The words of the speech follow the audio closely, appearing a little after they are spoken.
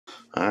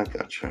I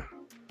gotcha.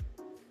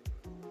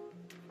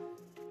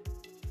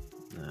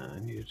 I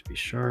need it to be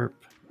sharp.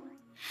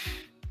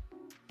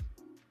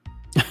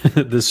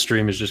 This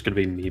stream is just going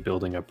to be me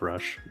building a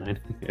brush.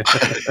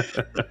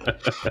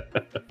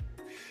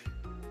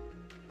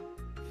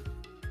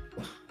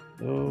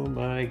 Oh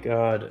my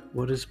god,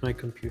 what is my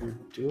computer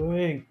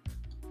doing?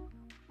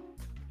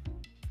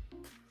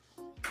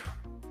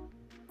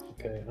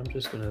 Okay, I'm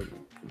just gonna...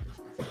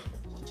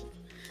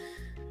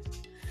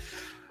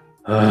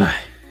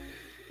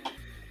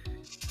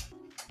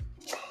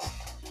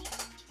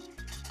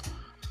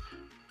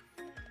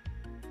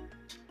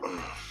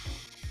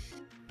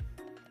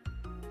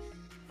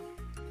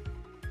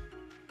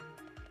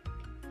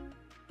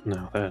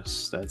 No,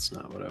 that's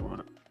not what I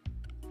want.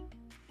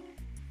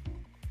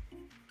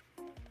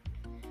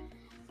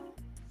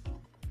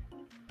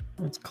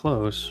 That's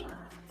close.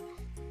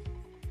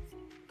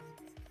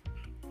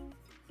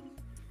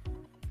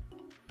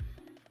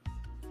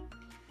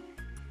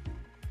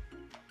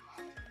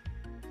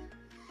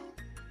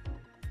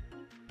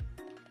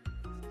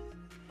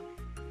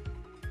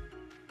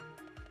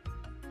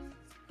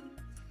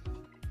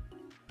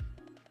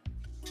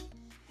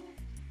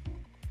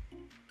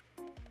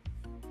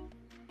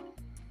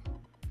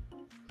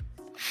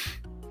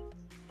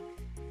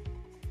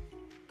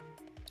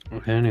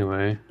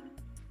 Anyway,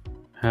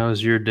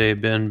 how's your day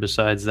been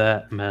besides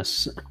that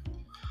mess?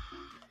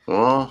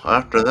 Well,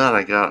 after that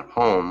I got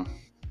home.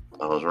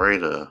 I was ready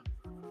to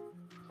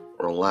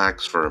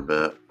relax for a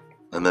bit,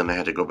 and then I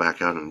had to go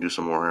back out and do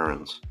some more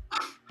errands.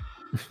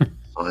 So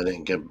I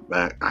didn't get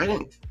back. I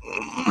don't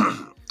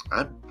know.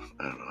 I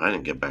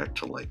didn't get back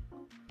till like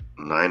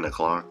 9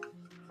 o'clock.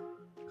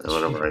 And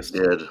whatever I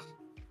did,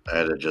 I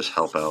had to just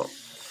help out.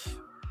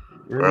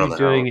 Where are you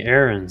doing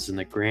errands in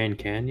the Grand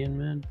Canyon,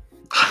 man?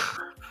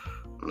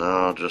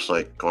 No, just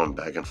like going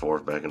back and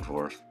forth, back and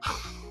forth.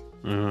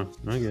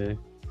 Okay.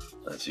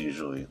 That's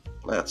usually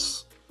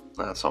that's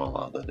how a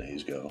lot of the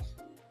days go.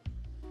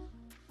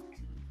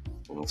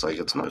 And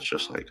it's not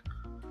just like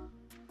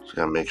just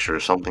gotta make sure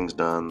something's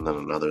done, then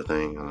another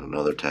thing, and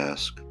another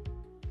task.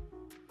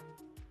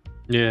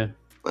 Yeah.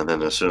 And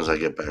then as soon as I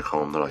get back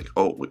home, they're like,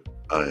 "Oh,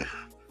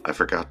 I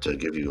forgot to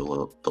give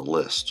you the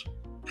list.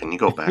 Can you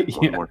go back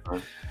one more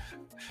time?"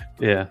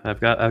 Yeah, I've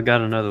got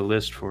another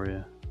list for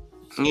you.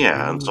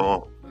 Yeah, and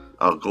so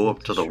I'll go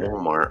up to the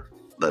Walmart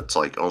that's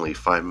like only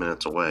 5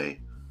 minutes away.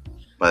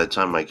 By the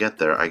time I get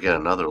there, I get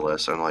another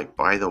list. And I'm like,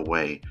 by the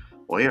way,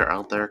 while you're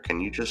out there,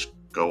 can you just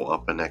go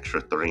up an extra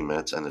 30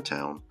 minutes into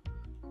town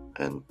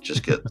and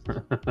just get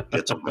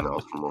something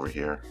else from over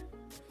here?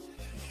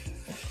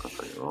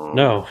 Like, oh.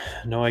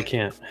 No, I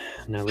can't.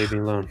 Now leave me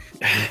alone.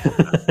 Yeah.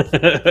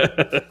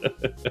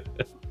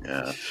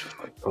 It's just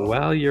like,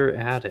 while you're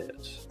at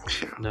it.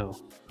 Yeah. No.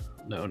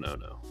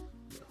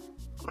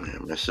 Yeah,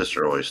 my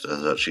sister always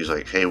does that. She's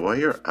like, hey, while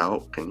you're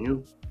out, can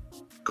you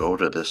go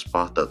to this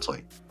spot that's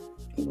like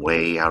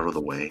way out of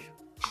the way?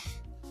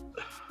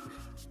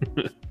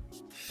 I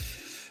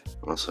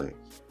was like,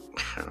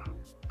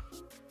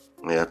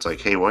 yeah, it's like,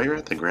 hey, while you're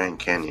at the Grand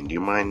Canyon, do you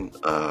mind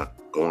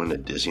going to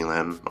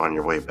Disneyland on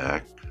your way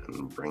back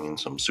and bringing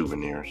some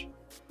souvenirs?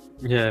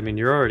 Yeah, I mean,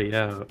 you're already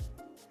out.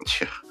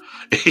 Yeah,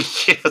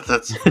 yeah,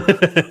 that's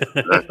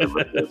exactly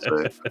what I would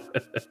say.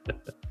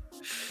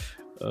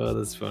 Oh,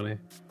 that's funny.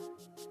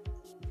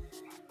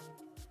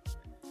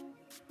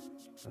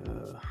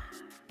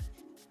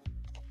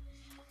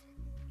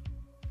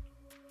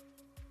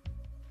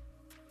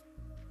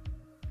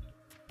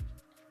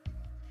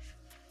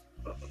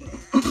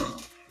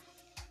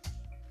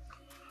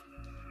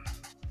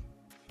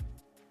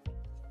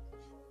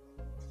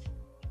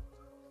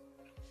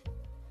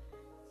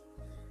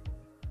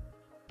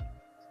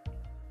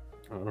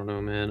 I don't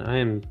know, man. I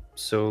am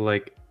so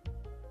like,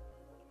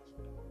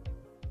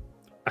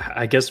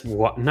 I guess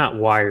not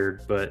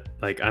wired, but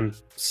like I'm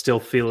still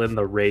feeling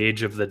the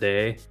rage of the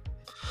day.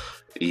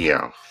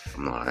 Yeah,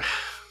 no,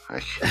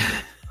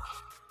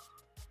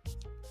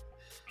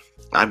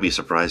 I'd be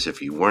surprised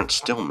if you weren't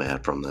still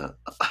mad from that.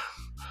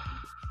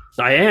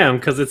 I am,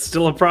 because it's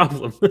still a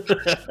problem.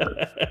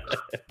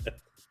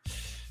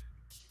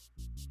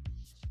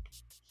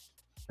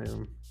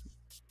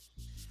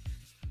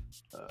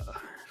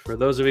 For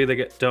those of you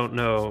that don't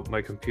know,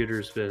 my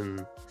computer's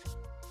been...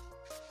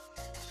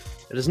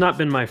 It has not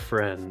been my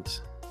friend.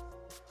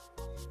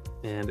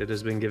 And it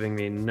has been giving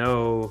me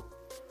no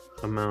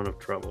amount of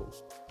trouble.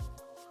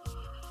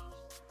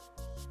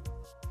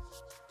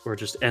 Or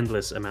just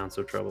endless amounts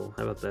of trouble.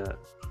 How about that?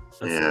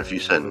 Yeah, if you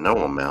said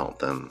no amount,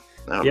 then...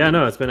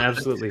 No, it's been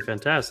absolutely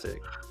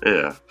fantastic.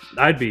 Yeah.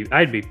 I'd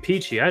be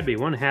peachy. I'd be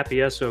one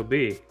happy SOB.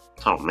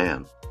 Oh,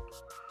 man.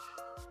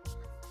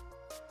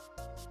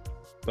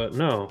 But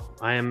no,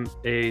 I am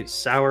a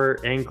sour,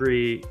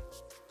 angry...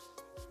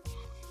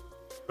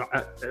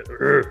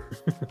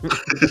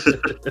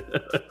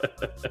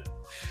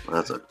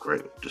 That's a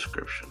great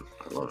description.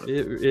 I love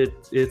it.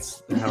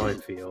 It's how I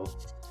feel.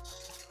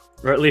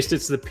 Or at least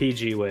it's the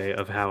PG way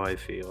of how I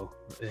feel.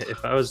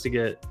 If I was to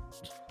get...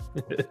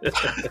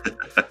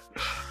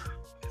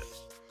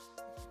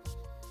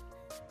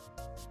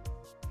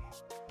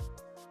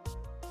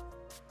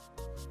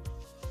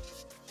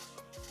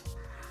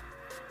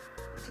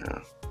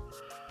 Yeah.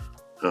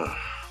 Ugh,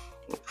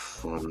 what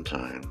fun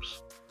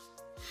times.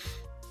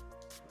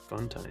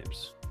 Fun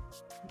times.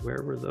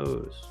 Where were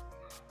those?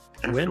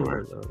 Everywhere. When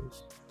were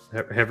those?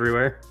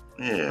 Everywhere? Oh,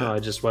 Yeah. I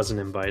just wasn't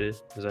invited.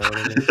 Is that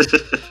what it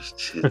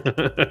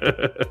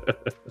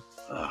is?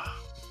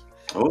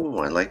 Oh,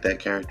 I like that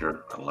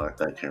character. I like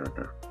that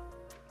character.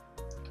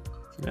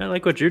 I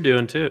like what you're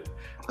doing too.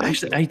 Thank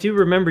Actually, you. I do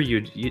remember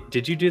you.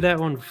 Did you do that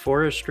one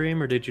before a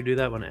stream or did you do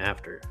that one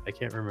after? I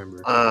can't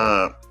remember.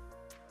 I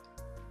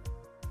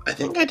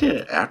think I did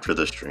it after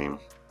the stream.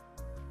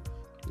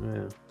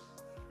 Yeah.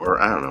 Or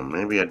I don't know,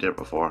 maybe I did it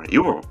before.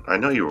 I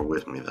know you were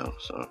with me though,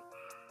 so.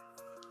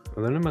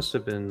 Well, then it must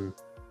have been.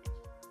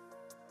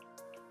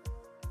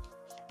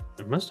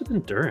 It must have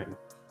been during.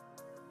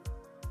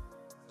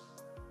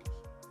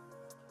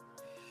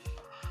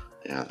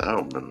 Yeah, that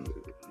would have been.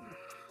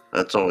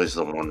 That's always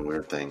the one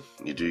weird thing.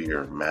 You do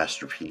your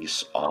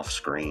masterpiece off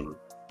screen,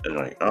 and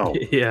like, oh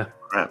Yeah.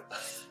 crap.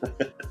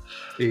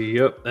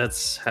 Yep,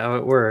 that's how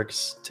it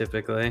works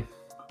typically.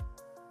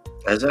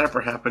 Has that ever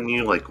happened to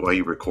you? Like while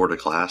you record a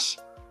class,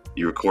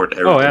 you record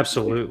everything. Oh,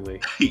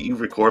 absolutely. You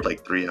record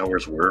like 3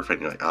 hours worth,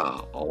 and you're like,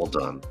 all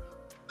done.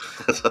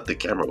 I thought the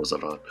camera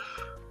wasn't on.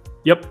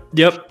 Yep.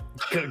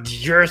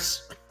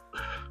 Yes.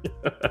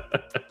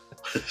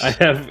 I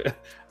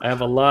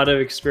have a lot of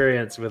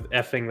experience with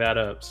effing that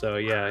up. So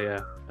yeah.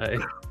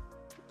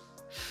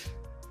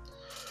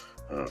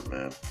 Oh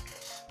man.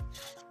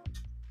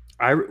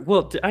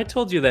 I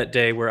told you that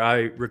day where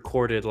I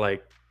recorded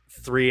like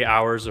 3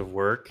 hours of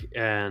work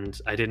and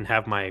I didn't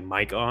have my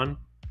mic on.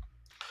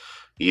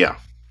 Yeah.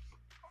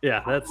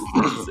 Yeah, that's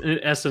in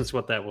essence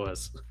what that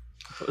was.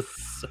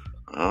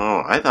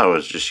 Oh, I thought it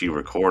was just you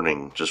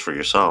recording just for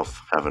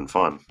yourself, having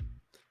fun.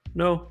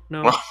 No.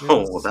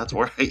 Oh, that's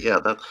right. Yeah,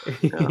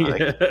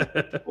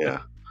 yeah.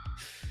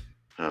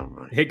 Oh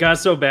my. It got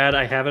so bad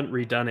I haven't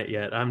redone it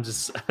yet. I'm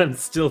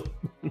still.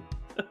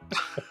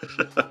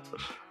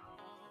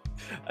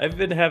 I've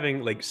been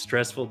having like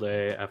stressful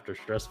day after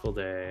stressful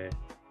day,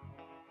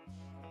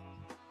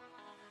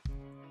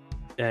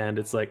 and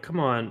it's like, come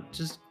on,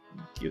 just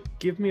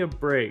give me a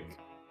break.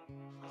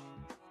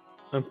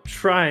 I'm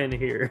trying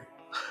here.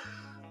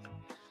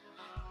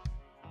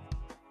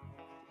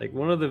 Like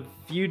one of the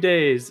few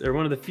days or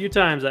one of the few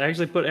times I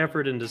actually put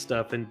effort into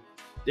stuff and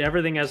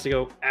everything has to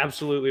go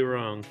absolutely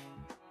wrong.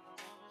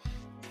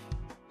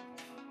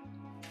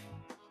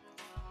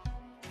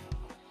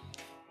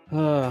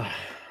 I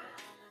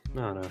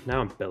don't know.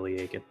 Now I'm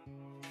belly aching.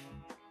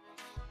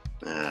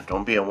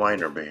 Don't be a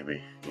whiner,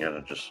 baby. You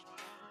gotta just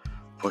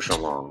push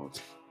along.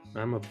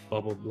 I'm a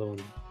bubble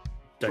blowing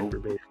diaper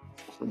baby.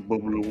 Bubble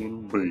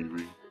blowing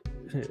baby.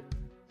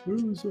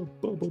 Who's a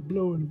bubble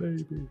blowing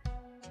baby?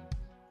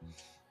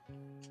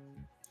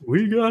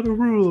 We got a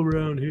rule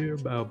around here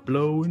about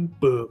blowing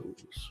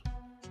bubbles.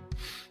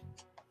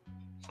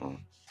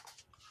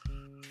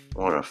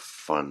 What a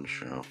fun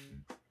show.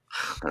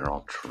 They're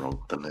all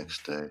drunk the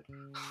next day.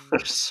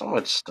 There's so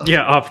much stuff.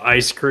 Yeah, off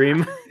ice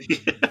cream.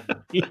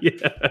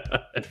 Yeah.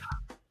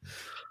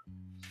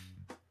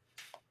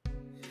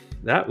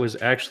 That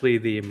was actually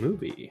the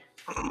movie.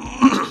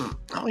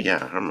 Oh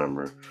yeah, I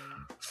remember.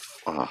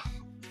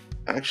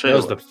 Actually, that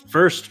was the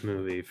first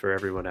movie for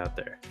everyone out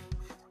there.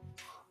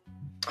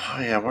 Oh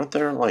yeah, weren't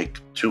there like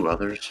 2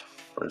 others?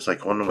 Or it's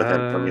like one with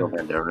Antonio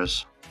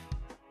Banderas.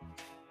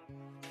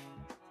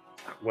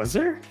 Was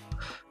there?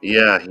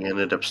 Yeah, he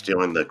ended up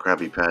stealing the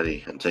Krabby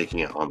Patty and taking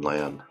it on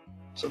land,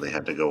 so they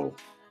had to go.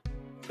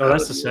 Oh,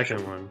 that's the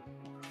second one.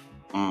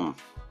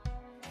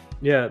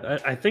 Yeah,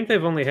 I think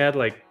they've only had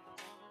like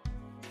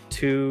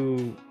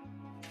 2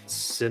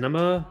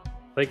 cinema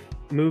like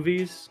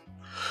movies.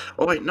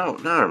 Oh wait, no,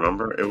 now I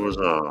remember. It was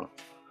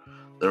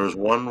there was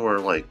one where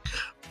like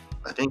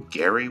I think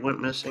Gary went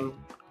missing,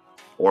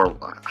 or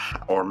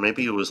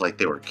maybe it was like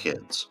they were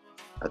kids.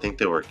 I think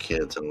they were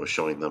kids and was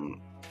showing them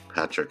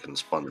Patrick and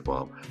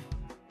SpongeBob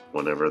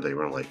whenever they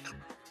were like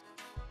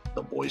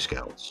the Boy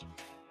Scouts.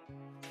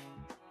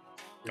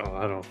 Oh,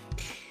 I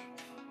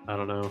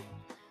don't know.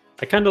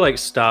 I kind of like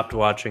stopped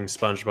watching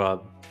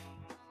SpongeBob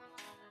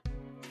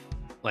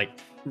like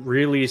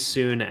really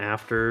soon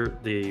after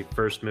the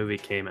first movie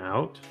came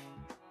out.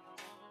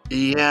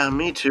 Yeah,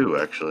 me too.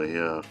 Actually,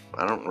 yeah,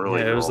 I don't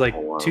really. Yeah, it was like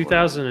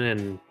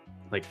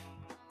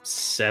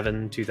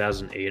 2007,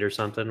 2008 or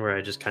something, where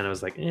I just kind of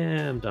was like,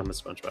 I'm done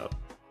with SpongeBob.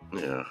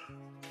 Yeah,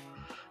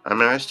 I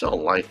mean, I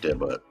still liked it,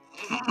 but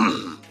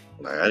I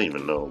didn't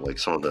even know like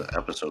some of the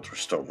episodes were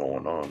still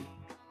going on.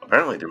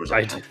 Apparently, there was a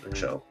Patrick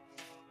show.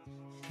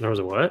 There was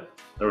a what?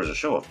 There was a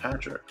show of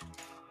Patrick.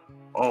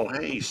 Oh,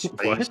 hey,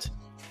 Space. What?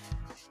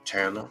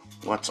 Tana,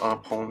 what's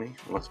up, homie?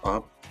 What's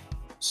up?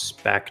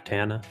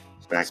 Spactana.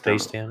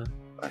 Space Tana.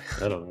 I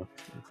don't know.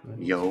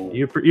 Yo.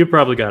 You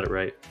probably got it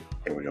right.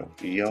 Here we go.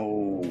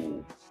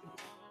 Yo.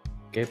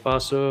 ¿Qué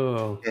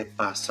pasó? ¿Qué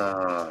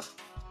pasa?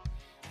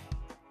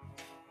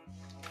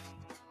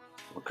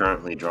 We're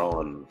currently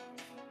drawing.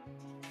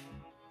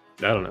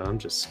 I don't know. I'm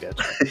just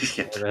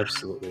sketching. I have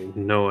absolutely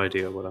no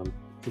idea what I'm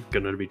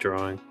going to be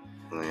drawing.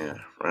 Yeah,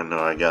 right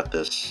now I got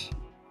this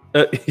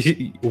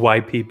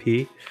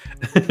YPP.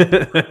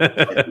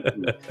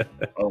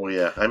 Oh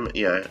yeah,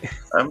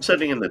 I'm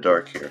sitting in the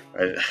dark here.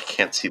 I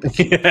can't see the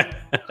key.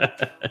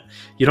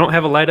 You don't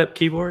have a light up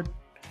keyboard?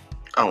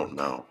 Oh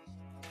no,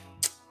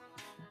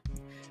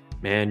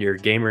 Man, your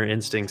gamer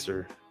instincts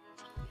are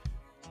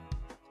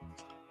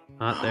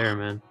not there,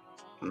 man.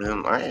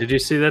 man, Did you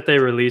see that they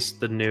released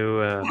the new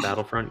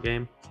Battlefront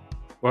game?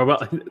 Well,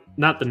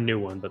 not the new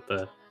one,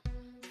 but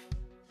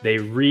they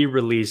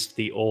re-released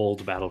the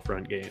old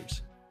Battlefront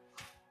games.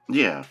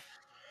 yeah,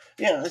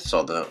 I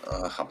saw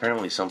that.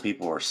 Apparently, some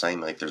people are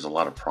saying like there's a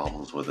lot of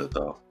problems with it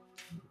though.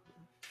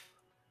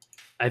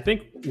 I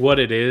think what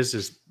it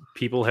is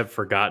people have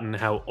forgotten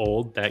how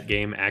old that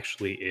game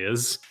actually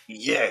is.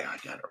 Yeah, I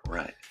got it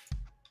right.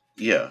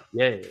 Yeah,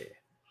 Yay.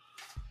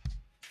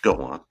 go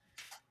on.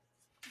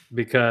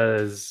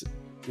 Because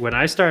when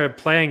I started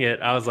playing it,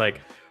 I was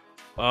like,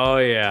 oh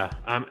yeah,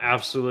 I'm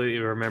absolutely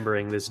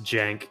remembering this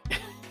jank.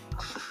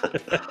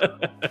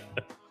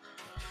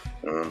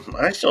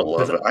 I still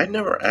love 'Cause- it. I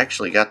never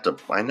actually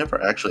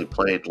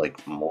played like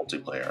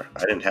multiplayer. I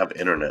didn't have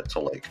internet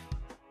till like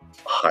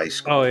high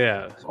school. Oh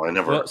yeah. So I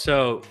never. Well,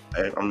 so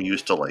I'm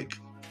used to like,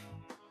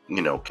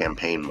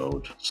 campaign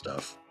mode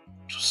stuff.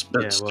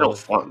 But it's Yeah, still well-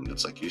 fun.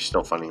 It's like you're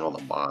still finding all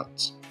the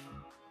bots.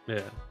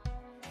 yeah.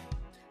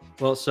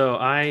 Well, so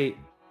I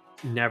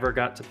never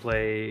got to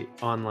play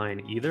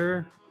online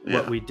either. Yeah.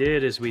 What we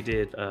did is we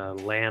did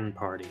LAN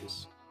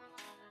parties.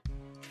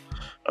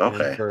 And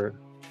Okay. for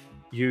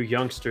you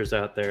youngsters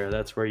out there,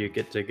 that's where you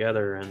get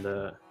together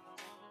and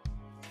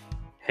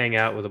hang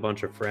out with a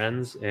bunch of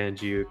friends,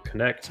 and you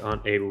connect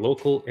on a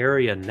local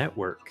area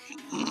network,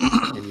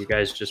 and you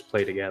guys just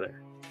play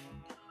together.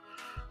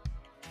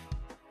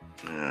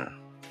 Yeah.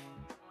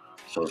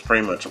 So it's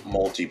pretty much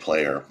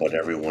multiplayer, but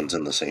everyone's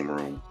in the same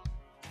room.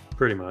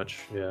 Pretty much,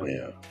 yeah.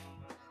 Yeah.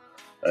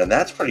 And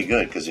that's pretty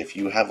good because if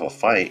you have a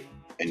fight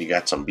and you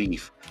got some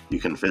beef, you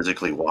can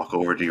physically walk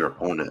over to your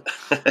opponent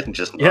and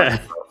just knock Yeah.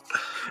 him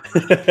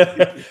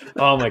out.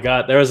 Oh my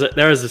god, there was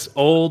this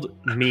old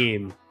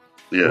meme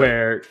Yeah.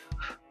 where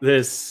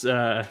this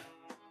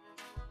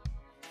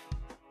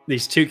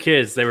these two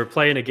kids, they were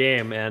playing a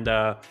game, and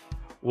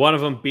one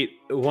of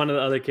the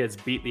other kids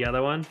beat the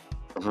other one,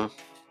 Mhm.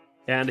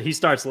 and he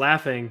starts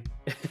laughing,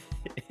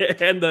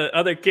 and the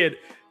other kid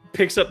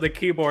picks up the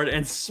keyboard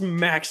and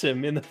smacks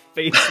him in the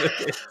face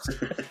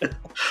with it.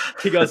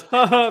 He goes,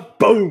 haha,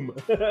 boom.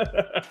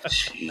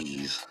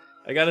 Jeez.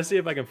 I gotta see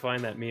if I can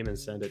find that meme and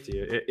send it to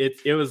you.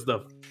 It was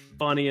the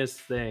funniest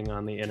thing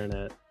on the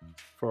internet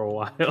for a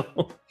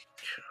while.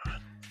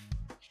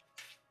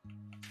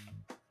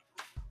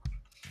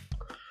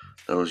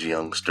 Those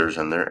youngsters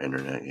and their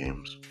internet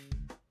games.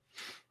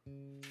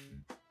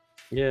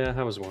 Yeah,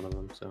 I was one of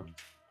them, so.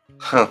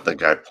 The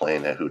guy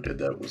playing it who did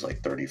that was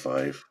like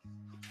 35.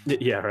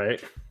 Yeah,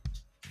 right.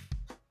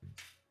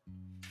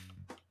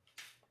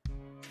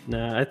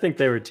 Nah, I think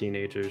they were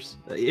teenagers.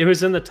 It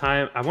was in the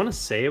time, I want to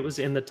say it was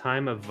in the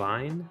time of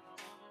Vine.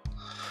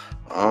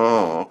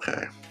 Oh,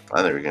 okay.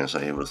 I thought you were going to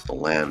say it was the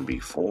land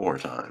before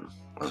time.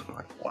 I was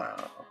like,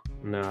 wow.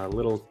 No,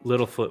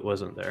 Littlefoot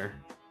wasn't there.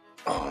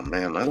 Oh,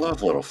 man, I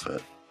love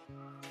Littlefoot.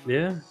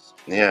 Yeah.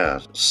 Yeah,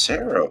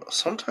 Sarah,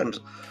 sometimes...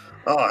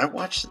 Oh, I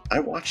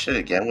watched it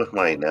again with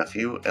my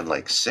nephew, and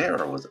like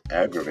Sarah was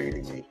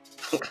aggravating me.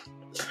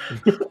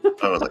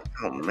 I was like,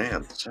 "Oh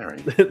man,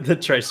 Sarah." The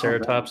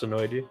Triceratops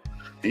annoyed you.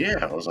 Yeah,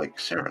 I was like,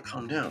 "Sarah,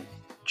 calm down.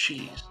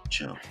 Jeez,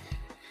 chill."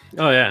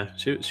 Oh yeah,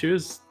 she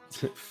was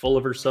full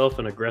of herself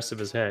and aggressive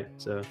as heck.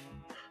 So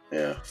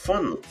Yeah,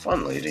 fun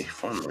lady.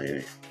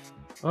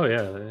 oh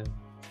yeah.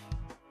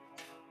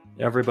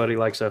 Everybody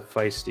likes a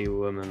feisty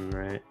woman,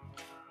 right?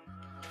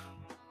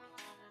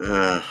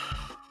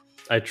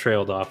 I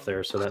trailed off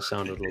there, so that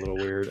sounded a little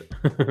weird.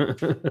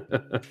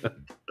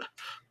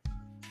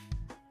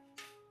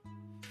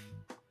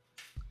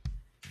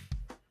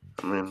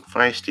 I mean,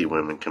 feisty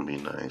women can be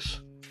nice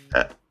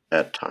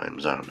at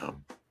times. I don't know.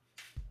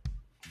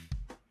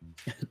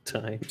 At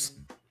times.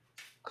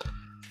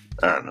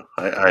 I don't know.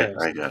 I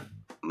don't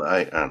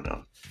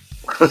know.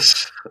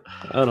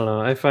 I don't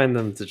know. I find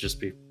them to just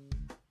be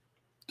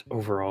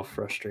overall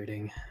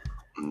frustrating.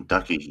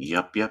 Ducky,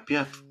 yup.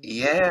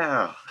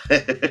 Yeah.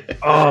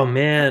 Oh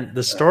man,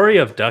 the story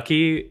of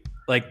Ducky,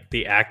 like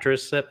the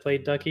actress that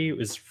played Ducky,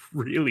 was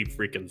really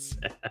freaking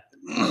sad.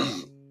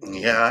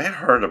 Yeah, I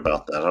heard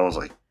about that. I was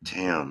like,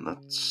 damn,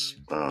 that's.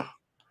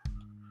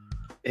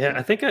 Yeah,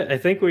 I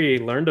think we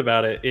learned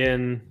about it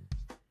in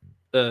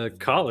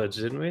college,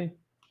 didn't we?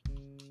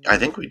 I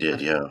think we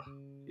did, yeah.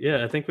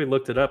 Yeah, I think we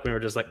looked it up and we were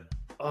just like,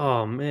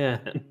 oh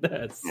man,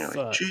 that's Yeah,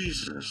 like,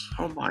 Jesus,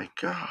 oh my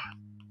god.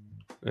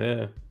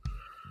 Yeah.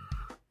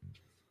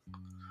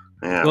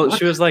 Yeah. Well,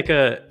 she was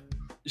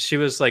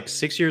like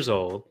 6 years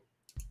old.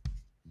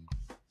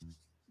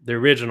 The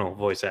original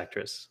voice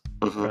actress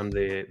from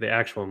the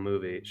actual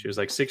movie. She was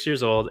like 6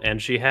 years old,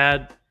 and she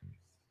had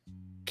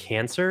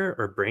cancer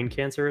or brain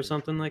cancer or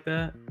something like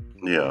that.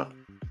 Yeah.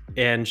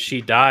 And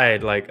she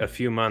died like a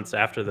few months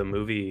after the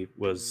movie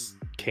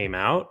came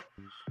out.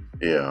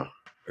 Yeah.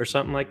 Or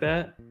something like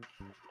that.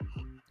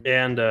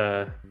 And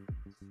I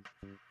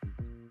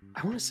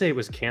want to say it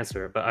was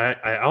cancer, but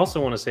I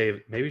also want to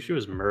say maybe she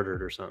was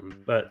murdered or something.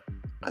 But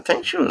I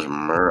think she was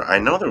murdered. I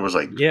know there was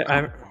like,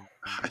 yeah,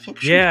 I think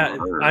she was yeah,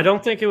 murdered. I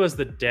don't think it was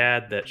the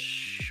dad that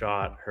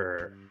shot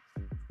her.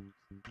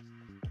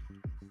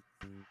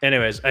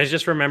 Anyways, I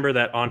just remember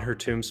that on her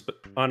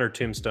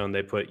tombstone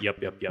they put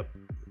 "yup, yup, yup."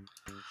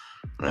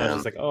 I was Man,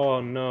 just like,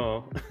 oh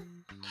no,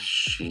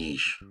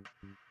 sheesh.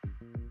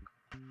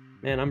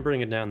 man, I'm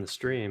bringing down the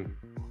stream.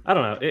 I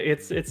don't know.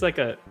 It's like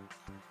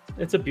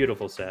it's a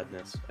beautiful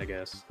sadness, I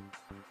guess.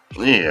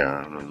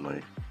 Yeah, I mean,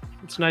 like,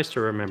 It's nice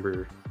to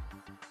remember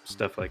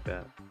stuff like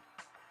that.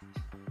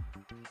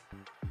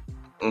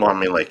 well, I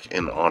mean, like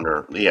in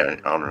honor, yeah,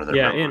 honor their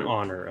Yeah, memory. in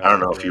honor. I don't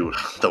know of, if you,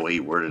 the way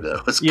you worded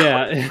it was.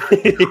 Yeah,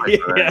 quite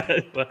yeah.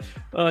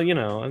 Well, you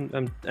know,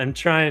 I'm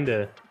trying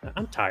to.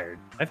 I'm tired.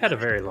 I've had a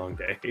very long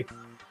day.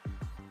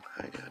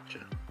 I got you.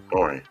 Don't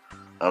worry,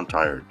 I'm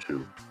tired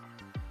too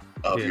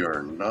of Yeah.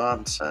 your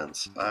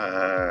nonsense.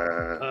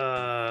 Uh,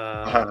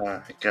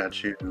 I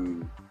got you.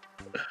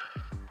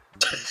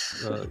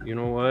 you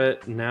know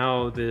what?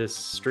 Now this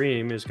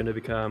stream is going to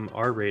become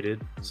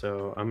R-rated,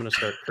 so I'm going to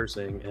start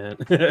cursing and.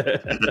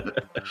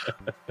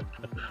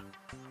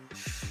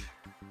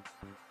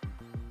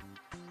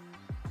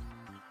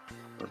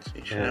 Let's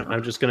see. And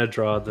I'm just going to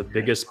draw the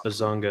biggest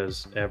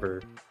bazongas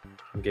ever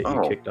and get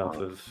you kicked off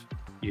of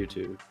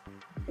YouTube.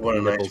 What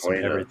a nice Nipples way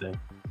and to. everything.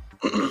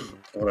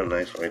 What a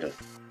nice way to.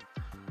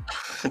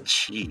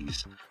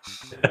 Jeez.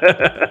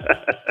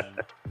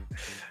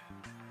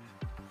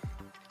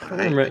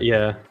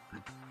 Yeah.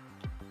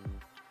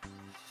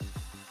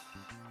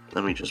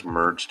 Let me just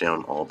merge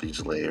down all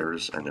these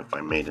layers, and if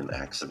I made an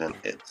accident,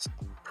 it's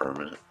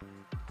permanent.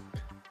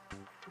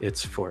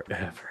 It's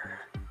forever.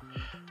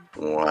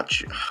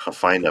 Watch.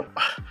 Find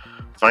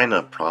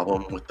a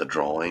problem with the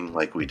drawing,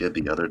 like we did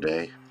the other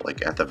day,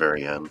 like at the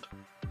very end.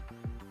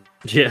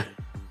 Yeah.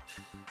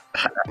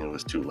 It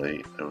was too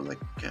late. I was like,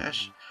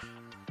 gosh,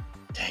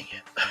 dang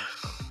it.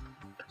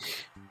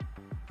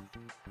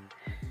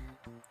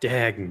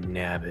 Dag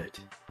nabbit.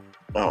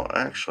 Oh,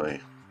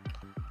 actually,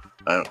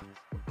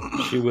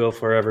 She will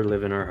forever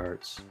live in our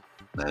hearts.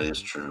 that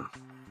is true.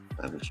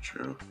 That is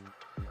true.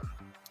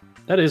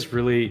 That is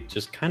really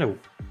just kind of.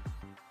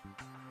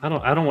 I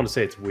don't want to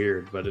say it's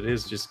weird, but it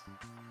is just.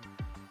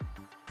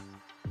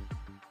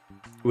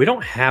 We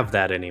don't have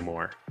that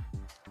anymore.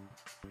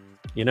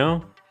 You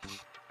know?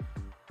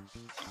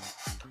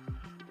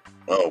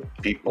 Oh,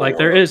 people. Like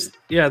there is,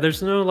 yeah,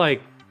 there's no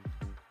like.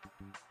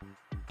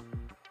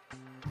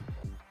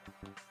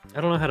 I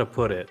don't know how to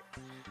put it.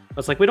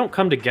 It's like we don't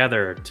come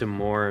together to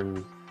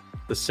mourn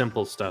the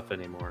simple stuff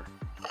anymore.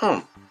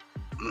 Oh,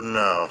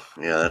 no.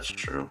 Yeah, that's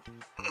true.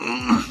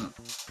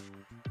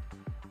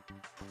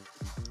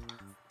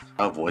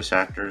 Voice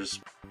actors,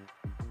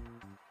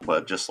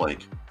 but just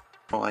like,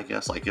 well, I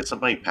guess like if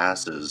somebody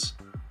passes,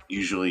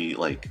 usually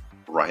like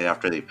right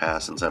after they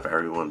pass, instead of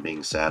everyone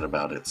being sad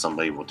about it,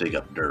 somebody will dig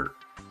up dirt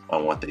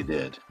on what they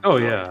did. Oh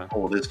yeah.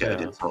 Oh, this guy Yeah.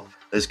 did. So,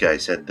 this guy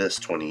said this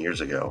 20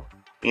 years ago.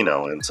 You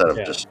know, instead of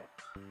just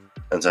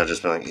being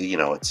like, you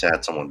know, it's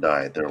sad someone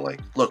died. They're like,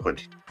 look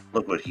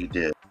what he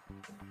did.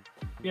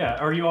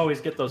 Yeah, or you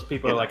always get those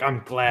people who are like,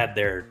 I'm glad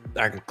they're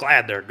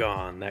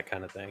gone, that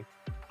kind of thing.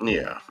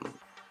 Yeah.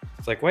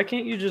 It's like, why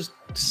can't you just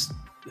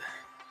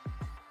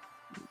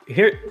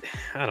here?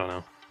 I don't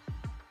know.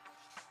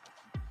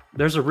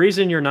 There's a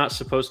reason you're not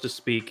supposed to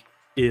speak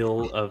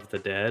ill of the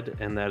dead,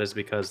 and that is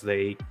because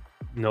they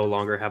no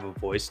longer have a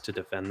voice to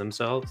defend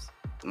themselves.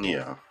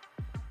 Yeah.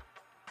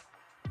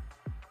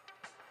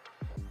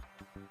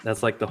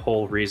 That's like the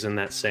whole reason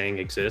that saying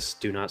exists: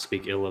 "Do not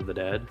speak ill of the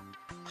dead."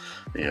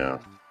 Yeah.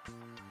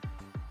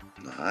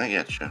 I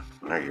get you.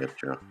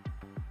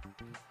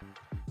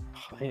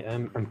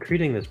 I'm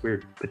creating this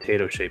weird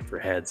potato shape for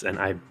heads, and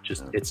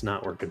it's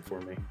not working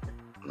for me.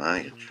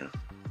 I get you.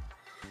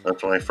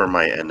 That's why for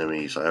my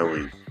enemies, I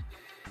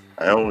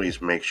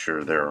always make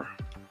sure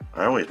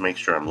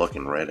I'm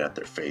looking right at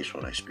their face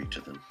when I speak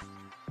to them.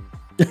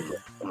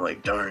 I'm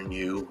like, darn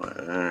you.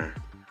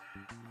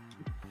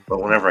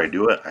 But whenever I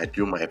do it, I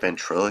do my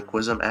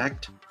ventriloquism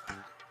act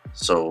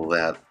so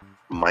that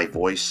my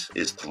voice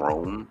is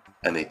thrown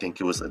and they think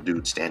it was the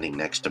dude standing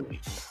next to me,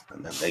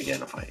 and then they get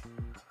in a fight.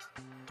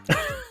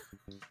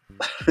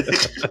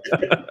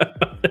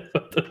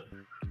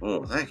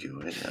 Oh, thank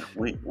you. Yeah,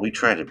 we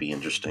try to be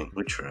interesting.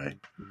 We try.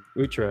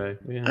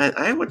 Yeah.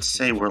 I would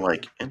say we're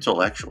like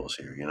intellectuals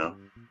here, you know.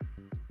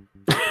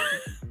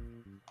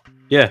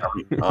 Yeah,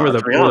 we're the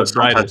sometimes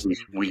brightest.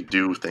 we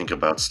do think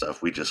about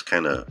stuff. We just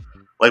kind of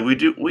like we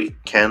do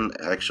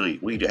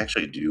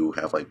actually do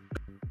have like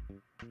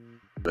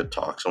good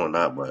talks and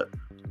whatnot, but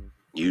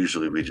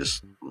usually we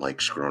just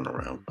like screwing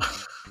around.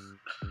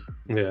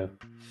 Yeah.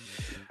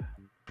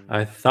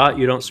 I thought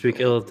you don't speak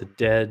ill of the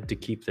dead to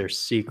keep their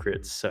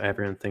secrets, so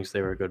everyone thinks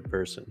they were a good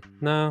person.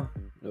 No,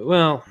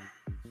 well,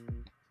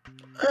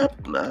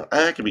 No,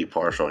 I can be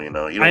partial, you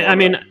know. I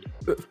mean,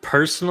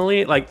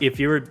 personally, like if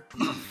you were,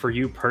 for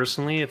you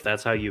personally, if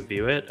that's how you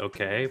view it,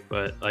 okay.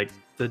 But like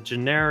the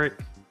generic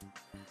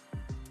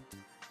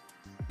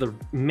the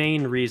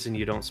main reason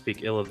you don't speak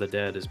ill of the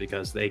dead is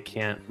because they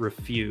can't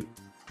refute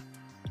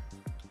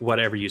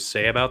whatever you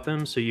say about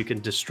them, so you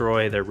can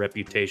destroy their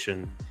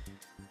reputation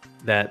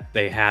that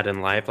they had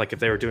in life. Like if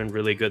they were doing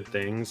really good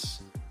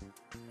things,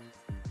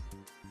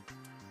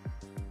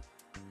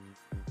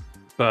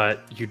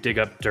 but you dig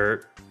up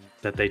dirt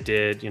that they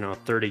did,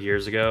 30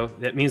 years ago,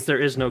 that means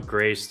there is no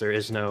grace, there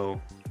is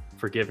no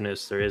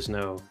forgiveness, there is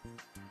no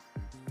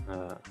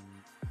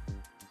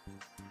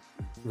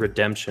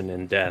redemption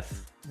in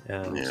death.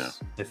 And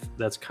if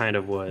that's kind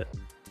of what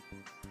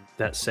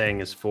that saying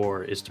is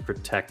for, is to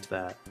protect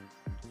that.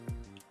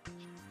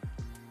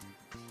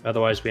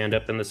 Otherwise, we end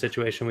up in the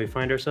situation we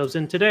find ourselves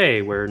in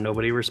today, where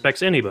nobody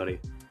respects anybody,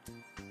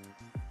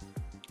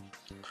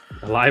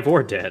 alive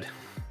or dead.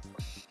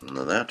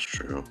 No, that's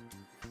true.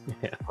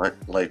 Yeah.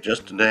 Like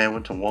just today, I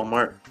went to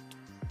Walmart,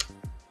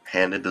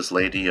 handed this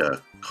lady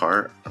a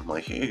cart. I'm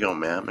like, "Here you go,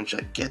 ma'am," and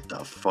she's like, "Get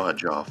the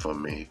fudge off of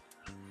me."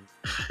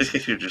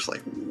 You're just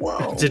like,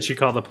 whoa. Did she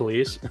call the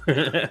police?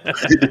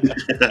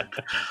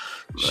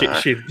 she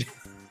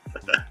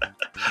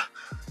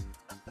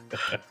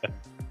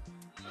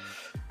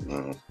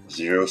No,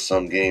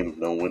 zero-sum game,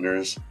 no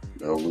winners,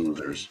 no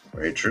losers.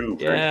 Very true.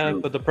 Yeah, very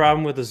true. But the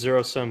problem with the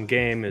zero-sum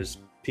game is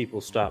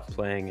people stop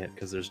playing it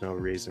because there's no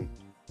reason.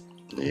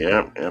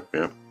 Yep.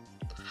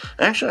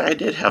 Actually, I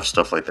did have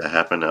stuff like that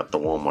happen at the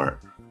Walmart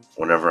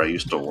whenever I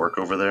used to work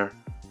over there.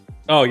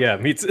 Oh yeah,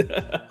 me too.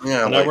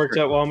 Yeah, when I worked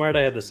at Walmart,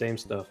 I had the same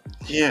stuff.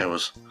 Yeah, it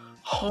was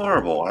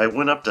horrible. I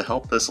went up to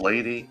help this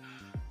lady,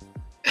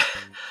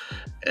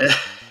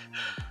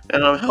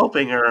 and I'm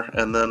helping her,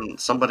 and then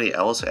somebody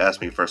else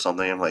asked me for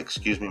something. I'm like,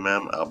 "Excuse me,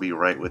 ma'am, I'll be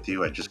right with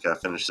you. I just got to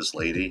finish this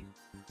lady."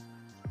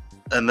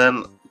 And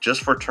then,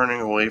 just for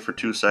turning away for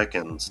 2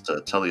 seconds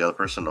to tell the other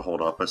person to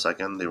hold up a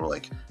second, they were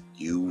like,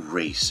 "You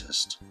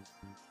racist."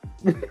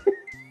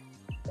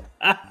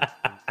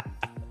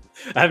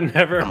 I've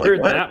never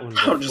heard that one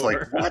before. I'm just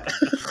like, what?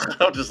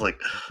 I'm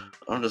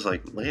just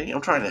like, lady, I'm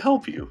trying to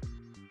help you.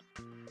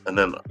 And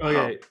then,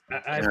 okay,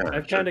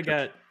 I've kind of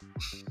got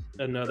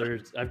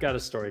I've got a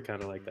story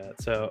kind of like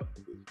that. So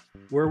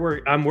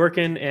I'm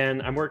working in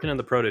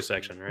the produce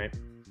section, right?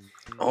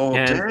 Oh,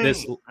 and dang.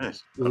 This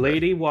Nice.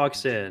 lady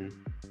walks in,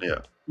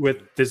 with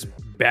this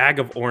bag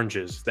of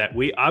oranges that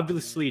we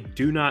obviously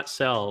do not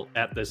sell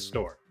at this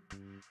store,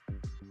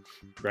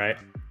 right?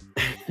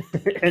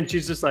 And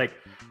she's just like,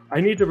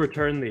 "I need to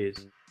return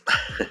these."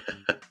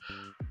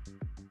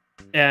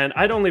 And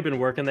I'd only been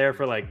working there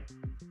for like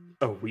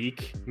a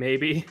week,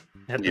 maybe,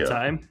 at the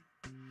time.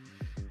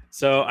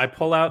 So I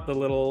pull out the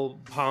little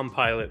Palm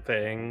Pilot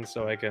thing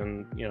so I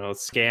can,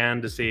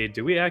 scan to see,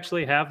 do we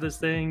actually have this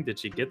thing? Did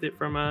she get it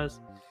from us?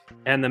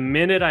 And the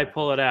minute I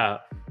pull it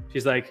out,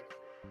 she's like,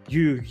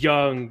 "You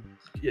young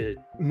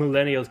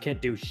millennials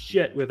can't do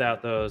shit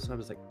without those." I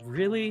was like,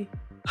 really?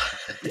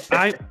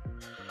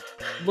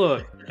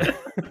 Look,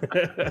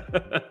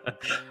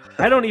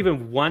 I don't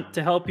even want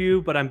to help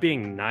you, but I'm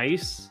being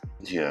nice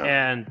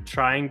and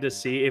trying to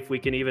see if we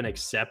can even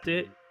accept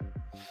it.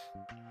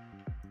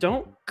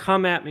 Don't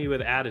come at me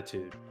with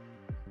attitude.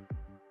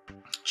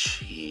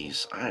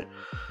 Jeez, I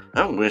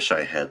wish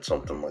I had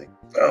something like,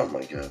 oh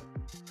my god.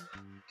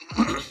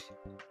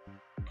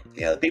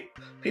 Yeah,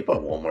 people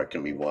at Walmart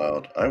can be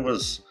wild. I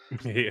was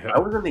in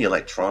the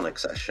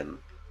electronics section.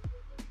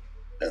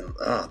 And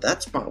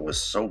that spot was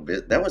so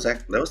busy. That was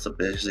the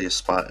busiest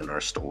spot in our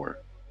store.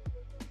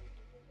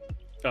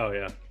 Oh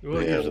yeah, well,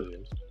 it usually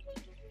is.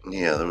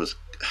 Yeah, there was.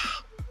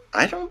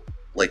 I don't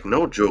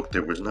no joke.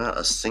 There was not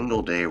a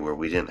single day where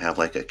we didn't have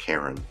like a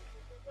Karen.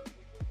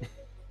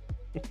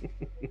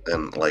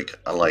 And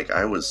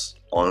I was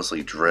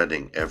honestly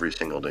dreading every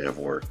single day of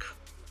work.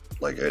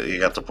 Like it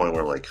got to the point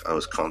where I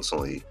was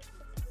constantly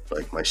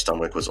my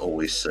stomach was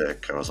always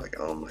sick. I was like,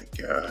 oh my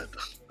god,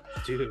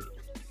 dude.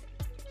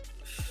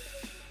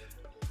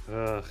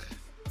 Ugh.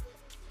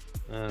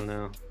 I don't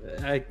know.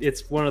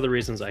 It's one of the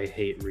reasons I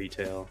hate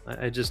retail.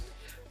 I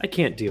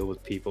can't deal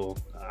with people.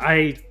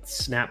 I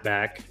snap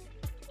back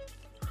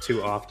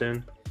too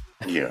often.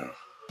 Yeah.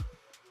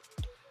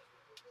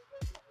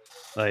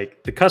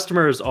 The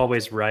customer is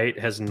always right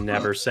has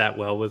never sat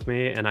well with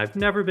me, and I've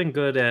never been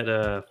good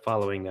at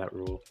following that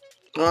rule.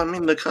 Well, I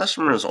mean, the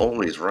customer is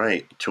always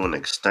right to an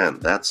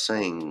extent. That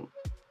saying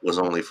was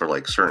only for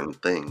certain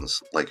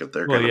things. If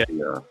they're going to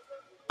be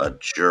a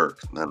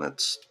jerk, then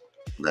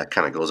that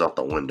kind of goes out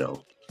the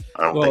window.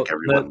 I don't think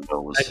everyone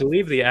knows. I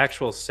believe the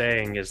actual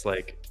saying is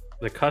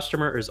the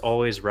customer is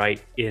always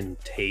right in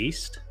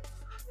taste.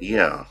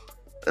 Yeah.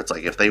 It's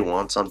if they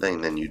want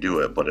something, then you do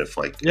it. But if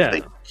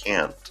they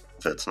can't,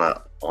 if it's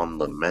not on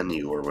the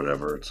menu or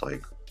whatever, it's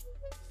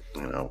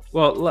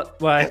Well,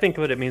 I think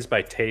what it means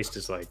by taste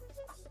is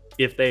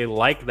if they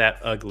like that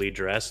ugly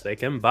dress, they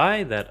can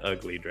buy that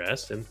ugly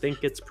dress and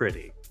think it's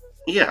pretty.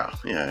 Yeah.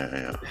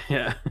 Yeah.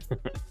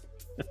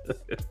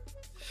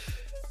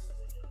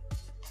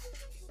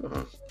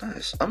 Oh,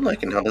 nice. I'm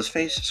liking how this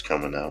face is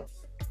coming out.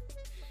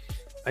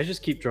 I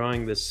just keep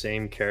drawing this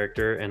same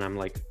character, and I'm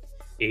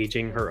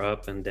aging her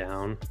up and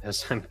down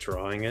as I'm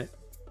drawing it.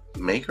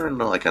 make her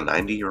into like a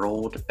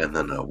 90-year-old and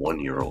then a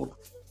 1-year-old.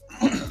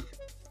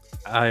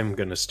 I'm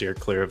gonna steer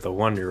clear of the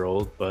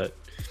 1-year-old, but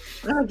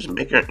Yeah, just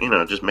make her,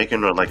 just make her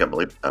into like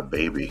a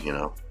baby,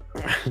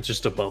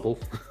 just a bubble.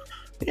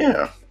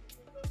 Yeah.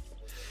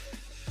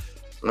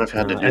 I've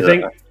had to do I that.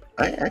 think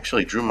I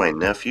actually drew my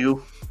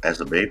nephew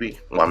as a baby.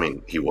 Well, I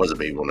mean, he was a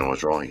baby when I was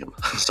drawing him,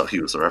 so he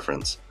was the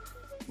reference.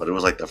 But it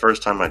was like the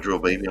first time I drew a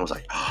baby, I was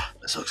like,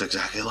 this looks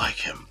exactly like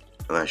him.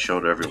 And I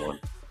showed everyone.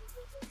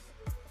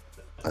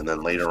 And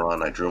then later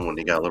on, I drew him when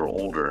he got a little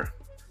older.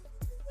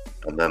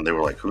 And then they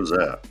were like, who's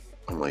that?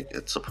 I'm like,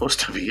 it's supposed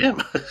to be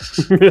him.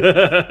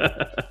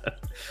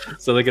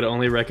 So they could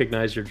only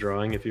recognize your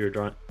drawing if you were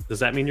drawing. Does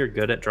that mean you're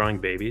good at drawing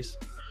babies?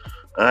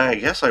 I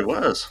guess I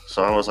was.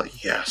 So I was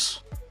like,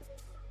 yes.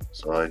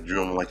 So I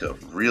drew him like a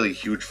really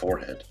huge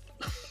forehead.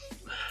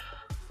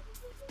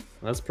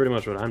 That's pretty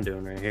much what I'm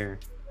doing right here.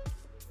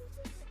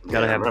 Yeah,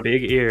 Gotta have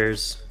big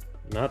ears.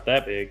 Not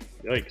that big.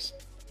 Yikes.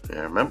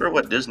 Yeah, remember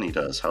what Disney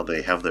does? How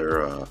they have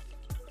their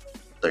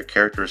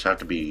characters have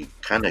to be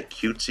kind of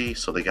cutesy,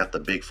 so they got the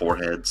big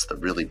foreheads, the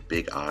really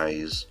big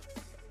eyes.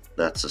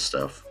 That's the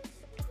stuff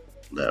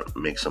that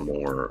makes them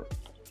more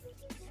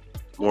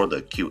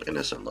the cute,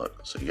 innocent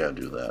look. So you gotta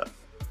do that.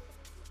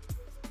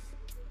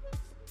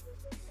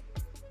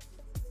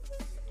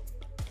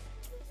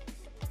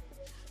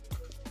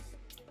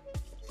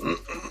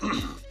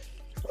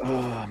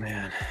 Oh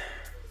man.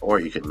 Or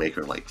you could make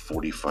her like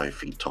 45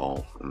 feet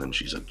tall, and then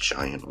she's a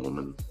giant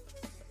woman.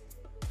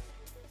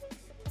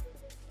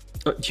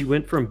 You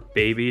went from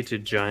baby to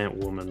giant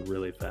woman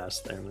really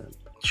fast there, man.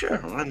 Sure,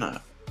 why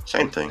not?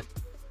 Same thing.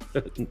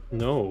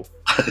 No.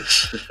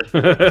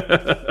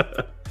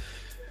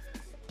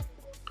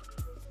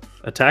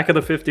 Attack of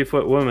the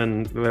 50-foot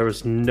woman, there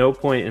was no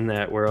point in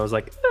that where I was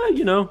like,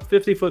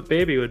 50-foot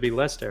baby would be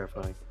less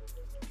terrifying.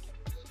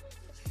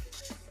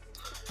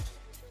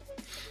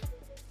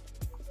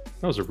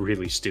 That was a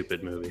really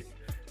stupid movie.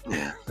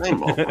 Yeah, same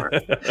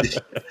ballpark.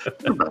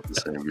 They're about the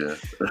same, yeah.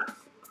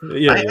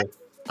 Yeah.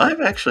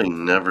 I've actually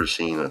never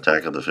seen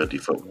Attack of the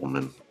 50-Foot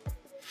Woman.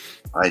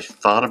 I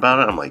thought about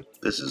it. I'm like,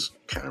 this is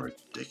kind of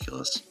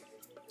ridiculous.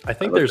 I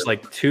think there's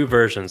like two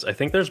versions. I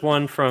think there's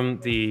one from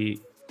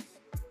the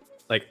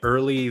like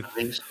early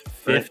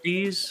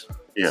 50s,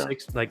 yeah,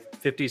 like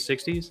 50s,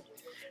 60s,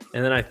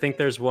 and then I think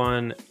there's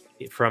one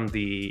from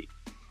the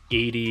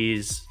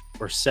 80s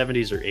or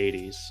 70s or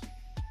 80s.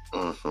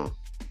 Mm-hmm.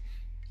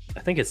 I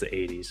think it's the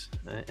 80s.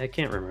 I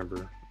can't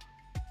remember.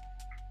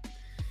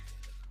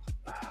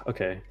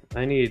 Okay,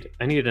 I need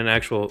an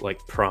actual like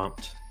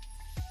prompt.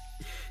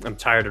 I'm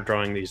tired of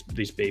drawing these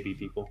baby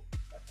people.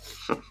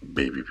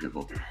 Baby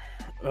people.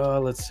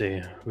 Let's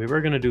see. We were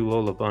gonna do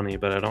Lola Bunny,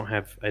 but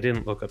I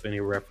didn't look up any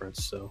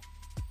reference, so.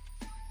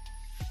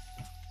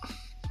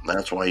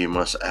 That's why you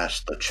must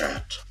ask the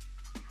chat.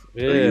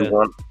 Yeah.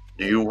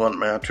 Do you want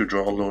Matt to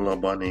draw Lola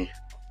Bunny?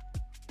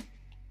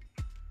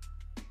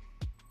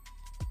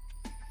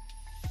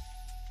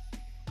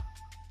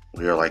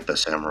 We are like the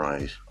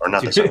samurais, or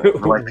not the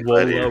samurais. We're like the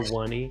gladiators.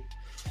 Lola Bunny.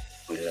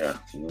 Yeah.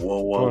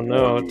 Whoa. Oh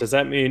no! Does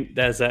that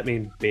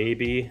mean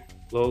baby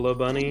Lola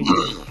Bunny?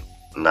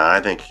 Nah, I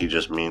think he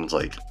just means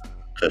like,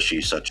 because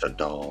she's such a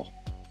doll.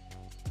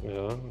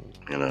 Yeah.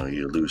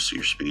 You lose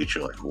your speech.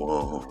 You're like,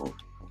 whoa,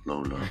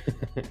 Lola.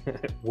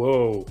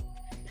 Whoa.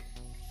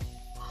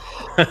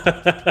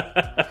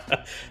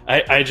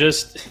 I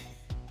just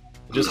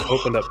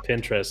opened up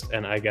Pinterest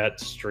and I got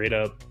straight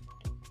up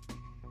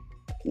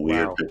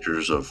weird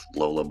pictures of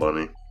Lola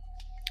Bunny.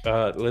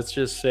 Let's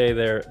just say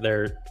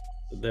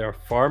they're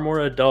far more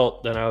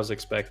adult than I was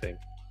expecting.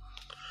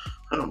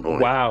 Oh boy!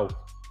 Wow.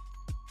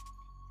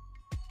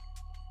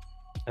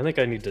 I think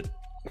I need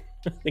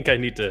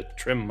to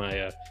trim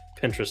my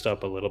Pinterest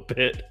up a little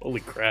bit.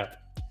 Holy crap!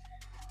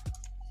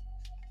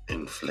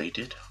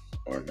 Inflated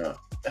or not?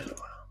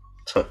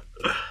 LOL.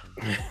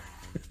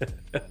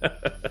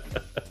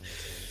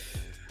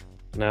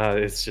 No,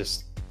 it's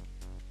just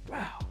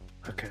wow.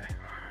 Okay.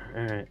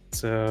 All right.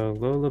 So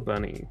Lola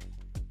Bunny.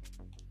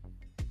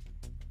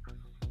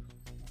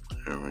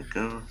 There we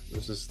go.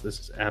 This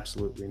is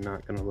absolutely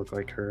not going to look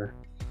like her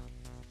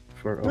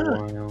for a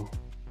while.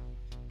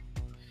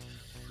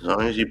 As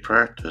long as you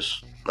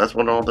practice. That's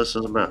what all this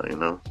is about,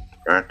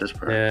 Practice.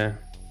 Yeah.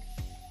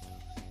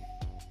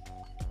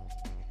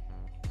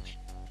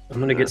 I'm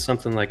going to get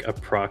something like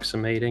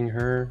approximating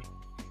her.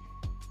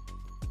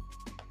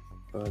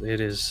 But it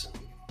is...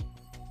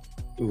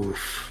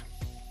 Oof.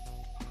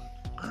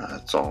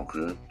 That's all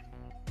good.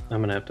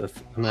 I'm gonna have to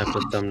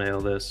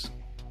thumbnail this.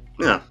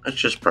 Yeah, it's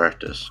just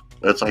practice.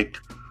 It's like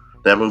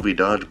that movie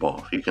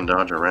Dodgeball. If you can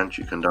dodge a wrench,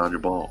 you can dodge a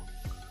ball.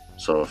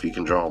 So if you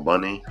can draw a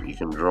bunny, you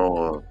can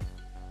draw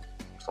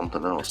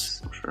something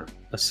else, I'm sure.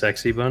 A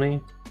sexy bunny?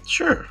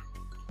 Sure.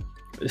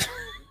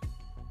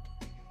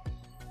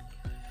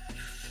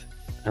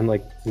 I'm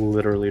like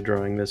literally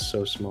drawing this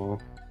so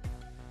small.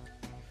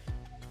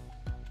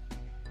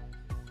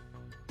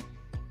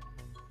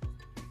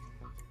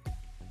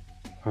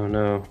 Oh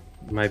no,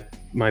 my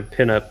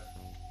pinup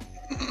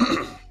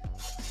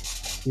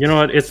You know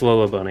what? It's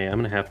Lola Bunny. I'm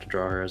gonna have to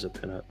draw her as a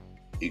pinup.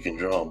 You can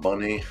draw a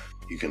bunny.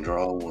 You can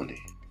draw a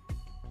Winnie.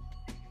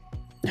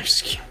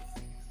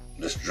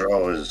 Just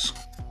draw as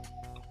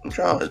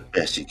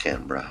best you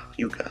can, bro.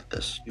 You got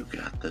this. You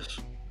got this.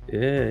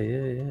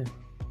 Yeah.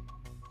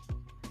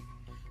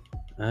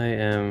 I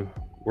am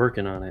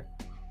working on it.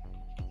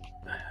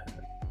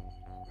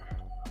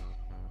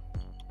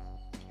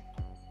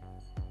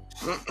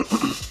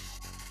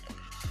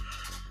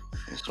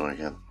 So I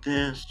got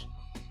this.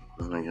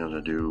 Then I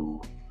gotta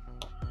do.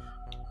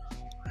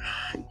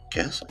 I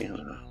guess I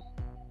gotta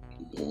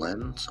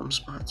blend some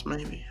spots,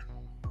 maybe.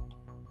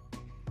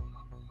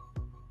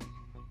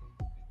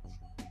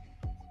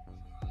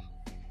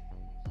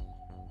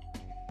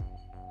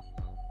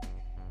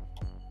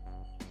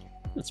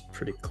 That's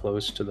pretty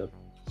close to the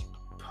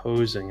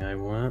posing I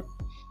want.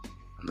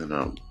 And then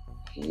I'll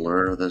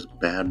blur this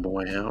bad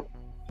boy out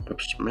a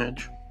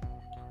smidge.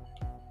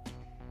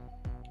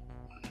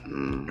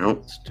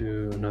 Nope. Let's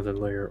do another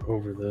layer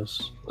over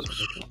this.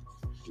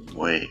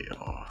 Way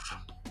off.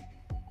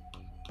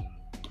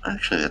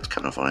 Actually, that's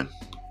kind of fine.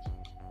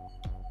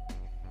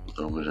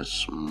 A little bit of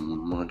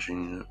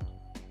smudging it.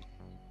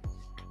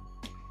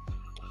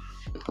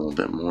 A little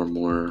bit more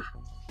blur.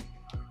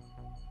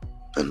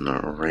 And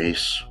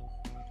erase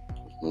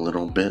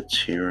little bits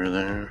here or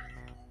there.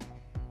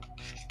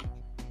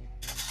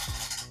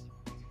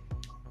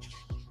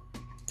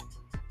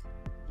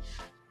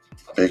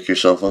 Pick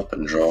yourself up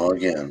and draw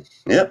again.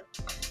 Yep,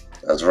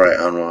 that's right,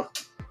 Anwa.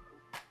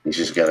 You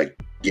just gotta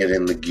get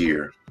in the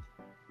gear.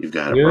 You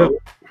got it, bro.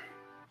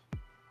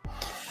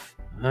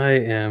 I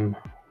am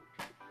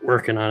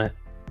working on it.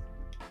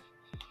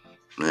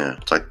 Yeah,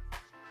 it's like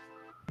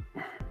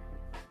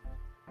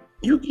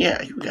you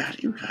got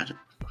it. You got it.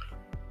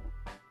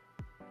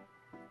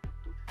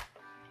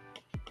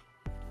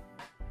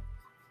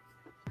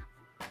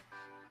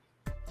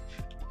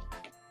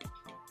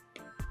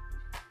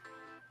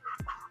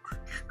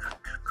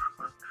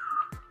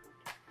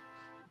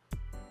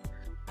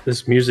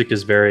 This music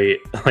is very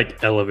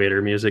like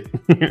elevator music.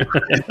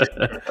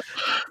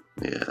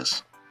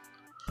 Yes.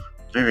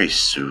 Very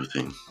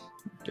soothing.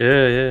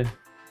 Yeah.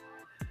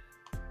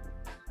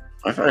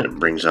 I find it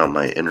brings out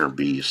my inner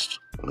beast.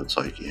 And it's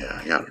like, yeah,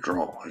 I gotta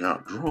draw.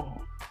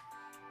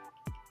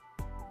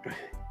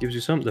 Gives you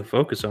something to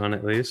focus on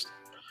at least.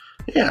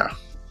 Yeah.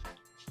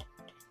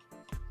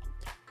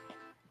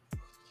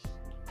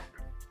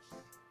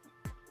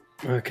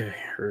 Okay,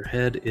 her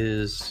head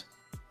is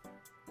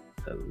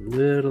a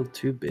little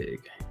too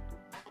big.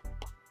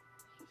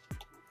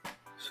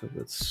 So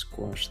let's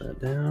squash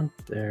that down.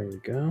 There we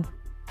go.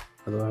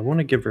 Although I want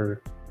to give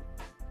her...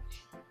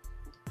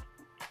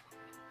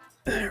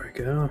 There we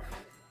go.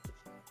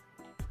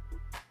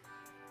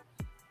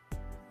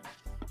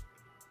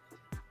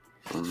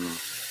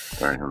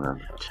 Sorry, I'm not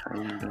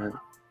tiny bit.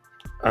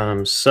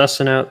 I'm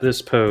sussing out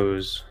this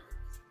pose.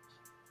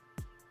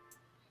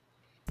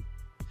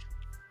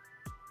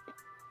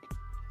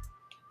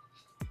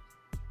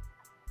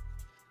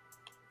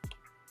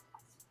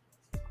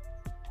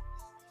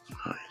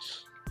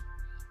 Nice.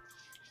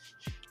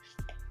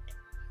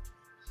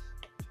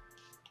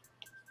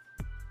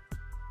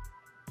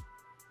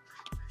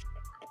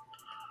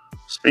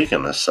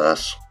 Speaking of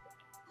sus,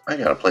 I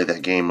gotta play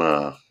that game,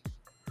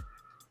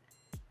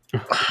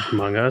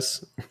 Among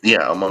Us?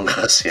 Yeah, Among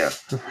Us, yeah.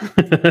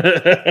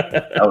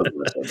 I was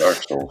gonna say Dark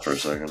Souls for a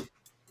second.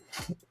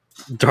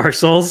 Dark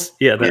Souls?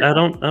 Yeah, Yeah. I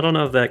don't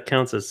know if that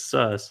counts as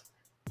sus.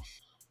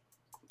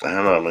 I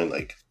don't know, I mean,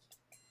 like,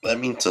 that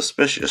means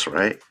suspicious,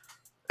 right?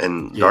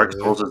 And Yeah, Dark right.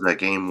 Souls is that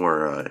game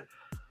where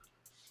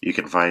you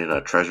can find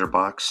a treasure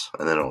box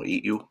and then it'll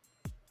eat you.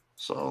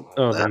 So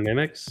Oh, the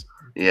mimics?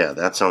 Yeah,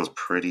 that sounds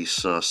pretty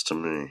sus to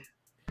me.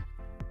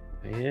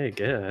 Yeah, I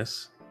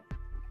guess.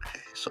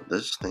 Okay, so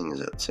this thing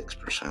is at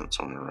 6%,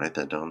 so I'm gonna write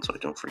that down so I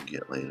don't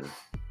forget later.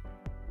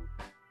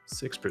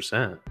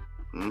 6%?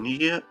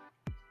 Yeah.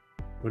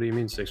 What do you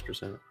mean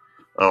 6%?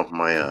 Oh,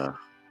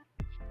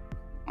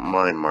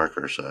 my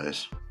marker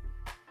size.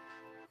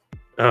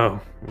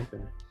 Oh,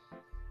 okay.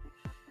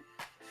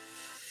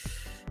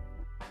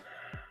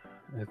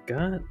 I've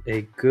got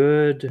a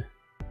good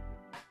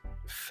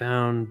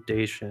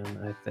foundation,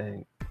 I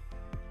think.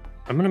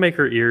 I'm gonna make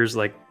her ears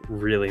like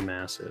really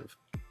massive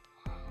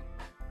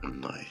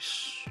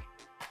Nice.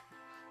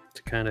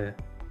 to kind of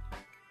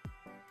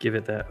give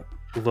it that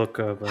look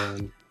of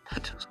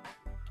That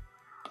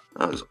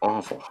was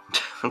awful.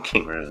 I'm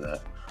getting rid of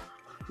that.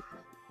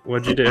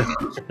 What'd you do?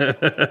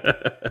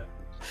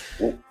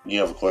 Oh, you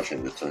have a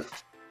question, good sir.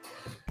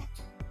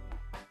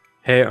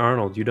 Hey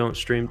Arnold, you don't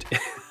stream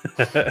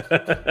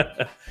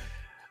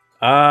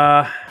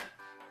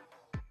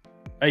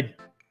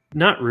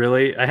not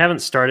really. I haven't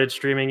started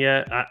streaming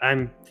yet.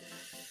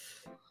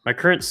 My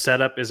current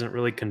setup isn't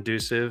really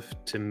conducive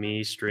to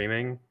me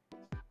streaming.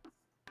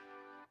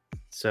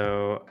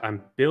 So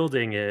I'm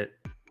building it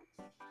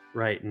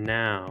right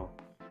now.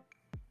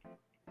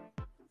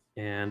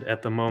 And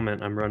at the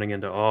moment I'm running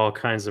into all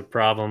kinds of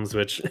problems,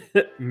 which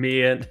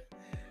me and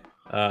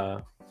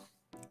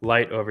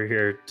Light over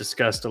here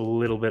discussed a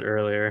little bit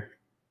earlier.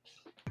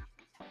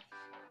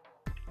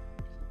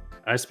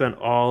 I spent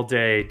all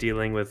day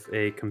dealing with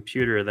a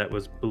computer that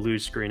was blue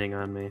screening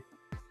on me.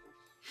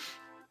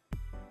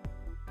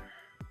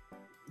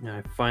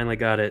 I finally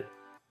got it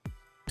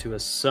to a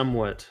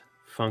somewhat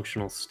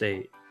functional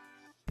state.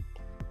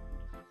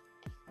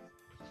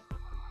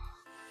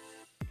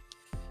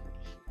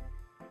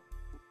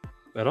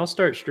 But I'll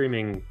start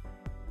streaming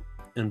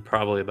in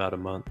probably about a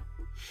month.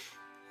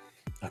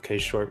 Okay,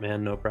 short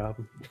man, no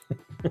problem.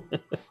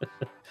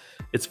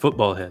 It's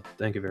Football Head.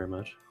 Thank you very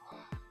much.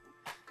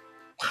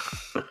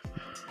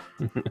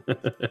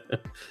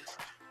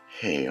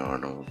 Hey,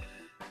 Arnold.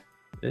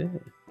 Hey,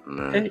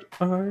 No. hey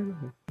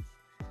Arnold.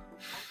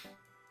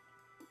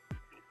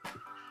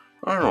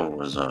 Arnold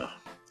was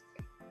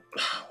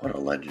what a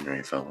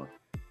legendary fella.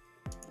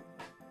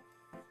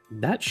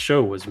 That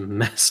show was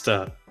messed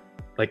up.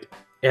 Like,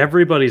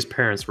 everybody's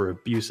parents were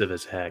abusive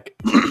as heck.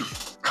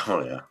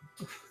 Oh yeah.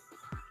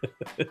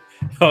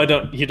 Oh,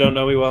 you don't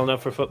know me well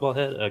enough for Football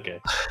Head? Okay.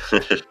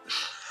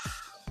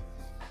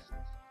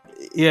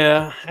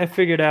 Yeah, I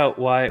figured out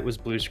why it was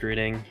blue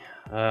screening.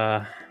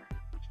 Or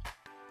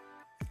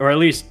at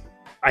least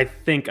I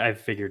think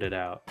I've figured it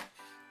out.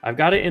 I've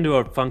got it into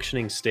a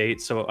functioning state,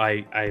 so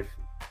I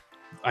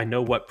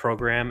know what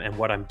program and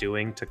what I'm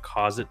doing to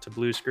cause it to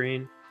blue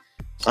screen.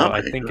 So Okay,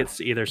 I think good.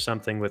 it's either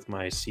something with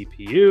my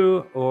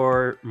CPU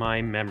or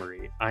my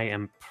memory. I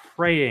am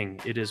praying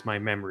it is my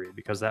memory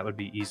because that would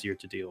be easier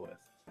to deal with.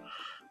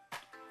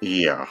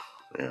 Yeah.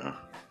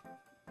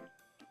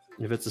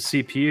 If it's a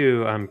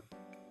CPU,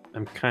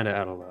 I'm kind of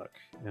out of luck,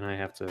 and I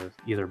have to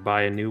either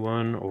buy a new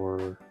one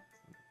or,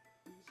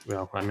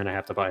 well, I'm gonna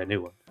have to buy a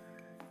new one.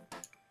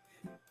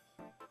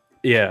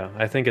 Yeah,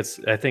 I think it's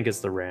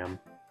the RAM.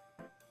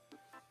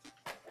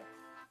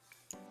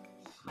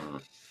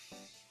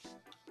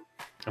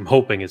 I'm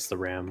hoping it's the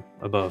RAM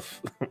above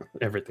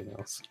everything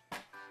else.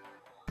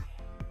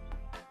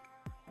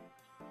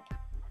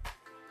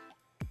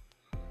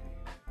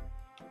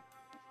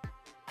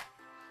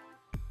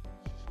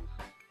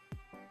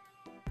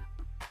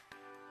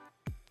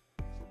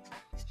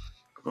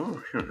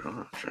 Oh, here,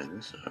 I'll try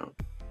this out.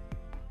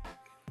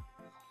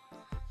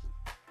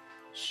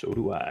 So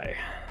do I.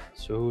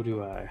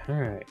 All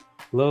right.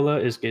 Lola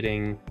is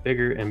getting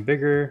bigger and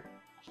bigger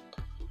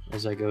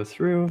as I go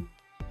through.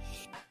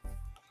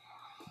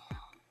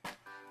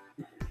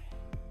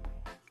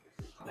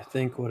 I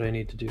think what I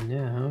need to do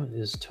now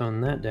is tone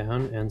that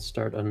down and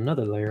start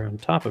another layer on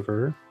top of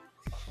her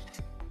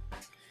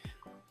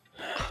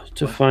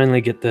to finally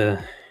get the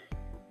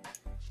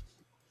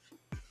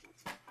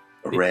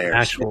Rare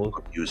actual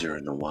sketchbook user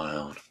in the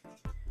wild.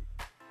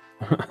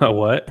 A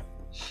what?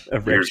 A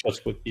rare Weird.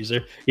 sketchbook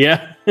user.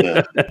 Yeah.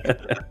 Yeah.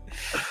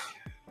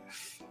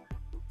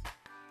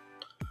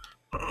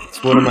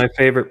 It's one of my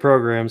favorite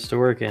programs to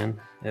work in,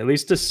 at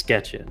least to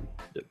sketch in.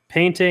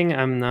 Painting,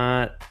 I'm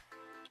not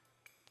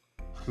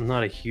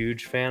a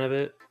huge fan of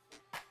it.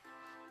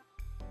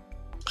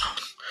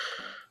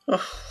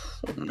 Oh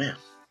man.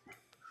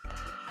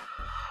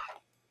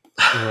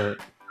 What?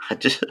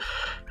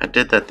 I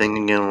did that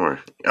thing again where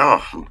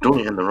I'm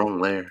doing it in the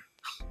wrong layer.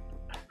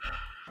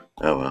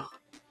 Oh well.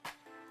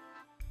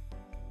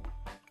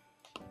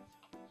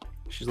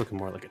 She's looking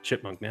more like a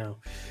chipmunk now.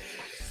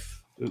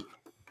 Ooh.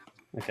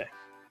 Okay.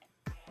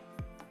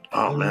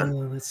 Oh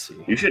man. Let's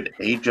see. You should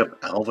age up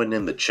Alvin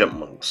and the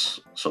Chipmunks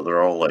so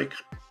they're all like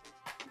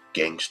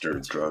gangster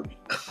drug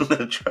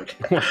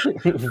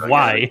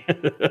Why?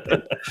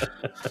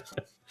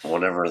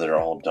 Whenever they're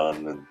all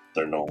done and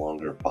they're no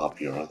longer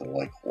popular, they're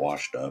like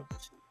washed up.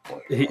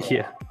 Like,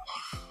 Yeah.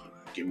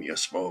 Give me a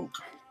smoke.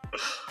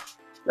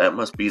 That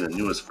must be the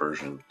newest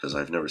version because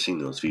I've never seen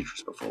those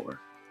features before.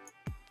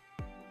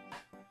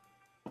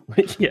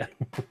 Yeah.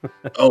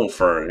 Oh,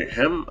 for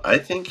him, I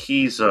think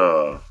he's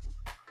you're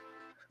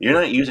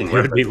not using It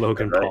would be reference,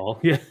 Logan right? Paul.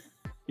 Yeah.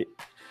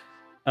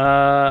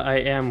 I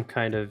am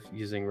kind of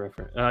using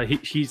reference. I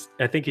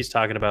think he's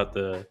talking about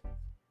the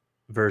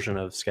version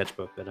of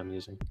Sketchbook that I'm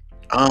using.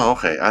 Oh,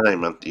 okay. I think I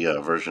meant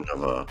the version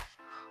of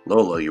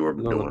Lola you were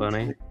Lola doing.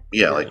 Bunny.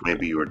 Yeah, like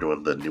maybe you were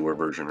doing the newer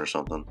version or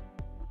something.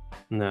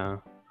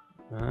 No,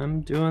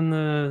 I'm doing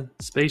the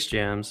Space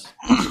Jams.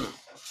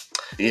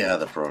 Yeah,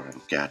 the program.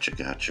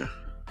 Gotcha.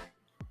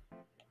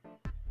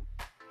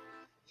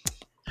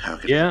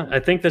 Yeah, I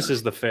think this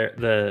is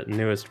the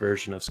newest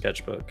version of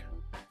Sketchbook.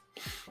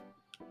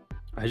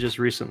 I just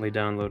recently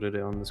downloaded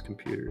it on this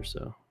computer,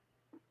 so.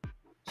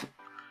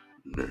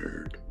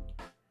 Nerd.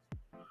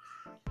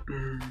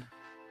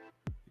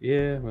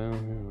 Yeah, well,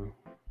 you know,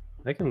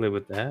 I can live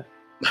with that.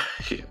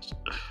 Yes.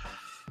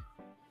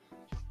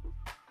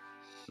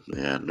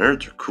 Yeah,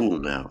 nerds are cool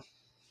now.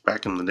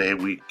 Back in the day,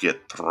 we'd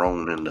get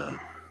thrown into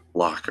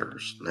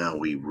lockers. Now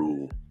we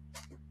rule.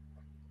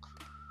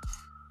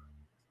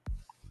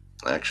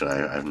 Actually,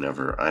 I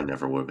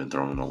never would have been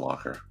thrown in a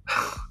locker.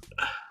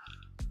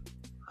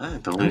 I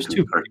was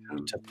too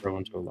big to throw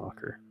into a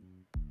locker.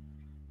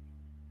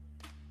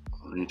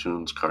 Looney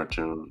Tunes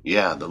cartoon.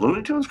 Yeah, the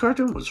Looney Tunes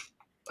cartoon was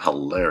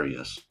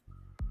hilarious.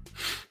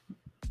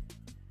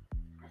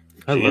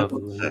 I She is love the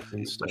Looney sexy,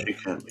 Tunes but stuff. she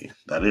can be.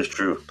 That is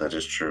true. That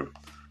is true.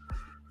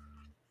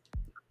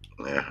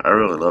 Yeah, I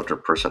really loved her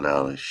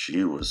personality.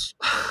 She was,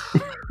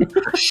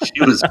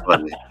 she was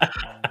funny. I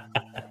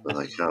was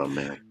like, oh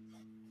man.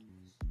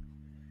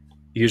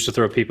 You used to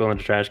throw people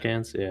into trash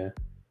cans? Yeah.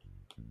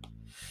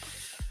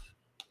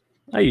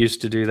 I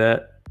used to do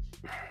that.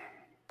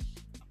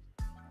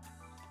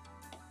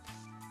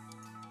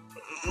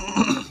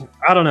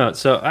 I don't know.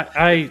 So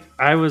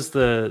I was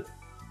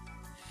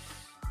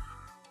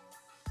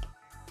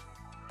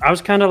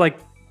kind of like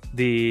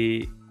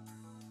the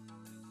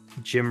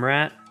gym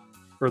rat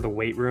or the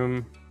weight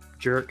room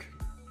jerk,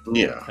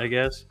 Yeah, I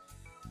guess.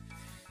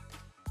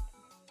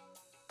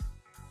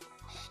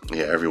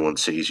 yeah. Everyone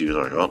sees you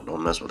like, oh,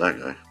 don't mess with that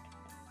guy.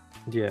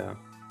 Yeah.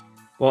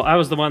 Well, I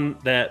was the one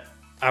that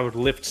I would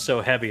lift so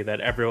heavy that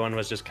everyone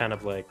was just kind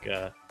of like,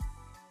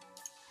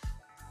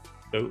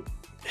 oh.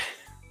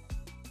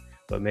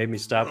 What made me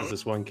stop was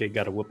this one kid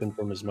got a whooping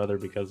from his mother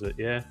because of it.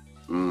 Yeah.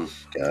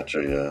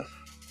 Gotcha. Yeah.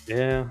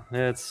 Yeah,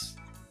 that's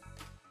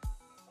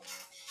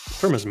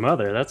from his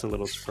mother. That's a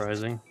little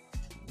surprising.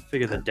 I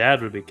figured the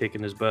dad would be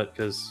kicking his butt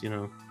because,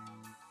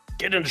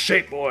 get into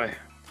shape, boy.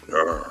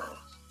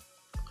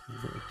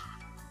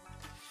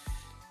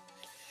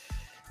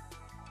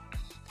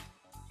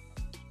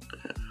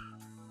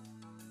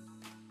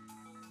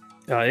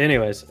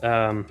 Anyways,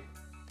 I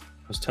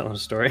was telling a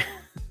story.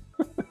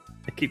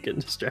 I keep getting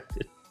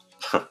distracted.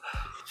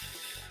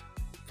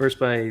 First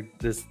by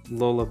this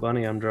Lola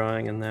bunny I'm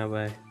drawing, and now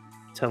by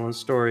telling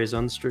stories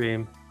on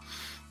stream.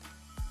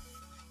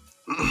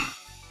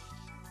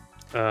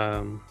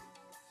 Yeah,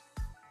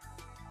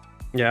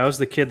 I was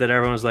the kid that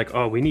everyone was like,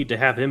 "Oh, we need to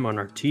have him on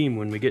our team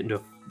when we get into,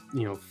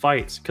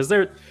 fights," because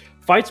their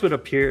fights would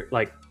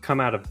come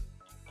out of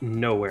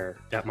nowhere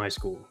at my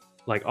school.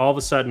 Like all of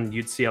a sudden,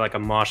 you'd see like a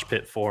mosh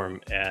pit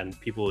form, and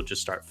people would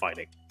just start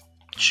fighting.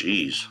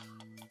 Jeez.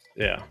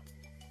 Yeah.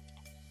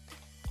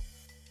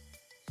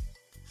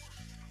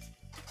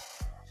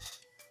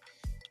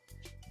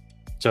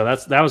 So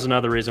that was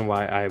another reason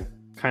why I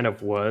kind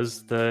of I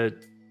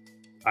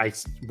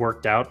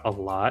worked out a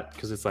lot,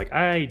 because it's like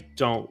I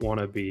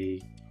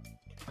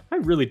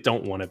really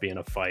don't want to be in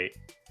a fight.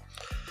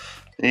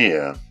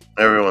 Yeah.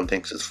 Everyone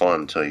thinks it's fun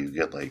until you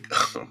get like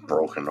a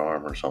broken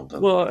arm or something.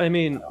 Well, I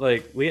mean,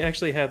 like we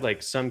actually had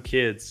like some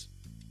kids.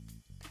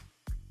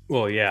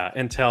 Well, yeah,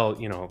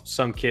 until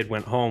some kid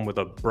went home with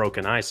a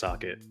broken eye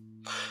socket.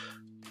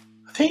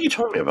 I think you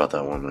told me about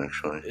that one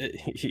actually.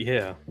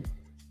 Yeah.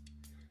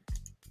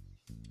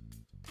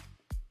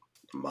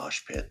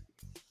 Mosh pit.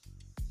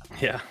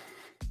 Yeah.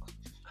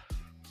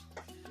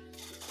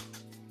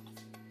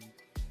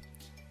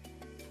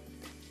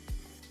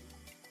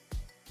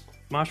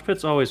 Mosh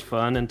pit's always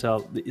fun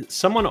until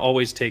someone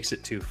always takes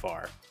it too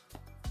far.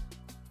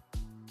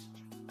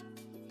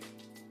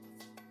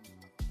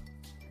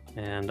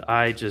 And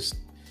I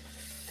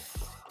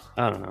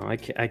don't know. I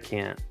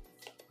can't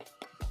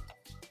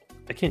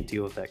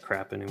deal with that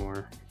crap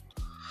anymore.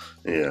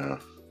 Yeah.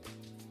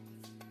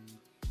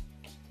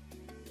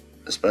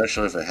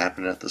 Especially if it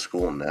happened at the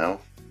school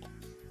now,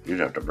 you'd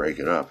have to break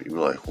it up. You'd be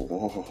like,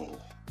 whoa.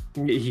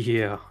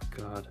 Yeah,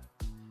 God.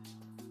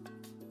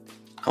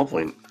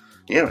 Hopefully,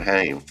 you haven't had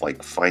any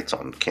like fights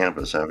on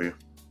campus, have you?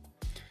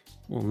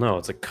 Well, no,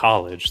 it's a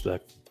college.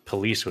 The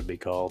police would be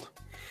called.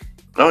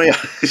 Oh yeah,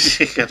 It's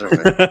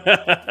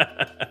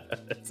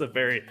a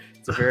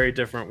very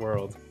different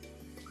world.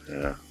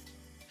 Yeah.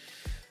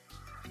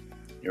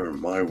 You're in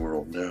my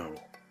world now.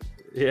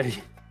 Yeah.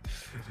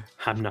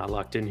 I'm not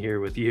locked in here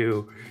with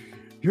you.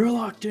 You're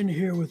locked in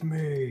here with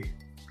me.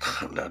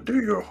 Now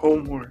do your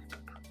homework.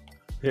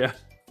 Yeah.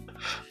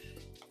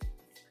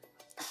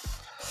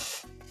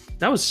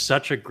 That was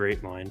such a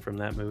great line from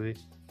that movie.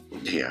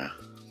 Yeah.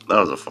 That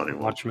was a funny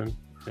one. Watchmen.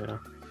 Yeah.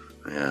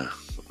 Yeah.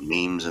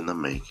 Memes in the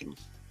making.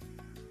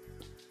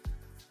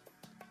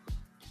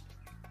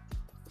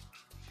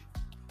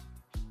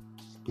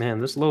 Man,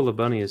 this Lola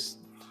Bunny is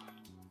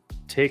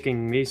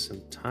taking me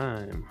some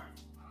time.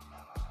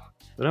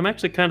 But I'm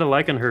actually kind of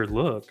liking her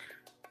look.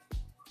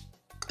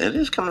 It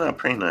is coming out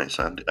pretty nice.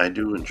 I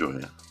do enjoy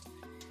it.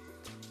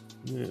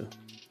 Yeah.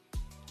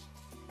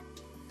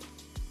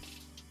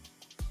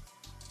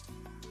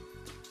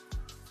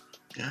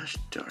 Gosh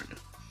darn it.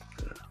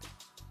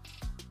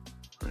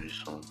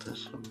 Resalt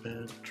this a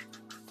bit.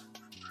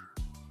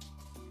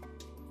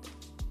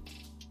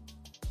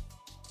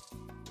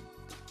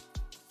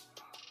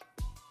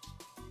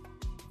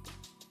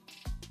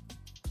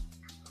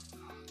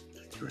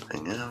 Take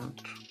everything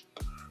out.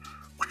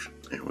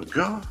 There we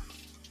go.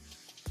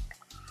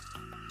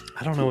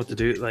 I don't know what to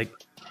do. Like,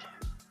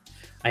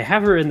 I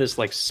have her in this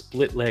like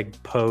split leg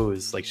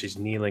pose, like she's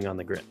kneeling on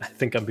the ground. I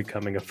think I'm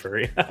becoming a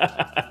furry.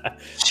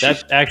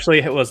 That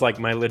actually was like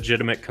my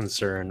legitimate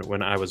concern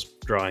when I was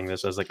drawing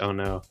this. I was like, oh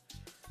no,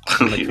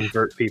 I'm gonna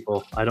convert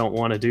people. I don't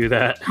want to do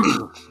that.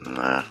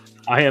 Nah.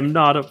 I am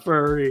not a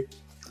furry.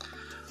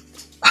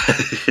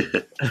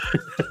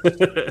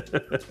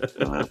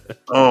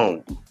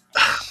 Oh,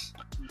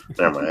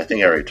 never mind. I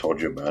think I already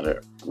told you about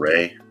it.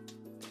 Ray.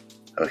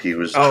 He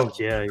was. Oh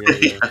yeah,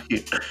 yeah,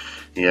 yeah.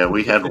 Yeah,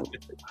 we had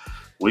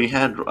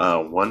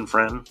one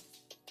friend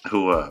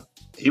who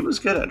he was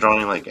good at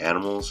drawing like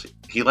animals.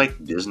 He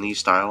liked Disney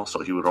style,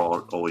 so he would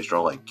always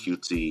draw like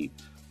cutesy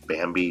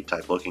Bambi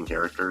type looking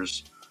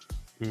characters.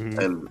 Hmm.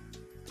 And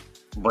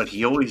but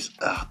he always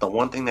the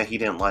one thing that he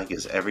didn't like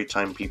is every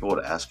time people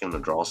would ask him to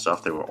draw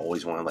stuff, they were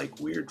always wanting like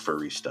weird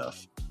furry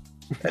stuff,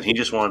 and he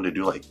just wanted to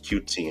do like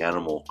cutesy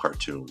animal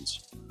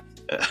cartoons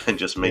and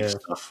just make Yeah.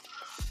 stuff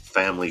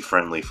family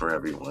friendly for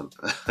everyone.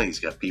 He's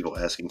got people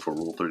asking for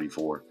Rule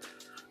 34.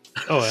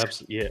 Oh,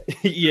 absolutely.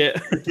 Yeah, yeah.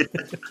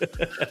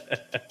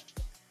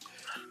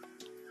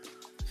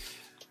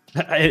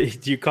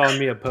 You calling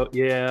me a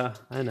Yeah,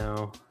 I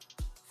know.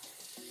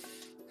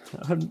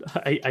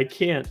 I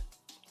can't.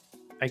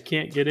 I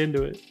can't get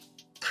into it.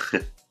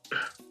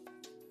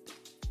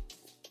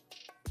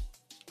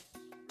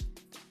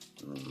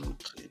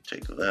 Let's see,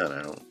 take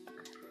that out.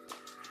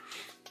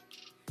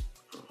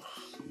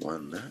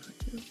 One that,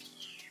 I guess.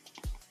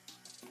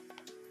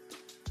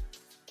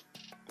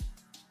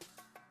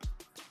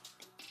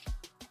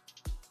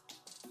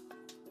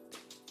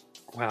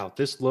 Wow,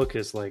 this look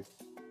is like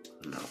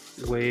No.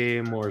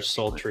 way more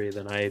sultry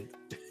than I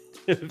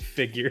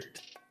figured.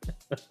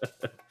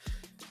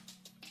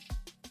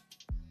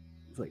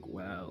 It's like,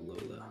 wow,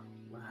 Lola.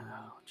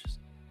 Wow, just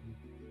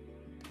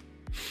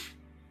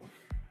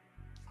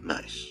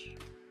Nice.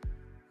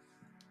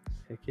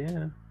 heck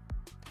yeah.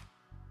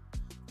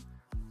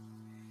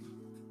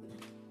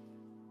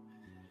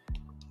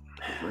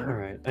 All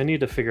right, I need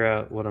to figure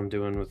out what I'm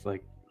doing with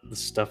like the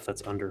stuff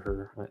that's under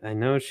her. I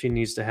know she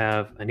needs to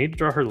have. I need to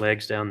draw her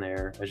legs down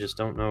there. I just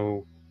don't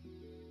know.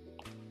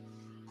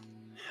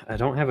 I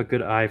don't have a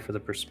good eye for the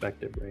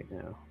perspective right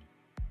now.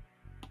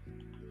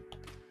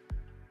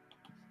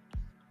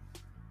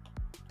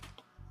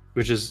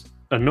 Which is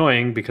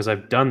annoying because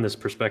I've done this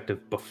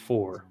perspective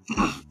before.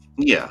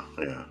 Yeah,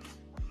 yeah.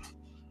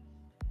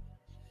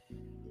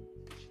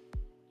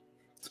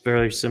 It's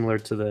very similar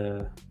to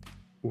the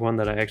one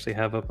that I actually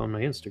have up on my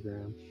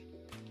Instagram.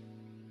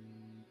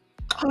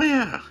 Oh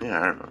yeah, yeah.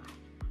 I remember.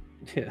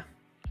 Yeah.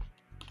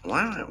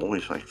 Why am I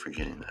always like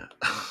forgetting that?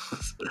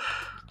 It's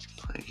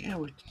like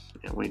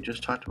we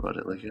just talked about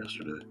it like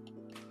yesterday.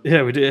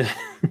 Yeah, we did.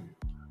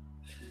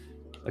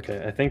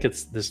 Okay, I think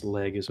it's this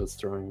leg is what's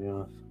throwing me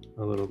off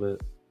a little bit.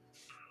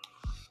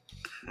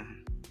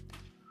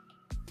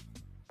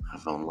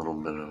 Have a little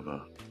bit of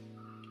a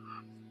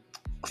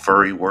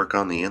furry work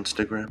on the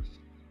Instagram.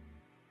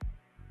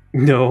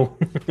 No.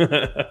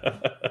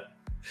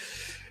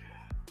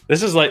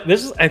 This is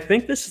I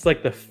think this is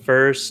like the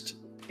first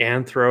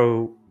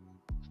anthro.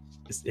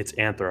 It's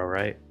anthro,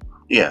 right?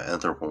 Yeah,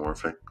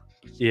 anthropomorphic.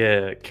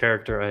 Yeah,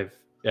 character I've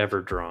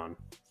ever drawn.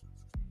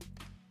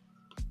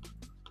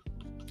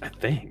 I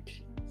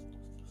think.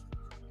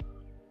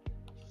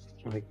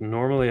 Like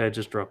normally I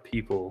just draw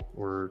people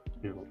or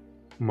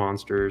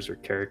monsters or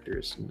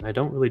characters. I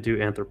don't really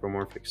do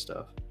anthropomorphic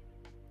stuff.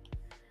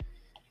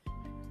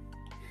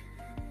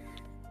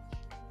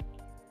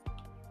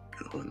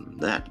 Go in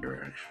that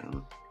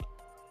direction.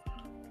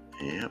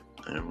 Yep,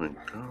 there we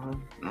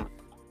go. Nope.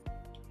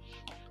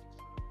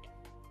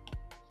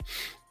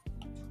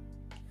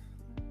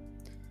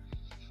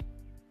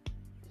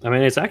 I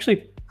mean, it's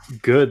actually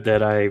good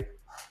that I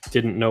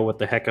didn't know what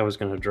the heck I was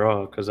going to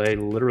draw because I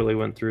literally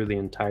went through the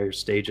entire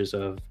stages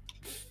of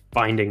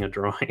finding a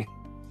drawing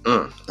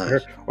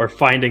Nice. or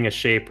finding a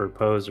shape or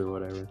pose or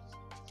whatever.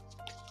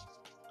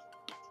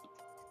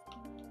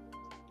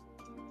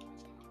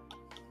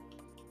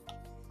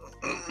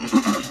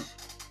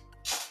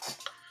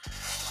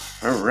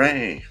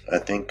 Hooray! I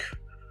think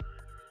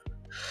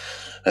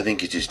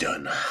it is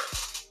done.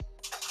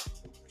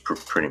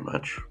 Pretty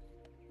much.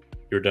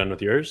 You're done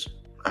with yours?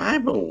 I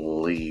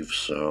believe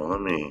so. I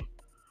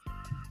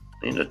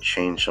need to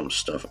change some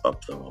stuff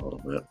up though a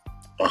little bit.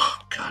 Oh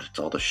god, it's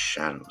all the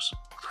shadows.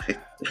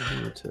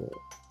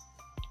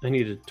 I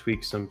need to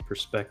tweak some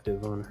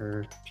perspective on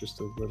her just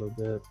a little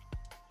bit.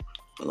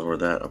 Lower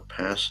that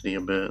opacity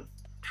a bit.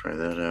 Try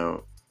that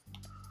out.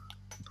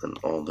 And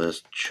all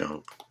this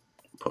chunk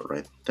put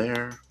right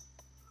there.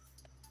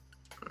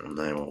 And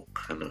I will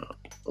kind of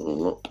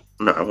look.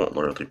 No, I won't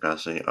lower the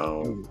opacity.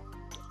 I'll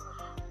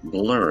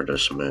blur it a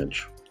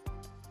smidge.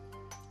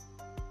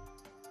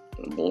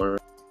 Blur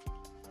it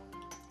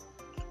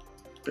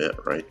a bit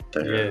right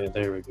there. Yeah,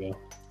 there we go.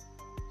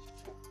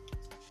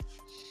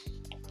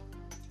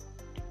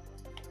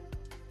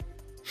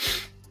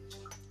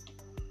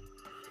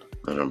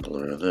 Then I'll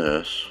blur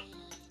this.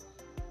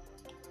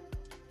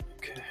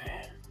 Okay.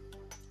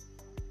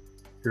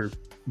 You're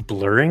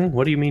blurring?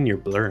 What do you mean you're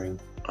blurring?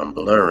 I'm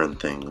blurring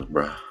things,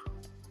 bruh.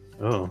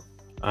 Oh,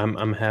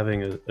 I'm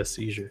having a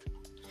seizure.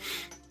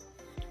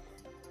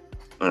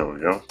 There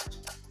we go.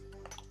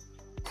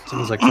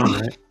 Sounds like fun,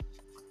 right?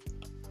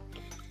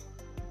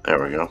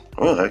 There we go.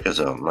 Oh, that gives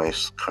a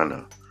nice kind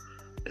of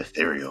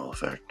ethereal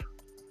effect.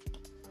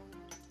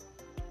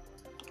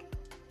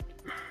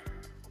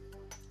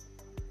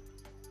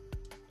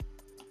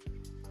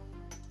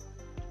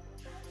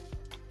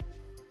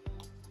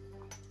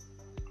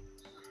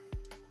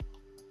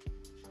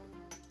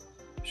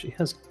 She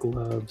has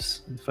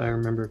gloves, if I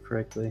remember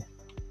correctly.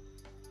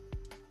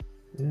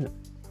 Yeah.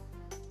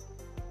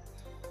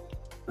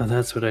 Oh,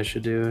 that's what I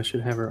should do. I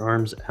should have her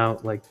arms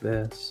out like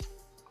this.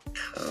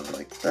 Kind of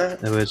like that.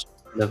 That was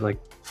kind of like...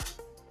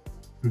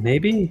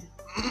 Maybe?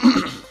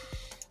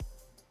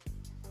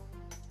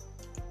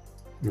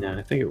 No,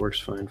 I think it works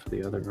fine for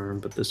the other arm,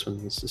 but this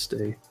one needs to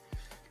stay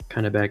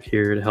kind of back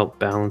here to help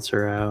balance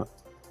her out.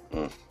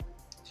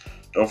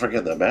 Don't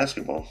forget that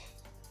basketball.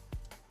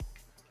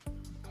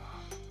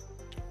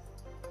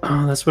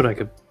 Oh, that's what I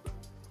could...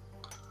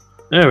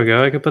 There we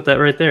go. I could put that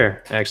right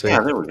there, actually.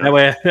 Yeah, there we go.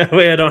 That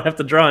way I don't have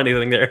to draw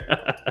anything there.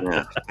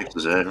 Yeah,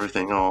 fixes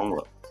everything all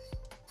up.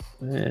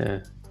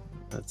 Yeah.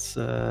 Let's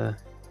turn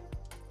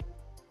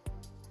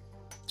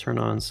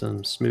on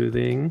some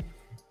smoothing.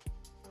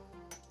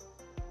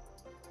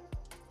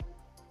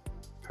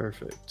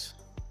 Perfect.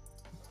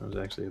 That was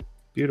actually a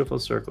beautiful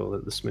circle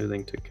that the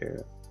smoothing took care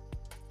of.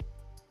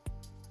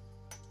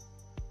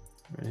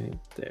 Right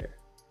there.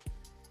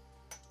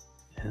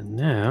 And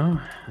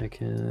now I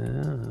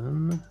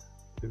can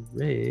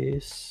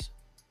erase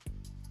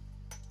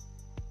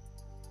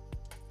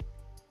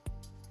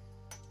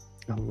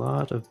a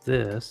lot of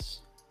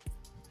this.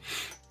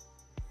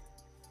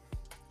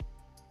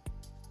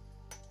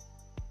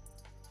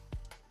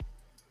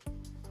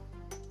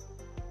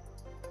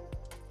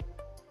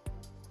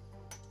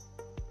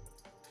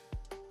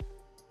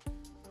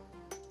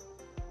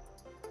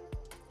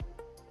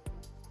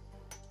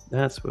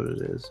 That's what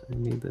it is. I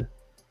need to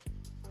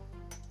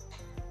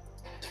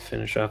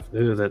finish off.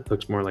 Ooh, that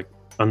looks more like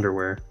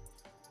underwear.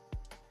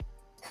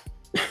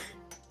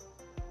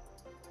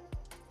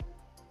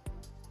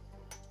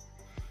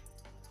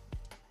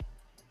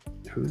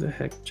 Who the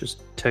heck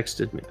just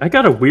texted me? I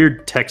got a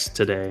weird text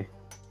today.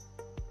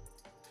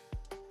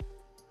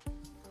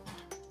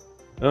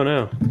 Oh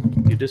no,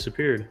 you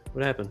disappeared.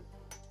 What happened?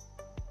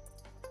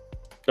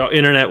 Oh,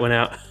 internet went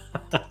out.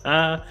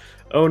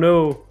 Oh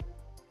no.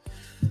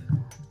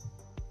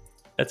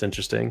 That's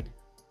interesting.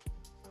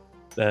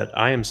 That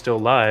I am still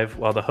live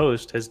while the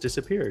host has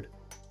disappeared.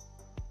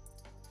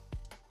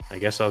 I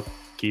guess I'll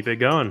keep it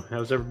going.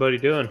 How's everybody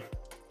doing?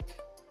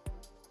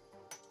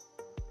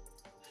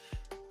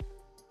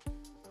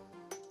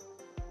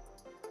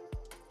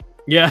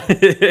 Yeah,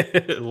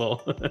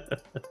 lol.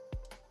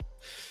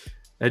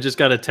 I just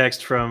got a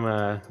text from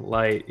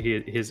Light.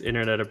 His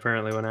internet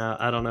apparently went out.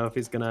 I don't know if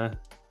he's gonna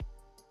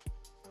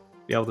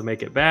be able to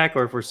make it back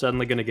or if we're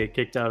suddenly gonna get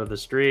kicked out of the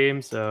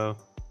stream. So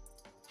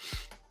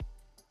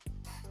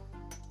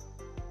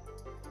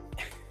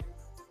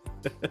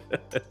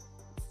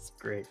it's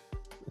great.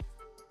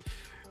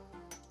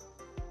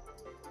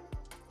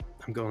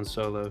 I'm going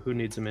solo. Who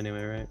needs him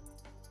anyway, right?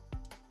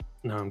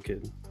 No, I'm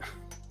kidding.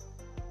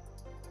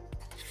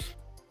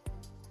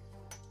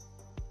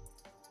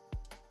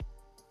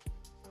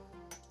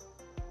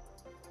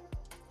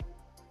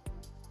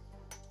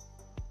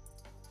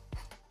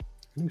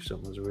 I knew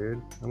something was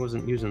weird. I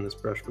wasn't using this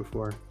brush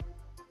before.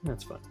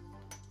 That's fine.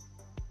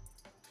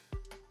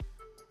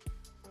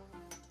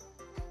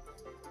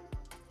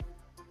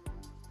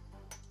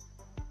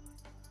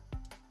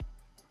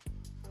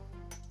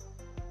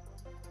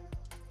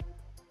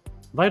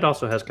 Light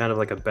also has kind of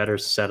like a better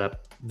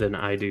setup than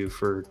I do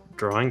for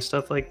drawing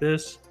stuff like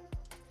this.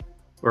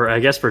 Or I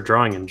guess for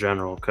drawing in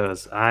general,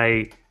 because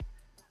I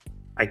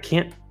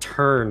can't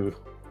turn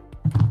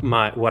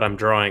what I'm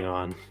drawing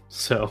on.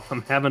 So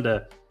I'm having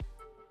to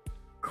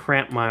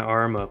cramp my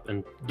arm up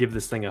and give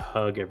this thing a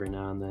hug every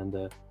now and then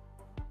to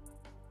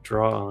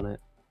draw on it.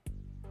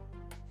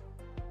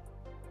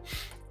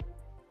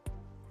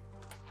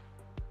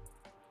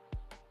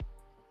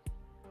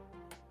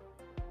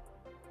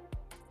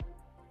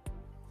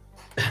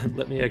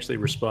 Let me actually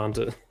respond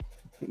to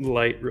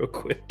Light real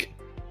quick.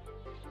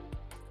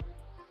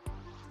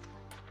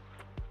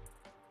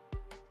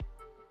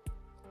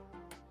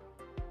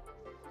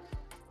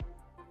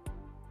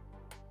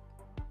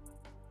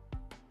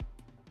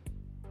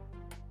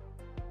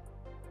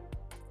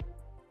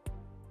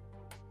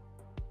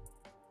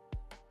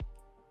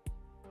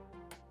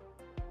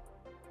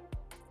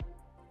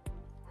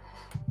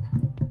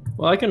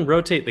 Well, I can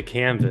rotate the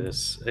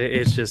canvas.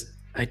 It's just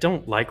I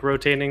don't like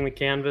rotating the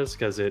canvas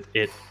because it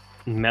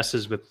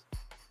messes with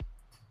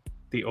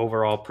the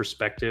overall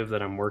perspective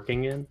that I'm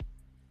working in.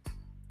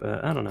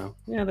 But I don't know.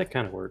 Yeah, that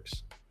kind of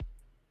works.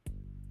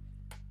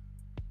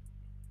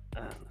 I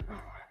don't know.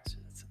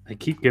 I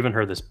keep giving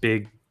her this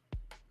big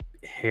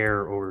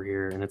hair over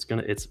here, and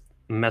it's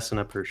messing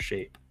up her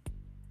shape.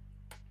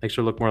 Makes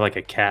her look more like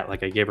a cat,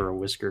 like I gave her a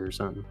whisker or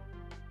something.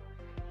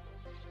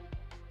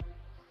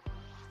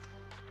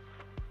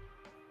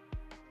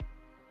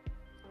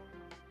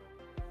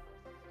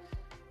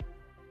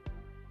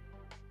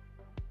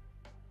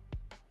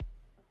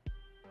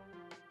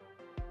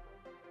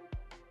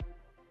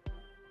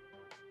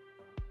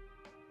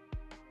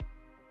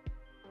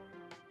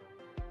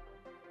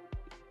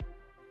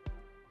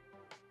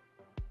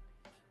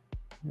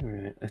 All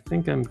right, I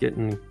think I'm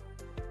getting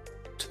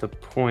to the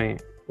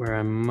point where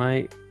I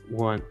might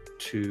want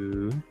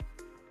to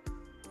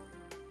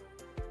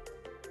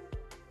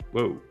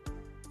Whoa.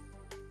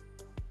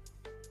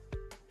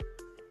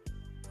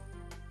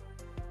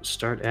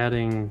 Start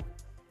adding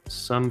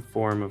some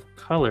form of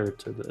color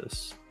to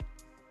this.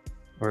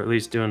 Or at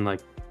least doing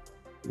like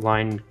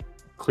line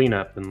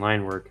cleanup and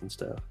line work and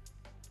stuff.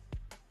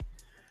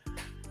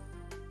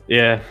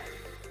 Yeah.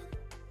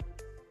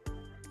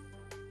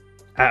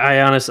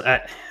 I honestly,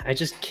 I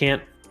just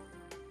can't.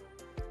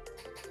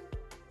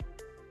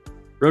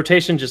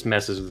 Rotation just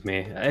messes with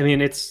me. I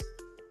mean,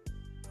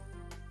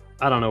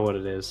 I don't know what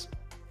it is.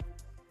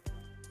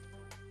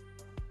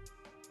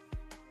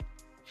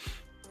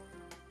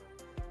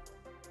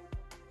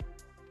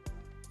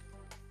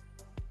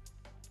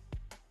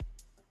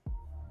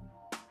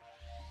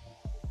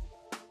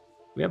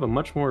 We have a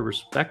much more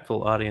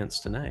respectful audience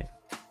tonight.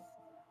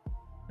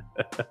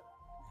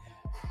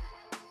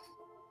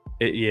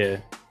 Yeah.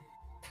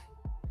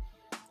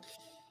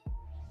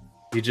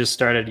 You just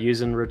started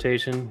using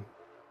rotation?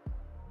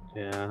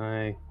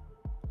 Yeah,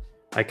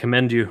 I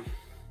commend you.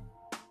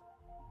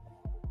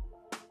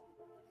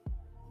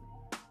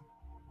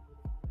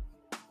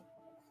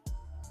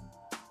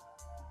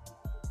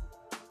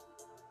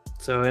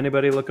 So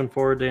anybody looking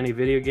forward to any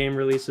video game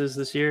releases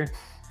this year?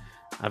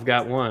 I've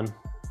got one.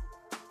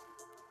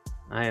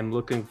 I am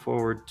looking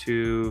forward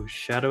to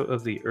Shadow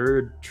of the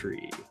Erd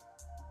Tree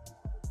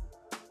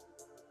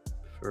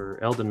for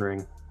Elden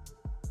Ring.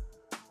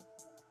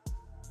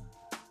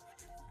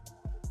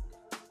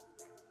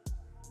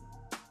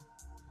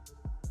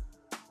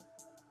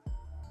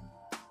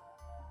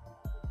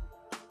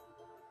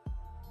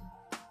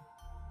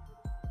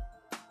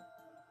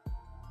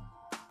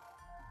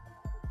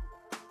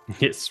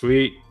 Yeah,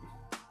 sweet.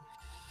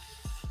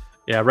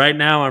 Yeah, right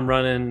now I'm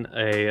running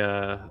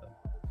a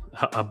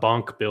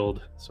bonk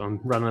build, so I'm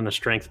running a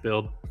strength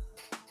build.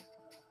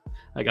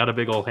 I got a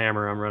big old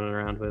hammer I'm running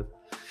around with.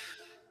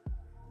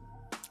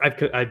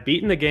 I've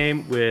beaten the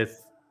game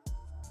with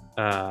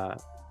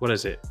what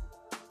is it?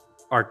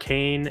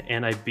 Arcane,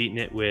 and I've beaten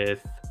it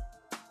with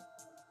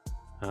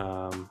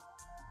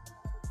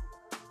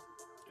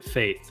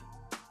Faith.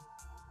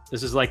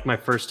 This is like my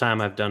first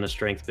time I've done a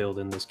strength build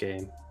in this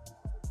game.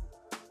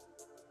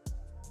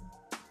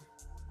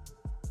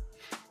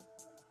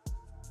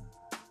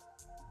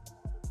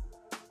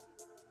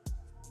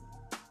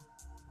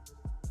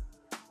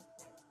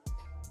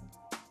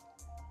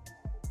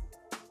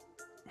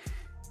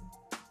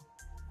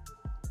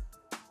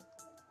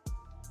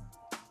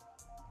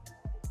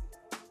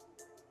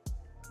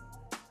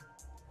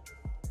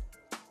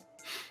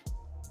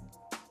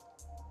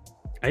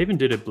 I even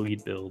did a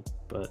bleed build,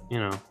 but you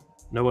know,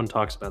 no one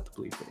talks about the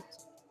bleed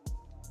builds.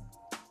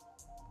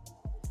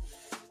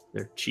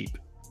 They're cheap.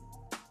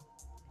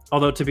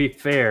 Although to be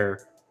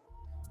fair,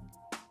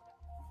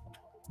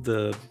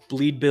 the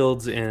bleed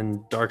builds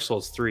in Dark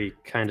Souls 3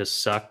 kind of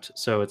sucked,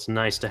 so it's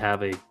nice to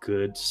have a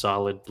good,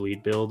 solid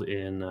bleed build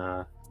in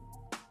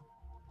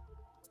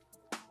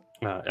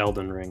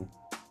Elden Ring.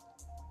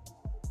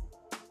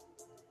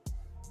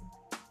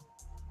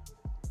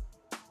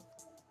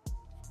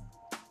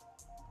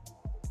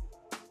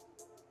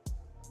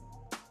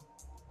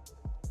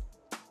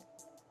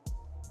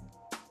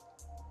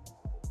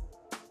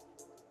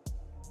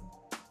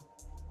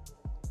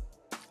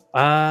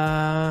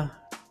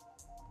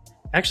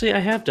 Actually, I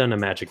have done a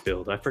magic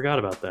build. I forgot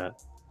about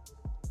that.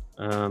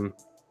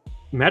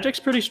 Magic's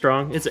pretty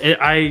strong.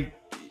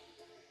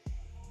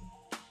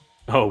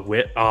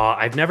 Whip.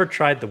 I've never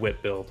tried the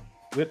whip build.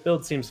 Whip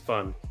build seems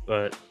fun,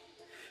 but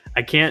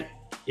I can't.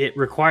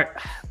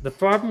 The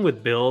problem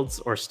with builds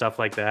or stuff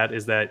like that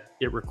is that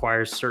it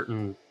requires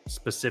certain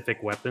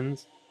specific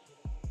weapons.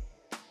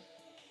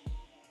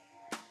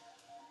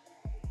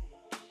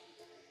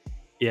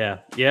 Yeah.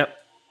 Yep.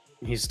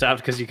 He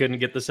stopped because you couldn't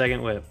get the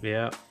second whip.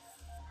 Yeah.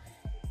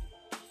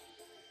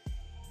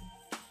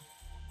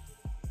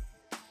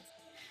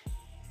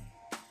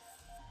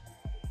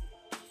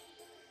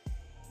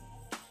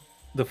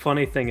 The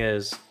funny thing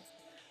is,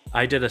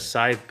 I did a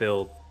scythe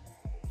build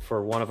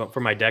for one of them, for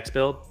my dex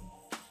build,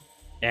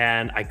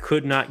 and I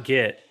could not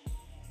get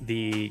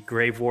the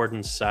Grave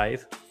Warden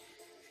scythe.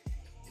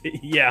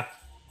 Yeah.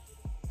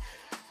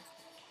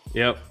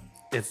 Yep.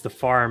 It's the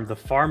farm. The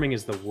farming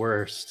is the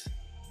worst.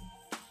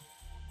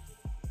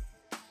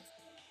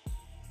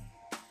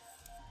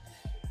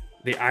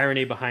 The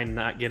irony behind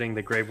not getting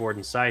the Grave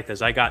Warden scythe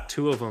is I got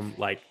two of them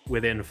like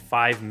within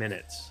 5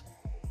 minutes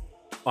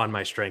on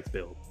my strength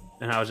build.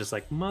 And I was just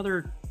like,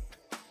 mother.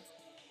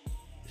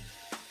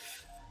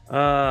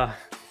 The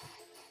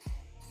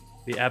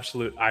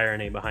absolute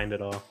irony behind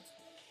it all.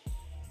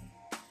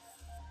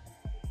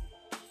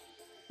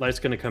 Light's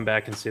going to come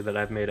back and say that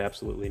I've made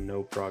absolutely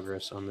no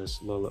progress on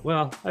this low level.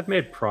 Well, I've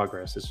made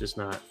progress. It's just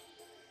not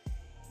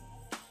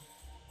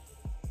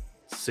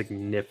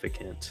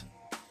significant.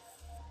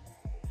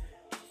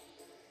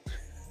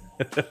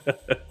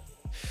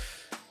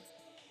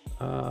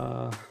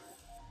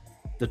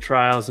 The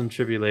trials and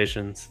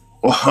tribulations.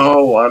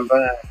 Whoa, I'm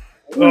back.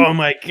 Oh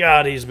my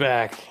god, he's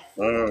back.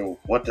 Oh,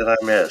 what did I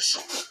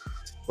miss?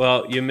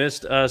 Well, you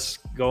missed us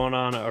going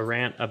on a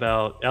rant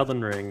about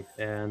Elden Ring,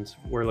 and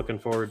we're looking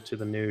forward to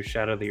the new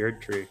Shadow of the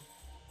Erd Tree.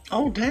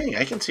 Oh, dang.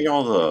 I can see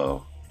all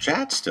the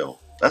chat still.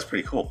 That's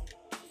pretty cool.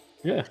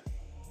 Yeah.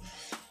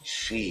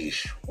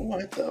 Sheesh.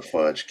 What the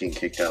fudge? Getting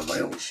kicked out of my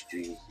own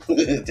stream.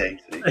 Dang.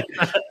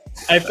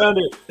 I found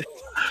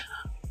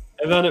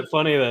it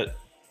funny that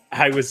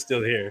I was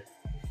still here.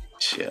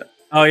 Shit.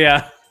 Oh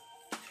yeah.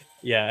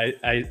 Yeah,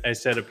 I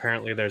said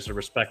apparently there's a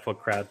respectful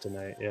crowd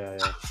tonight. Yeah,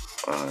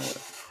 yeah.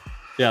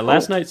 Yeah,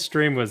 last night's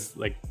stream was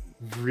like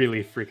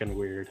really freaking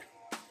weird.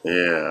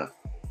 Yeah.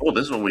 Oh,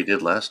 this is what we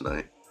did last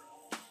night.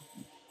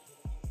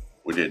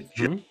 We did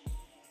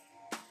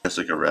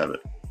Jessica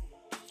Rabbit.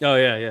 Oh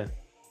yeah, yeah.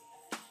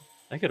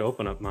 I could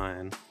open up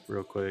mine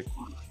real quick.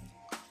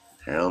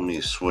 Here, let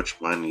me switch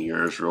mine to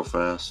yours real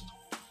fast.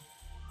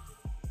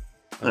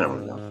 There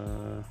we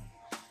go.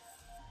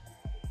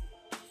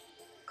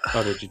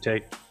 Oh, did you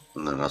take?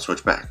 And then I'll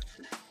switch back.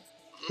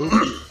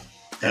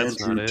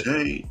 That's Andrew not it.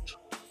 Tate.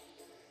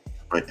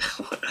 Wait,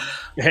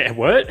 Hey,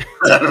 what?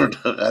 I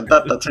don't know. I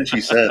thought that's what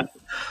she said.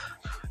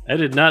 I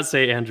did not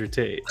say Andrew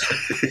Tate.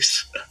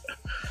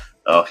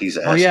 Oh, he's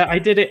asking. Oh yeah, I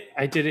did it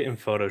in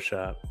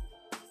Photoshop.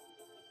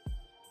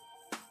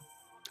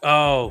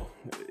 Oh,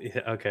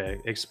 okay.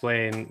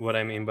 Explain what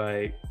I mean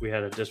by we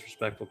had a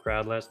disrespectful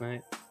crowd last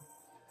night.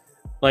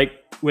 Like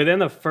within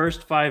the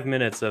first 5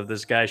 minutes of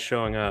this guy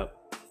showing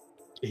up,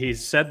 he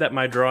said that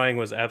my drawing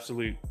was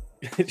absolute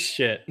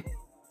shit.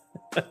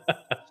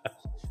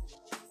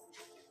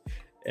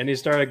 And he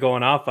started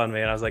going off on me,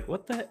 and I was like,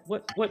 what the,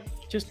 what,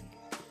 just,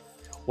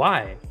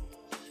 why?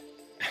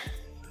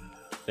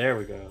 There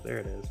we go, there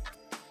it is.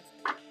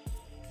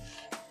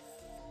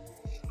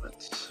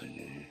 Let's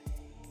see.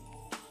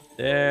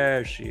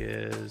 There she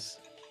is.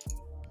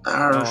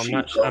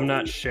 I'm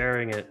not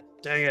sharing it.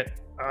 Dang it.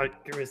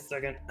 Give me a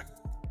second.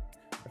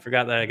 I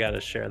forgot that I got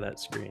to share that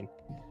screen.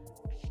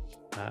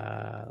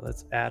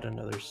 Let's add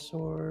another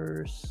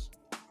source.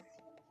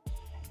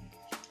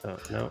 Oh,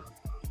 no.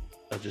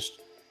 I'll just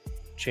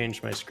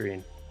change my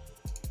screen.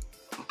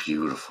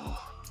 Beautiful.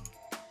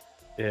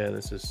 Yeah,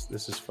 this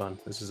is fun.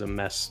 This is a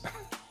mess.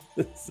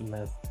 This is a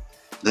mess.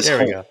 There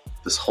we go.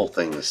 This whole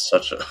thing is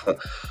such a...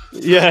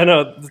 Yeah, I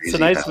know.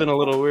 Tonight's been a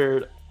little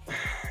weird.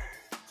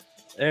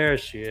 There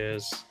she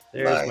is.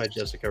 There's my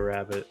Jessica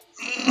Rabbit.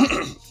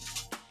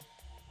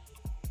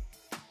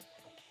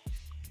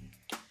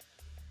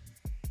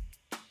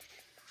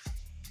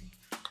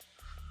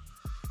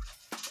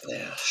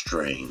 Yeah,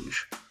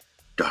 strange.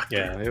 Doctor.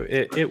 Yeah,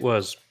 it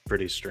was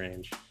pretty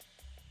strange.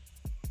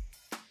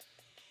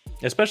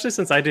 Especially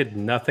since I did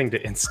nothing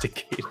to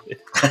instigate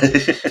it.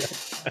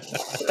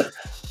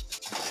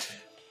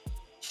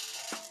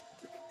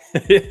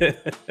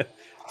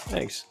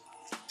 Thanks.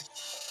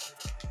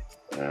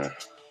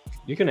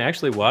 You can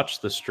actually watch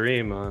the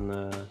stream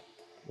on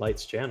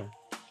Light's channel.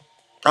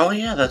 Oh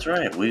yeah, that's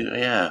right. We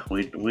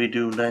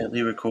do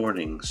nightly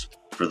recordings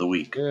for the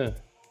week.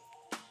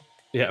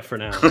 Yeah, for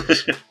now.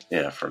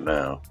 Yeah, for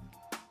now.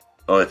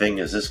 Only thing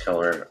is this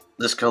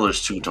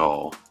color's too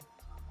tall.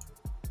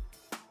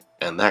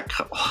 And that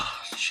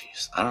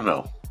jeez, I don't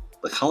know.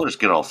 The colors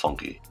get all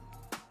funky.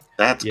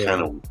 That's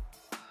kind of...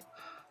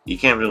 You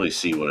can't really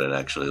see what it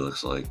actually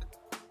looks like.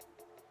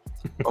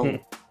 Oh.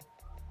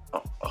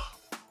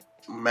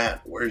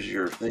 Matt, where's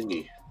your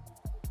thingy?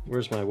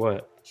 Where's my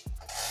what?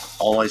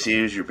 All I see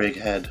is your big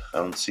head. I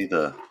don't see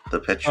the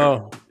picture.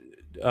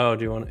 Oh,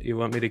 do you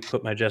want me to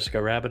put my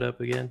Jessica Rabbit up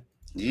again?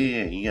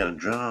 Yeah, you gotta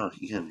draw.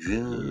 Yeah.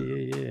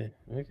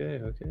 Okay,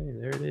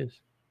 there it is.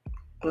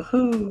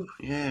 Woohoo!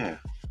 Yeah.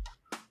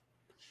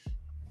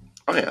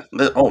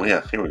 Oh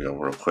yeah. Here we go.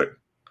 Real quick.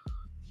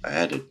 I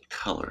added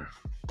color.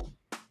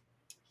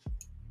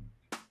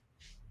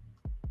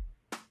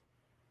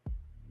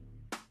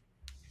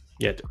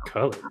 Yeah, the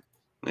color.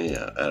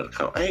 Yeah, added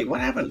color. Hey, what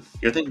happened?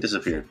 Your thing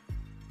disappeared.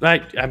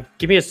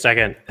 Give me a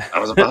second. I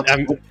was about to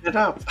look it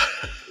up.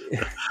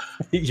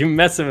 You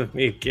messing with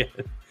me again.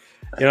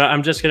 You know,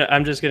 I'm just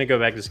gonna go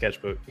back to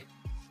Sketchbook.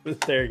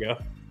 There you go.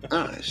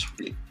 Nice,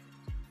 sweet.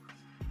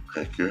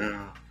 Heck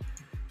yeah.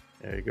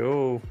 There you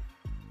go.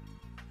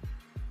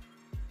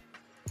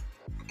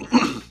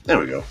 There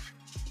we go.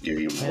 Give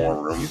you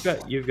more room.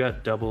 You've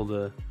got double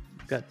the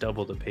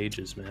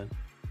pages, man.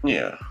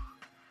 Yeah.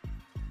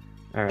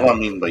 All right. Well, I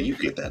mean, but you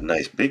get that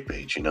nice big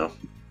page, you know.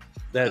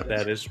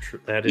 That is true.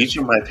 That is each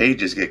of my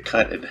pages get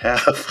cut in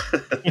half.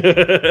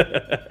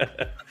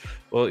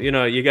 Well, you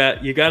know, you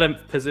got to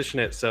position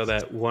it so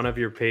that one of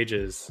your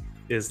pages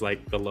is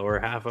like the lower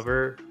half of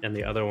her, and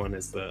the other one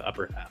is the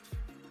upper half.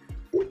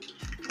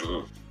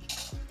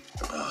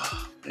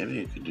 Maybe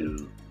you could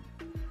do.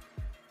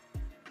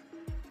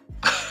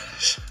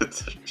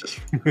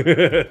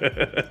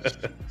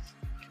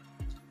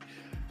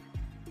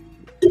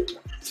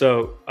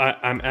 So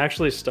I'm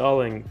actually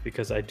stalling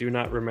because I do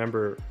not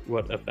remember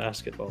what a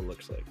basketball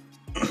looks like.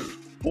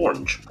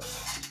 Orange.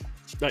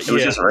 It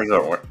was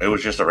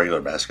just a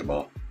regular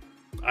basketball.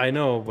 I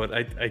know, but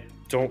I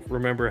don't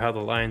remember how the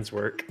lines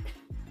work.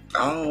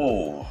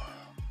 Oh.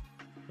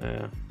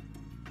 Yeah.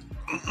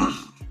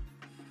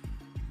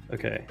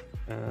 Okay.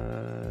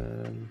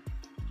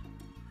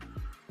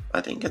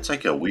 I think it's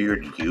like a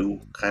weird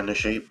U kind of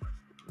shape.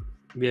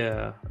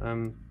 Yeah,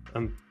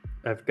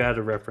 I've got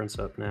a reference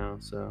up now,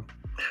 so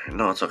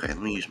No, it's okay.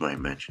 Let me use my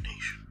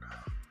imagination.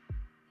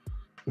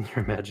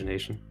 your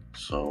imagination.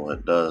 So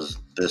it does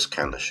this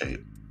kind of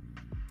shape.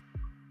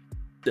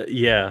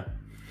 Yeah.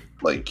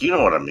 Like, you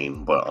know what I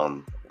mean, but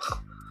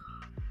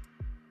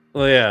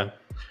Well, yeah.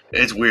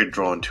 it's weird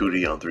drawing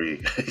 2D on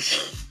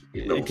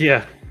 3D.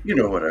 Yeah. You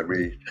know what I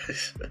mean.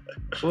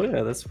 Well,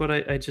 yeah, that's what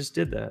I just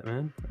did that,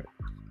 man.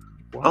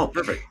 Oh,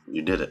 perfect.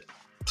 You did it.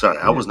 Sorry,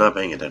 I was not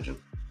paying attention.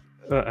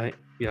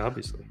 Yeah,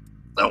 obviously.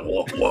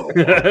 Oh, whoa.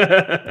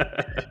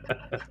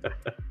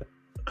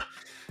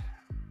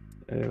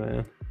 Hey,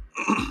 man.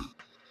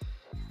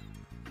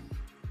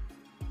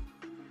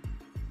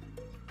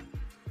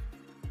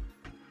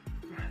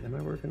 Am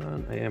I working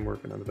on? I am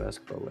working on the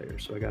basketball layer,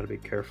 so I got to be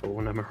careful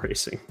when I'm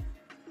erasing.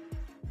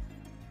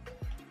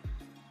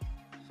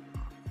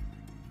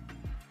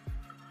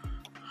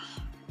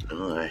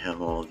 I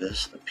have all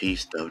this, the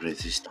piece de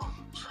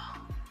resistance.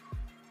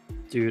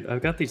 Dude,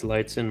 I've got these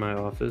lights in my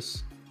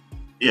office.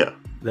 Yeah.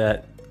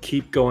 That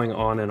keep going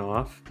on and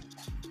off.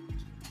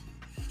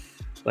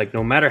 Like,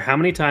 no matter how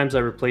many times I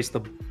replace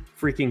the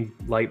freaking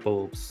light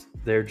bulbs,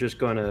 they're just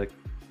going to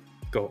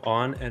go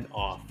on and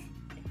off.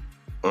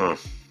 And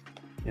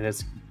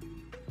it's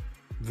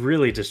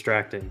really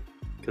distracting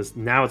because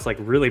now it's like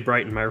really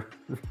bright in my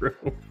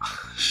room.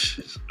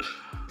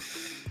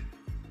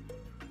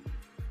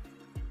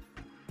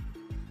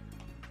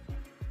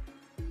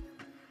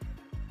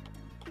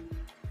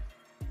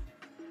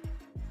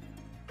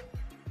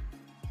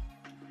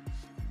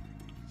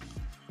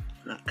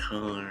 That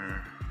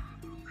color,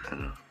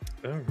 kind of.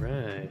 All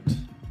right.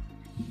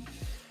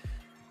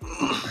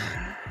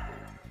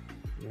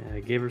 Yeah, I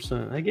gave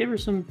her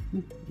some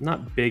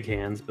not big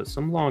hands, but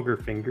some longer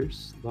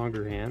fingers,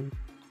 longer hand.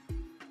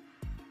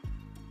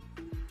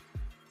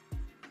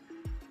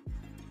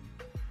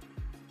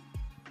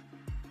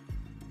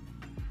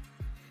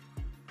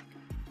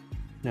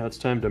 Now it's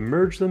time to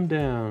merge them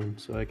down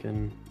so I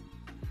can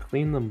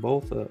clean them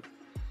both up.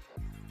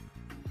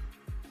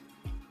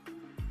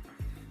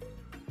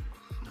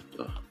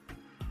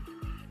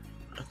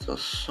 That's a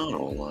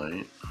subtle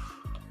light.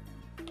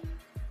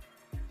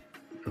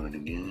 Do it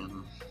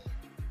again.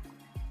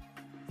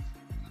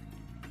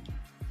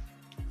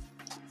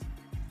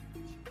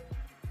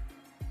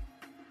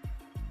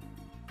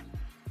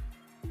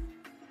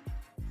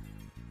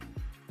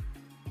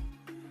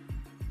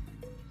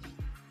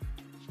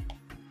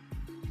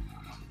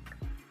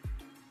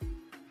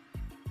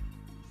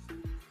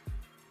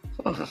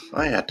 Oh,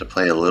 I had to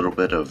play a little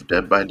bit of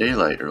Dead by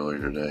Daylight earlier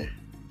today.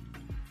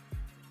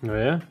 Oh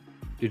yeah?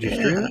 Did you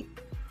stream it?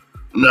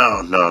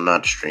 No,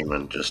 not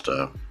streaming. Just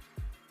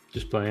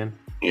playing.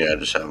 Yeah,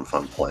 just having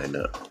fun playing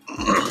it.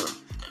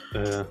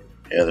 Yeah,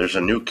 there's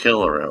a new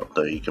killer out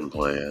that you can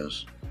play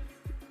as,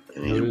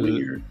 and he's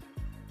weird.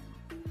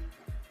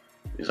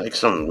 He's like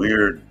some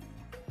weird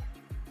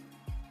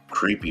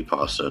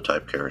creepypasta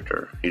type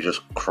character. He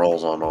just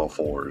crawls on all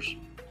fours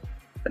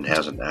and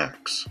has an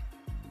axe.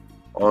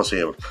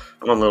 Honestly, I'm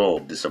a little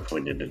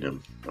disappointed in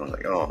him. I was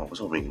like, oh, I was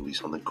hoping it'd be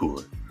something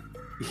cooler.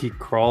 He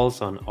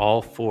crawls on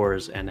all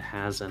fours and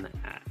has an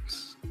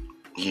axe.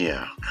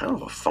 Yeah, kind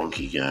of a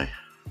funky guy.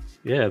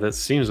 Yeah, that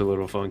seems a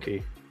little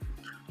funky.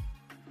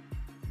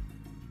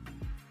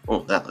 Oh,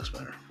 that looks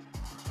better.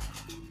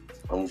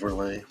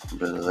 Overlay, a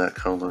bit of that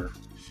color.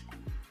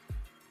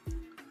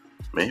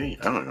 Maybe,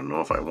 I don't even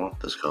know if I want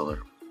this color.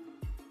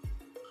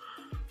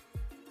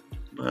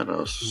 Let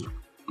us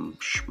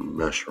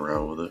mess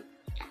around with it.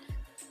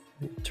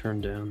 Turn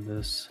down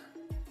this.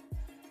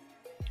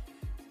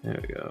 There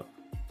we go.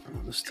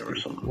 Let's do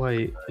some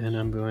white, and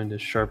I'm going to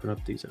sharpen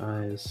up these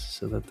eyes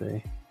so that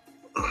they.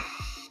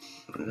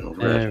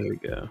 There we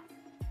go.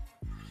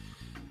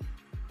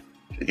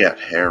 She got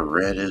hair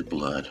red as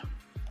blood.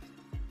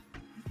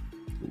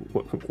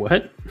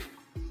 What?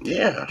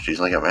 Yeah,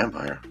 she's like a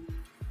vampire.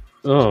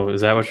 Oh,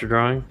 is that what you're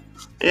drawing?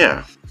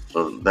 Yeah.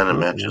 So then it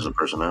matches the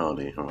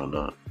personality and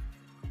whatnot.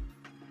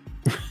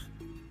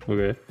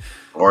 Okay.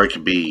 Or it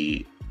could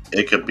be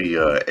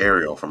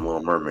Ariel from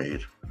Little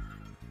Mermaid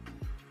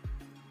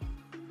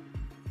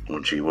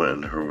when she went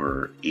into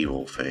her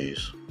evil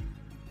phase.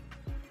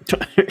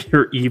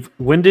 You're evil.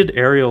 When did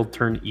Ariel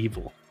turn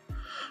evil?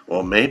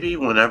 Well, maybe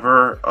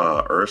whenever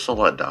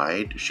Ursula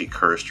died, she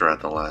cursed her at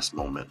the last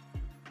moment.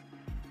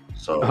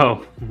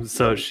 So.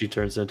 So she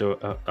turns into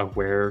a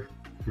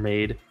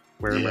mermaid.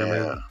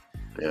 Yeah.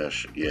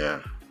 Yeah.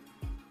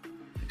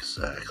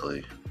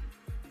 Exactly.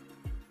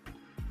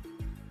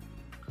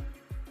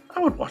 I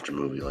would watch a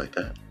movie like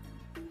that.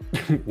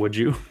 Would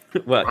you?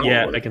 Well, Probably.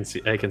 Yeah, I can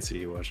see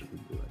you watching a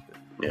movie like that.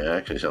 Yeah, it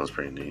actually sounds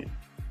pretty neat.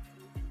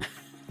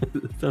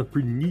 That sounds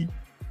pretty neat.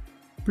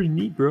 Pretty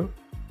neat, bro.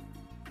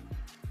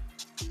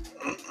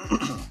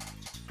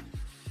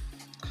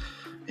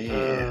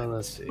 Yeah.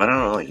 Let's see. But I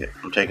don't like it.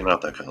 I'm taking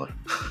out that color.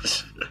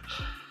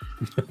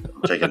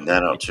 I'm taking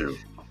that out too.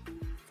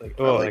 Like,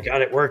 I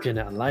got it working.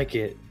 I like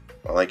it.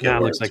 I like it. Now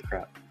it looks like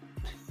crap.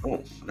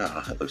 Oh,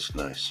 nah, that looks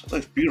nice. That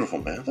looks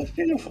beautiful, man. That looks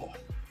beautiful.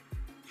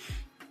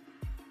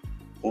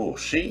 Oh,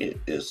 she's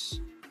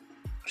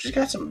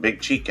got some big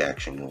cheek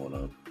action going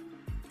on.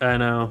 I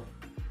know.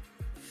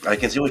 I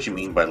can see what you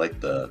mean by like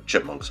the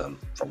chipmunks from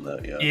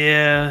the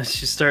Yeah,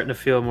 she's starting to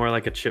feel more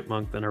like a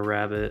chipmunk than a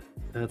rabbit.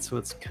 That's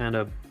what's kind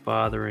of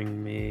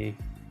bothering me.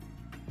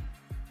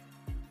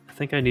 I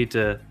think I need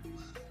to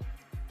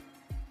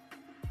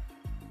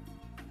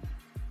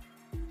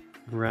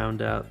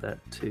round out that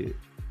tooth,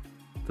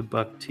 the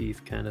buck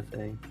teeth kind of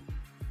thing.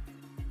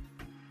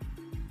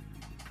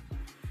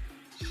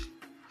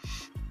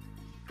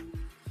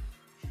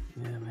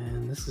 Yeah,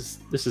 man,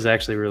 this is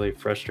actually really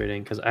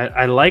frustrating because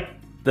I like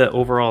the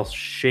overall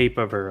shape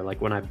of her, like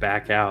when I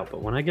back out,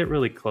 but when I get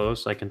really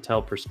close, I can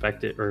tell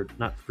perspective, or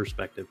not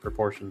perspective,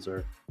 proportions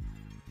are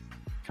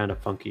kind of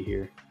funky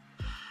here.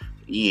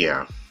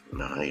 Yeah,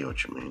 no, I get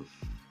what you mean.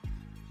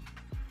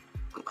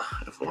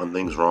 If one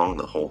thing's wrong,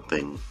 the whole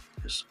thing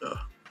is.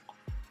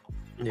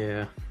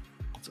 Yeah,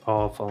 it's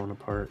all falling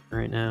apart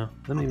right now.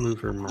 Let me move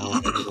her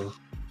mouth a little.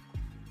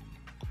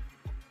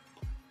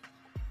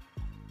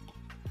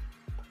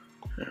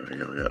 There we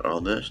go. We got all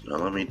this. Now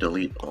let me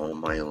delete all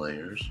my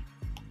layers.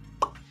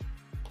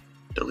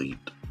 Delete.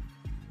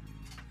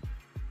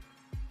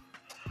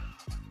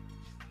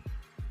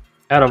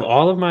 Out of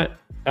all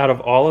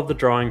of the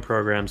drawing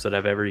programs that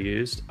I've ever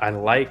used, I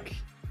like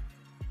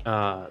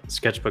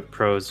Sketchbook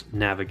Pro's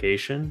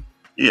navigation.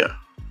 Yeah.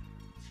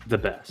 The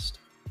best.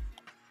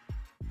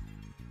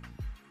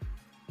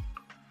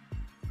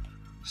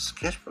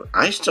 Sketchbook.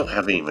 I still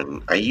haven't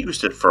even. I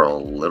used it for a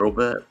little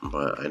bit,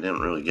 but I didn't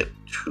really get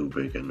too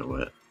big into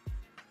it.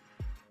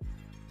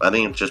 I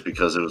think it's just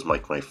because it was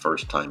like my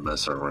first time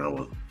messing around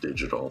with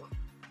digital,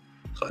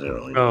 so I didn't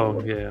really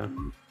know. Oh, yeah.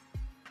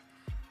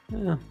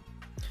 Yeah.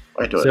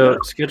 I do it So now.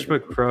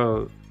 Sketchbook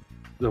Pro,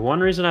 the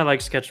one reason I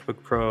like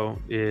Sketchbook Pro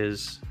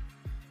is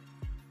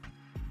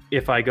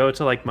if I go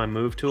to like my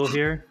move tool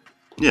here,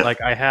 Yeah.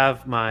 like I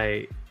have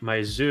my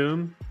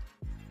zoom,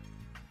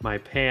 my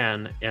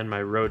pan, and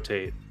my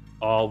rotate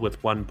all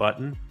with one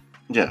button,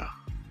 Yeah.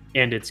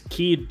 and it's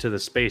keyed to the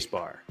space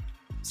bar.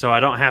 So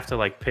I don't have to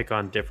like pick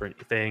on different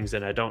things,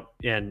 and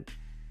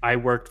I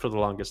worked for the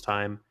longest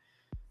time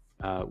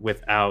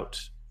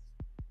without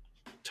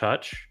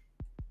touch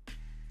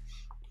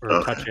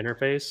or touch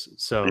interface.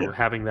 So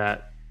having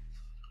that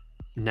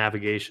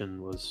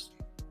navigation was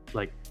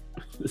like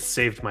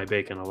saved my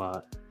bacon a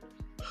lot.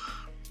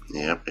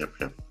 Yep.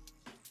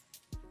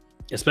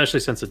 Especially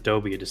since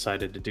Adobe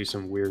decided to do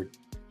some weird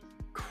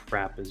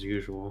crap as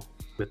usual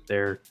with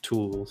their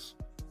tools.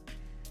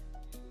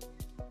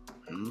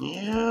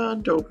 Yeah,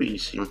 Adobe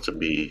seems to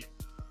be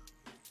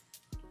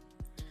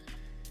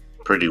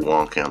pretty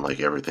wonky on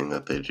like everything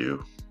that they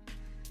do.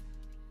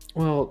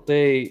 Well,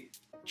 they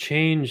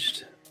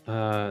changed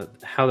how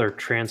their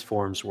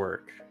transforms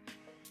work.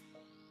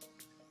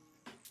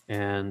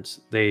 And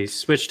they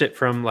switched it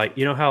from like,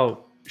 you know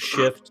how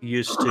Shift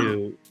used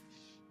to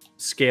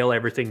scale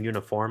everything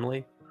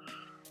uniformly?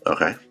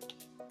 Okay.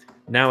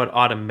 Now it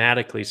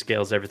automatically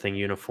scales everything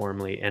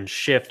uniformly, and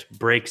Shift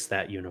breaks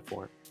that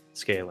uniform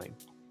scaling.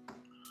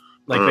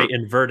 Like they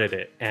inverted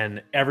it,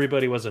 and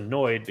everybody was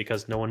annoyed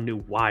because no one knew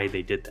why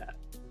they did that.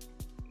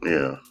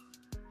 Yeah.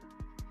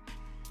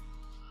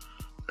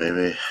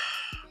 Maybe,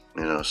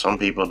 some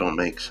people don't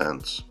make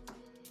sense.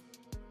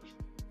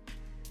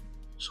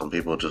 Some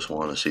people just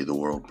want to see the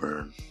world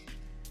burn.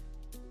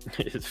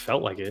 It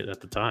felt like it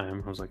at the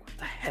time. I was like, what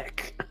the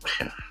heck?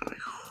 Yeah, like,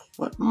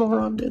 what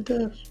moron did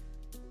this?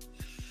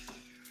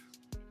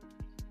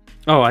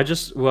 Oh,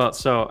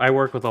 so I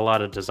work with a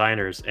lot of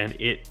designers, and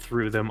it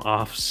threw them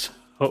off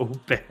so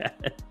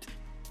bad.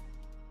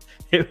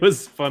 It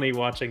was funny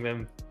watching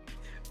them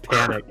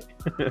panic.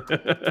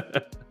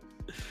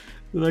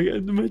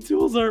 Like, my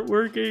tools aren't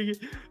working.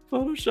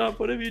 Photoshop,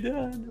 what have you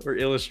done? Or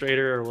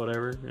Illustrator or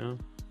whatever, you know.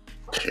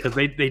 Because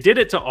they did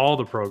it to all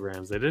the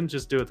programs. They didn't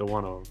just do it to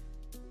one of them.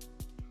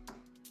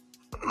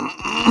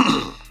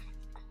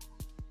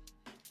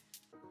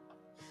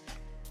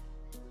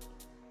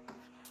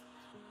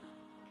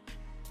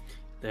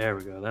 There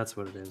we go. That's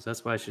what it is.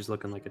 That's why she's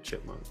looking like a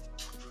chipmunk.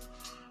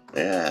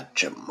 Yeah,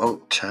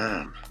 chipmunk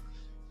time.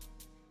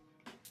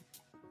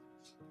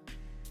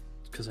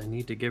 Because I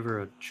need to give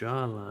her a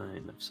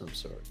jawline of some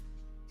sort.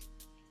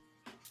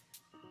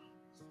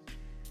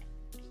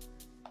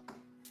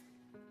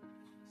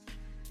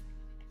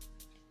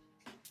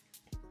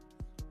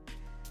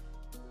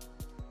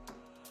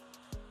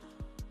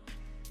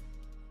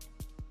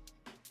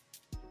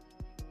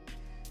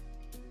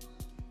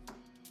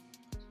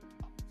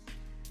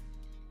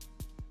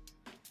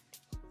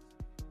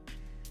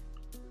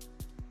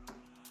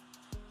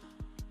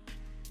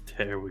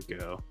 There we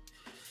go.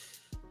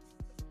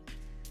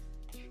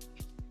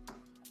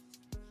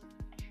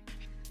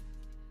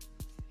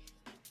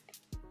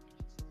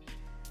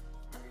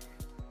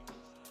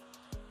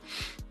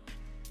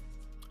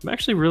 I'm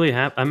actually really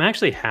happy. I'm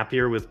actually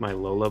happier with my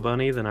Lola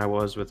bunny than I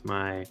was with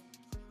my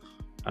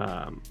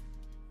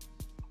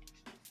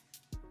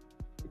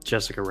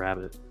Jessica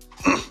Rabbit.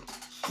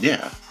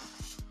 Yeah.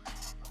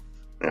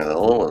 Yeah, the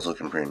Lola's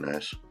looking pretty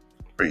nice.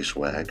 Pretty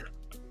swag.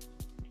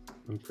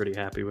 I'm pretty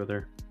happy with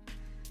her.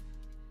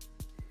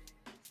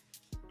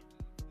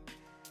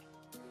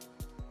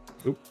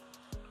 Oop.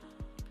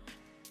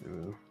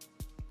 Ooh.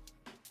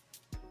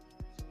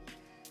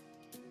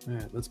 All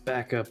right, let's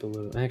back up a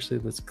little. Actually,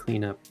 let's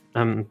clean up.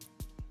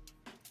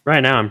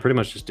 Right now I'm pretty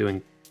much just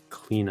doing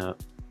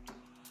cleanup.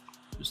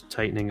 Just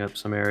tightening up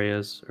some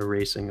areas,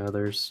 erasing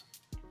others.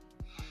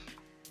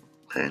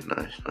 Okay,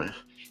 nice.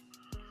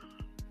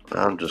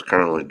 I'm just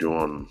currently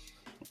doing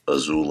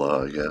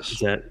Azula, I guess. Is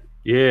that?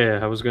 Yeah,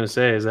 I was gonna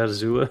say, is that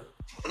Azula?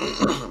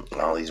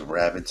 All these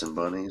rabbits and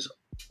bunnies.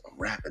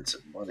 Rabbits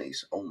and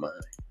bunnies. Oh my.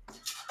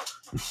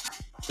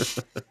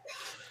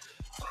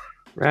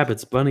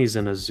 Rabbits, bunnies,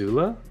 and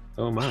Azula?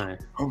 Oh my.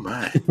 Oh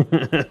my.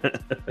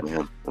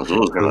 Man,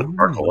 Azula's gonna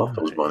sparkle up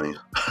those bunnies.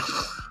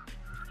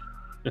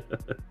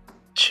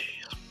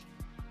 Jeez.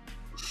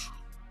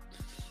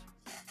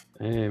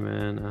 Hey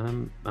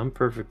man, I'm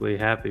perfectly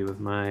happy with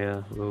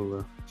my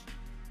Lola.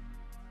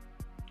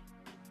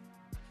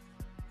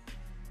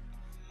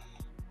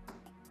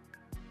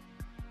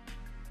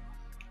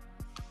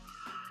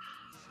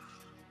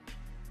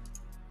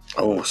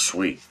 Oh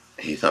sweet.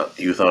 You thought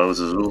it was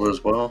Azula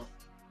as well?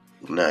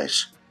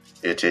 Nice.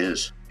 It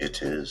is.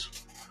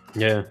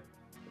 Yeah.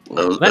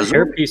 Azula. That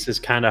hairpiece is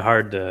kind of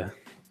hard to.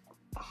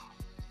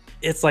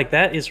 It's like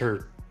that is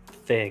her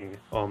thing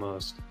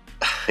almost.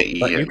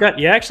 Yeah. But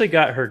you actually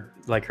got her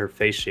like her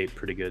face shape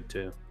pretty good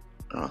too.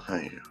 Oh,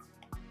 thank you.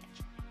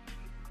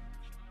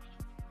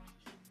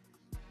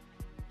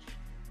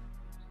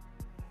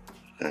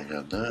 I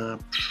got that.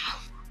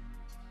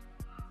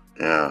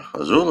 Yeah,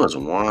 Azula's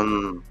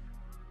one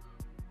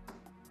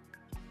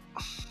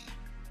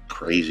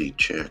crazy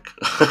chick.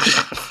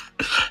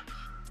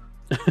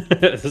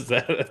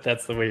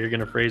 That's the way you're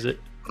gonna phrase it?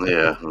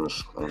 Yeah, I'm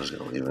just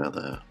gonna leave it at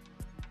that.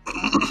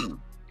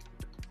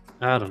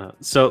 I don't know.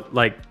 So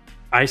like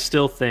I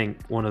still think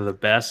one of the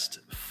best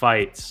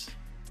fights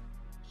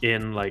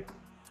in like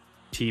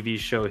TV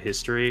show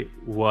history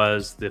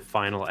was the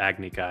final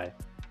Agni Kai.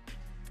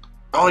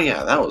 Oh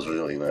yeah, that was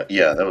really nice.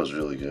 Yeah, that was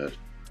really good.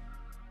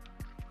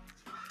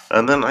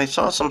 And then I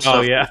saw some stuff.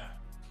 Oh yeah.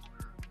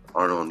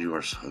 Arnold, you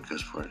are so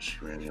good for it. She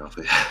ran you off.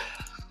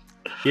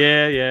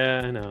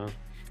 Yeah, I know.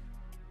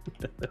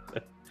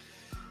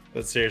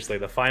 But seriously,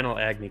 the final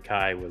Agni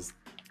Kai was,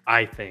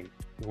 I think,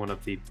 one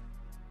of the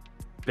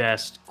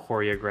best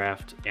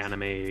choreographed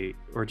anime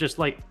or just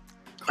like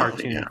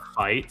cartoon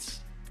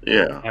fights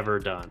ever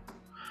done.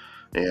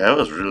 Yeah, that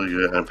was really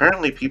good. And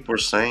apparently people were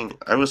saying,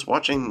 I was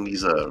watching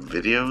these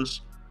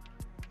videos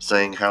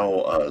saying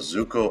how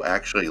Zuko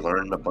actually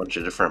learned a bunch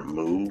of different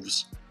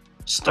moves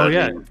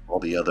studying all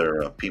the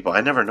other people.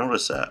 I never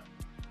noticed that.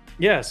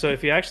 Yeah, so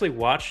if you actually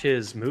watch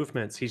his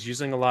movements, he's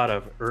using a lot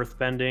of earth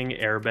bending,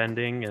 air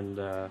bending,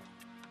 and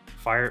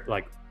fire,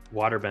 like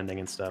water bending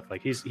and stuff.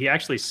 Like he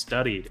actually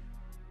studied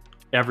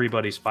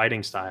everybody's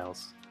fighting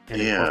styles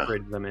and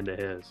incorporated them into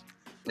his.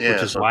 Yeah,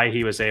 which is why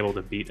he was able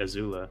to beat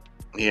Azula.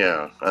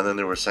 Yeah, and then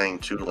they were saying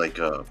too, like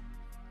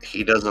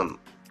he doesn't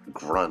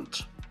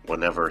grunt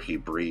whenever he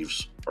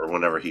breathes or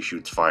whenever he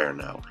shoots fire.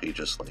 Now he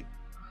just like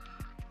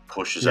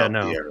pushes out the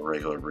air in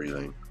regular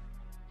breathing.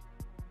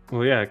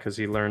 Well, yeah, because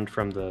he learned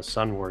from the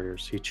Sun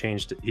Warriors. He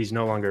changed it. He's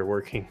no longer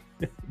working.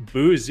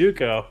 Boo,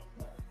 Zuko.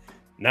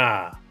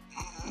 Nah.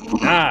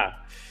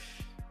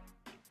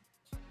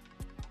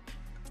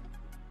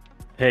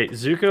 Hey,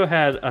 Zuko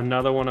had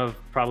another one of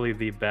probably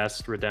the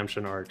best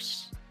redemption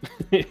arcs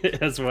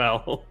as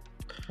well.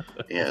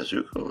 Yeah,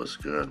 Zuko was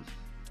good.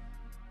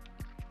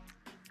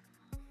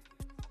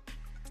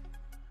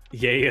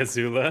 Yay,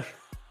 Azula.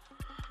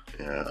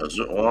 Yeah,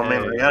 well, I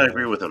mean, I gotta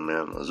agree with him,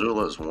 man.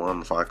 Azula's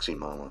one foxy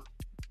mama.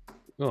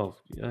 Oh,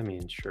 I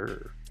mean,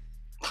 sure.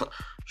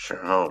 Sure.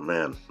 Oh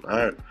man,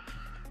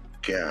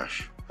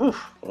 gosh. Whew.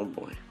 Oh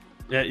boy.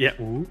 Yeah.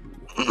 Ooh.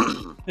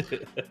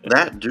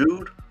 That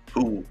dude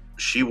who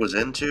she was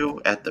into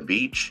at the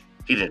beach,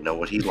 he didn't know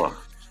what he loved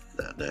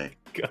that day.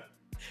 God.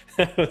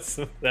 That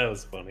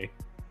was funny.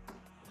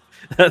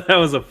 That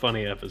was a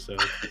funny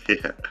episode.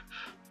 Yeah.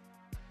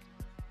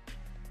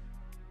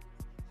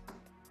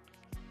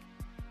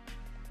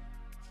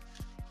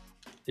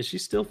 Is she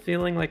still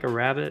feeling like a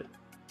rabbit?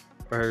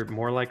 Or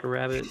more like a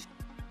rabbit?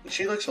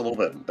 She looks a little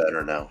bit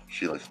better now.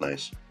 She looks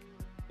nice.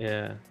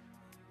 Yeah.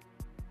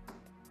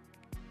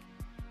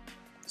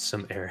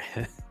 Some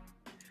area.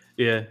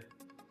 Yeah.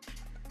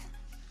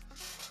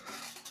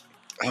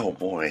 Oh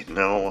boy,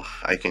 no,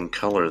 I can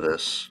color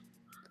this.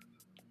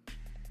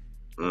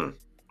 I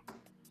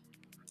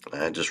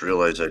just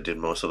realized I did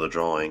most of the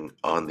drawing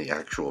on the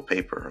actual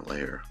paper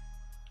layer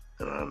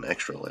and on an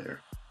extra layer.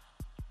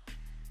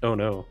 Oh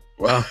no.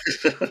 Wow.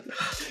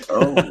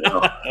 Oh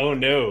no. Oh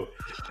no.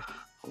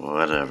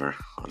 Whatever.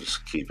 I'll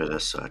just keep it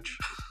as such.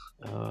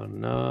 Oh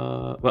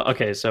no. Well,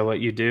 okay, so what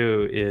you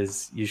do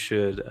is you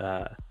should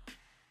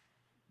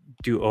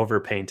do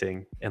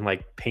overpainting and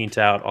like paint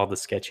out all the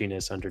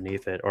sketchiness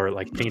underneath it, or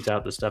like paint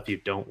out the stuff you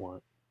don't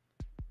want.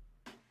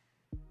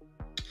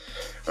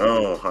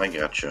 Oh, I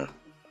gotcha.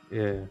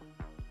 Yeah.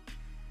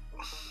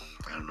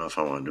 I don't know if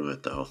I want to do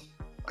it though.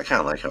 I kind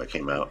of like how it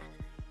came out.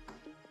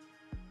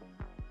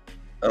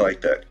 I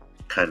like that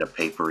kind of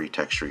papery,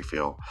 textury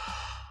feel.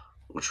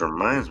 Which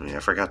reminds me, I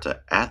forgot to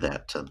add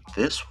that to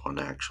this one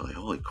actually.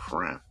 Holy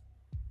crap.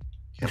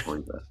 Can't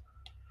believe that.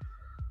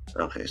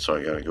 Okay, so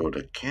I gotta go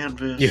to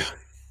canvas. Yeah.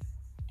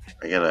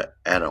 I gotta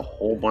add a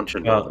whole bunch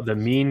of Well, notes. the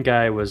mean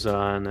guy was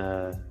on.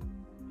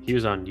 He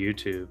was on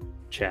YouTube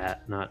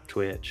chat, not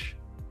Twitch.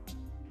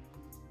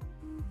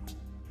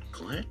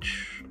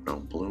 Glitch? No,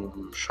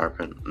 bloom,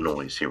 sharpen,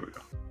 noise. Here we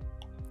go.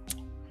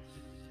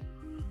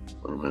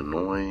 A little bit of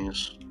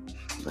noise.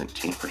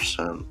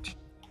 19%.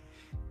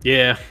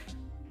 Yeah.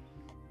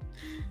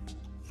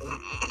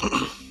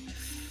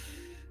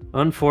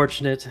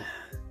 Unfortunate.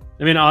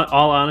 I mean,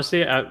 all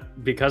honesty,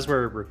 because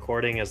we're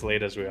recording as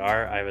late as we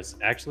are, I was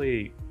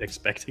actually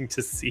expecting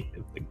to see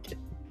him again.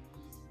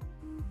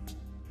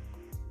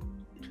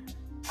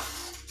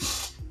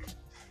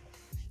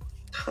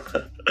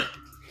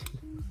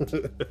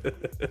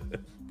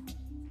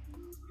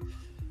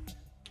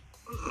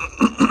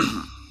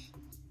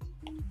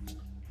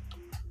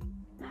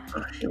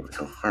 Here we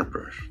go. Hard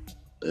brush.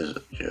 This is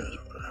just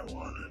what I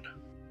wanted.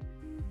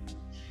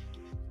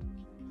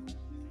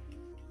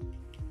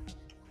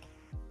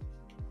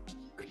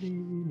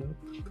 Clean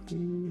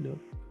up,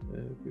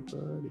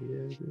 everybody,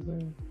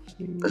 everywhere.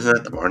 Isn't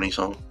that the Barney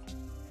song?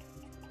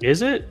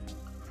 Is it?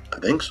 I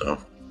think so.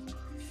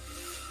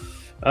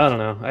 I don't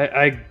know.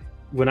 I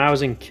when I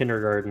was in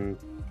kindergarten,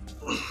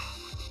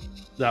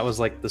 that was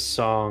like the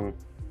song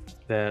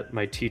that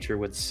my teacher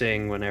would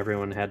sing when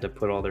everyone had to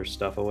put all their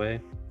stuff away.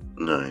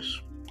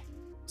 Nice.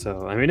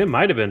 So, I mean, it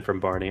might have been from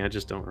Barney. I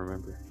just don't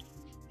remember.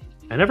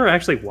 I never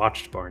actually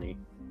watched Barney.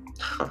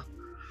 Huh.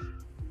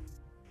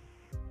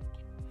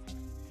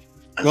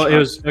 Well, it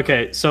was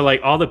okay. So,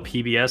 like all the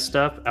PBS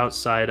stuff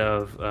outside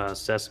of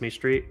Sesame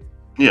Street,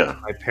 Yeah.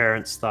 my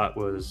parents thought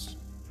was,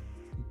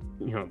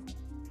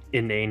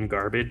 inane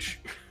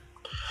garbage.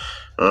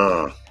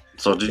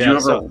 So did Yeah, you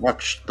ever so-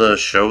 watch the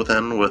show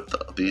then with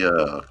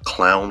the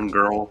clown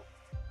girl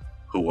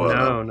who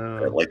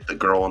No. like the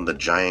girl on the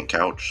giant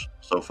couch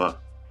sofa?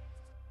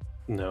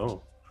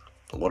 No.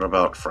 What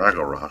about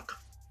Fraggle Rock?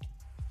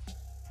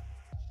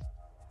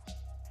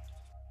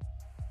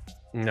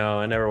 No,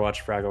 I never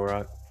watched Fraggle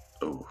Rock.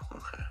 Oh,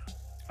 okay.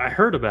 I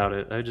heard about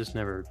it. I just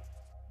never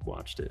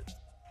watched it.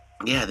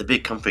 Yeah, the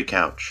big comfy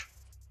couch.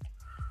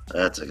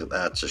 That's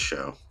a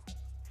show.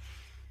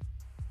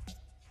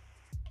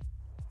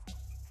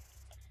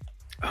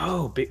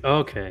 Oh,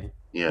 okay.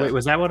 Yeah. Wait,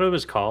 was that what it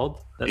was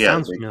called? That Yeah,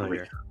 sounds the big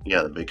familiar.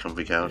 Yeah, the big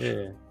comfy couch.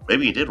 Yeah.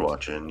 Maybe you did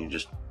watch it and you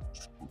just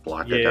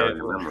blocked it out of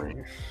your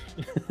memory.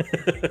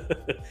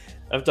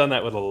 I've done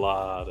that with a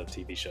lot of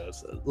TV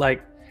shows.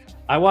 Like,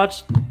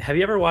 have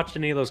you ever watched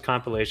any of those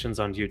compilations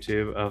on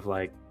YouTube of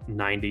like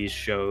 90s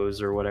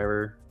shows or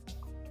whatever?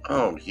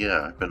 Oh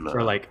yeah, I've been.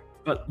 Or like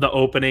the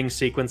opening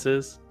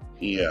sequences?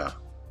 Yeah.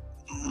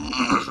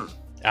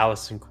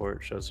 Allison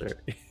Court shows her.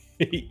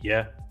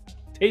 Yeah.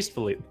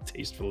 Tastefully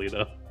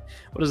though.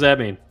 What does that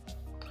mean?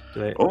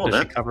 Does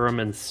she cover them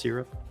in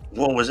syrup?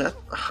 What was that?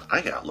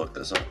 I gotta look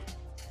this up.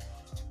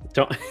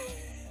 Don't.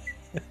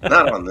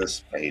 Not on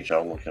this page.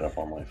 I'll look it up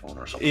on my phone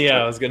or something.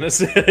 Yeah, I was gonna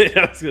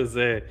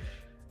say.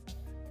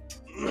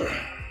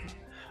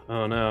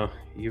 Oh no,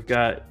 you've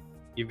got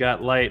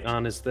light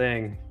on his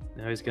thing.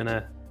 Now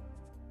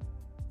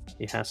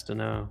he has to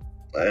know.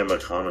 I am a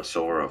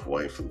connoisseur of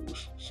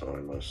waifus, so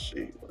I must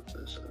see what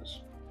this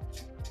is.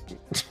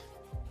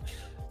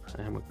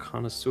 I am a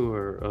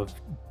connoisseur of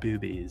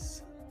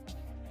boobies.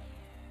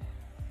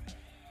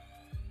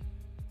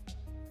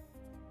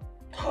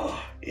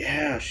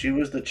 Yeah, she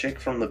was the chick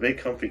from the big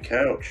comfy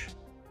couch.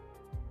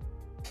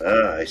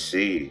 Ah, I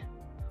see.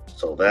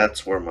 So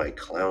that's where my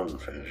clown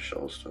fetish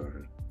all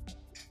started.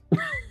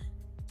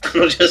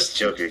 I'm just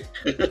joking.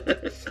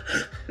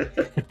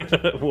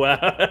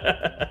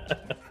 Wow.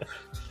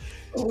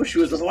 Oh, she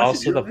was the voice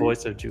Also of the Julie?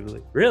 voice of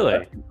Julie. Really?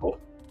 That's cool.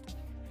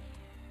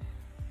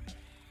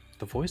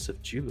 The voice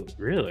of Julie.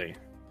 Really?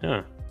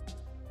 Huh.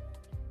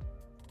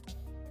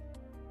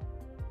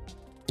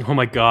 Oh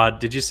my god,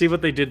 did you see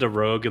what they did to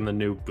Rogue in the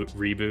new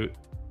reboot?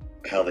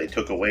 How they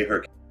took away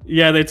her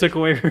Yeah, they took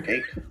away her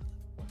cake.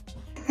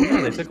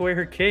 Yeah, they took away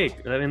her cake.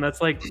 I mean,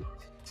 that's like...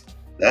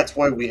 That's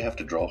why we have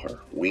to draw her.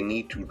 We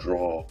need to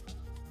draw...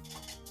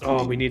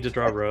 Oh, we need to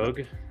draw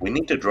Rogue? We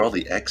need to draw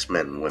the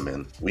X-Men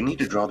women. We need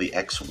to draw the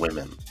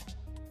X-women.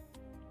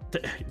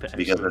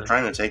 Because they're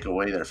trying to take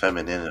away their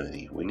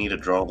femininity. We need to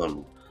draw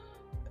them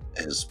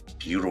as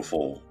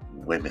beautiful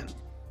women,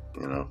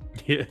 you know?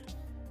 Yeah.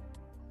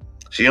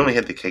 She only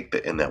had the cake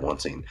in that one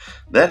scene.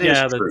 That is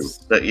true.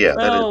 That is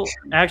true.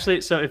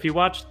 Actually, so if you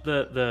watch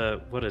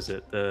the what is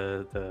it?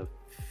 The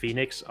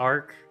Phoenix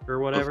arc or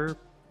whatever,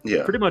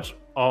 Yeah. pretty much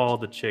all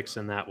the chicks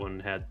in that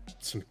one had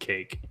some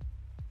cake.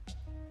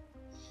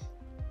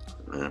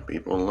 Yeah,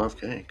 people love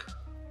cake.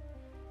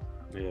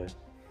 Yeah.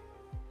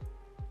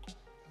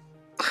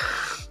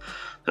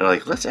 They're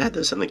like, let's add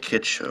this in the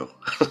kids show.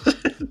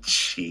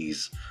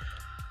 Jeez.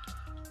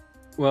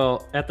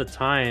 Well, at the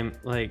time,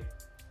 like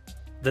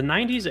the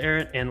 90s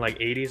era and like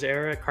 80s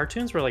era,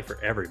 cartoons were like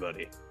for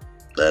everybody.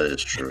 That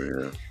is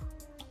true,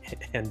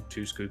 And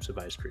 2 scoops of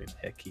ice cream.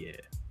 Heck yeah.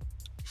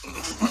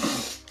 yeah.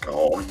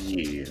 Oh,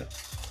 yeah.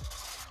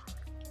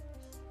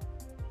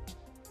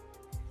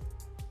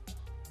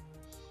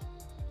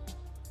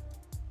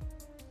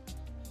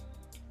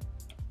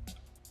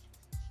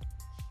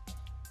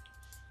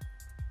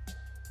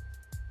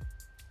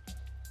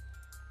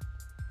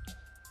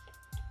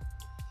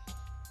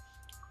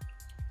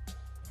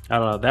 I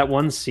don't know. That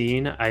one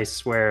scene, I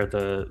swear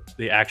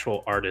the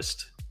actual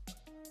artist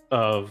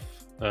of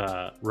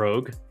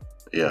Rogue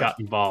Yeah. got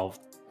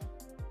involved.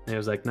 And it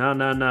was like, no,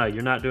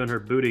 you're not doing her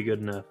booty good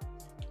enough.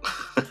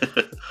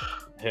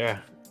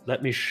 Here,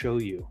 let me show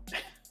you.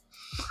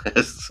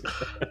 That's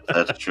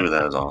true.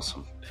 That is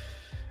awesome.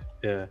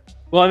 Yeah.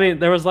 Well, I mean,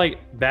 there was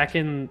like back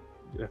in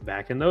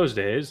those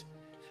days,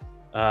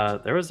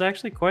 there was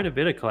actually quite a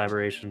bit of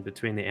collaboration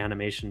between the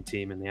animation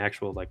team and the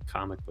actual like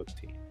comic book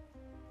team.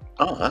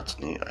 Oh, that's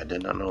neat. I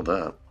did not know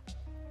that.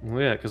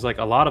 Well, yeah, because like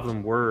a lot of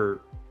them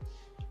were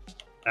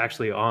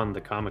actually on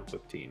the comic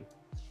book team.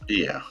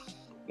 Yeah.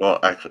 Well,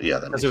 actually, yeah.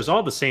 Because it was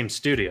all the same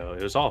studio.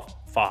 It was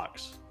all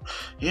Fox.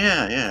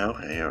 Yeah, yeah.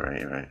 Okay, you're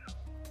right. You're right.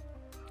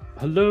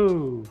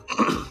 Hello.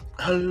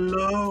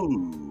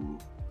 Hello.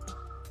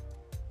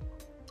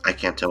 I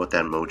can't tell what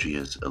that emoji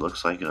is. It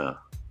looks like a.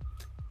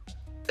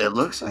 It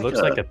looks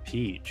like a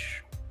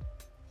peach,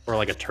 or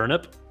like a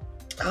turnip.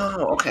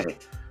 Oh, okay.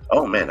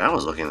 Oh man, I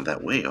was looking at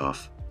that way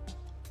off.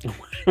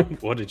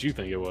 What did you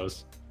think it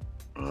was?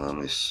 Let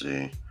me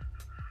see.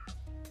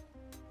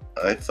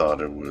 I thought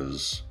it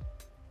was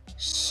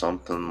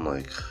something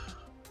like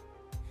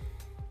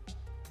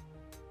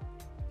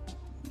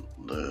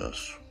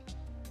this.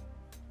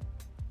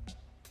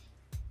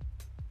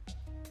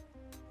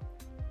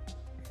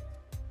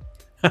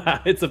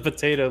 It's a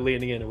potato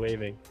leaning in and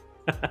waving.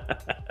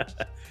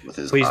 With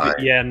his Please eye.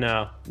 be, yeah,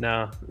 no.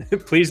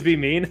 Please be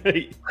mean.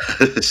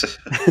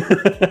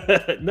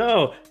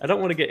 No, I don't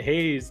want to get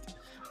hazed.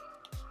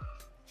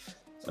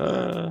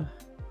 I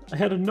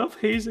had enough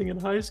hazing in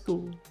high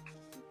school.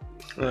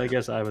 Well, I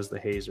guess I was the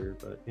hazer,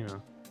 but you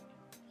know.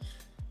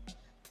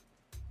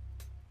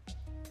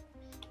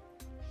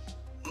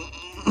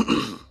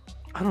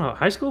 I don't know.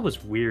 High school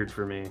was weird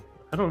for me.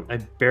 I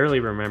barely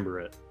remember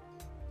it.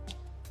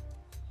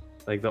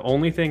 Like the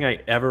only thing I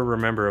ever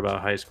remember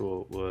about high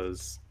school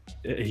was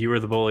you were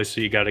the bully, so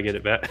you got to get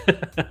it back.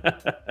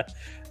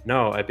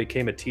 No, I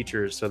became a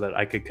teacher so that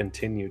I could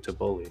continue to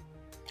bully.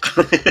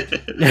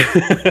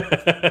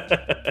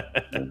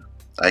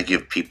 I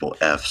give people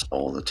F's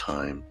all the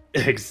time.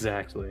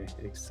 Exactly.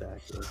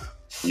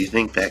 You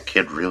think that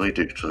kid really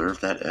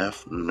deserved that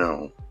F?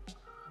 No.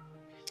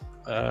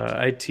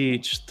 I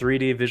teach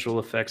 3D visual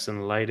effects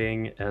and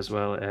lighting, as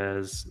well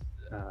as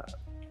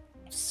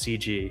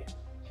CG,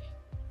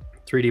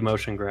 3D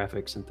motion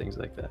graphics, and things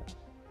like that.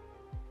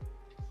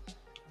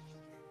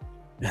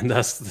 And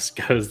thus, this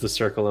goes the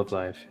circle of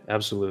life.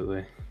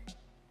 Absolutely.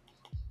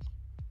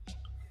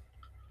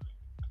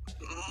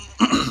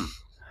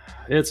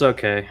 It's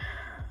okay.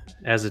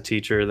 As a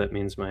teacher, that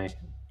means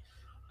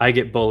I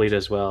get bullied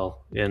as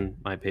well in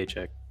my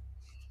paycheck.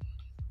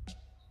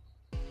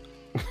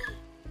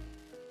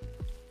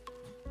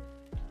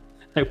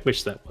 I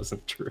wish that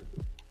wasn't true.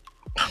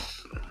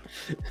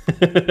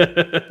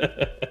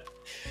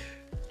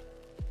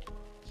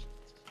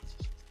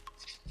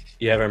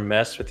 You ever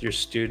mess with your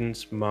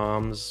students'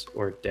 moms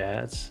or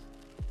dads?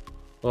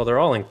 Well, they're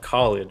all in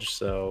college,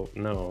 so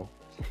no.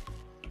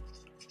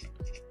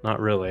 Not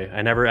really.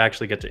 I never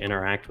actually get to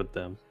interact with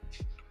them.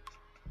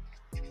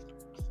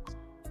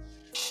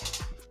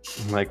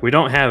 Like, we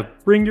don't have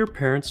bring your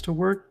parents to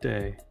work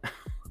day.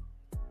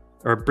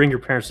 Or bring your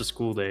parents to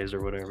school days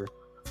or whatever.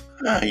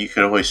 You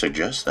could always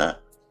suggest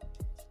that.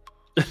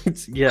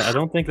 Yeah, I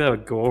don't think that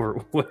would go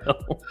over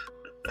well.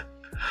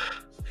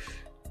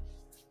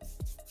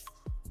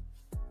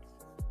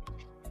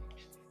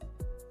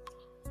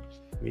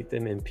 Meet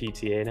them in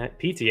PTA night.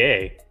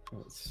 PTA?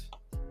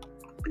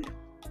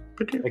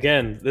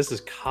 Again, this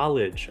is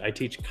college. I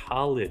teach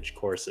college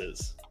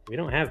courses. We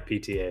don't have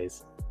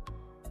PTAs.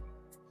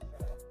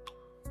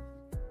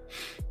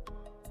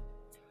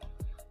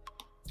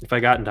 If I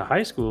got into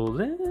high school,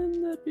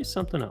 then that'd be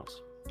something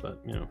else. But,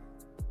 you know.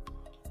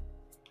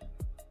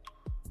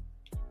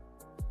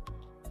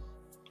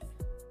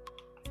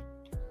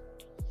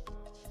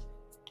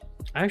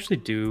 I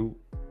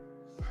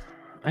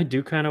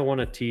do kind of want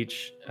to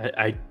teach.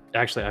 I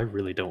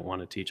really don't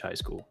want to teach high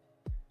school.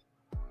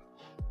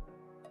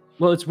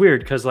 Well, it's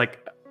weird because,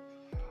 like,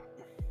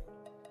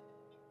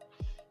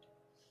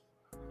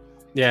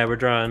 yeah, we're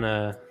drawing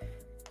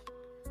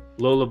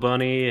Lola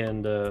Bunny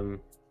and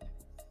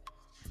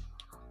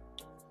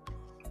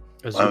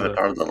Azula.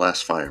 Or the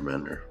last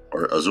firebender.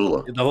 Or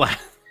Azula.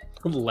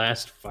 The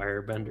last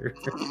firebender.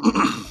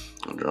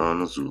 I'm drawing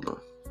Azula.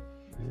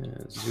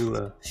 Yeah,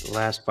 Azula, the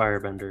last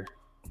firebender.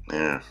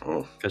 Yeah.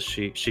 Oh. Because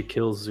she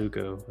kills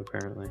Zuko,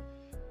 apparently.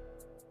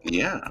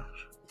 Yeah.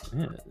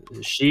 Yeah.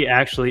 She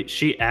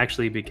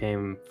actually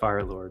became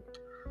Fire Lord.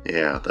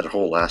 Yeah, that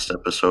whole last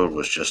episode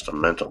was just a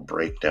mental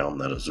breakdown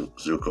that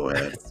Zuko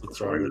had That's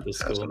before wrong he with was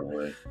this passing school.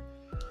 away.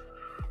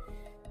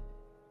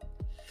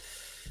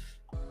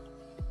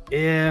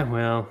 Yeah,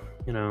 well,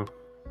 you know.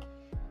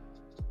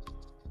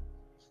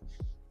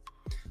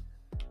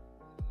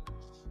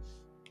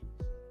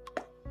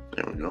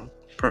 There we go.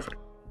 Perfect.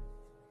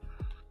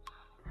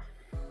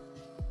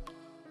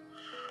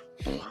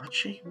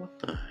 Balachi? What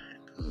the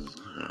heck is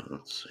that?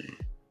 Let's see.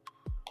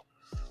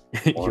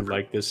 You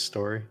like this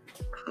story?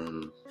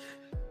 Um,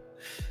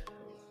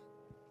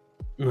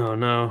 Oh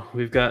no,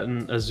 we've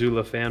gotten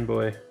Azula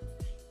fanboy.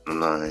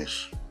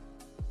 nice.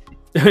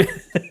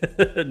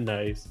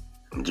 Nice.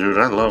 Dude,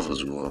 I love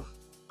Azula.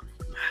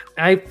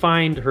 I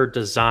find her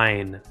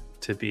design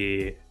to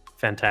be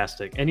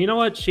fantastic. And you know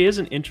what? She is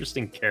an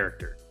interesting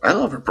character. I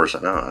love her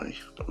personality.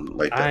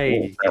 Like that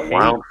hate-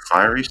 wild,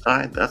 fiery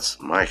side, that's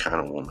my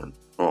kind of woman.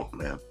 Oh,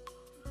 man.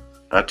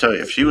 I tell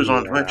you, if she was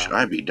on Twitch,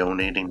 I'd be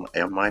donating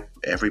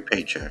every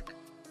paycheck.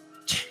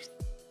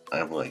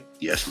 I'm like,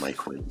 yes, my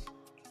queen.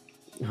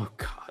 Oh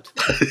God.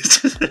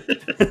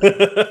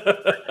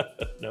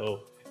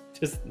 No.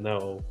 Just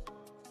no.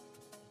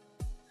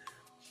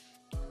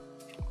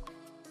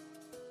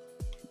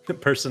 The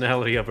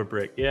personality of a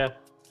brick. Yeah.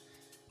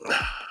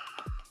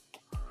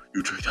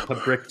 You take that A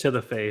back. brick to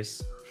the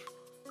face.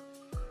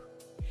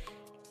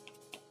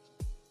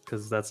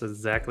 Because that's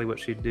exactly what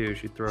she'd do.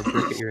 She'd throw a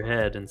brick at your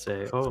head and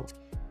say, "Oh,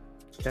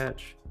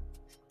 catch,"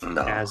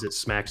 No, as it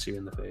smacks you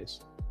in the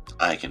face.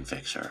 I can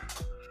fix her.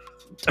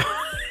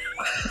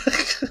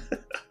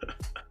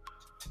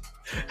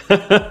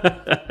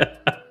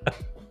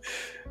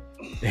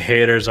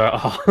 Haters are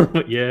all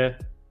yeah.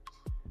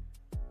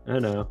 I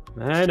know.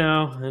 I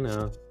don't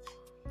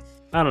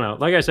know.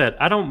 Like I said,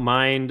 I don't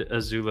mind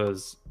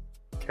Azula's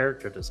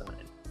character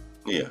design.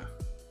 Yeah.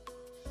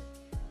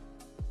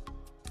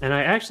 And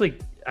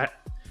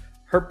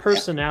her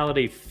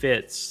personality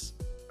fits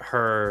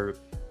her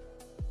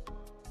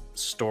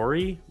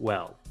story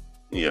well.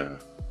 Yeah.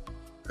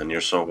 And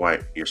you're so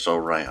right. You're so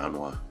right,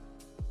 Anwa.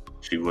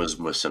 She was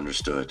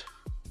misunderstood.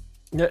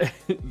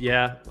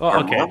 Yeah. Oh, Her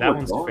okay, mom that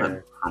was one's gone.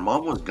 fair. Her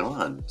mom was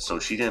gone, so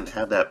she didn't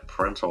have that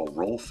parental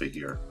role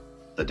figure.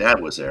 The dad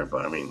was there,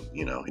 but I mean,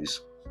 you know,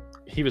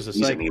 He was a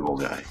he's an psycho. evil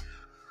guy.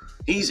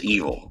 He's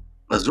evil.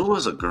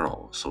 Azula's a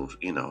girl, so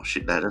you know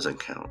that doesn't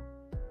count.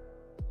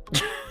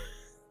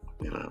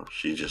 You know,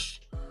 she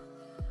just,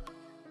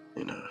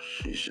 you know,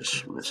 she's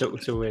just missing.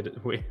 So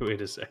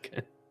wait a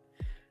second.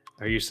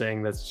 Are you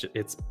saying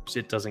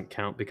it doesn't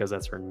count because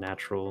that's her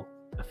natural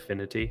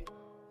affinity?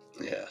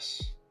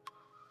 Yes.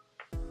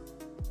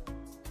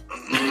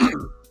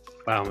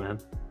 Wow, man.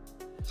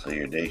 So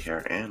your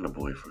daycare and a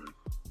boyfriend.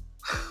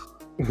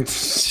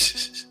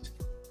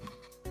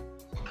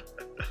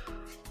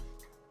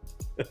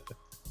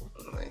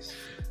 Nice.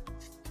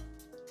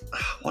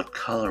 What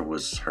color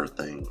was her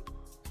thing?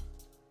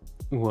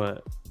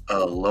 What?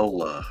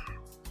 Lola.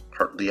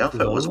 The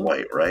outfit was Lola?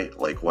 white, right?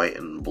 Like white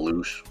and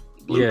blue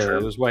Yeah, trim.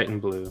 it was white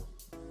and blue.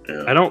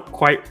 Yeah.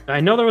 I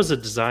know there was a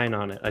design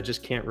on it. I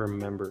just can't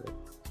remember it.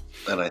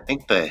 And I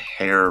think the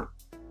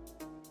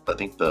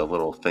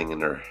little thing in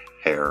her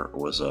hair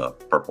was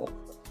purple.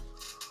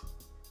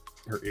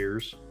 Her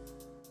ears.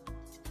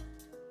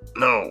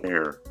 No,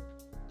 hair.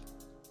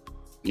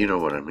 You know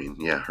what I mean?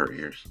 Yeah, her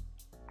ears.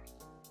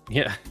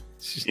 Yeah.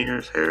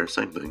 Ears, hair,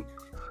 same thing.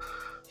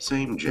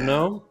 Same jazz.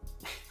 No.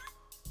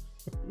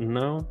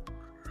 No.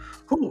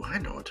 Oh, I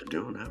know what to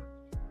do now.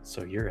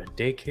 So you're a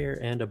daycare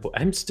and a boy.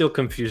 I'm still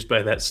confused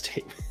by that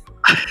statement.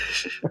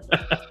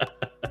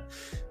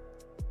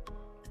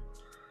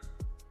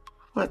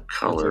 What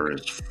color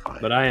is fire?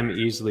 But I am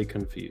easily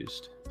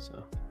confused.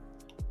 So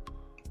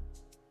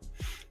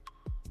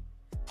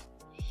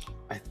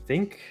I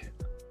think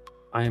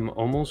I'm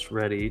almost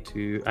ready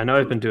to. I know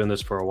I've been doing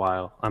this for a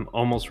while. I'm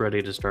almost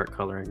ready to start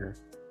coloring her.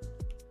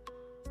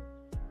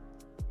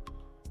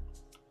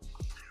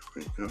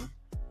 There we go.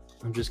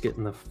 I'm just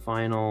getting the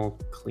final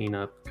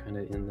cleanup kind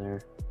of in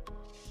there.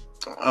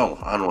 Oh,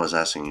 Anwa's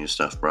asking you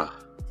stuff, bro.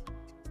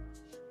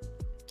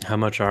 How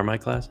much are my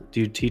classes? Do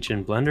you teach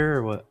in Blender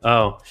or what?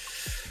 Oh,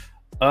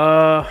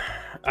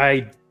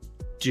 I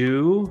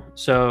do.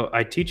 So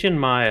I teach in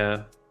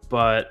Maya,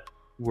 but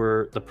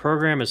the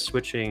program is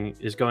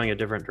going a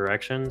different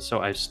direction. So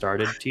I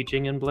started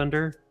teaching in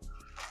Blender,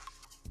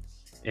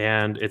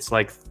 and it's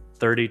like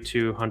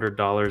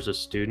 $3,200 a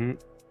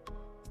student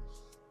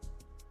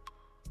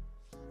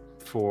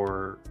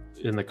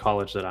in the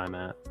college that I'm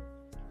at.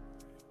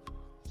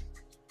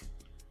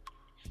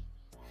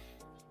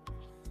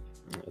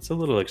 It's a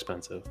little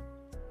expensive.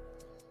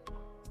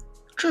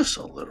 Just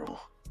a little.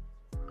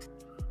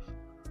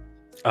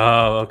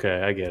 Oh,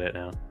 okay, I get it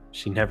now.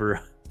 She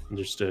never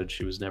understood.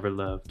 She was never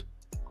loved.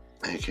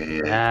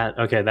 AKA.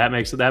 That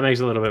makes a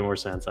little bit more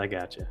sense. I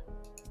got you.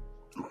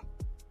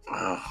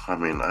 I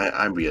mean,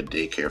 I'd be a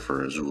daycare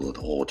for Azula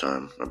the whole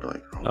time. I'd be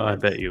like, Oh, I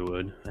bet you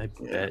would.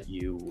 Bet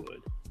you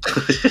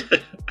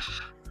would.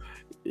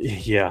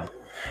 Yeah.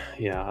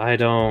 I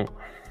don't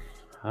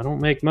I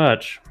don't make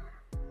much.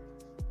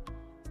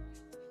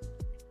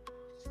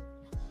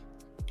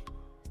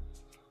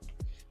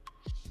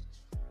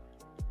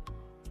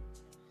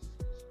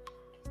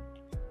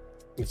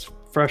 It's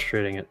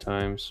frustrating at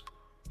times.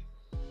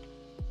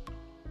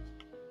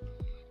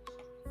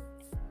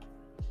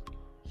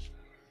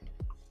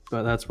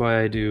 But that's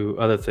why I do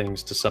other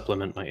things to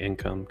supplement my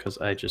income, because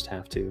I just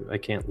have to. I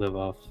can't live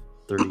off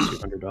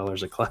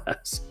 $3,200 a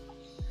class.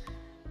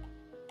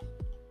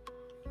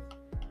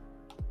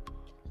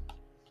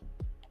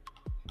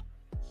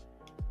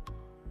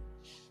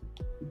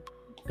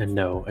 And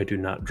no, I do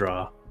not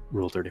draw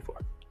Rule 34.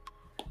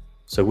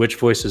 So which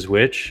voice is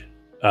which?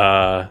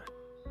 Yeah,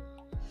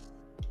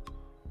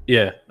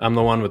 I'm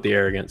the one with the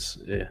arrogance.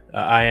 Yeah,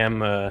 I am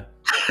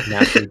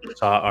Matthew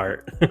Saw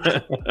Art.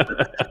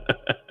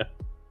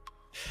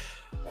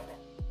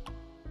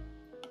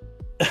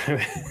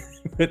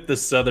 With the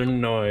southern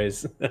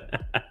noise.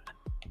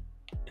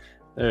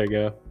 There you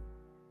go.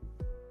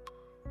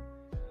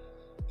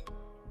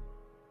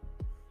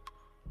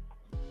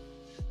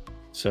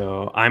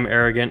 So I'm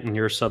arrogant and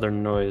you're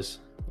southern noise.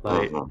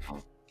 Like,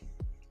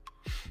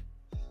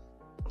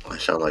 I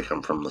sound like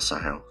I'm from the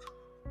South.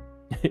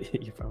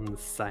 You're from the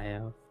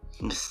South.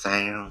 The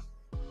South.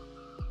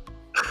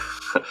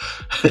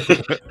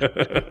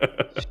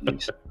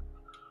 Jeez.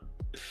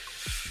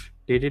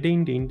 Ding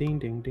ding ding ding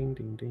ding ding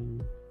ding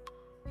ding.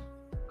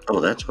 Oh,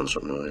 that sounds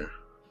familiar.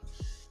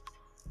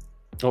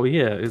 Oh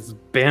yeah, it's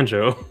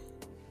banjo.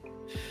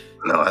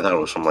 No, I thought it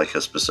was from like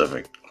a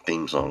specific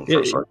theme song.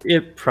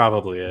 It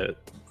probably is.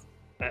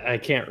 I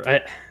can't.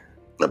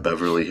 The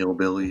Beverly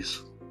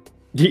Hillbillies.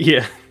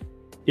 Yeah,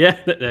 yeah.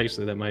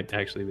 That might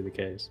actually be the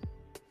case.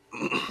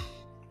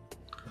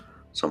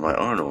 So by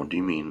Arnold, do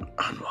you mean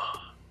Anwar?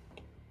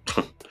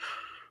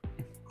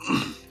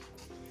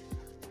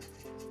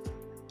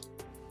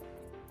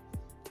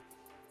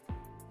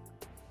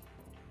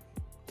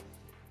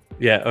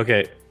 Yeah.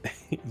 Okay.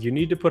 You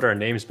need to put our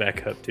names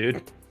back up,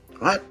 dude.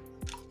 What?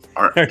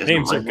 Our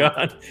names are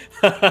gone.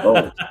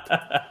 Oh.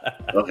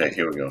 Okay,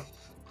 here we go.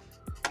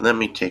 Let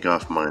me take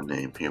off my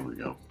name. Here we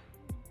go.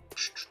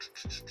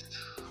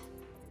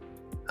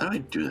 How do I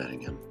do that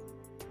again?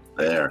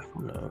 There.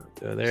 No,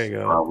 there you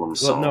go. Problem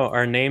solved. Well, no,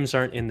 our names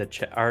aren't in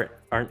the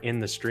aren't in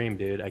the stream,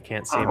 dude. I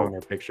can't see them on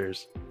our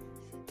pictures.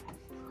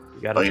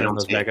 You gotta turn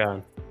those back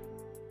on.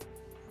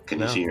 Can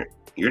you see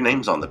your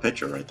name's on the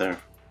picture right there?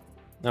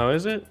 No,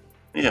 is it?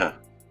 Yeah.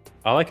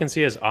 All I can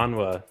see is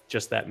Anwa,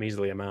 just that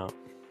measly amount.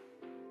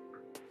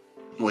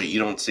 Wait, you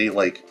don't see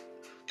like,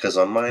 because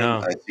on mine No.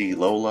 I see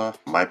Lola,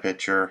 my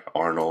picture,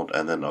 Arnold,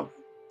 and then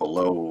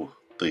below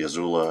the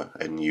Azula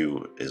and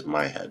you is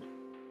my head.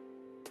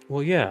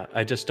 Well, yeah,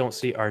 I just don't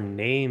see our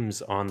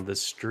names on the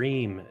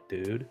stream,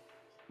 dude.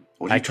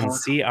 What are I you can talking?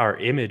 see our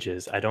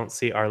images. I don't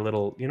see our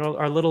little,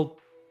 our little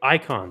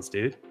icons,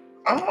 dude.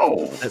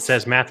 Oh. That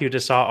says Matthew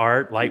Desaw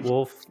Art, Light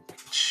Wolf.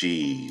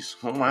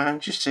 Jeez. Well, why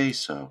don't you say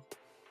so?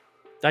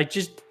 I'm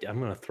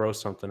gonna throw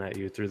something at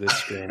you through this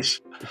screen.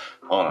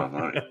 Hold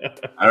on.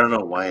 I don't know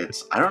why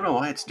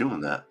it's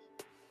doing that.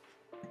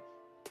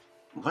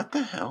 What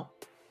the hell?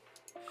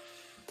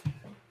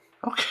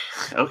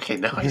 Okay,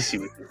 now I see.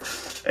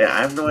 Yeah,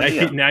 I have no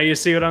idea. Now you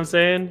see what I'm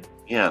saying?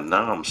 Yeah,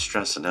 now I'm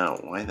stressing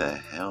out. Why the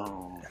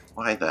hell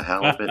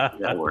did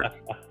that work?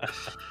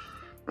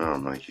 Oh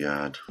my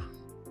god.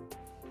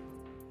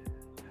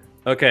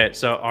 Okay,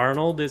 so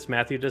Arnold is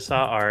Matthew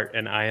Desaw Art,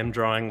 and I am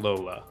drawing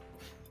Lola.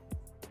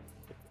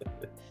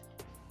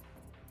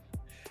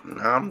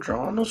 Now I'm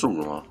drawing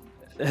Azula.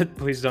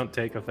 Please don't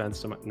take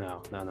offense to my...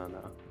 No.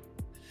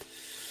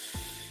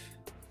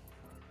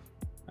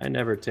 I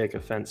never take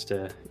offense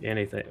to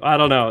anything. I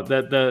don't know.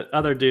 The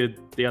other dude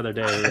the other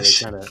day really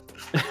kind of...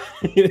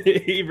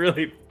 he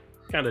really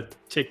kind of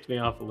ticked me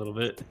off a little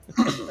bit.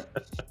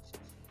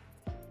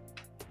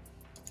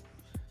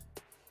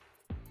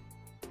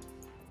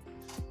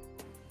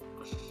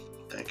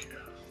 Thank you.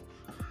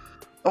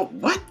 Oh,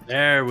 what?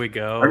 There we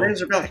go. Our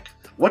names are back.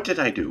 What did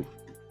I do?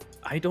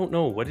 I don't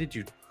know. What did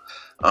you...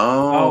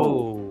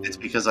 Oh, it's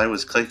because I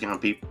was clicking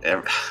on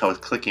I was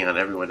clicking on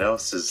everyone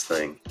else's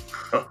thing.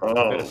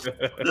 Oh,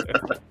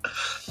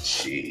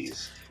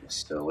 jeez,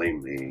 silly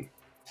me.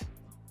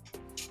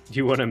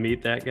 You want to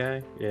meet that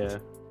guy? Yeah.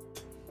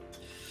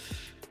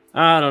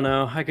 I don't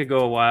know. I could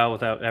go a while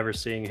without ever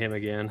seeing him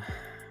again.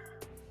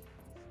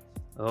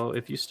 Oh,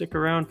 if you stick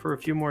around for a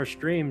few more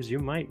streams, you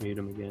might meet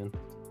him again.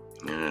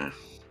 Yeah.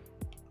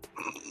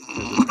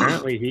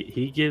 Apparently,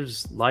 he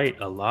gives Light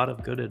a lot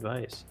of good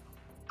advice.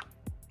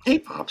 He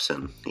pops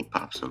in.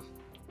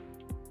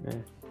 Yeah.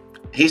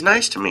 He's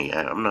nice to me.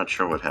 I'm not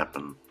sure what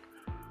happened.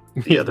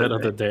 That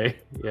other day.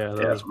 Yeah.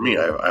 Yeah.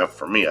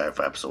 For me, I have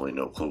absolutely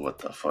no clue what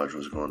the fudge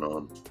was going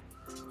on.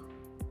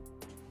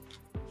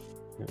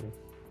 Yeah.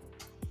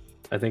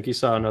 I think he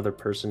saw another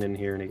person in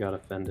here and he got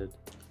offended.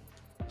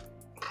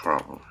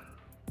 Probably.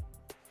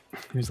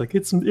 He was like,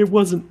 "It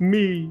wasn't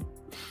me."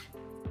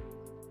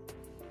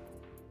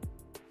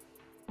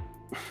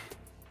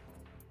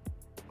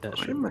 That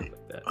Where should my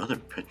like that. other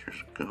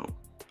pictures go?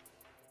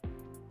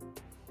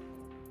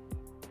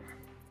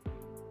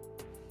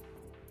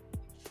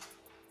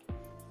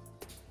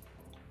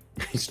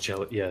 He's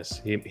jealous.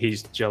 Yes,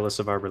 he's jealous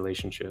of our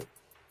relationship.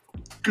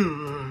 What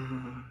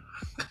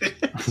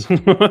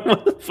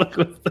the fuck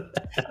was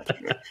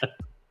that?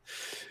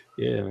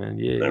 Yeah, man.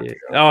 Yeah.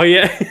 Oh,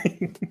 yeah.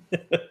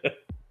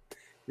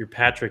 Your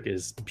Patrick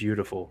is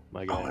beautiful,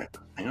 my guy.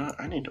 Oh,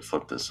 I need to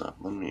flip this up.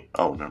 Let me.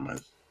 Oh, never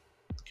mind.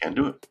 Can't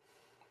do it.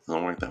 It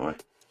doesn't work that way.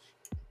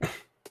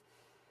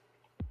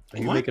 Are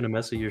you making a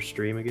mess of your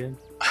stream again?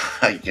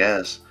 I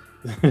guess.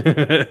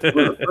 It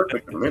was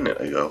perfect a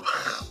minute ago.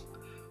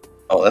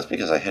 Oh, that's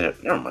because I hit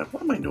it. Never mind.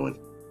 What am I doing?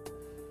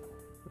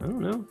 I don't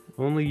know.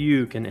 Only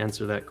you can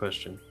answer that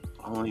question.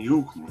 Only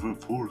you can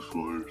prevent forest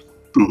fires.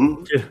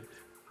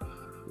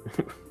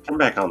 Come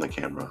back on the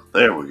camera.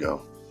 There we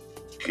go.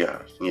 Yeah,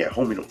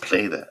 homie, don't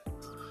play that.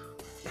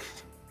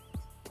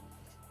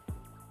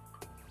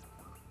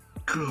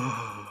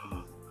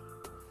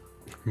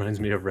 Reminds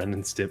me of Ren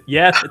and Stimpy.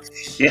 Yeah.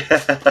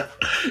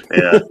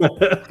 Yeah.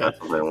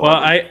 Well,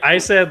 I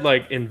said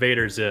like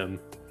Invader Zim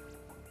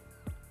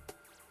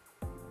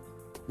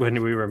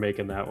when we were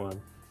making that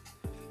one.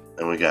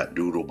 And we got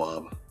Doodle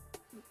Bob.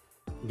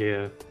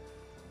 Yeah.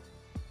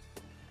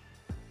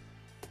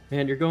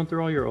 Man, you're going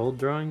through all your old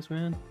drawings,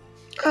 man?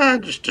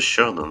 Just to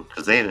show them,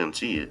 because they didn't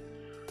see it.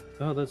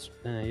 Oh, that's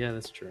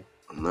true.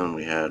 And then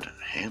we had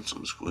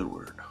Handsome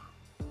Squidward.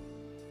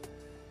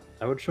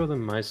 I would show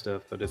them my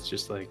stuff, but it's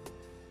just like,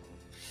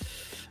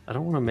 I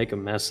don't want to make a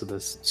mess of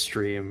this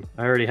stream.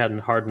 I already had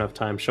a hard enough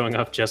time showing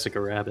off Jessica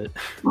Rabbit.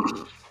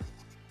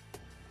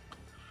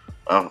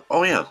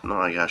 Oh yeah, no,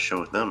 I gotta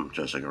show them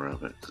Jessica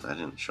Rabbit, because I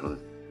didn't show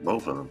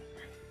both of them.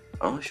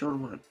 I only showed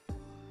one.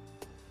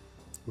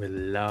 With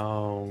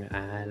long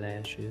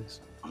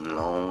eyelashes.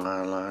 Long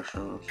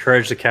eyelashes.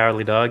 Courage the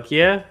Cowardly Dog.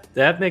 Yeah,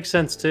 that makes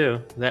sense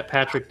too. That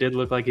Patrick did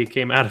look like he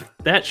came out of...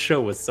 That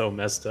show was so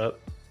messed up.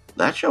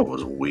 That show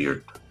was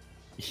weird.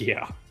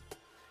 Yeah.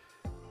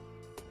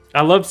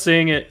 I love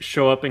seeing it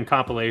show up in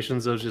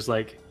compilations. I was just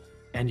like,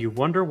 and you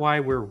wonder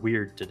why we're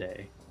weird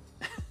today.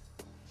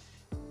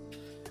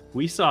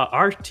 We saw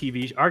our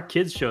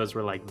kids' shows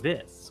were like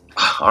this.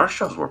 Our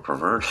shows were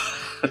perverted.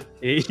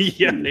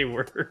 Yeah, they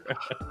were.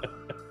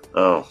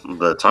 Oh,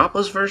 the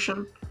topless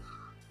version?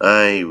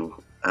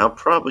 I'll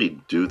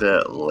probably do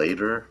that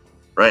later.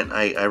 Right,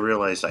 I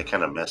realized I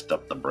kind of messed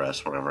up the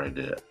breasts whenever I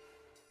did it.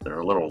 They're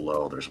a little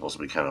low. They're supposed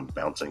to be kind of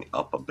bouncing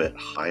up a bit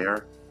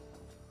higher.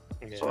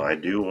 Yeah. So I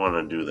do want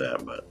to do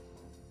that, but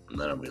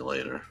that'll be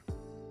later.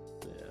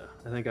 Yeah,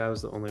 I think I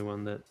was the only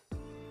one that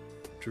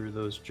drew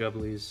those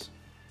jubblies.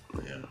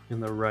 Yeah. In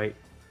the right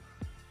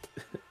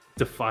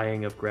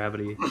defying of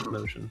gravity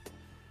motion.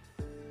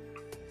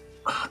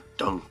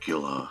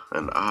 Dunkula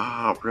and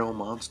real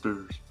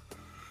monsters.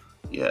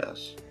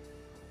 Yes.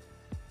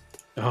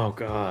 Oh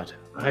god,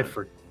 I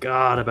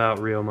forgot about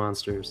Real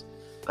Monsters.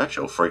 That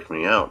show freaked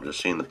me out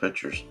just seeing the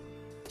pictures.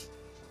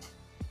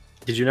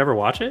 Did you never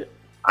watch it?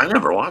 I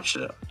never watched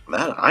it.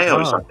 I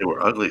always thought they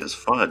were ugly as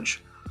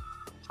fudge.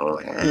 So I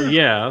was like,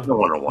 yeah, I don't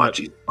want to watch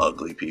these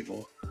ugly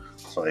people.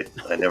 So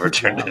I never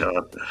turned it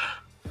on.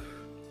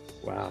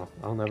 Wow,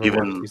 I'll never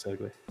watch these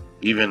ugly.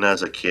 Even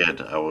as a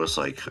kid, I was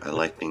like, I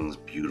like things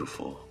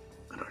beautiful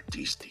and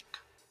artistic.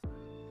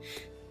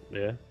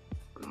 Yeah.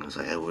 And I was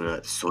like, I will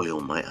not soil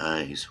my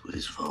eyes with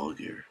his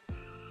vulgar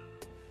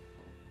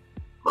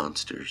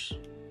monsters.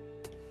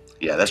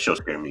 Yeah, that show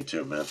scared me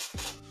too, man.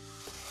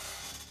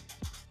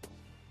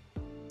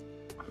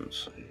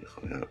 Let's see if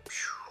I got...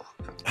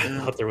 I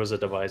thought there was a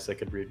device that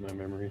could read my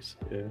memories.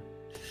 Yeah.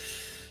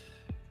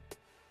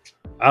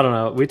 I don't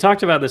know. We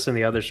talked about this in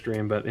the other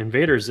stream, but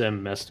Invader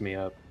Zim messed me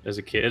up as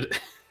a kid.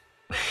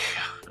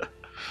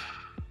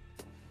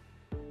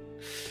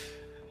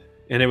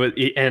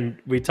 And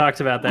we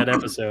talked about that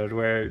episode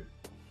where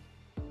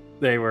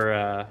they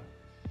were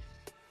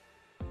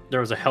there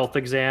was a health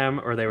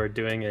exam, or they were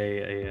doing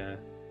a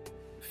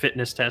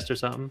fitness test or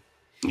something.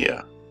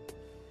 Yeah.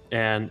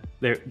 And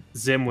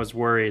Zim was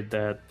worried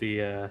that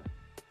the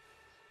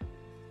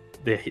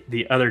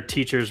other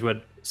teachers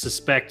would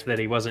suspect that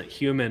he wasn't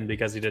human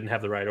because he didn't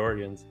have the right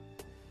organs.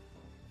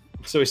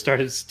 So he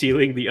started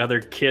stealing the other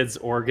kids'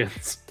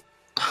 organs.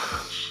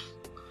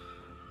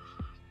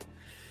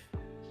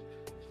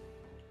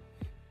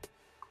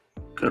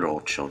 Good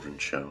old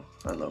children's show.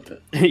 I loved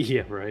it.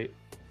 Yeah, right.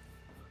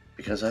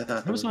 Because I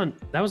thought that was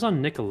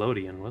on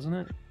Nickelodeon, wasn't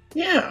it?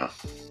 Yeah.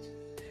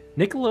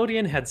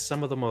 Nickelodeon had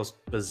some of the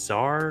most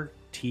bizarre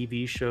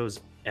TV shows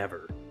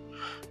ever.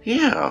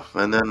 Yeah,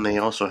 and then they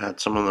also had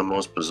some of the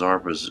most bizarre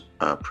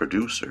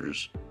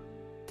producers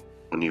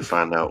when you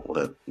find out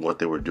what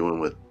they were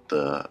doing with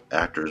the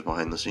actors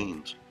behind the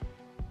scenes.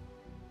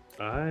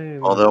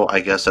 Although I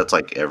guess that's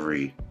like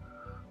I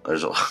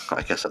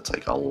guess that's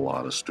like a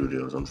lot of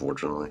studios,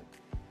 unfortunately.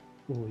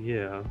 Well,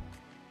 yeah.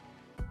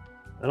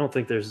 I don't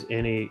think there's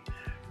anything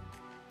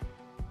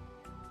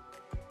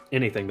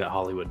that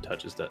Hollywood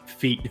touches that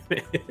feat.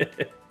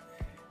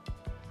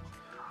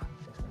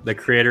 The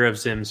creator of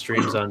Zim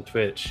streams on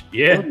Twitch.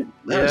 Yeah,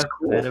 that's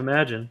cool. I'd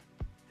imagine.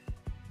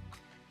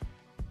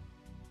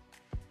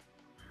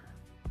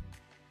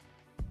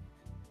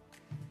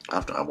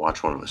 I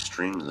watched one of his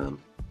streams then.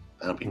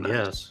 That'd be nice.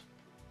 Yes.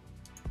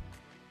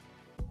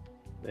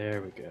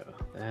 There we go.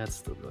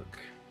 That's the look.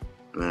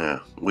 Yeah,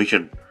 we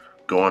should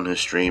go on his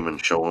stream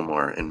and show him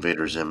our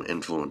Invader Zim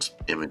influence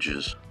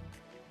images.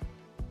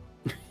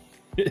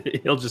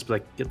 He'll just be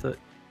like,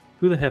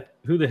 who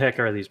the heck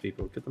are these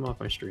people? Get them off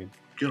my stream.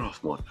 Get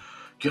off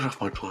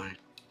my plane.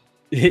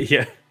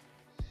 Yeah.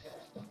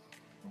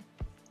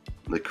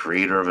 The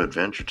creator of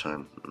Adventure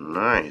Time.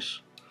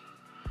 Nice.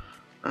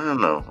 I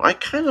don't know. I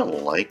kind of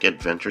like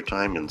Adventure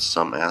Time in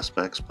some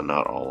aspects, but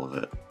not all of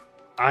it.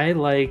 I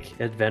like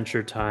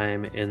Adventure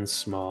Time in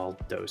small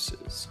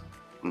doses.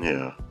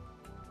 Yeah.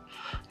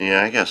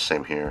 Yeah, I guess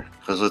same here.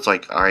 Because it's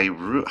like,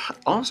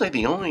 honestly,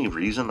 the only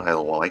reason I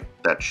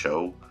liked that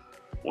show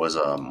was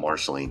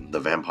Marceline, the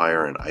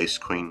vampire and Ice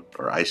Queen,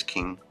 or Ice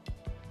King.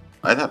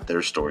 I thought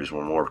their stories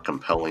were more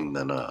compelling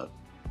than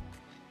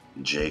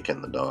Jake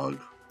and the dog.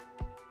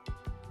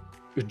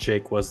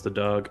 Jake was the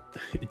dog.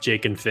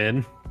 Jake and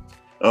Finn.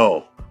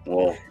 Oh,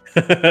 well,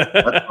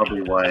 that's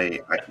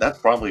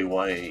probably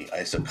why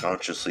I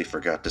subconsciously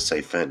forgot to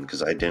say Finn,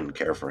 because I didn't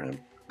care for him.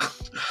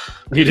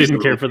 You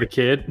didn't care for the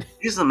kid?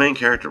 He's the main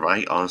character, but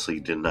I honestly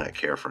did not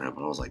care for him.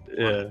 I was like,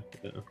 yeah.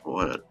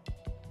 What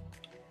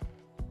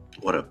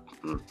a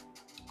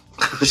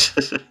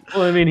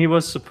Well, I mean, he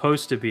was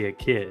supposed to be a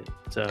kid,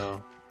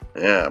 so...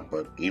 Yeah,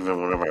 but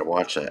even whenever I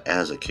watched that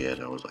as a kid,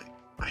 I was like,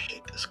 I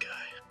hate this guy.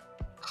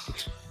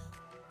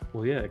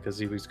 Well, yeah, because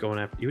he was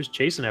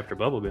chasing after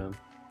Bubblegum.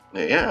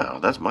 Yeah,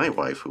 that's my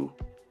waifu.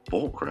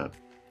 Bullcrap.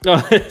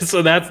 Oh,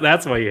 so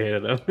that's why you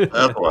hated him.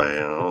 That's why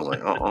I was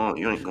like, oh,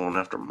 you ain't going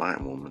after my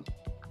woman.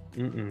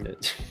 Mm-mm.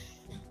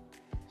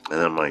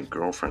 And then my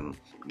girlfriend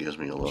gives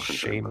me a look and says,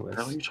 Shameless. what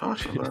the hell are you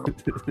talking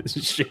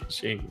about?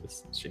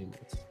 Shameless.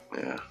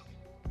 Yeah.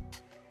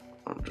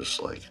 I'm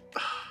just like,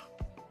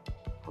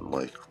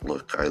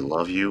 look, I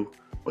love you,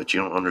 but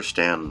you don't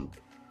understand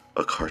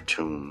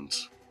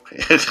cartoons.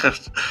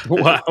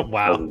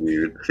 Wow.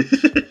 Weird.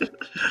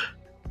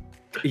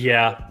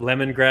 Yeah,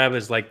 Lemon Grab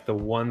is like the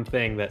one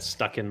thing that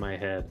stuck in my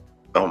head.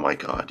 Oh my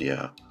god,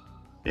 yeah.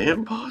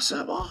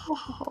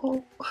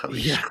 Impossible.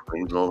 He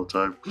screams all the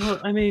time. Well,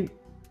 I mean,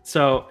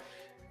 so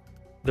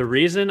the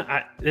reason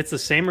it's the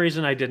same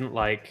reason I didn't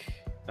like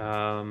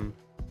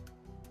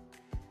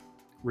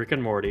Rick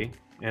and Morty,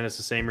 and it's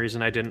the same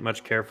reason I didn't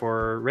much care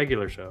for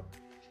regular show.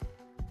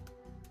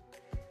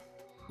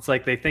 It's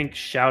like they think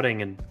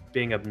shouting and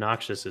being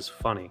obnoxious is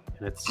funny,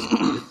 and it's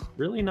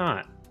really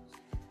not.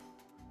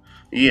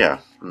 Yeah,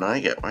 no, I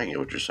get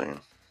what you're saying.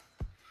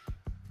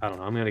 I don't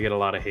know. I'm gonna get a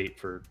lot of hate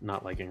for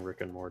not liking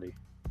Rick and Morty.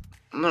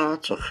 No,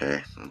 it's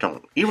okay.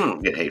 You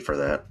won't get hate for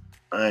that.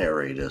 I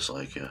already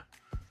dislike you.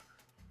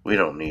 We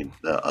don't need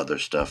the other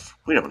stuff.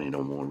 We don't need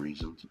no more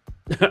reasons.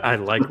 I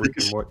like Rick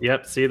and Morty.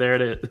 Yep, see, there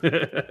it is.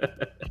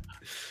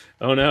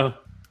 Oh no.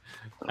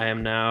 I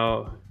am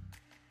now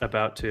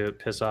about to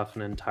piss off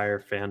an entire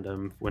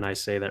fandom when I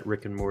say that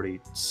Rick and Morty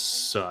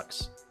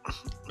sucks.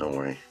 Don't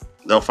worry.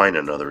 They'll find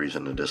another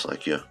reason to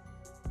dislike you.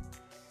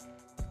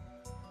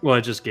 Well, I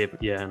just gave...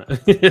 Yeah,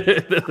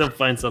 they'll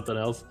find something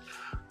else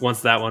once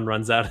that one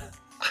runs out.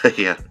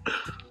 Yeah.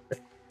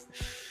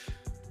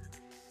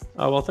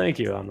 Oh, well, thank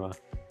you, Anma.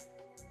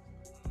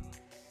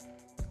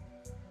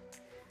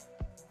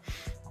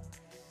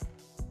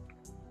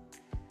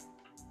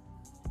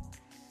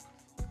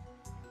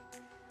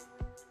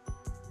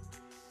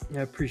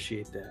 I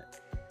appreciate that.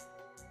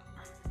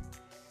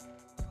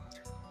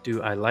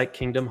 Do I like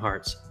Kingdom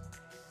Hearts?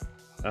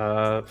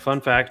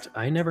 Fun fact,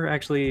 I never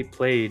actually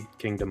played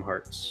Kingdom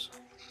Hearts.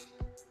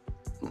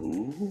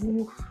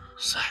 Ooh,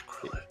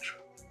 sacrilege.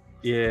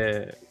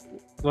 Yeah.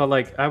 Well,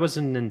 like, I was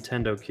a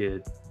Nintendo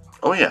kid.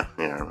 Oh, yeah.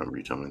 Yeah, I remember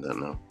you telling me that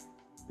now.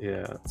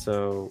 Yeah,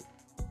 so,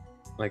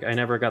 like, I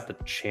never got the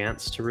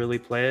chance to really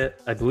play it.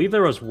 I believe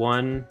there was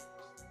one...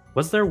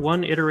 Was there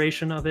one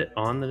iteration of it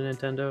on the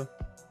Nintendo?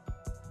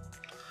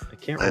 I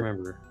can't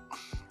remember.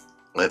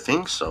 I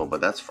think so,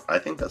 but I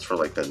think that's for,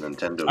 like, the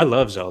Nintendo... I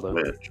love Zelda.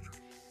 Switch.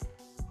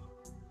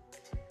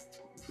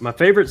 My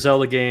favorite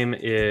Zelda game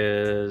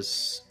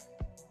is...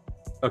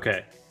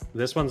 Okay,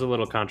 this one's a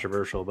little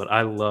controversial, but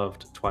I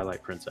loved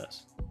Twilight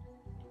Princess.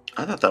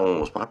 I thought that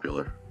one was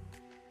popular.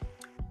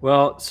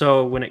 Well,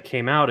 so when it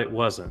came out, it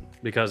wasn't.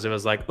 Because it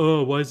was like,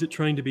 oh, why is it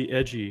trying to be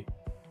edgy?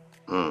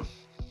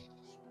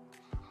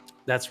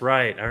 That's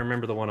right. I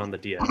remember the one on the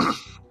DS.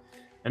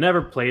 I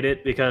never played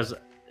it because,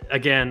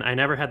 again, I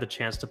never had the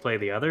chance to play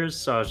the others,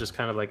 so I was just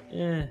kind of like,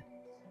 eh.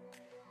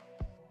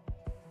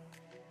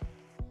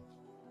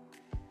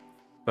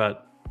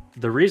 But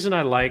the reason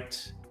I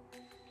liked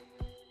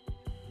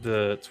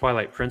the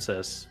Twilight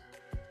Princess,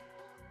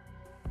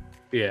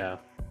 I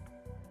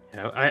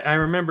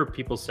remember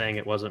people saying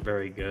it wasn't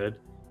very good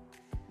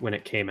when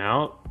it came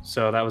out,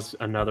 so that was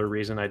another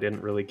reason I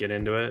didn't really get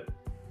into it.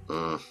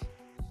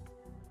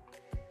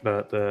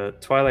 But the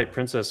Twilight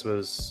Princess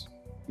was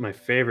my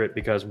favorite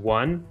because,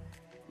 one,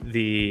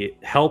 the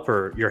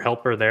helper, your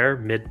helper there,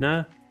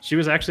 Midna, she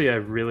was actually a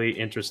really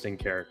interesting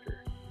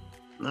character.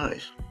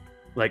 Nice.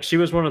 Like, she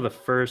was one of the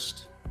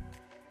first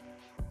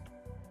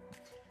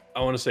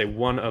I want to say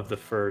one of the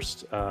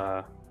first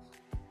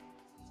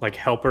like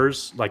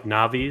helpers, like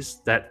Navis,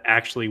 that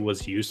actually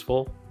was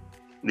useful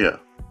Yeah,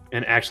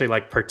 and actually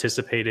like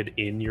participated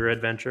in your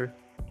adventure.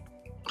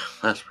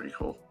 that's pretty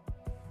cool.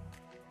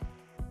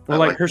 Well,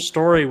 I like like her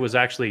story was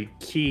actually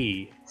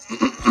key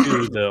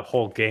to the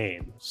whole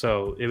game,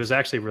 so it was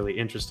actually really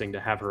interesting to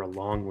have her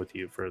along with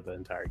you for the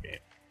entire game.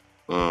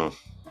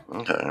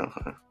 Okay.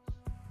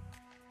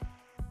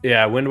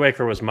 Yeah, Wind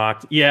Waker was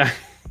mocked. Yeah.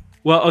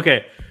 Well,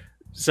 okay.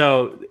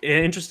 So,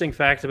 an interesting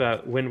fact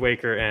about Wind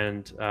Waker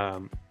and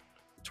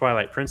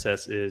Twilight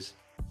Princess is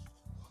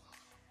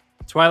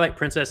Twilight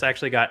Princess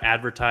actually got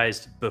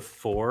advertised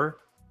before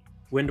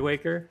Wind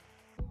Waker.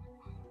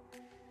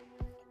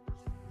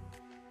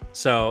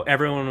 So,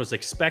 everyone was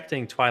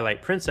expecting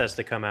Twilight Princess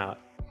to come out.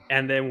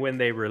 And then when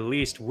they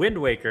released Wind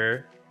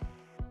Waker,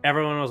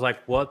 everyone was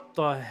like, what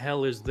the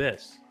hell is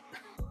this?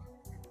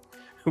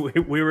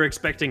 we were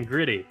expecting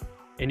Gritty,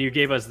 and you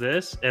gave us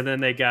this. And then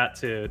they got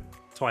to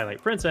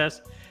Twilight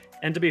Princess.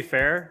 And to be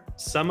fair,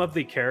 some of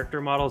the character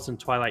models in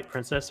Twilight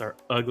Princess are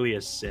ugly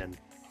as sin.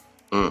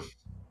 Mm.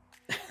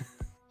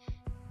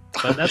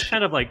 But that's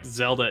kind of like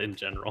Zelda in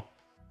general.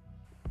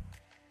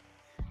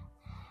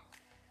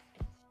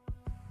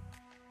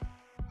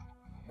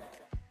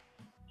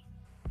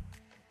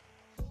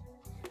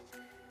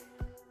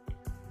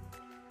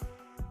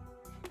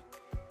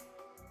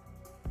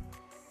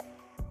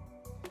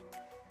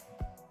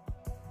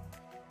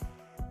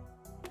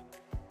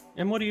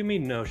 And what do you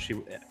mean, no, she...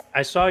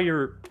 I saw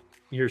your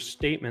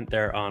statement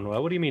there,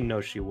 Anwa. What do you mean, no,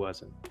 she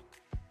wasn't?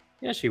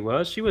 Yeah, she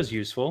was. She was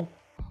useful.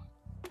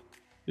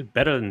 It was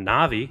better than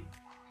Navi.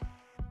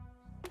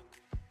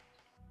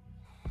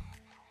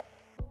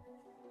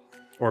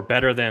 Or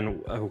better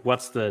than...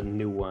 what's the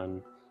new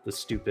one? The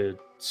stupid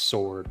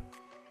sword.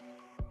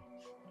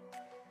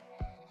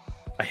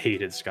 I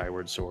hated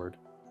Skyward Sword.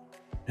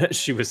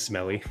 She was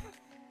smelly.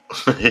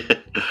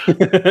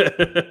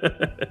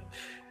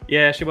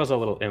 Yeah, she was a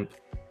little imp.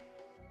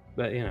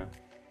 But, you know.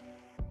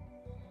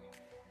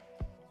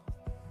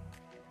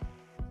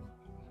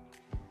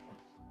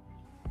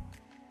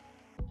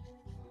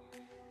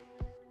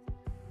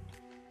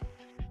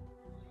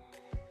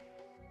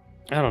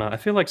 I don't know. I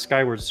feel like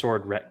Skyward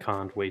Sword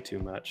retconned way too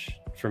much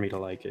for me to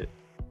like it.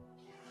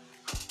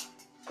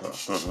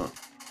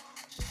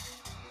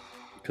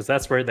 Because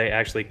that's where they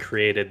actually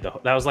created the...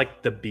 That was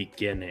like the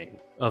beginning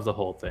of the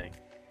whole thing.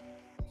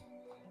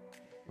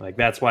 Like,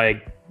 that's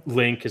why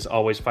Link is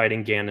always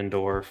fighting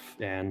Ganondorf,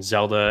 and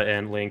Zelda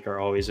and Link are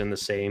always in the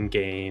same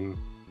game.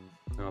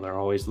 You know, they're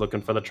always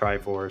looking for the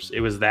Triforce. It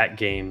was that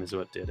game is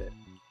what did it.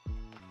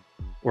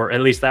 Or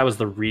at least that was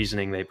the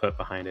reasoning they put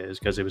behind it, is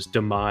because it was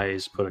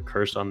Demise put a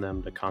curse on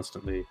them to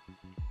constantly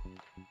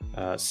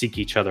seek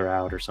each other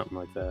out or something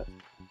like that.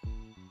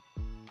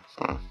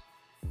 Huh.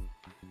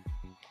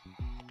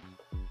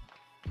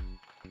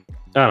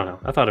 I don't know.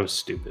 I thought it was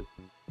stupid.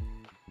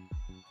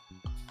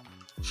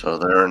 So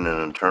they're in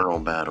an eternal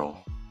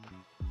battle.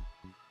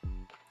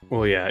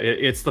 Well, yeah,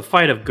 it's the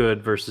fight of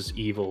good versus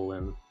evil,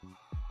 and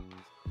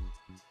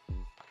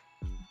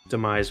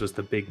Demise was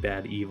the big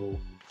bad evil.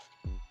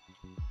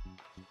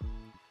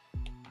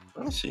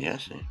 I see.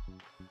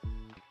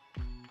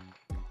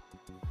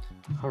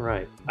 All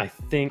right, I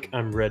think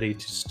I'm ready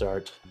to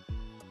start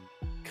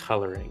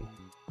coloring.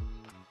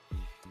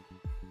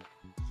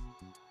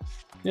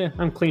 Yeah,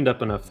 I'm cleaned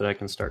up enough that I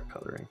can start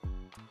coloring.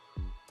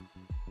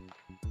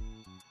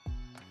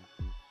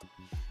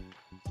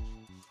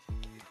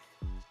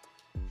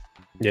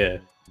 Yeah.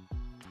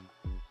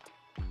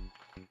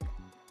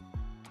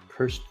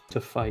 Cursed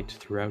to fight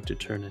throughout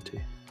eternity.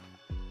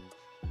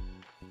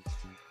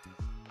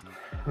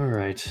 All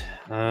right.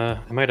 I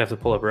might have to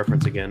pull up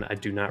reference again. I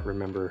do not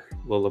remember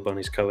Lola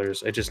Bunny's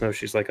colors. I just know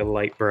she's like a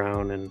light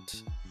brown and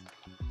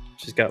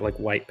she's got like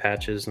white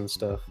patches and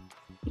stuff.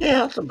 Yeah,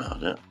 that's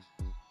about it.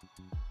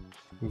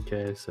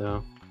 Okay,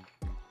 so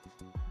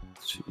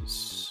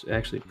she's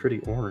actually pretty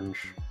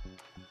orange.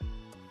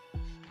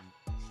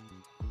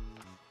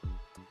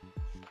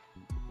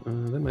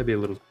 That might be a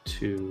little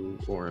too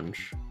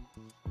orange.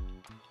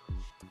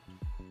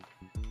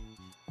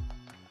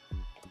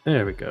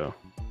 There we go.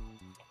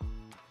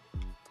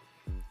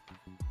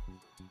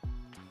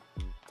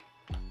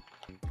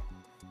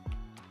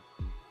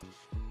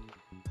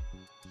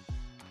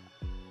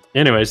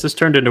 Anyways, this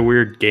turned into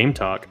weird game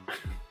talk.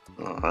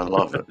 Oh, I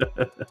love it.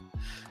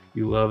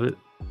 You love it?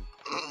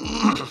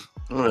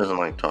 Who doesn't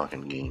like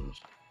talking games?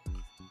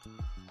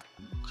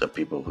 Except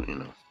people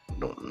who,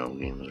 don't know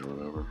games or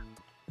whatever.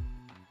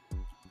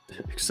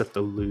 Except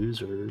the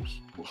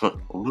losers.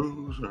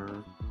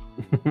 Loser.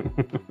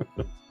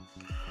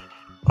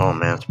 Oh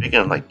man, speaking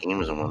of like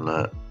games and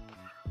whatnot,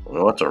 you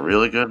know what's a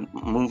really good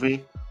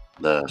movie?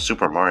 The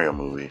Super Mario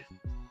movie.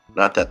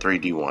 Not that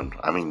 3D one.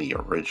 I mean the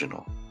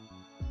original.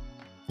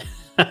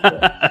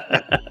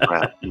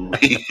 Crap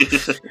movie.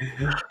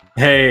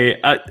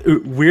 Hey,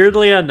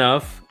 weirdly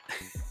enough,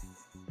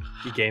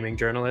 you gaming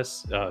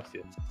journalists.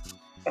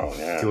 Oh,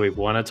 yeah. Do we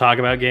want to talk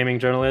about gaming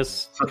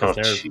journalists? Because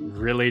they're Geez.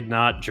 really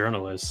not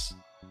journalists.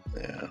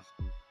 Yeah.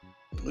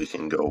 We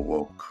can go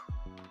woke.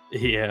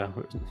 Yeah.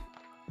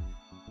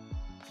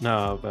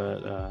 No,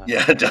 but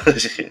Yeah, it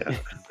does. Yeah.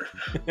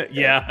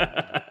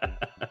 yeah.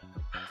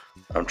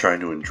 I'm trying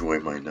to enjoy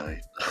my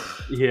night.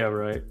 Yeah,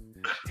 right.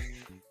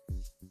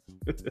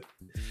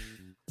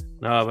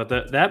 No,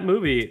 but that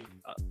movie,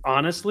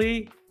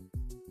 honestly,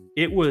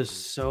 it was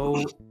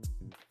so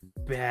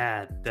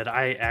bad that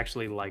I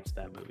actually liked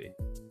that movie.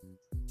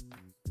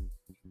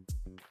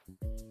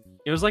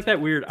 It was like that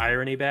weird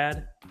irony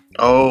bad.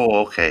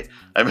 Oh, okay.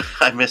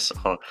 I miss.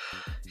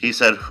 He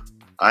said,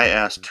 I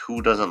asked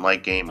who doesn't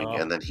like gaming, Oh,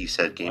 and then he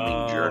said gaming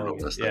okay.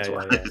 journalist. Yeah, That's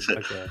why. yeah, yeah.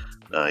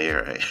 Okay.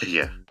 You're right.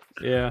 Yeah.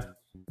 Yeah.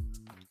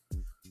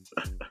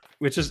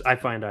 Which is, I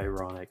find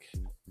ironic.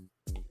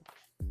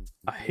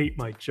 I hate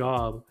my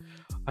job.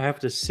 I have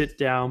to sit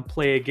down,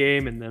 play a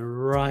game, and then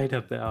write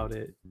about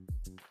it.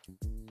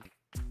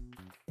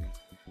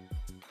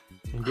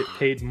 And get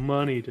paid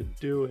money to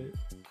do it.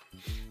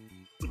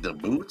 The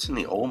boots in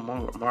the old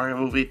Mario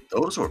movie,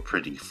 those were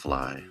pretty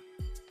fly.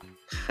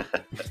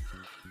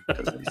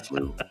 Because they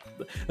flew.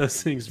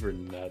 Those things were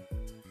nut.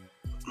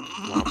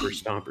 Whomper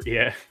stomper.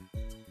 Yeah.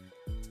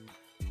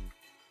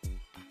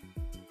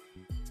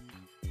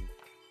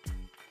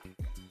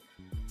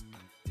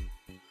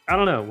 I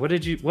don't know. What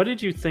did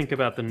you think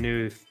about the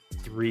new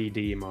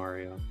 3D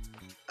Mario?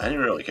 I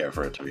didn't really care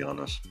for it, to be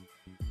honest.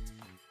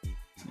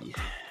 Yeah.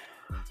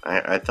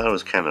 I thought it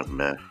was kind of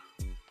meh.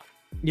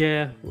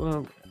 Yeah,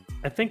 well,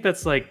 I think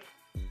that's like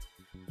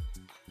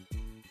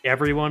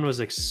everyone was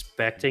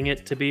expecting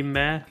it to be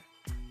meh.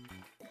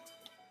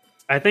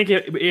 I think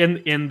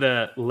in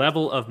the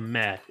level of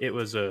meh, it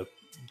was a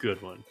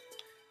good one.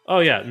 Oh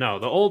yeah, no,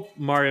 the old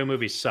Mario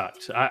movie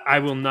sucked. I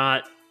will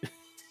not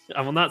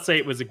I will not say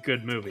it was a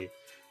good movie,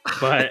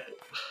 but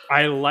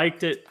I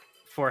liked it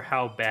for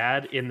how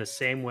bad, in the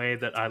same way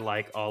that I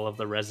like all of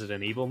the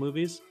Resident Evil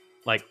movies.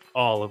 Like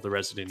all of the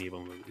Resident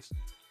Evil movies.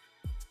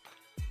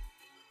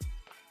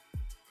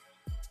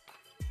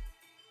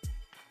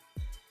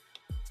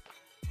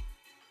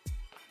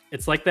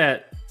 It's like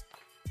that,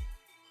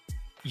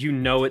 you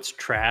know, it's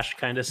trash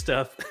kind of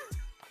stuff.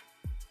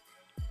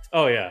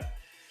 Oh yeah.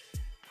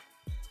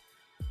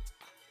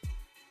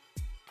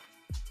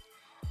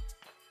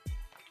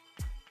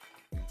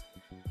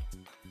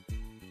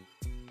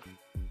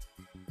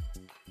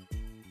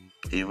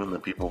 Even the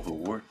people who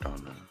worked on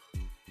it.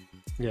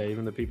 Yeah,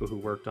 even the people who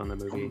worked on the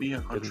movie Don't be a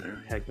didn't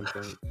contrarian. have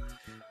complaint.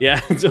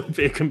 Yeah, don't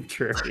be a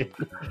contrarian.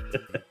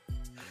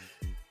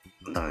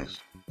 Nice.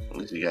 At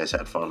least you guys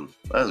had fun.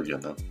 That was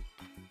good then.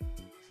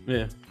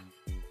 Yeah.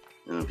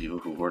 And the people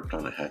who worked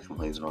on it had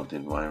complaints about the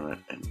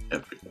environment and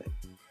everything.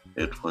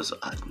 It was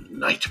a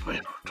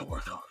nightmare to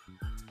work on.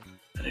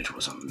 And it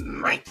was a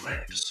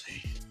nightmare to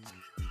see.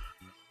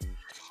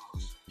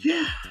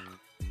 Yeah.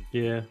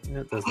 Yeah,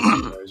 that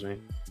doesn't surprise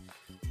me.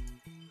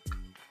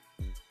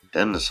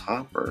 Dennis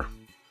Hopper.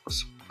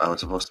 I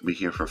was supposed to be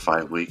here for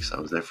 5 weeks. I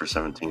was there for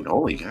 17.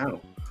 Holy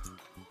cow.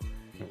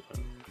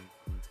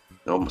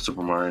 No,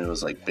 Super Mario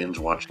was like binge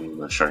watching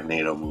the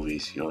Sharknado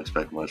movies. You don't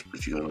expect much,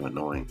 but you get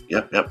annoying.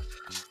 Yep.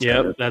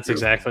 That's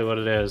exactly what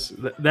it is.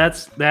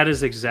 That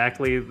is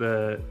exactly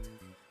the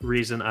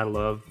reason I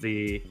love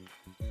the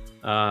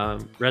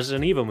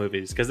Resident Evil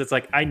movies, because it's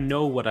like I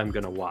know what I'm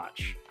gonna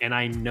watch, and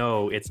I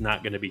know it's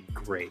not gonna be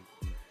great,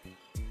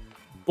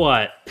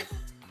 but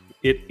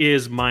it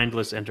is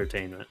mindless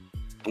entertainment.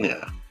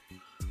 Yeah.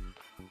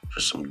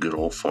 Just some good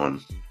old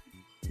fun.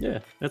 Yeah,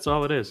 that's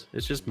all it is.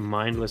 It's just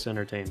mindless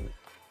entertainment.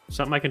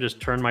 Something I can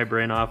just turn my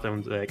brain off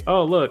and be like,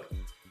 oh, look,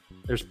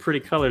 there's pretty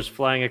colors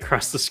flying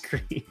across the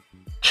screen.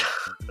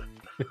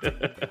 Ooh,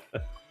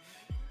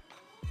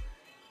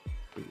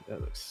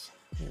 that looks...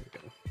 There we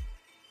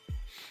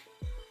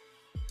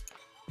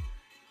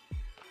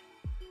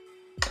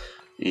go.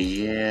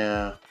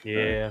 Yeah.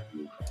 Yeah.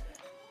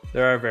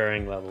 There are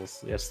varying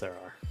levels. Yes, there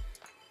are.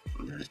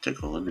 Let's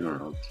take a look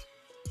around.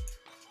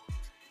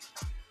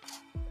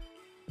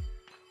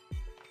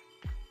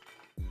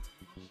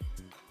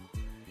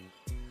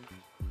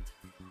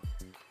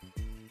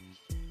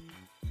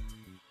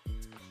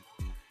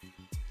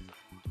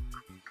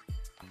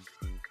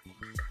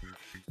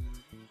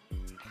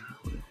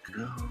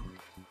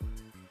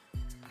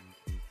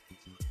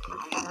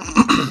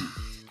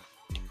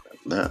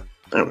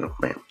 There we go,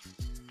 man.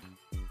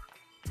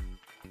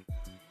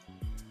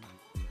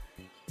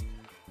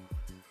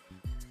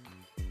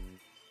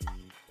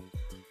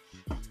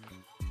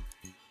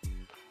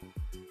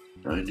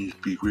 I need to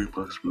be great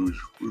box movies.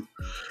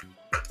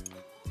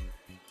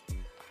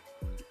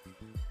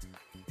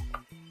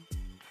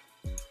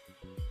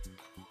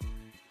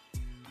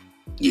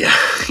 Yeah,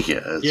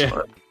 that's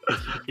fun.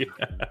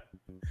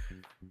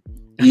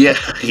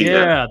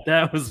 Yeah,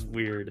 that was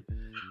weird.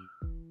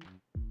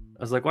 I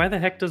was like, why the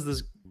heck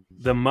does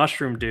the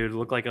mushroom dude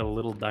look like a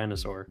little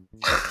dinosaur?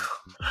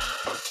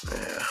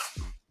 Yeah.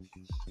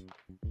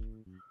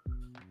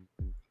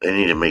 They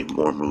need to make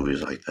more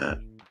movies like that.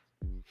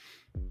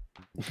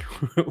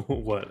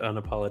 What,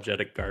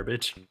 unapologetic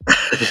garbage?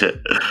 I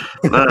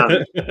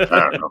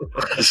don't know.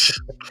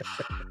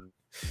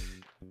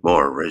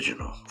 More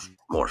original.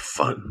 More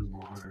fun.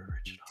 More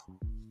original.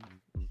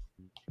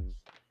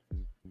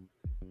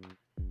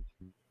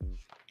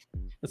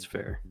 That's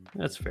fair.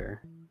 That's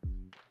fair.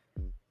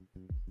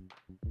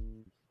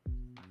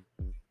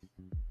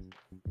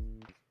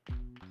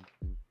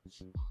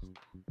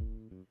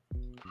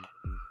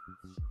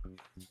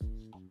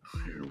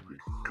 Here we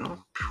go.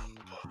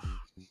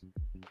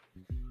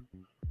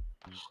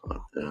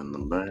 Slap that in the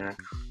back.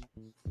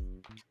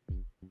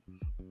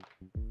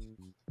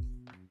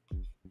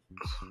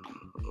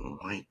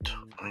 White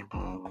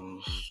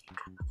eyeballs.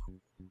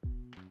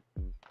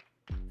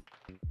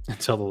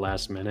 Until the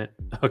last minute.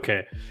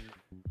 Okay.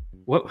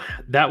 What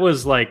that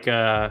was like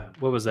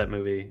what was that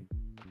movie?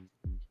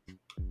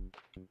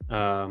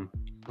 Oh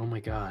my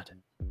god.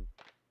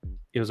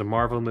 It was a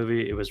Marvel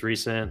movie. It was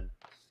recent.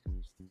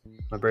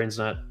 My brain's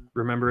not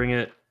remembering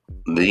it.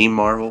 The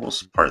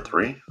Marvels Part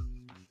 3?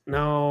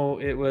 No,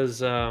 it was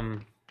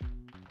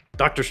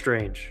Doctor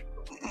Strange.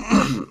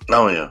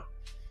 Oh yeah.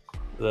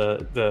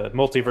 The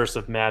Multiverse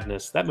of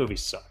Madness. That movie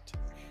sucked.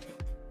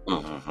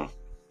 Mm-hmm.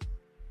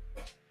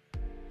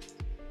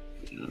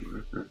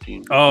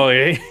 Oh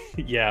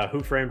yeah,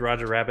 Who Framed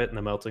Roger Rabbit and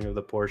the Melting of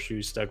the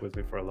Porsche stuck with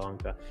me for a long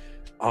time.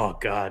 Oh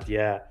god,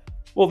 yeah.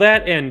 Well,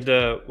 that and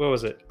what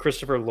was it?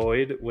 Christopher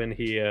Lloyd when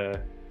he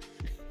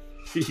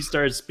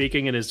started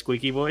speaking in his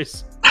squeaky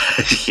voice.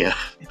 Yeah.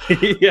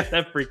 Yeah,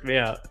 that freaked me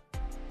out.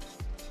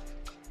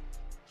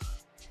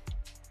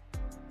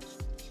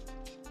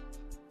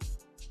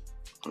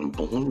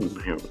 Balloon.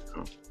 Here we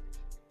go.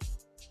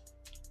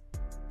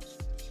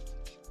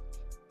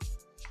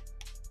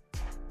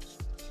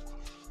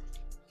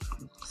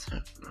 What's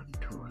that? I'm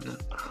doing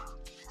it.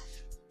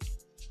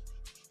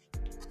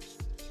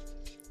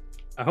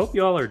 I hope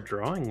y'all are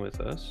drawing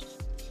with us.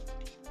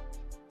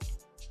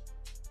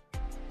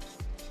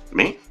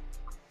 Me?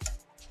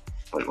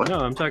 Wait, what? No,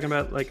 I'm talking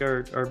about like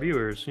our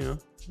viewers, you know.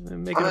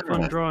 Make it a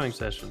fun drawing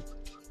session.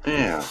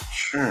 Yeah,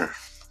 sure.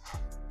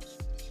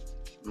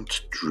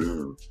 Let's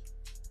draw.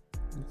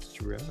 Let's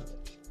draw.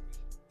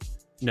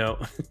 No.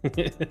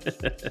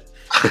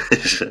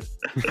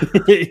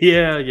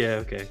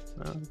 yeah, okay.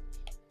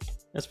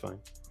 That's fine.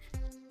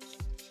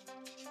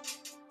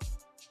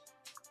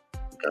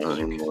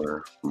 Any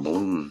more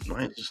balloon?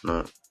 Why is this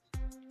not?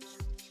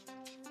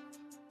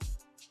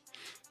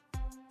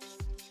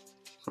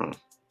 Huh.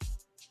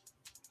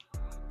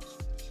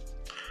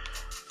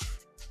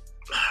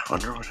 I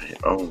wonder what I.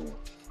 Oh,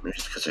 maybe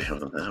it's because I have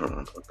that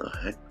on. What the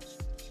heck?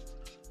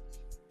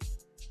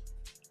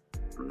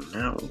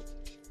 No.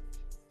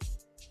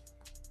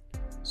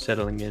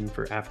 Settling in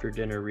for after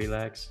dinner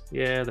relax.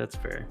 Yeah, that's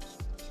fair.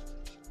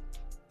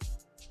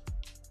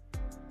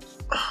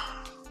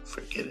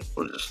 Forget it.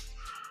 We'll just.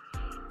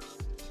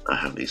 I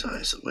have these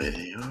eyes the way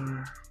they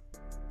are.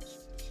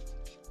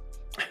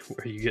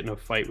 Are you getting a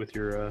fight with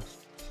your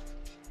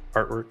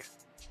artwork?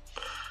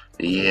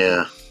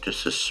 Yeah,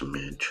 just a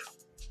smidge.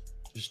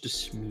 Just a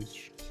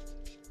smidge.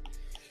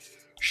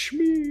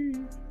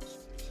 Shmee.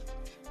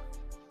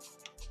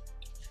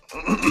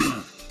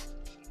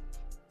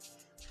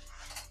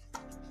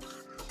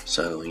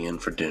 Settling in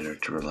for dinner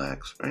to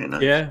relax. Very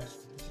nice. Yeah,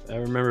 I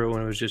remember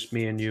when it was just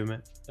me and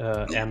you,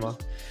 Emma.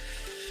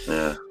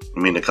 Yeah.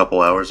 You mean a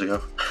couple hours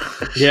ago?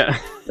 Yeah.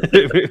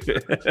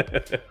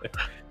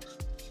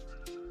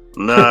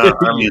 No,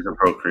 I'm using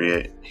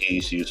Procreate.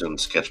 He's using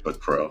Sketchbook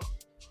Pro.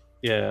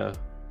 Yeah.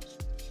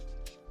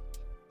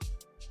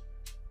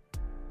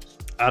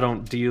 I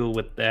don't deal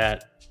with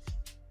that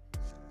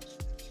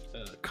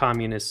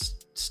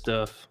communist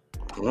stuff.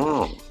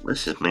 Oh,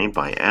 this is made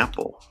by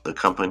Apple, the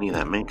company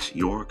that makes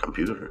your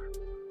computer.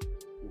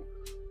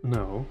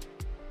 No.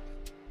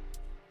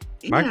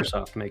 Yeah.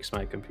 Microsoft makes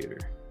my computer.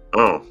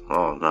 Oh,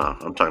 no.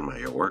 I'm talking about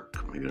your work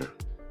computer.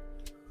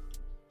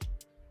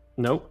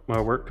 Nope,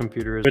 my work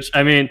computer is. Which,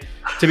 I mean,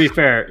 to be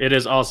fair, it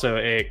is also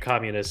a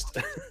communist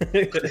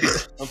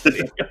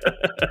company.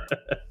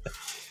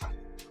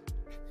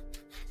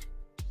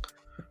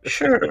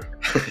 Sure.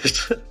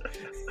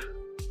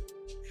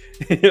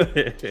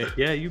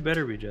 Yeah, you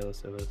better be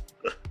jealous of us.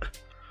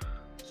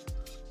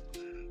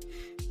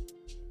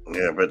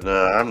 Yeah, but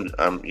I'm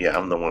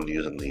the one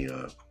using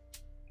the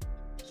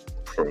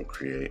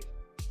Procreate.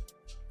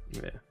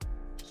 Yeah.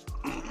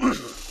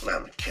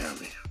 I'm a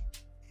commie.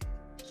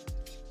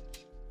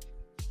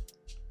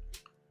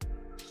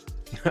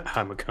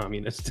 I'm a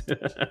communist.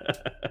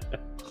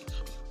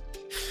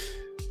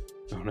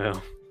 Oh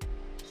no.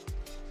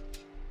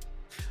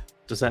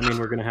 Does that mean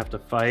we're going to have to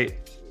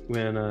fight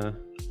when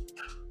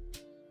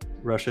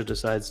Russia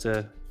decides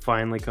to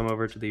finally come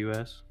over to the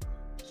US?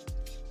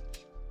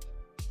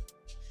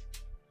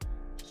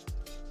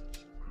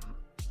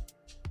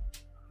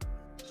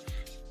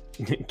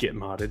 Get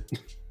modded.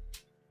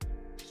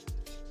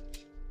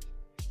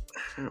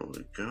 Here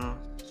we go.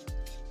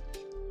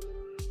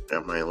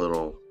 Got my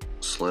little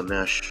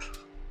Slanesh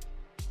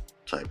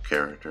type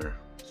character.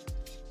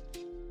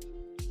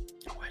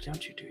 Why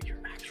don't you do your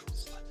actual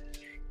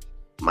Slanesh?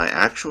 My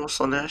actual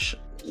Slanesh?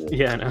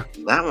 Yeah, I know.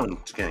 That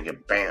one's gonna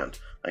get banned.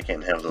 I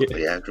can't have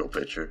the actual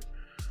picture.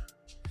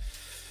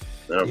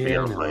 That'll be Yeah,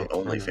 I on my know, I know.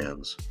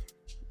 OnlyFans.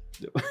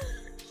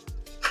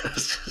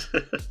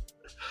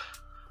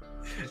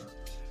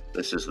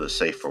 This is the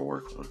safe for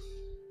work one.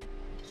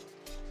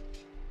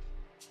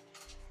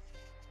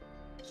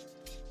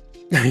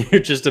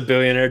 You're just a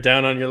billionaire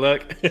down on your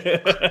luck.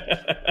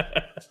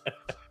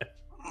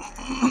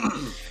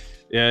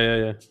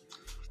 Yeah.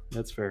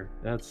 That's fair.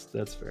 That's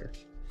fair.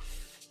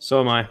 So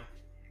am I.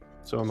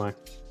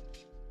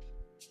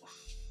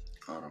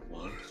 Out of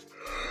water.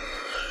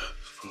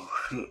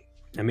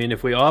 I mean,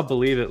 if we all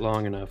believe it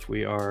long enough,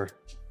 we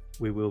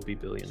will be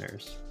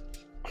billionaires.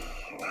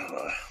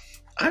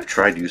 I've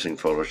tried using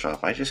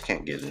Photoshop. I just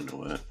can't get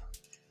into it.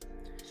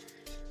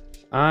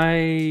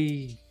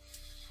 I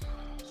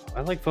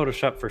like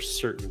Photoshop for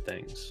certain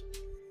things.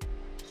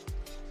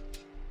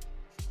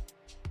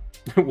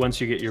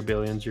 Once you get your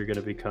billions, you're going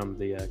to become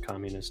the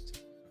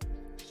communist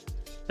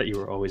that you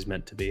were always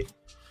meant to be.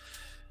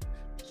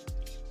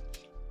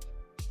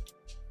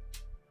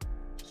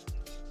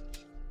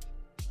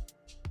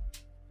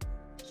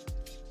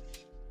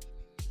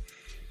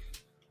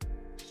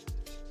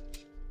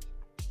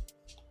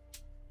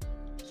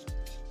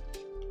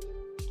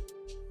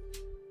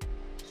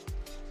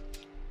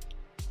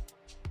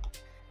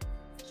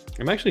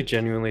 I'm actually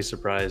genuinely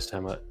surprised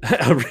how much.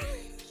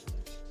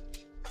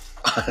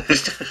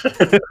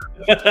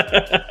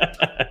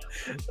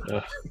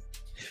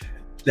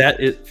 That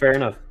is fair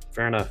enough.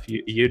 Fair enough.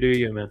 You do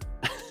you, man.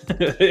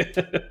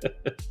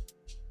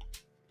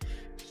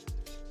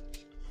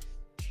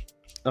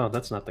 Oh,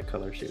 that's not the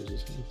color she was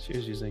using. She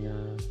was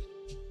using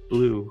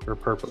blue or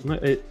purple. No,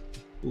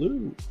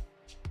 blue.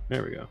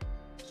 There we go.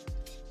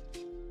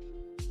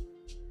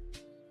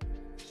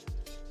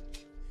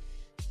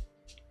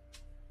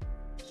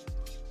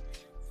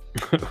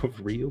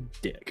 Real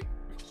dick.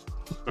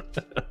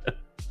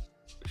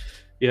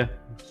 Yeah.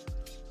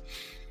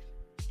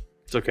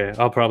 It's okay.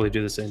 I'll probably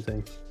do the same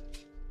thing.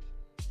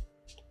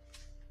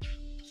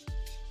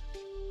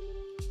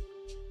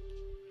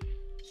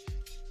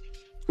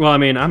 Well, I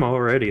mean, I'm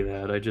already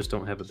that. I just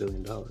don't have $1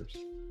 billion.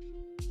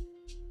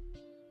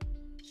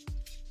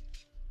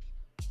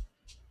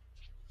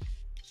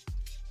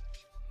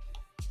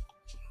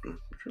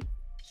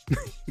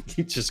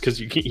 Just because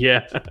you can,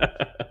 yeah.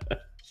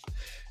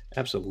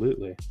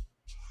 Absolutely.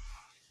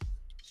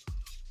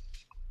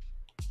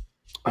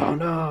 Oh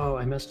no,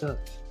 I messed up.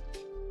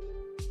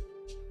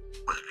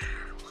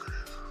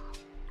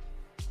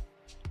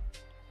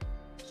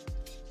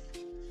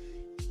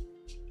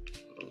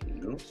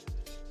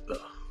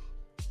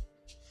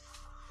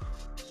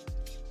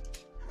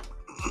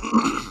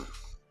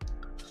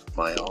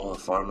 Buy all the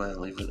farmland,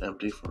 leave it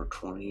empty for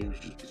 20 years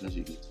just because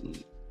you get to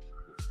eat.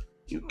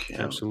 You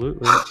can't.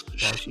 Absolutely.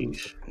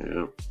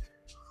 Yeah.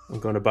 I'm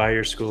going to buy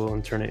your school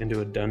and turn it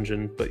into a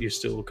dungeon, but you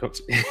still will come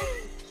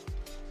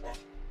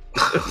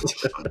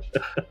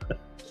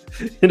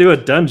into a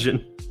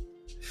dungeon.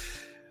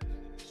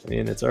 I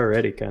mean, it's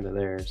already kind of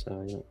there,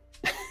 so you know.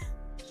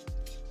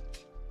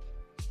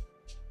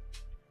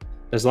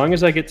 As long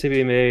as I get to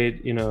be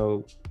made, you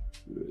know,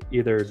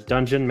 either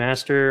dungeon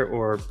master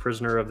or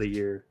prisoner of the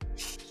year.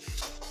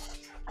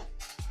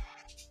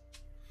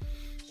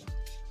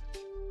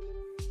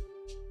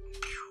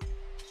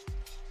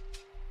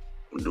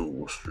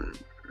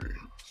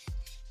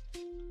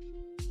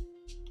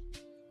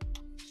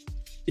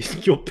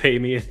 You'll pay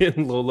me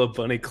in Lola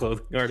Bunny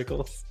clothing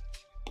articles.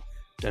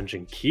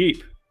 Dungeon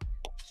Keep.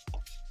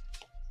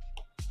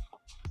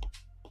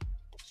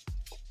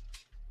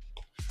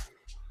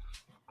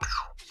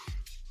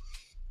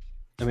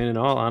 I mean, in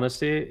all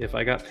honesty, if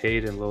I got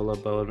paid in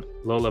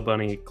Lola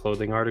Bunny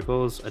clothing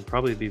articles, I'd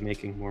probably be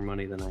making more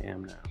money than I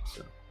am now.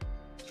 So.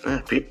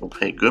 Yeah, people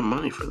pay good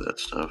money for that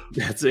stuff.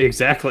 That's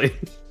exactly.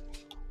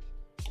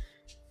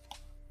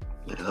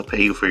 Yeah, they'll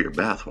pay you for your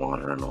bath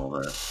water and all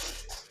that.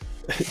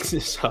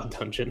 It's hot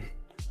dungeon.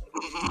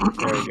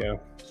 There you go.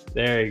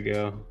 There you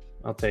go.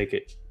 I'll take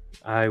it.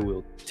 I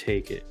will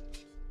take it.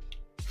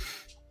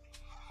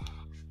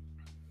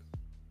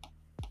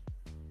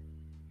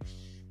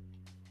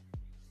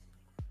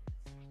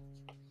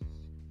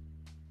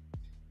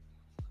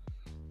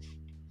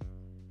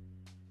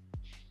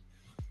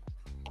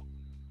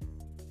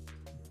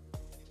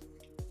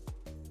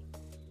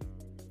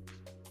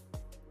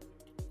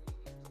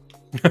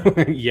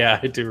 Yeah,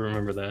 I do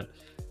remember that.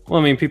 Well,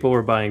 I mean, people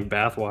were buying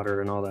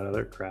bathwater and all that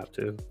other crap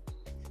too.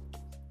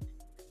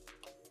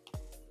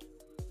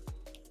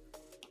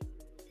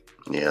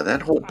 Yeah,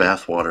 that whole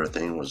bathwater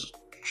thing was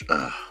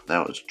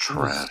that was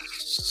trash.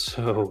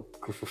 So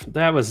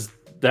that was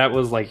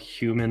like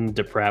human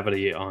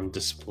depravity on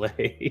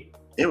display.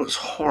 It was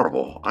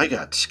horrible. I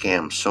got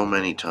scammed so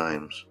many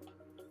times.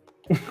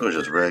 It was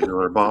just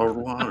regular bottled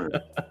water.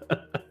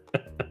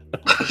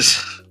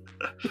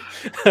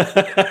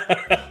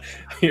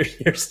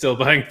 You're still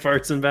buying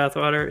farts and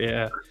bathwater?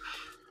 Yeah.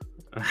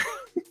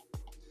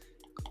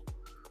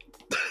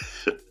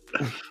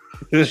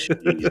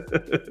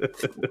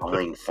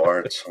 Buying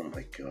farts. Oh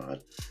my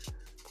god.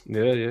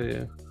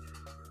 Yeah.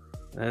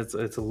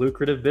 It's a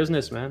lucrative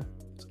business, man.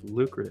 It's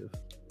lucrative.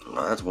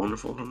 Well, that's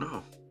wonderful to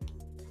know.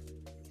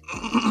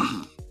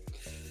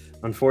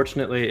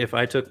 Unfortunately, if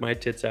I took my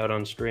tits out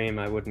on stream,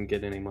 I wouldn't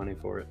get any money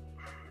for it.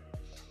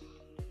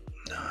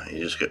 Nah,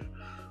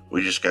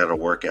 we just got to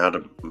work out a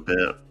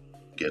bit,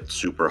 get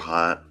super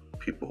hot.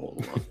 People will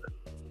love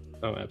it.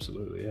 Oh,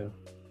 absolutely, yeah.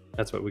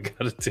 That's what we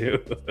gotta do.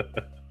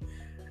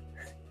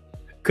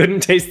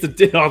 Couldn't taste the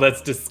dick. Oh,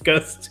 that's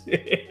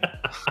disgusting.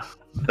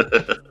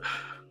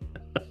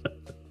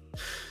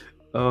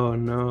 Oh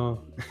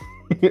no.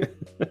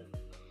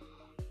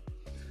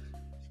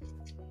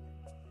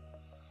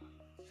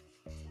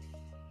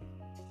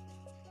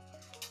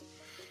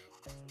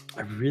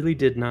 I really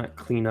did not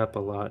clean up a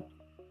lot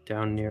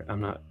down near. I'm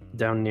not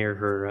down near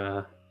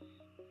her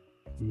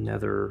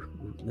nether.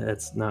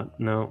 That's not.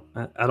 No,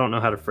 I don't know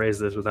how to phrase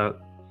this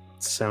without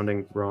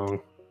sounding wrong.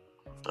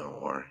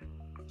 Don't worry.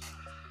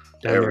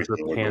 Down Everything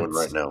near we're her doing pants.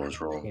 right now is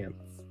wrong.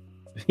 Pants.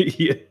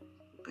 Yeah.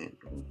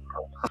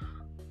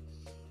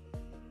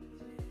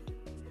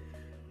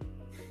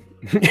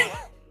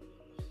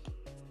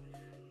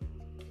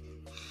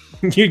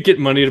 You'd get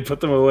money to put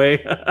them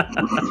away.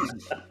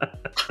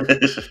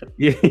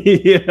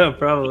 Yeah,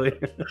 probably.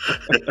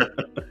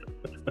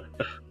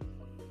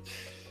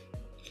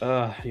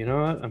 You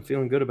know what? I'm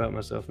feeling good about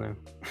myself now.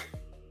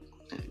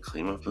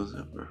 Clean up the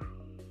zipper.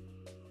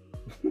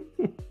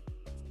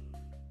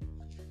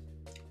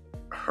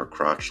 Her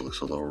crotch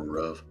looks a little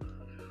rough.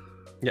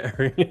 Yeah.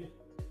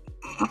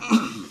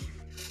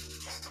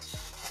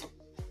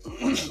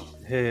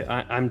 Hey,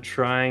 I'm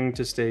trying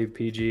to stay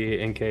PG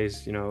in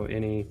case, you know,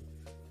 any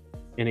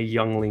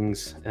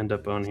younglings end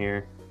up on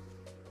here.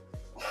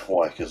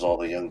 Why? Because all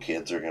the young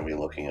kids are going to be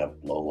looking up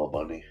Lola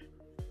Bunny.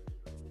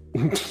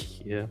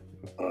 Yeah.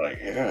 Like,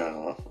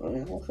 yeah, I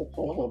mean, look at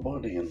Lola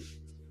Bunny in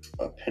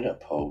a pinup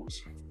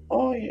pose.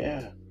 Oh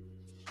yeah.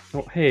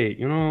 Well, hey,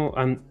 you know,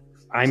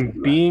 I'm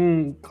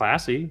being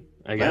classy,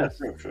 I guess.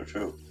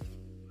 True.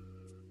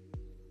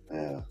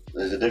 Yeah,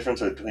 there's a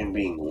difference between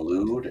being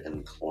lewd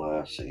and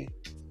classy.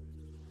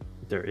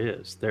 There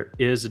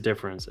is a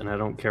difference, and I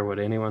don't care what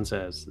anyone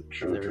says.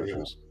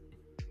 True.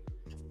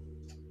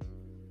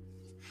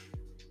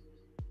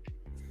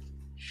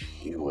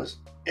 She was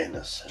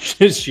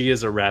innocent. She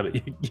is a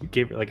rabbit. You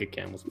gave her like a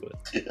camel's foot.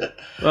 Yeah.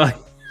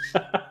 Well,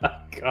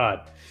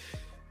 God.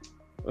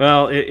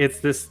 Well, it's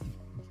this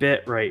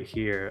bit right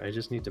here. I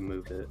just need to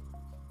move it.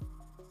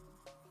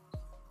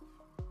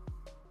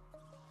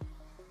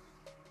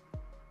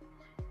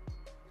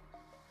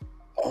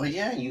 Oh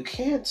yeah, you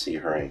can see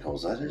her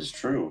ankles. That is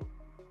true.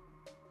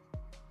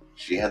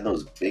 She had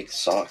those big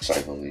socks,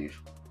 I believe.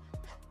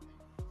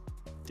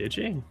 Did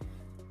she?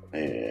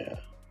 Yeah.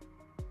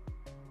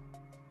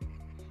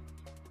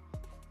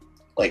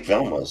 Like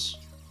Velma's.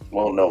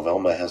 Well, no,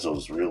 Velma has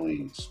those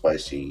really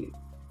spicy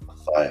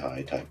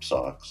thigh-high type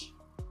socks.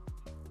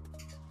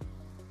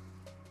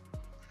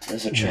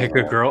 There's a Like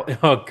a girl.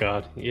 Oh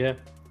God, yeah.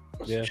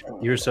 Yeah.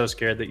 You were so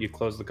scared that you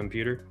closed the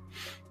computer.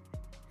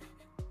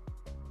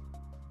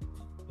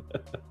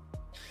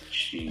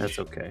 That's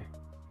okay.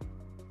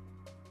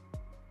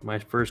 My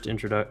first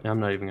introduction. I'm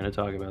not even going to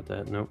talk about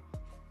that. Nope.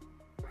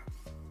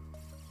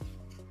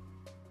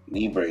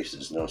 Knee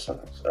braces, no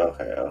socks.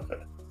 Okay.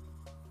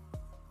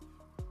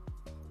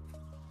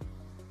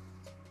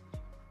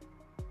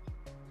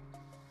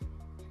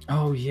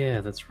 Oh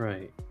yeah, that's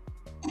right.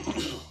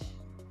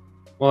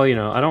 Well, you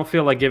know, I don't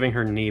feel like giving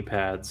her knee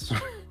pads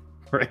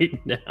right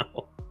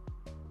now.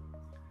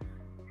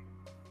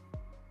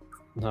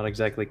 Not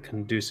exactly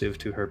conducive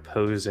to her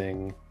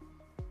posing.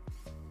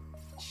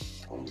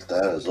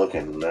 That is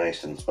looking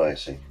nice and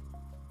spicy.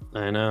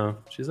 I know.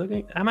 She's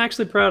looking... I'm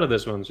actually proud of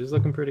this one. She's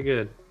looking pretty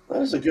good.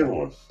 That is a good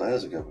one.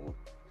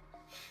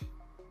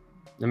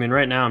 I mean,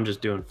 right now I'm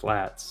just doing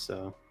flats,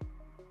 so...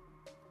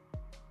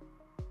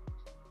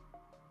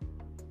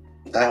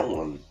 That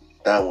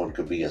one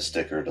could be a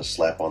sticker to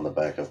slap on the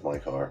back of my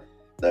car.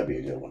 That'd be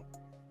a good one.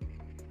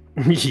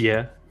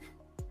 Yeah.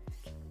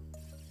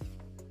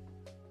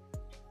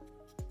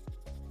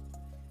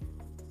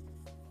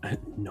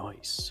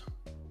 Nice.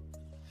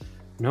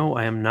 No,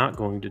 I am not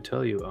going to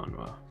tell you,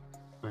 Anwa.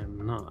 I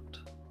am not.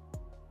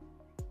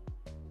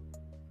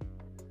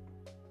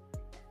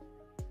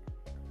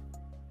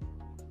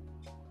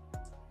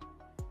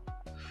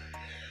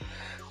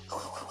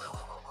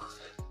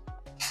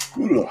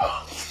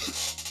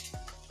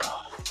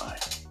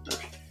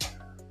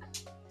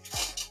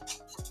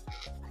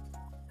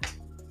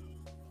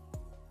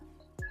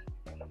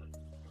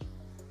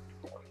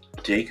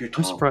 Take your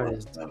time. I'm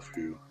surprised.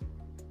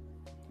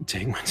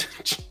 Take my time.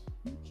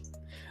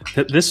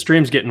 This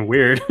stream's getting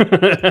weird. I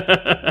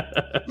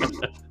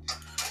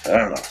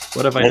don't know.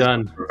 What have I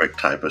done? Perfect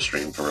type of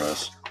stream for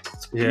us.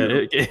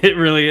 Yeah, it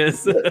really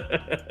is.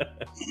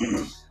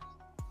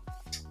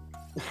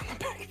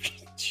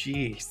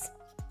 Jeez.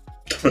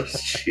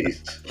 Jeez.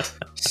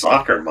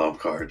 Soccer mom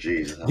car,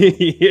 jeez.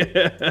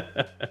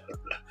 Yeah.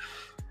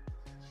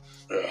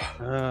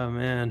 Oh,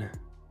 man.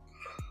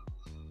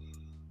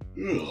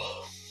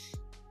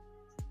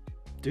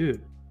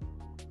 Dude,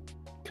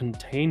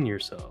 contain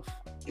yourself.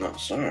 No,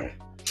 sorry.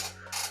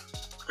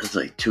 It's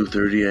like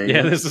 2:30 a.m.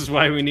 Yeah, this is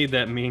why we need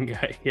that mean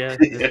guy. Yeah,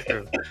 that's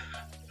true.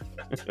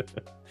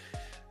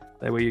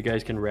 That way you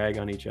guys can rag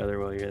on each other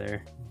while you're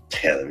there.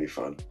 Yeah, that'd be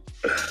fun.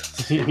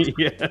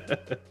 Yeah.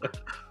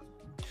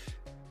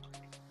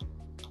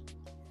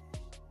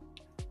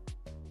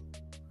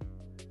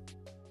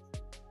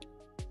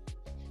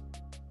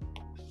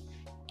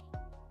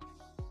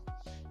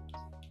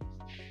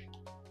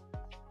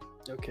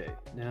 Okay,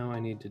 now I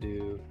need to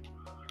do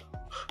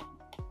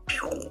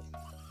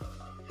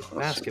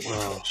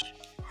basketball.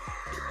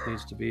 It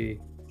needs to be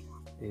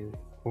a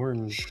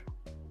oranger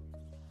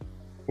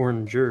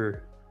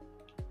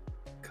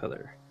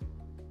color.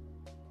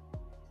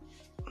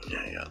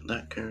 Yeah,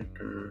 that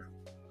character.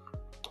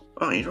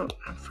 Oh,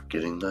 I'm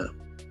forgetting that.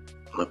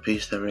 La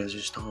pièce de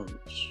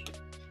résistance.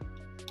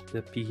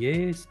 The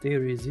pièce de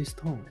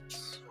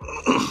résistance.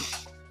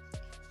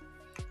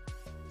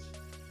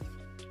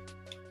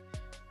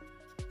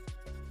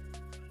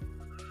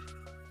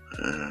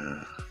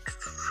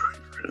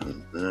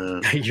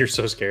 You're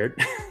so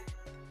scared.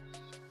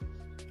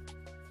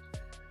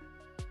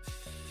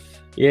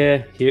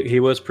 Yeah, he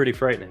was pretty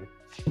frightening.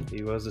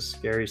 He was a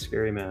scary,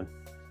 scary man.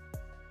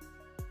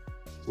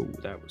 Ooh,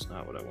 that was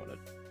not what I wanted.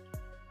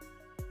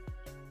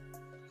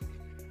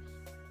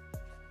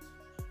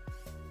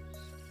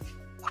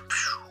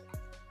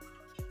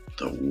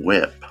 The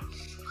whip.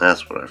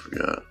 That's what I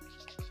forgot.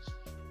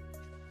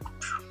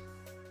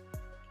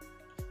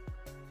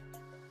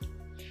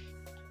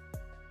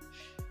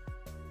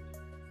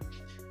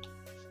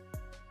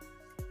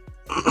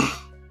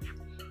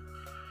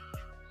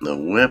 The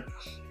whip.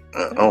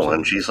 Oh,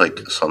 and she's like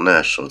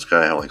Slanesh, so it's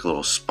gotta have like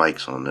little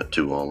spikes on it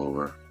too, all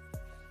over.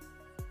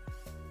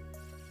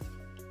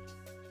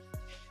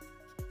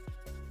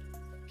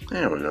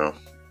 There we go.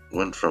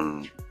 Went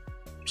from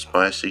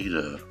spicy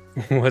to.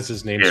 What's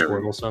his name? Scary.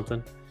 Squirtle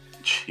something?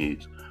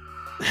 Jeez.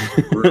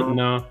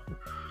 No.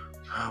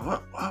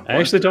 What I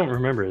actually don't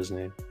remember his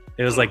name.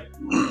 It was like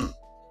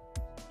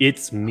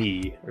It's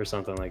Me or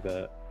something like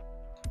that.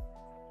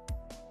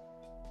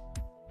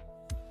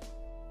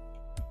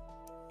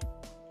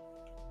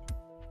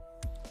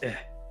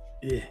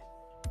 Yeah.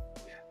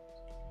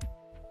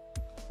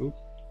 Oop.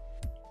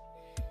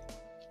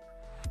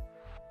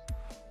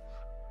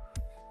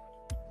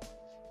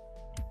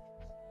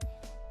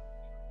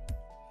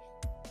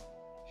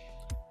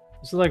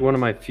 This is like one of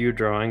my few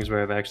drawings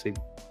where I've actually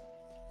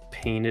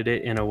painted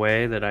it in a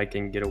way that I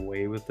can get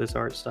away with this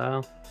art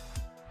style.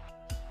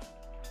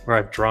 Or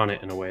I've drawn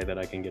it in a way that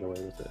I can get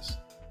away with this.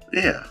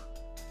 Yeah.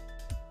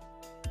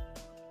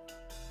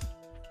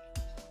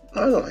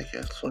 I like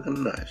it. It's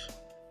looking nice.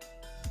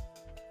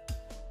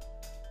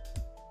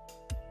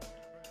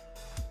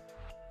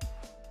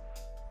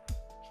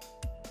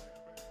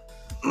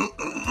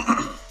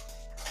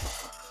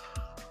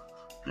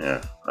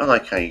 Yeah, I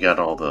like how you got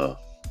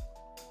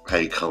how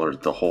you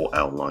colored the whole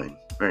outline.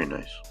 Very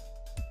nice.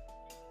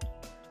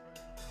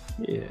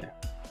 Yeah.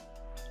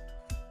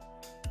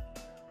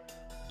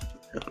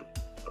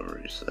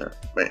 Erase that.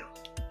 Bam.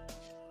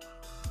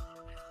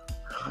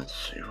 Let's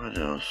see, what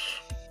else?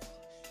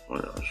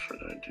 What else should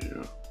I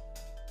do?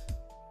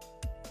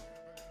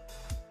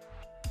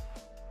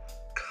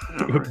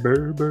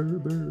 Burr, burr,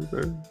 burr,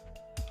 burr.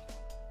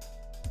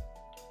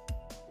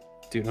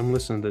 Dude, I'm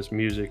listening to this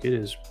music. It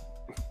is...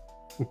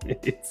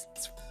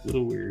 it's a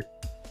little weird.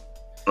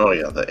 Oh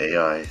yeah, the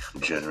AI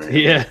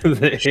generated. Yeah,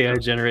 the AI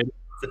generated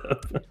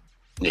stuff.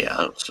 Yeah,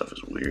 that stuff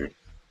is weird.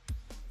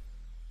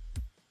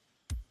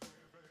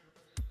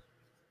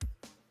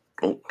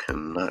 Oh,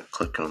 cannot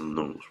click on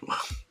those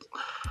ones.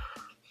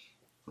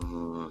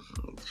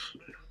 Let's see.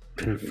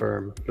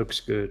 Confirm. Looks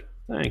good.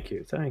 Thank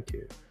you. Thank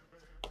you.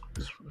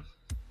 This one.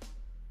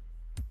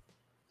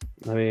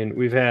 I mean,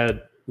 we've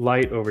had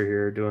Light over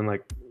here doing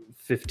like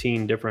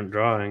 15 different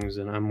drawings,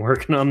 and I'm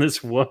working on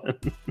this one.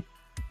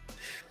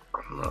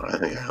 I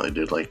think I only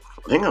did like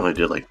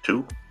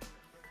 2.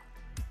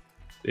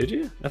 Did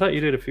you? I thought you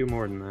did a few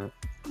more than that.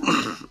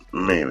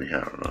 Maybe,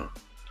 I don't know.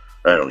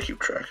 I don't keep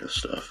track of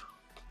stuff.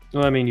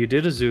 Well, I mean, you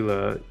did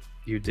Azula,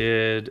 you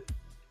did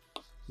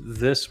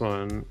this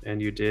one, and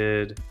you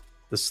did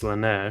the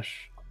Slanesh.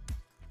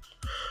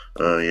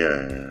 Oh,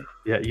 yeah.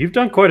 Yeah, you've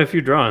done quite a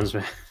few drawings,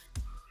 man.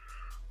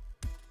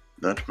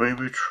 That may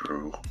be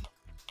true.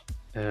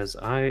 As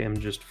I am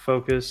just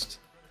focused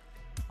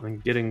on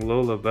getting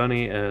Lola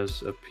Bunny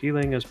as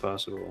appealing as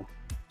possible.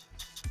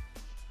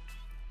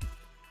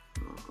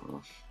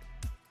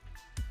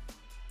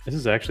 This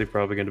is actually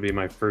probably going to be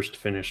my first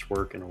finished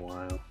work in a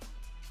while.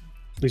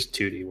 At least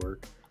 2D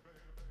work.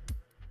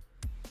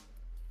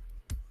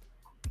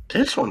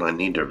 This one I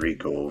need to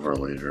re-go over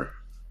later.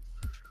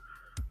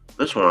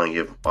 This one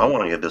I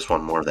want to give this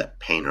one more of that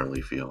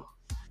painterly feel.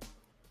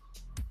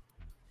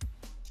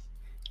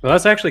 Well,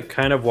 that's actually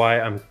kind of why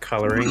I'm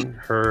coloring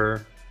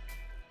her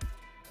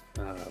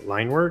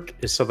line work,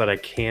 is so that I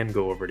can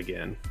go over it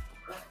again.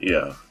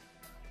 Yeah.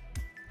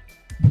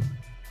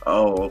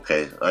 Oh,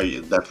 okay.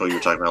 That's what you're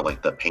talking about,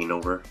 like the paint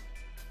over?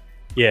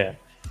 Yeah.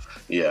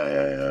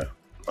 Yeah.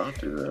 I'll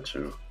do that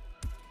too.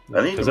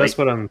 Because that's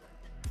what I'm...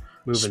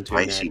 moving to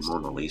Spicy next?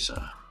 Mona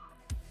Lisa.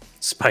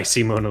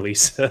 Spicy Mona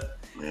Lisa.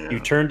 Yeah. You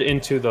turned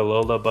into the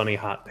Lola Bunny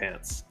hot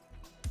pants.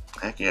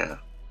 Heck yeah.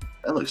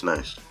 That looks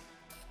nice.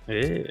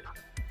 Yeah.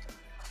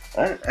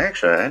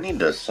 I need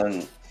to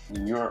send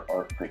your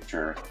art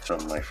picture to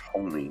my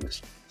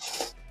homies.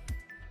 So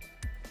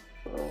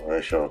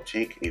I shall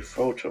take a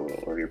photo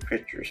of your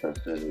picture since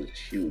this is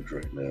huge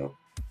right now.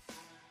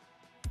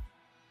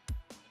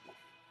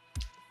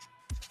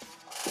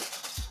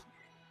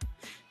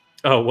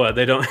 Oh, what?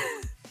 They don't.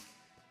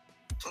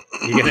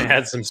 You gonna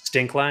add some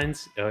stink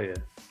lines? Oh yeah.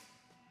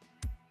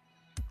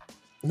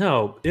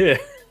 No. Yeah.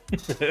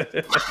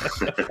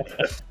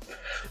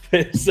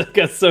 I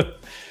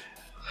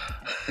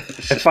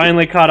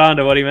finally caught on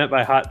to what he meant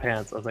by hot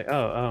pants. I was like,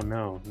 oh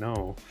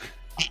no.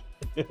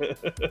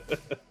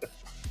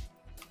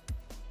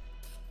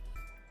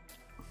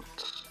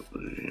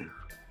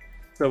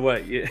 So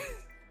what? You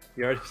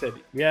already said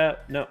yeah.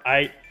 No,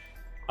 I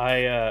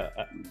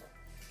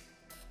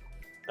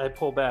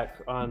pull back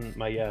on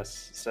my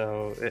yes.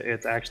 So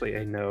it's actually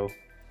a no.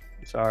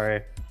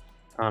 Sorry,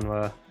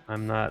 Hanwa.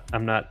 I'm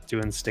not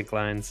doing stick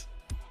lines.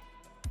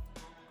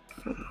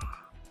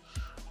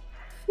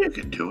 You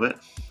can do it.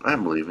 I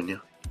believe in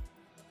you.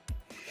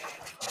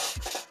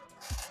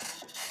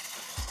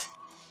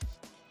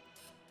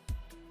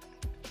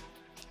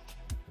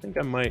 I think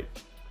I might.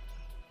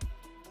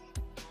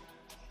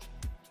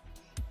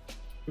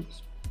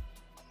 Oops.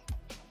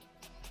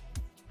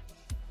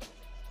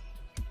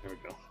 There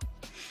we go.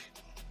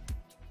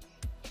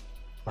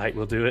 Light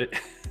will do it.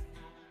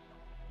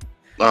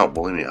 Oh,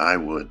 believe me, I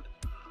would.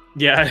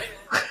 Yeah,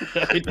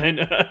 I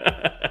know.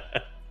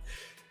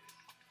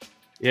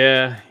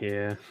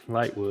 Yeah,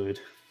 light would.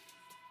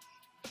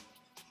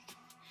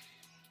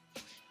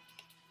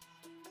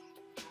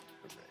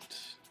 All right,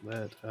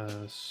 let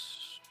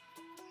us.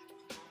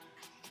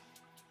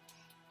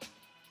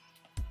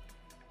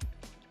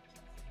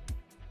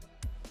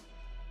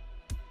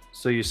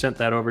 So you sent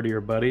that over to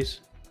your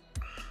buddies?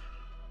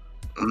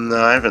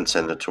 No, I haven't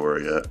sent it to her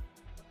yet.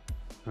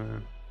 Uh,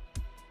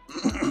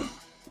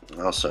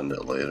 I'll send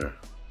it later.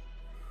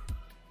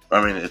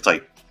 I mean, it's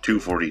like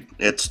 2:40.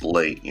 It's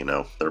late, you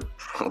know. They're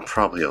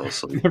probably all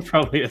asleep. They're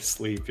probably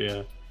asleep,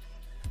 yeah.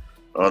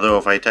 Although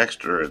if I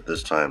text her at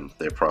this time,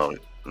 they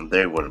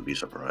wouldn't be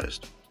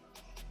surprised.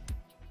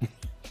 Yeah.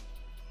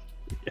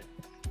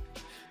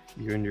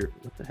 You and your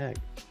what the heck?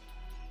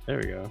 There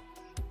we go.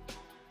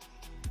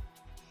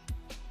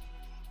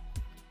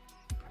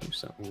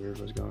 Something weird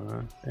was going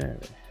on.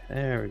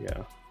 There we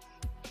go.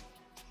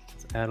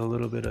 Let's add a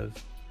little bit of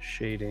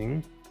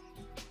shading.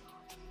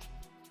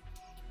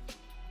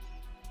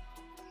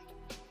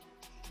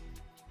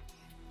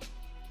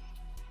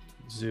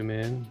 Zoom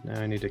in.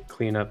 Now I need to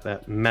clean up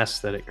that mess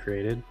that it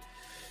created.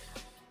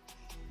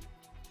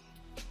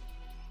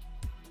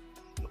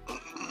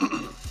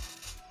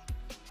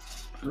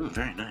 Ooh,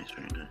 very nice,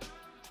 very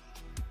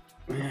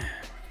nice.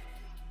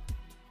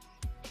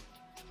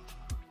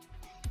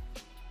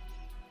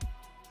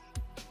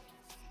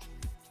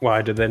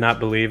 Why did they not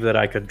believe that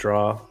I could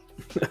draw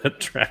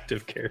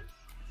attractive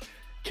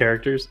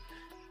characters?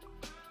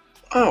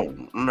 Oh,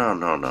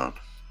 no.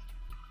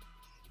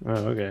 Oh,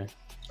 okay.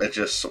 It's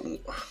just,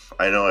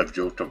 I know I've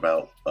joked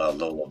about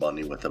Lola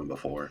Bunny with him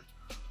before.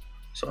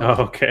 So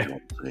Oh, okay.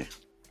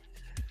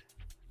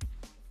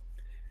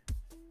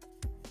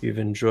 You've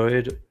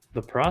enjoyed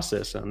the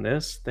process on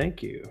this.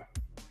 Thank you.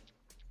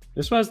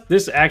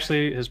 This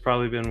actually has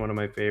probably been one of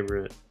my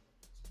favorite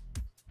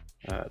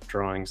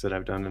drawings that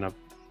I've done in a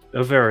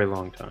very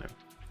long time.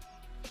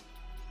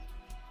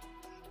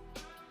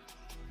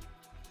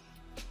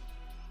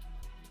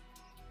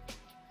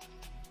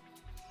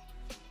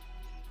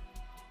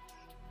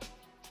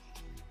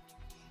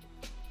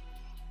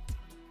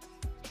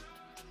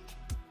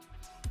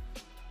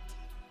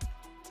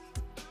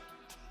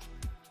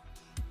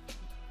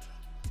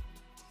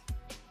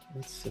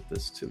 Let's set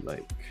this to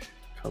like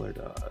color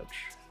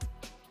dodge.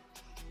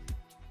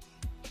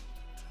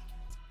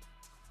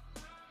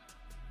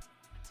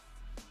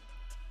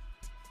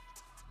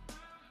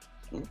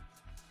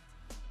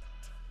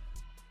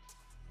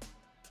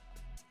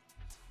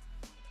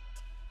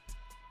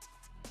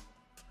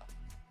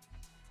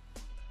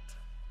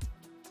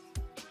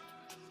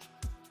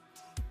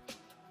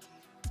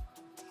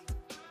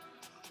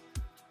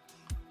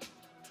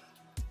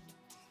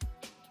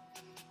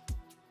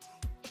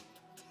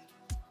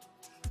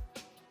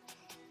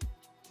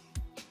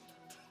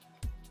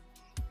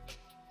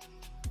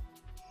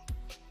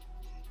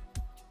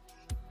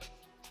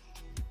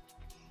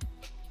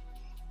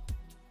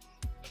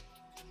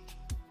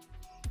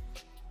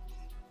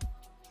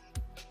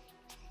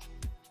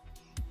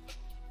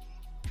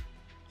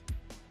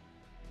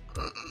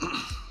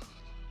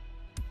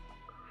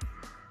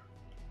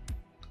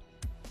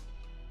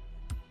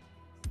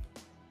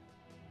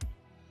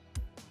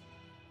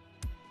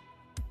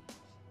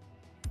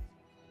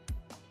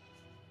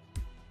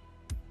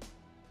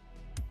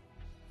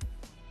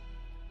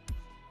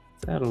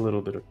 Let's add a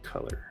little bit of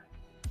color.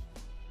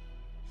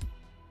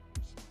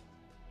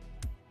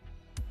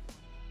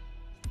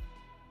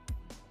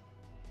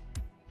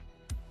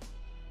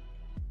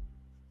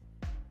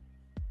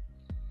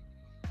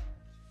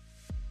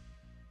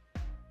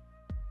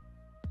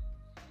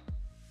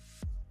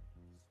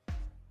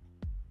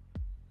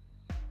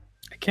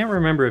 can't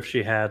remember if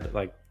she had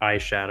like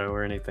eyeshadow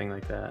or anything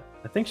like that.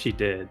 I think she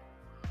did.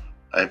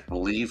 I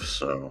believe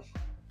so.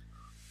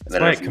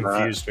 That's why it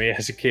confused me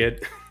as a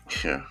kid.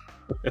 Yeah.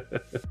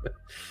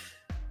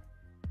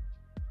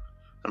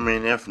 I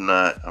mean, if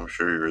not, I'm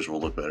sure yours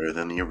will look better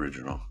than the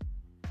original.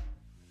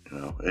 You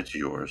know, it's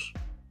yours.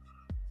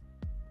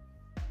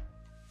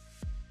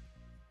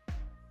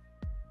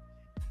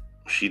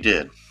 She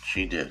did.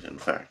 She did. In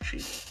fact, she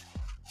did.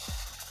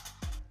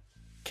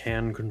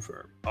 Can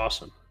confirm.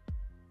 Awesome.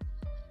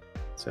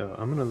 So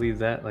I'm gonna leave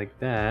that like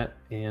that,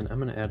 and I'm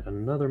gonna add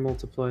another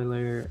multiply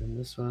layer in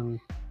this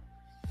one.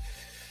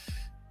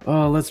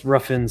 Oh, let's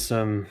rough in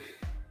some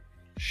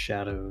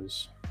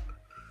shadows.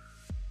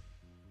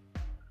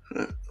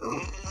 Get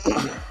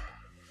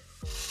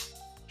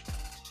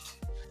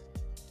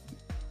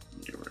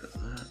rid of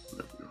that.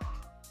 There we go.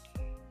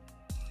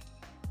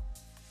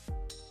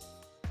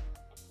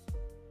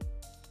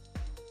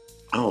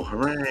 Oh,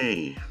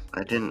 hooray!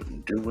 I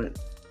didn't do it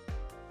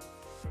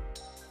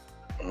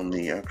on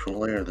the actual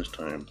layer this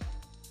time.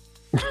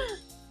 There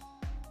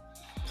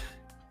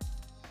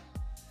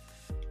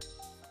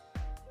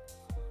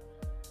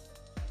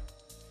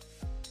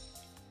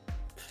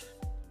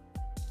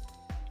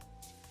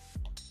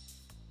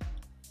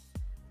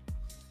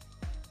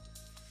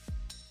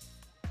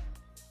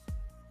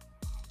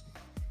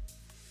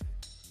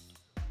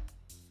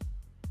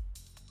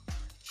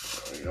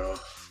we go.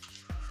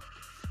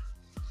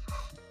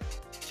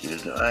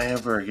 Did I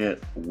ever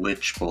get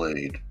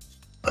Witchblade,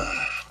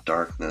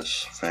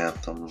 Darkness,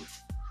 Phantom,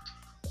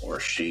 or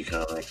She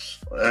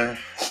Comics?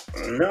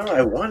 No,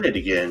 I wanted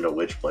to get into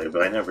Witchblade,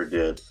 but I never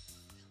did.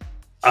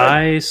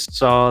 I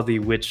saw the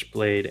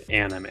Witchblade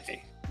anime.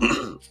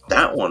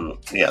 That one,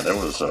 yeah, there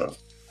was that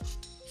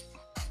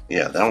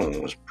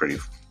one was pretty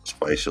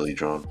spicily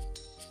drawn.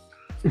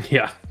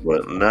 Yeah.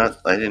 But not,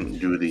 I didn't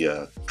do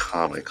the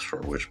comics for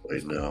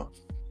Witchblade, no.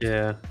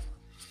 Yeah.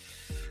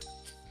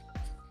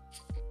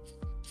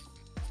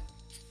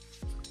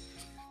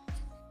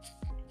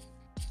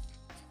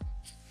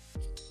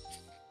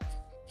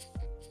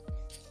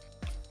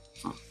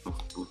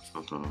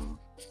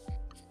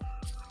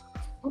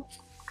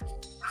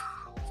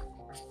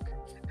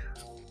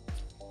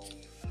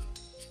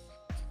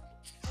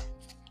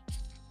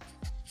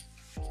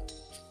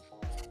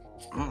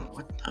 Oh,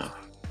 what the?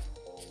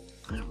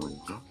 There we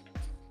go.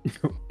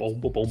 Boom,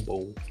 boom, boom,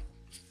 boom.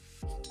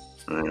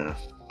 Yeah.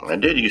 I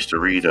did used to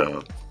read,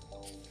 what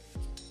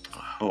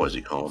was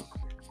he called?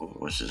 What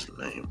was his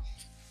name?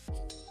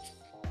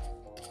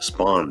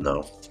 Spawn,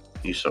 though.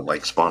 He used to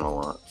like Spawn a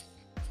lot.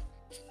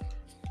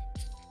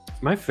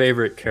 My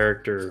favorite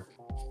character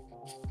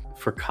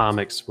for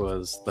comics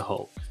was the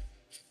Hulk.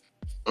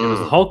 It was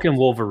the Hulk and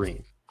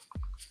Wolverine.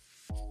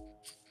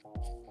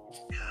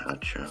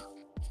 Gotcha.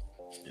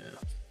 Yeah.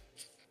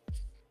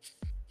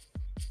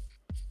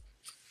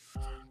 I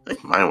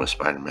think mine was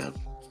Spider-Man.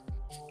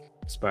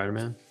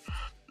 Spider-Man?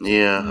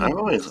 Yeah, I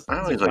always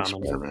like common.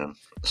 Spider-Man.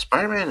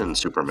 Spider-Man and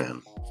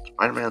Superman.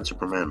 Spider-Man,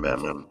 Superman,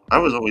 Batman. I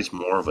was always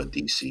more of a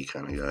DC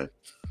kind of guy.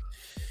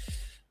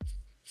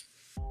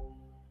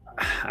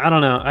 I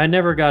don't know. I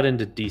never got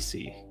into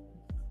DC.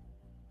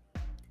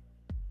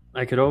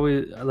 I could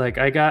always like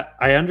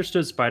I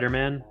understood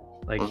Spider-Man.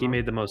 Like he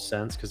made the most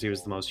sense because he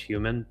was the most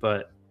human,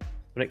 but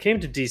when it came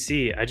to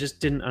DC, I just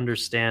didn't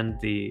understand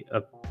the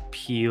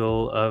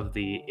appeal of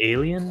the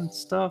alien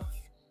stuff.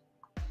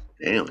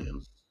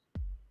 Alien.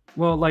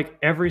 Well, like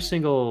every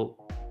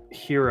single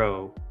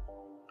hero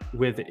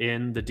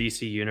within the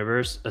DC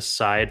universe,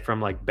 aside from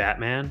like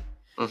Batman,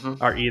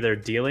 are either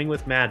dealing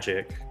with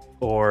magic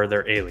or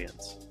they're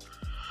aliens.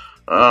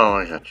 Oh,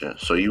 I gotcha.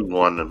 So you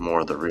wanted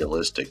more of the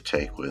realistic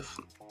take with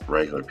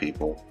regular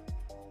people.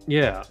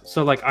 Yeah.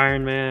 So like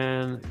Iron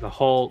Man, the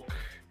Hulk,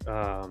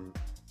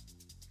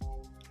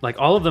 like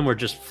all of them were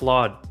just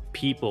flawed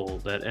people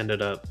that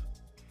ended up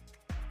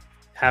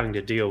having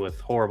to deal with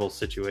horrible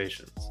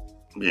situations.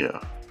 Yeah.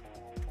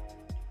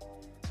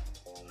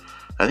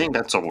 I think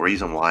that's the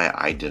reason why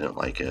I didn't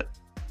like it.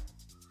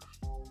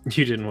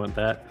 You didn't want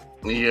that?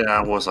 Yeah,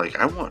 I was like,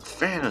 I want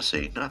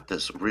fantasy, not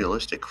this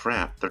realistic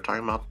crap. They're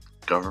talking about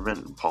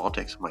government and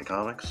politics in my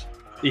comics.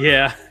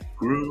 Yeah.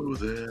 Screw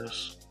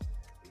this.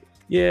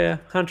 Yeah,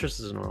 Huntress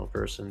is a normal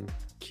person.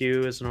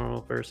 Q is a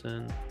normal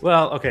person.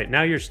 Well, okay,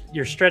 now you're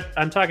stretch.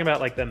 I'm talking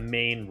about like the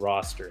main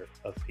roster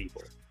of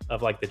people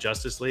of like the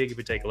Justice League. If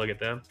we take a look at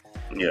them,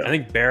 Yeah, I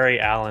think Barry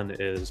Allen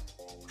is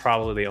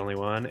probably the only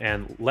one,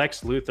 and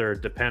Lex Luthor,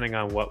 depending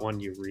on what one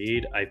you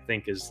read, I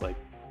think is like,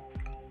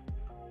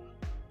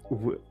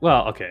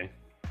 well, okay,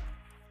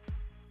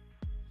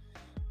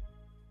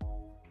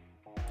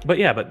 but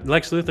yeah, but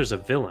Lex Luthor's a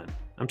villain.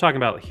 I'm talking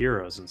about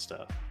heroes and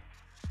stuff.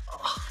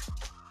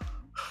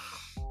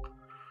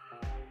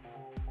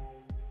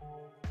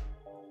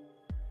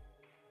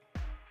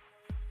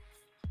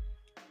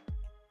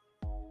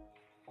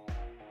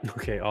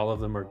 Okay, all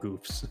of them are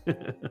goofs.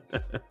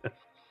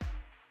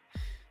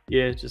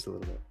 Yeah, just a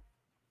little bit.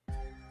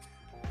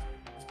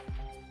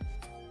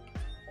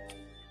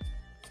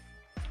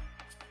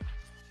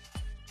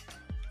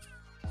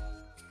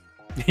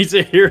 He's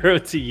a hero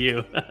to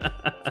you.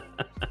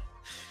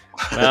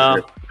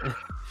 Well,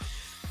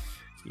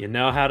 you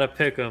know how to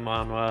pick him,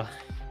 Anwa.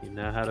 You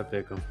know how to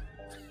pick him.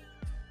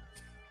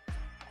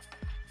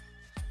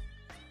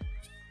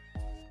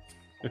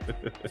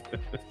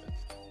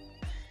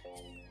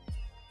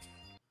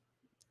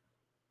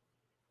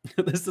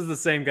 This is the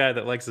same guy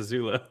that likes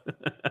Azula.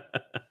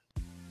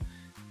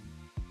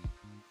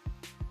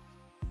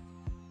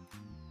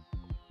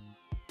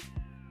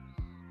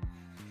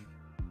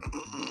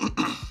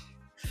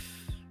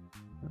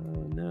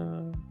 Oh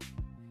no.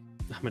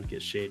 I'm gonna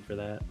get shade for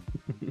that.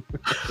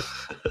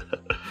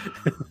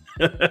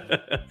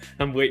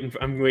 I'm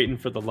waiting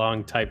for the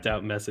long typed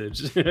out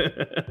message.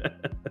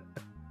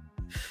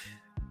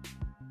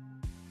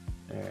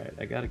 Alright,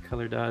 I got a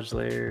color dodge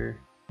layer.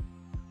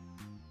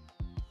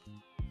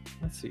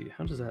 Let's see,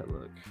 how does that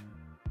look?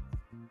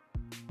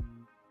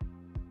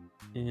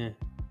 Yeah.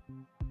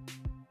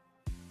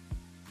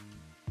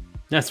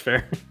 That's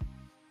fair.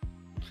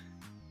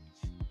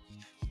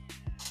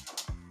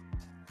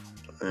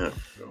 Yeah,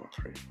 go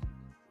through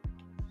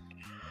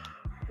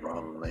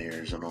wrong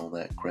layers and all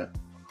that crap.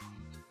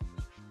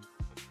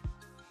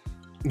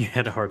 You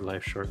had a hard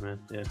life, short man.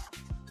 Yeah.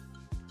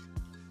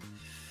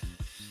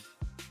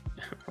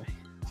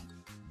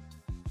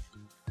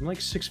 I'm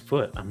like 6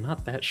 foot. I'm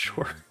not that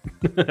short.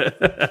 I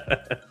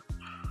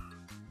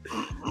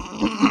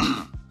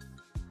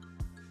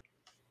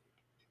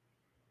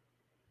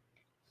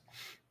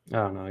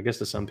don't know. I guess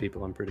to some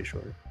people, I'm pretty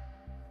short.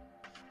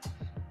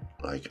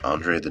 Like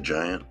Andre the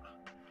Giant.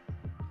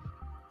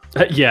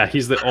 Yeah,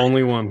 he's the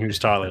only one who's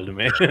taller than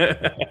me.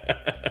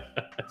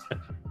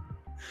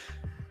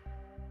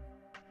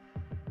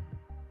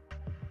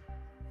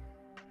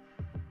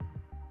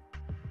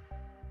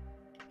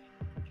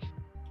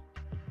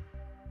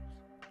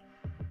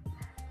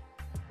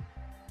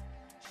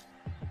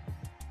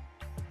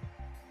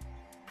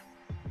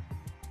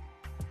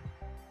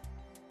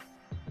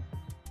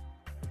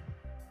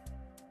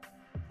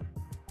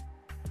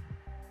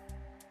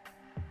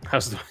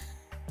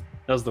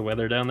 How's the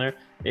weather down there?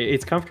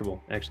 It's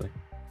comfortable, actually.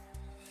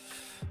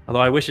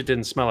 Although I wish it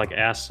didn't smell like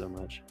ass so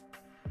much.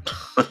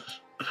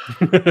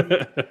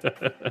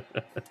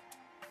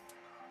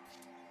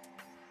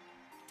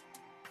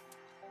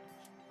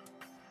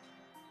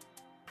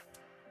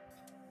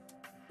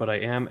 But I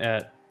am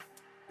at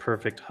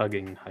perfect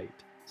hugging height,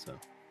 so.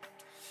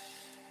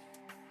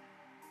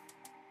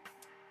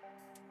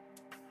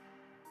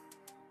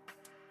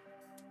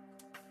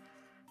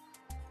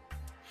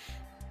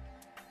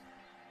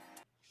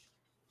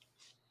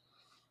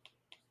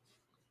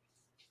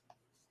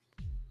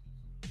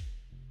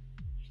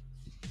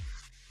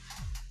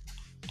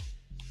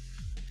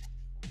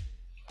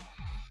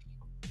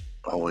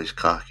 Always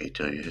cocky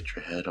till you hit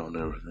your head on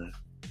everything.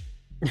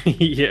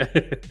 Yeah.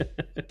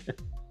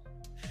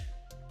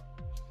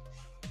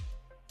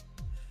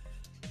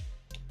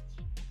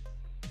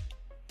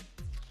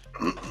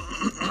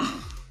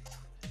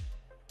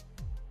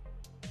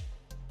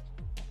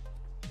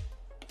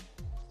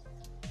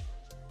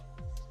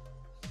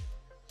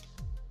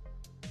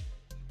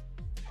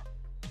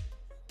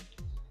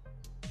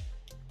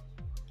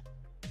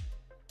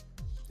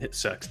 It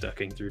sucks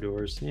ducking through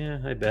doors. Yeah,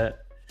 I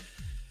bet.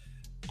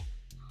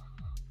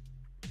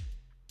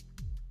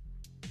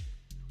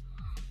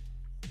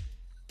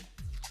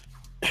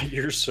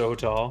 You're so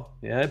tall.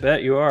 Yeah, I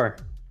bet you are.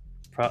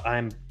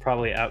 I'm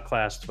probably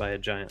outclassed by a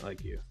giant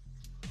like you.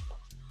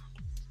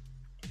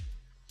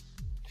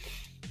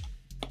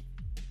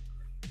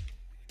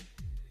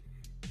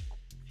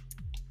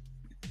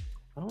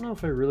 I don't know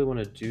if I really want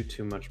to do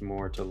too much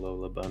more to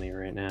Lola Bunny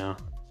right now.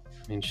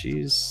 I mean,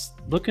 she's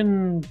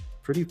looking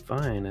pretty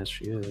fine as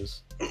she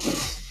is. I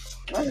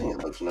think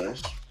it looks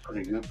nice.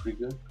 Pretty good, pretty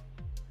good.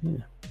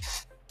 Yeah.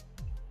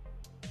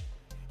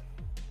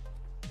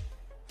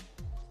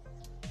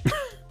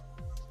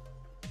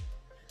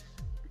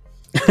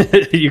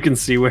 You can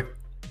see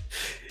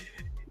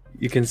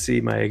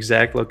my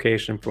exact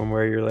location from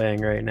where you're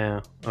laying right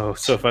now. Oh,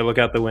 so if I look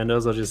out the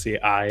windows, I'll just see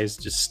eyes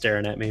just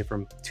staring at me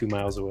from 2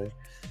 miles away.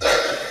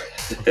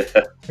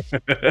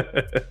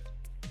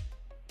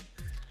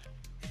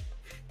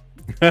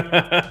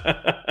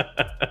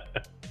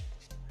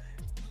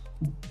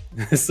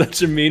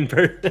 Such a mean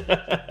person.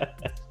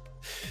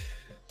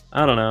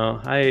 I don't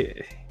know.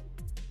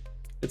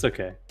 It's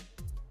okay.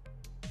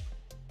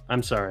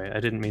 I'm sorry. I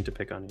didn't mean to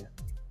pick on you.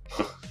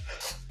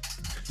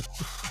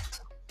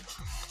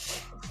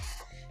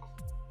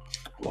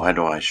 Why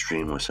do I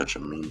stream with such a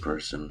mean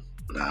person?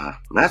 Nah,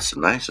 that's the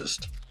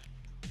nicest.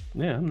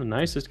 Yeah, I'm the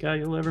nicest guy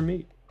you'll ever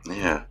meet.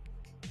 Yeah.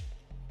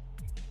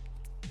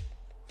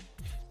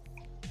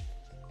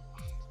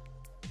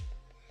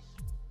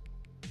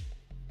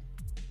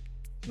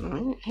 I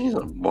mean, he's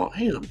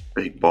a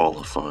big ball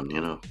of fun,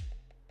 you know.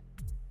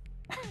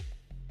 I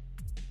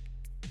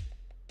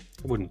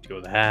wouldn't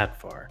go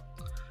that far.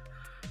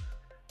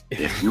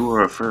 If you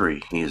were a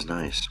furry, he is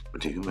nice,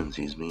 but to humans,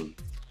 he's mean.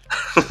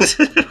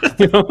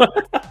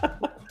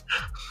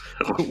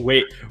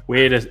 Wait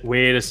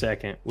a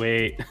second.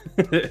 Wait.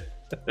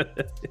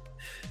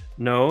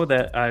 No,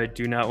 that I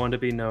do not want to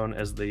be known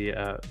as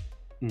the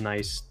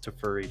nice to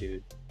furry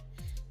dude.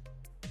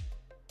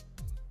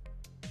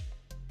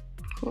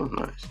 Oh,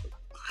 nice.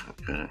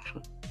 Good,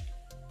 actually.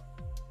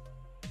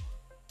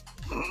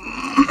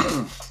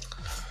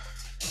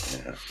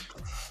 Yeah.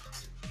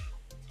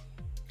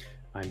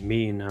 I'm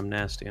mean, I'm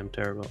nasty, I'm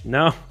terrible.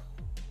 No,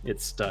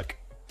 it's stuck.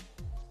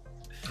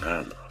 I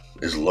don't know.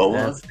 Is Lola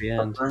That's the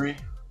end. a furry?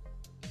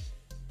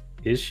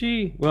 Is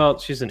she? Well,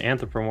 she's an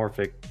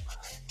anthropomorphic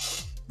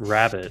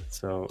rabbit,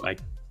 so I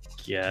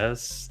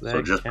guess that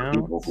So just the counts.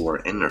 people who are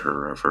into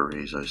her are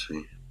furries, I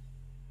see.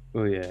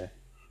 Oh yeah.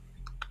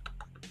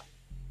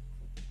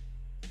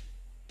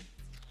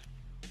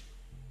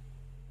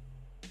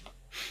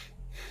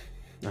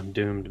 I'm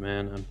doomed,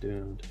 man. I'm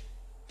doomed.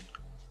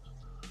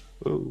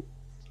 Oh,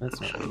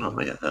 that's not. Actually,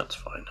 no, yeah, that's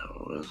fine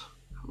how it is.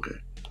 Okay.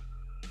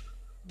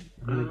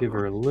 I'm gonna give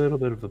her a little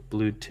bit of a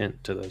blue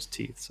tint to those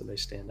teeth so they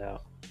stand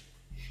out.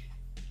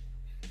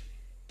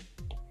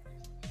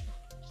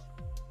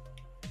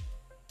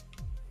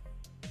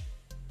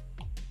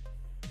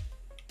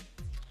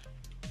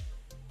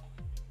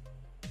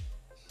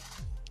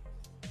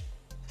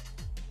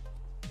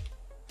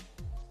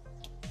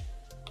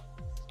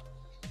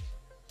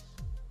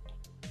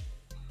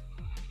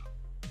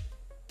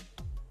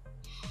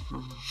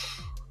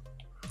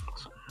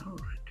 So how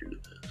do I do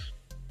this?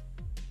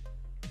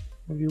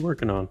 What are you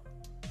working on?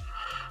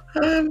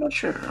 I'm not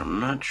sure. I'm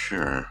not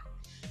sure.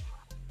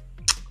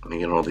 I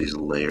get all these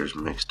layers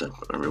mixed up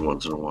every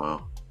once in a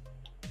while.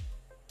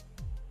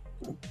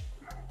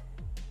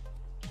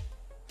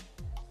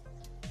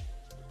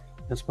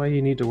 That's why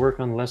you need to work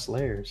on less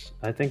layers.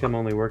 I think I'm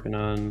only working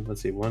on,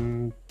 let's see,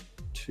 1,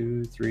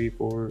 2, 3,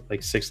 4,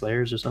 like 6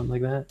 layers or something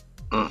like that.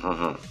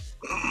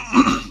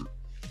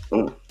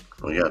 Oh,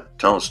 well, yeah.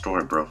 Tell a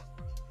story, bro.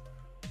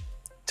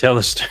 Tell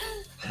a,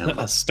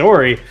 a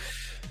story.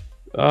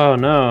 Oh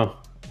no.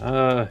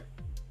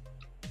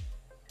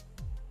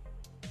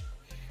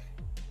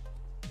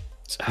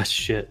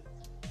 Shit.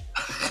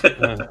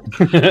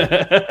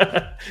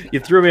 You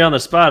threw me on the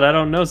spot. I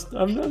don't know.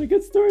 I'm not a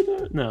good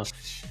storyteller. No.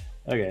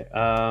 Okay.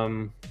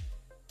 Are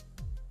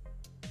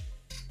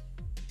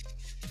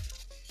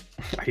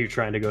you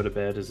trying to go to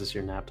bed? Is this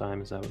your nap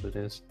time? Is that what it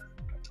is?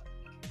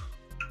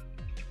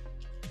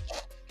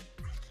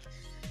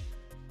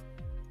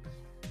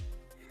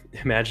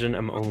 Imagine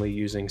I'm only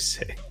using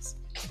 6.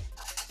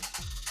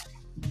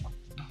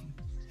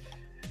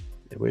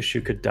 I wish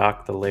you could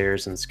dock the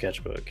layers in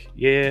Sketchbook.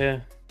 Yeah.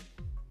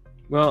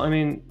 Well, I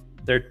mean,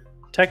 they're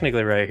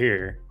technically right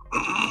here.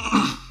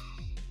 I'm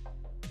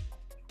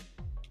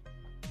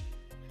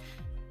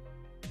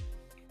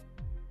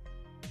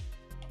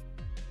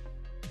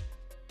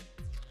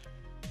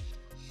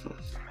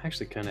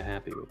actually kind of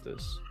happy with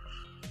this.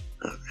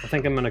 I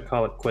think I'm going to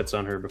call it quits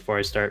on her before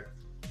I start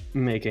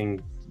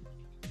making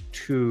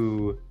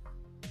too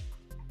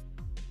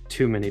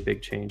many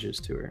big changes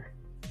to her.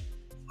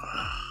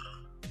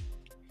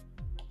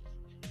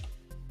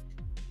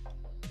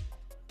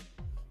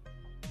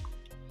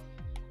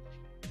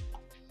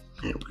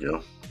 Here we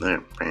go.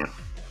 There, bam.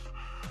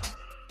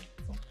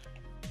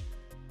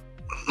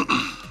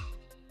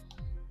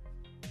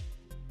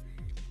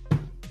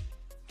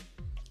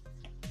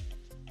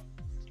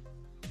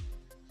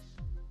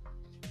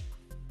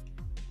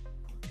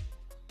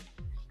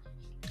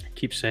 I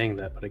keep saying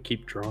that, but I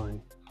keep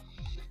drawing.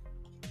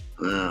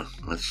 Yeah,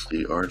 that's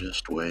the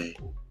artist way.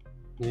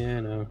 Yeah,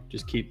 no,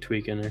 just keep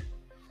tweaking her.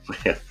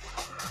 Yeah.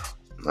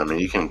 I mean,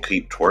 you can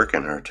keep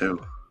twerking her, too.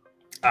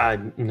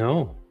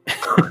 No.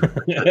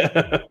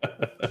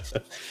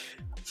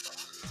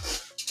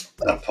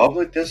 A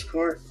public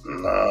Discord?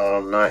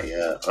 No, not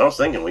yet. I was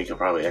thinking we could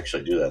probably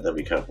actually do that. That'd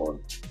be kind of fun.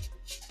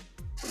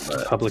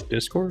 But, Public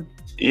Discord?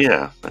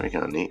 yeah, that'd be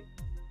kind of neat.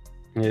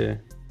 Yeah.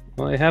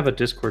 Well, I have a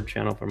Discord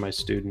channel for my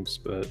students,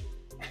 but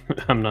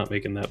I'm not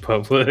making that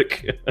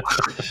public.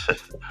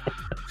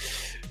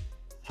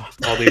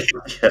 All these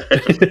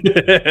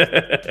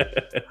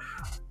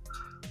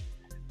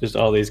just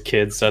all these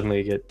kids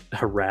suddenly get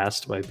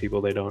harassed by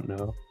people they don't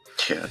know.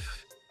 Yeah.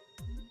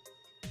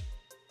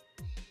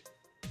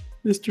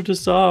 Mr.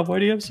 Dassav, why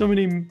do you have so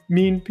many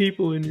mean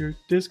people in your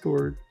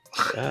Discord?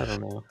 I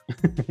don't know.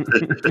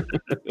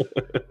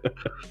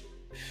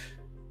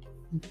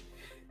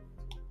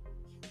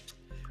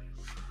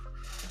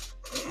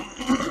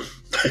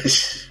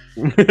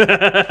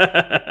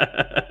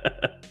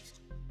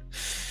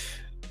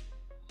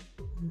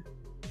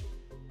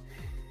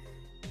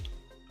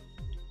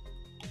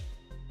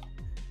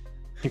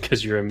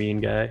 Because you're a mean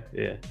guy?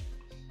 Yeah.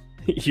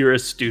 You're a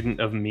student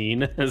of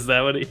mean? Is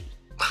that what he...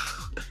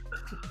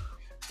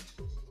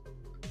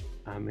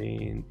 I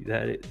mean,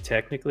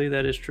 technically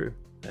that is true.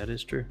 That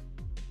is true.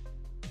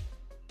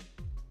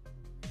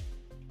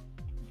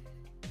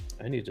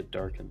 I need to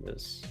darken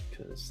this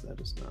because that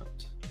is not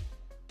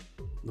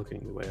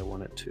looking the way I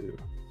want it to.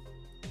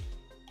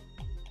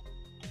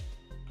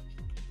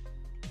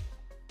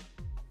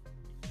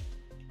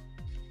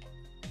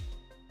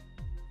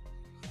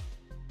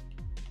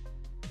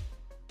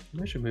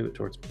 I should move it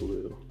towards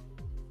blue.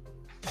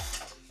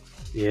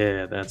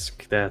 Yeah, that's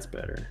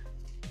better.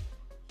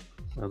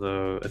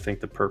 Although I think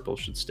the purple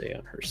should stay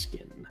on her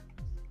skin.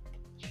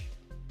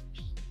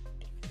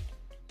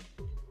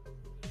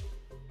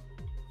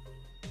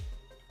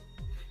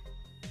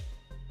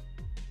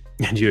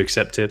 And you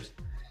accept tips?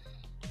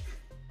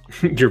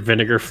 You're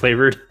vinegar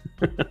flavored?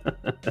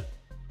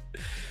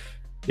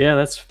 Yeah,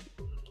 that's...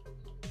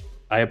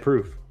 I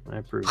approve.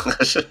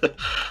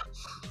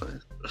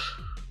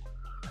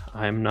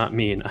 I am not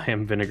mean. I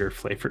am vinegar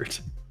flavored.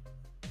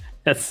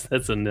 That's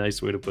a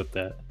nice way to put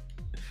that.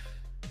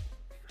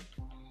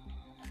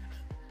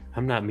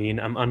 I'm not mean.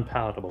 I'm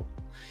unpalatable.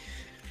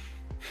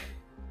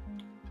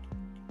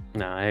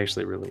 No, I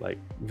actually really like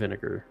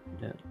vinegar.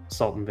 Yeah,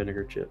 salt and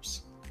vinegar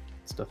chips.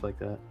 Stuff like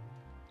that.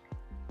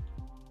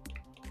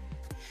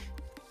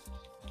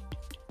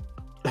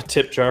 A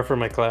tip jar for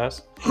my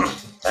class.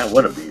 That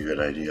would be a good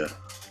idea.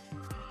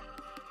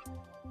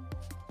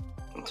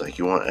 It's like,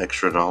 you want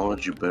extra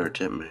knowledge, you better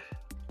tip me.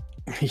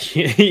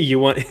 you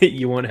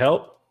want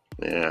help?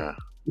 Yeah.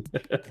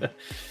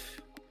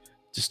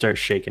 Just start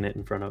shaking it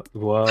in front of...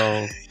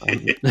 Well...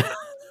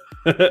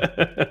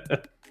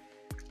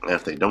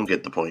 If they don't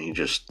get the point, you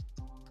just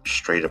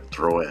straight up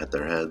throw it at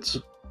their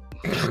heads.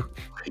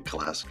 A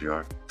glass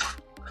jar.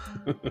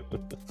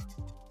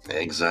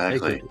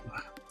 Exactly.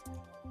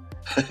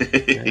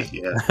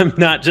 Yeah.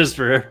 Not just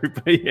for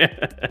everybody.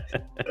 Yeah.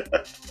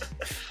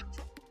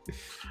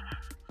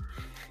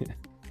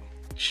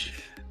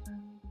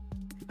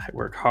 I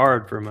work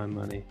hard for my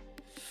money.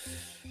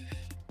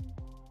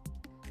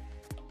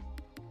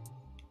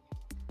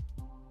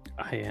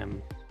 I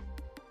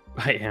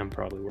am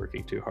probably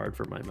working too hard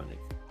for my money.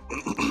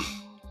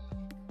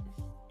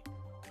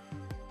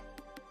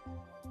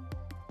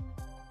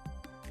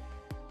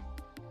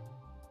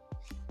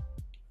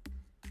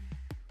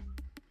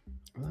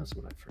 Well, that's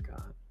what I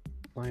forgot.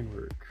 Line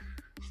work.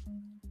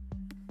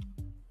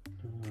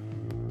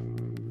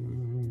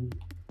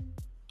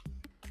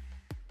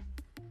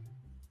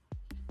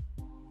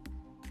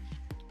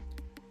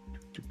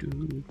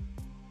 Do-do-do.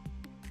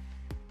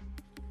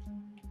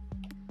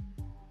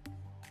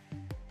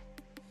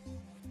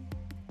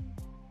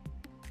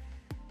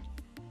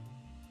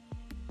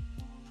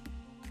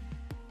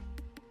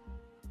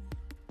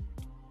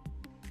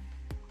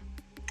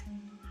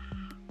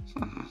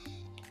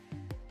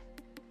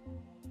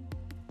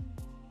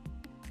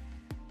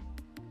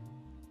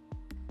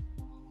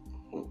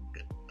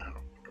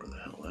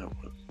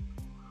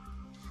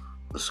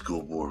 The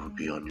school board would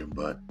be on your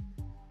butt.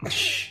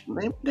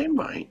 They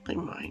might.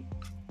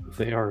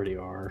 They already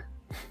are.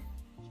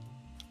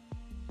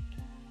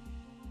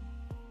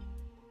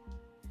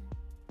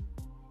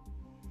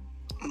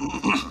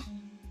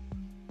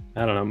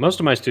 I don't know. Most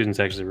of my students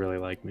actually really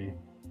like me.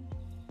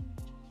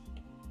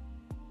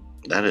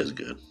 That is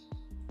good.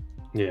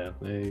 Yeah,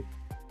 they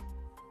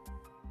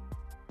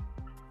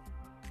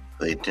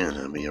tend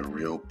to be a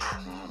real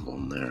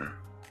problem there.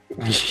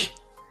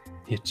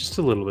 Yeah, just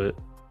a little bit.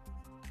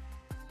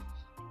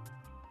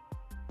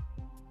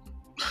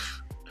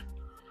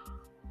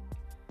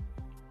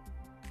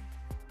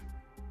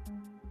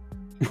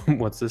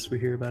 What's this we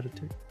hear about it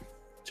too?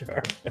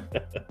 Jar.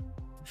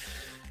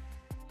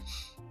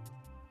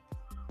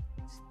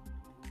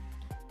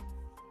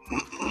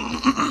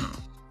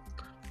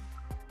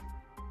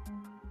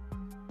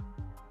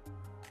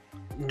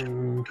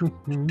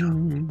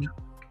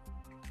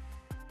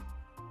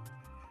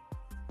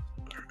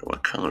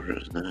 What color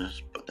is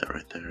this? Put that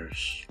right there.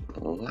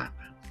 Slap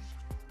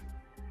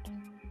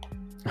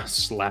it.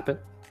 Slap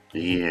it?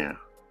 Yeah.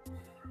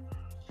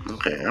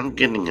 Okay, I'm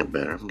getting it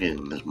better. I'm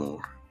getting this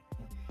more.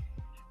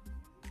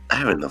 I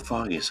haven't the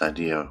foggiest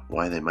idea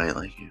why they might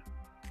like you.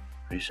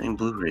 Are you saying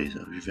Blu-rays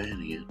of your van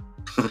again?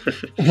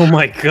 Oh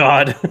my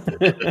god.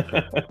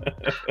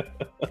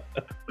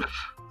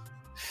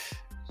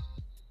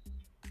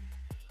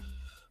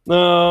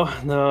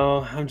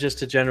 No, I'm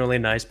just a generally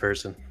nice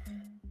person.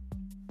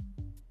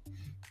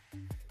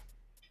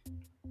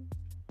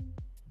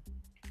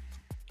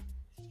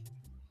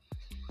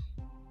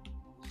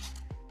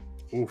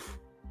 Oof.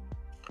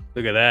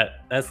 Look at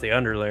that. That's the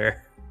underlayer.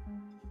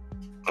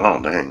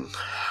 Oh, dang.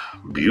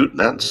 Butte,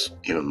 that's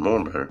even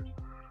more better.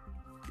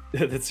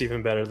 That's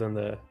even better than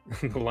the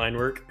line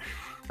work.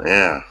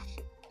 Yeah.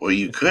 What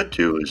you could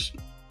do is...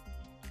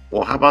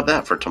 Well, how about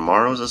that for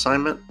tomorrow's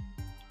assignment?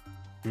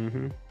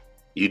 Mm-hmm.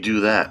 You do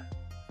that.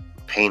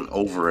 Paint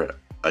over it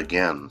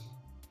again.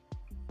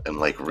 And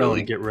like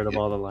really... get rid of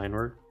all the line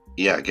work?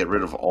 Yeah, get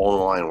rid of all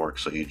the line work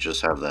so you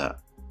just have that.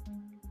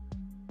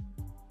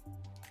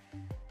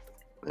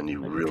 And you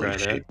really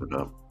shape it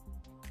up.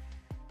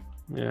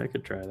 Yeah, I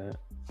could try that.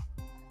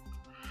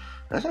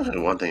 That's actually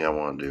one thing I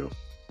want to do.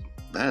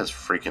 That is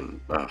freaking...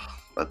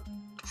 that's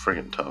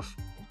freaking tough.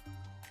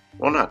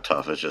 Well, not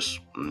tough. It's just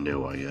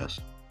new, I guess.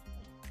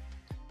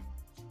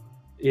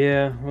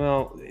 Yeah,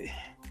 well...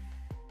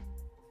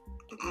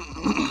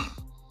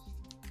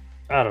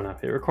 I don't know.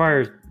 It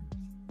requires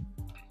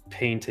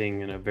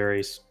painting in a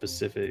very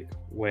specific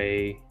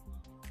way.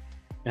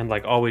 And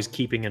like always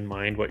keeping in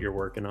mind what you're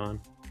working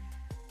on.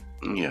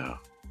 Yeah.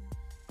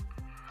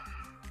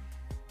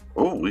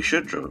 Oh, we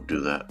should do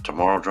that.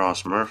 Tomorrow, draw a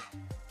Smurf.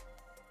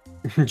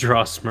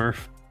 Draw Smurf.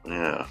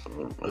 Yeah.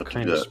 What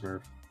kind of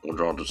Smurf? We'll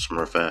draw the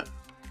Smurfette.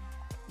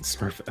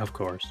 Smurf, of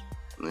course.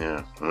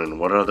 Yeah. I mean,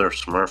 what other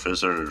Smurf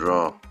is there to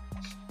draw?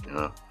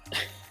 Yeah.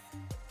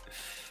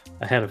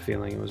 I had a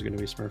feeling it was going to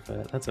be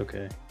Smurfette. That's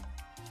okay.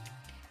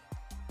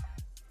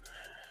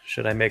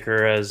 Should I make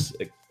her as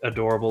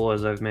adorable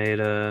as I've made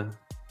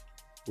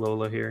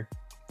Lola here?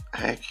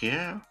 Heck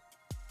yeah.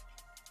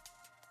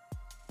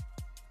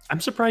 I'm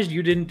surprised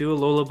you didn't do a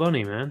Lola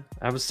Bunny, man.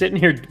 I was sitting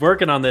here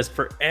working on this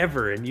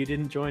forever and you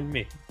didn't join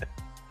me.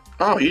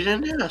 Oh, you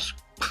didn't ask.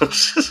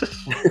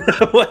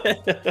 What?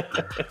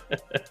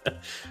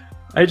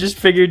 I just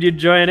figured you'd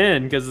join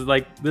in because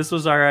like this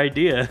was our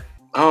idea.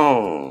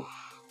 Oh.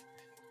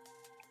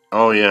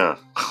 Oh yeah.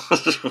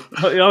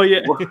 Oh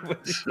yeah.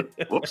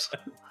 Whoops.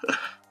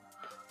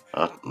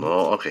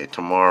 No, okay,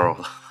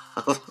 tomorrow.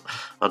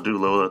 I'll do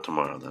Lola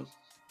tomorrow then.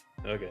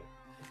 Okay.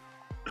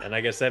 And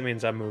I guess that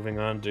means I'm moving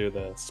on to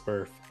the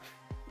Smurf.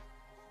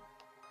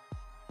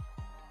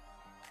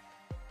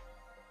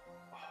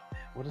 Oh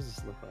man, what does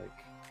this look like?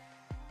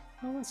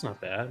 Oh, that's not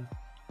bad.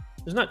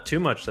 There's not too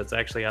much that's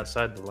actually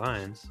outside the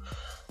lines.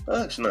 Oh,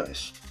 that's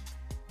nice.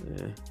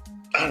 Yeah.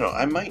 I don't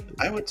know.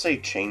 I would say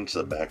change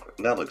the background.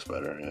 That looks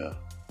better. Yeah.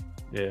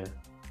 Yeah.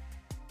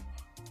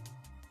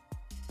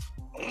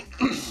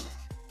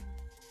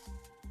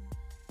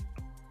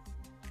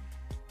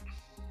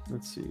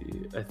 Let's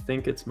see. I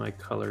think it's my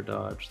color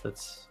dodge.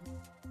 That's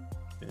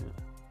yeah.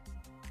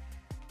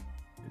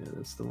 Yeah,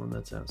 that's the one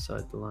that's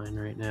outside the line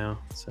right now.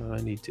 So I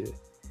need to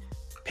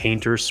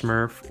painter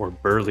Smurf or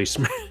burly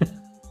Smurf.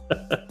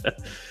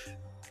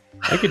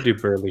 I could do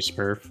burly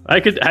Smurf. I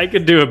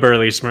could do a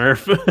burly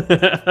Smurf.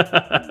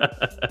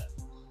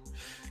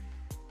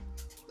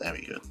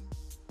 That'd be good.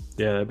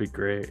 Yeah, that'd be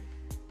great.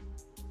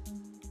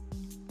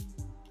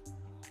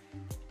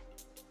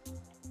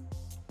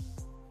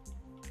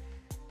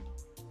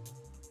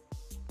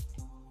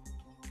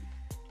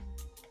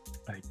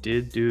 I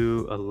did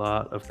do a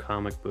lot of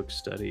comic book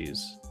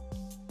studies,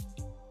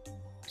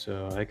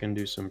 so I can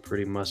do some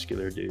pretty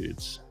muscular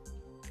dudes.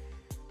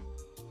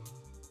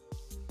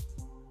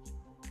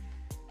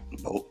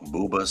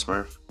 Booba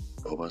Smurf?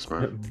 Boba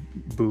Smurf?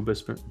 Booba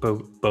Smurf?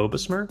 Boba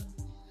Smurf?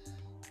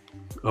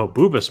 Oh,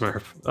 Booba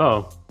Smurf.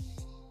 Oh.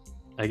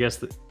 I guess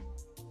that...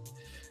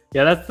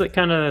 Yeah, that's the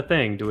kind of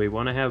thing. Do we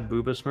want to have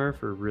Booba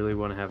Smurf or really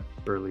want to have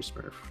Burly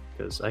Smurf?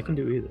 Because I can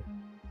do either.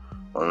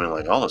 I mean,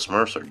 like, all the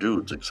Smurfs are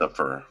dudes except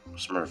for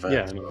Smurfette.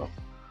 Yeah, I know.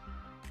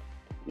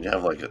 So you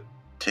have, like, a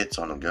tits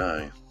on a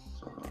guy.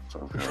 So it's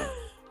okay.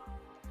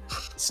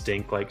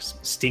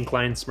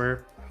 Stinkline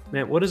Smurf.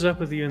 Man, what is up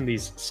with you in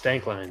these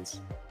stank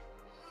lines?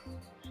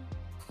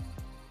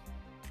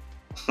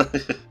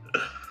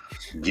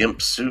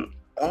 Gimp suit.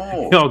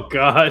 Oh. Oh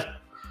God.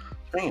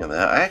 Speaking of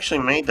that, I actually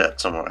made that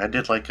somewhere. I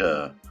did like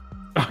a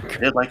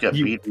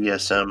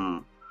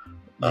BDSM.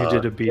 You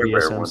did a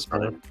BDSM one Smurf.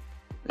 time.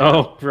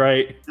 Oh,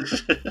 right.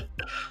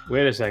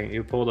 Wait a second.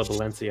 You pulled a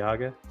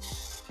Balenciaga?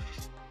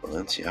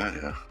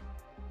 Balenciaga.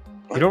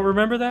 You don't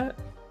remember that?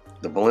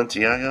 The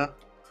Balenciaga?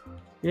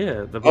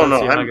 Yeah, the Oh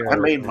no,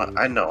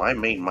 Balenciaga. I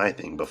made my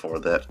thing before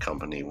that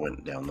company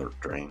went down the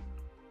drain.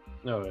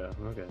 Oh yeah,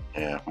 okay.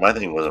 Yeah, my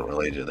thing wasn't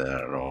related to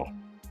that at all.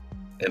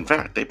 In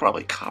fact, they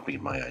probably copied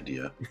my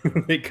idea.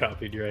 They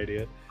copied your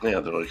idea.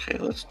 Yeah, they're like, hey,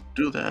 let's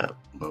do that,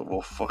 but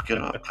we'll fuck it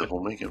up because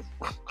we'll make it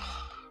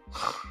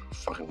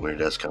fucking weird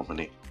ass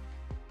company.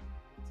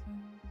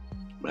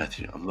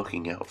 Matthew, I'm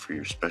looking out for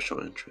your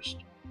special interest.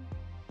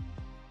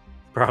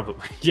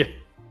 Probably, yeah.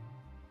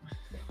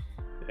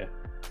 Yeah,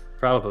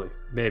 probably,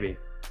 maybe,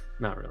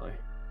 not really.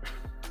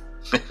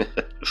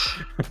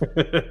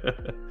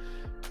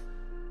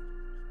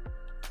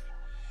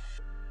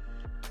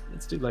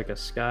 Let's do like a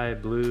sky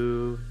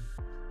blue.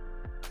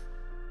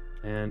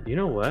 And you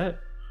know what?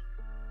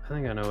 I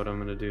think I know what I'm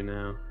going to do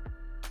now.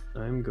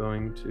 I'm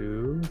going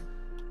to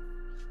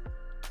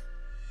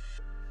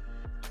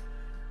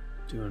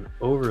do an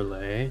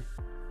overlay.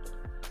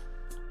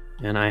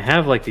 And I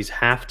have like these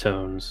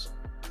halftones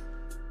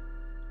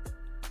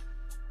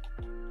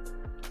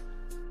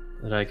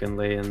that I can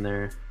lay in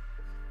there.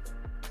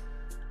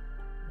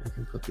 I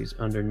can put these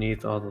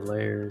underneath all the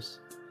layers.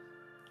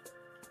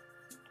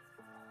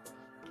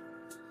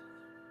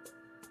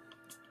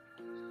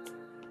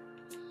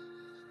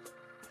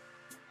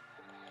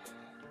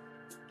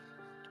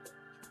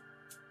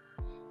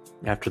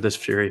 After this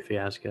Fury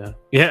fiasco.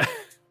 Yeah,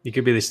 you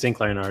could be the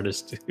Stinkline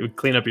artist. It would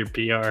clean up your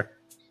PR.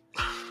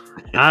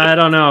 I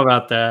don't know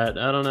about that.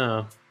 I don't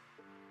know.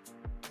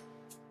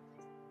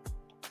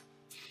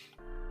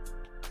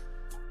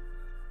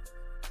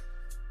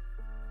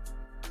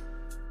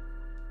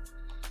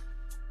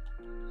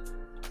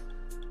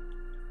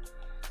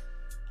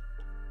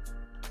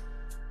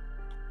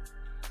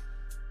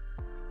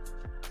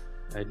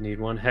 I'd need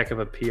one heck of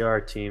a PR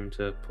team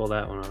to pull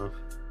that one off.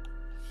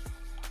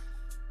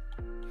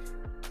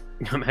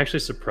 I'm actually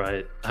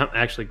surprised. I'm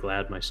actually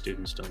glad my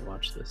students don't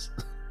watch this.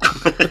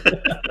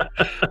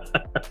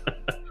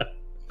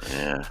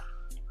 Yeah.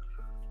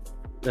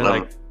 They're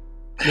like,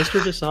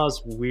 Mr.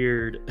 Desaw's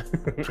weird.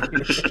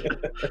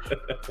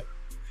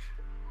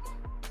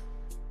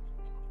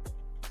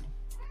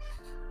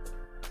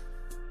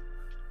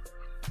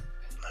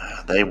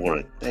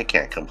 They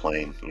can't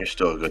complain. You're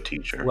still a good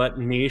teacher. What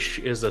niche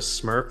is a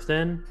Smurf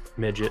then?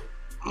 Midget.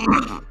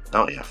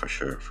 Oh yeah, for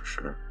sure, for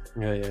sure.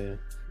 Yeah.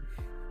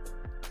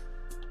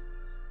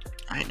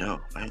 I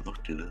know. I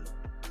looked it up.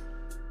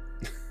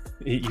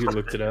 You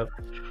looked it up.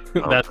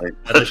 Oh, That's I-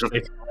 fetish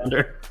they fall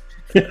under.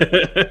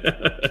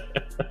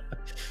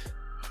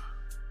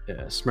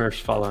 Yeah,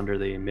 Smurfs fall under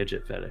the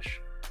midget fetish.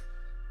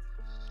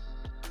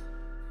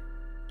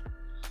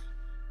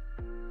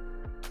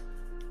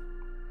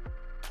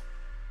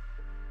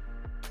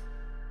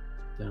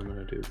 Then I'm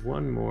gonna do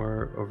one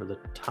more over the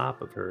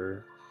top of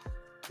her.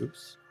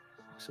 Oops.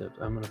 Except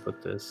I'm gonna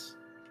put this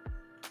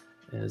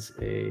as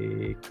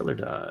a color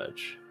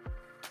dodge.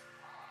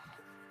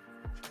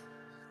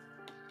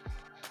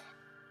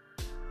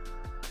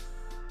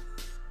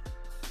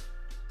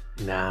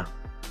 Nah.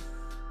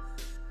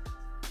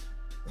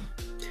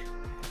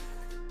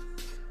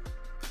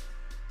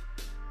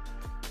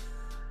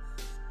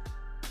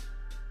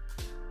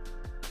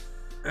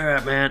 All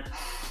right, man.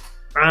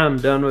 I'm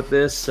done with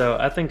this, so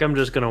I think I'm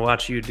just gonna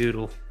watch you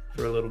doodle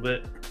for a little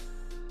bit.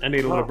 I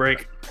need a little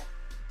break.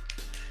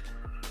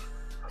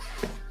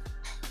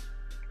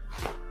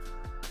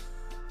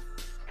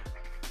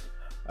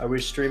 Are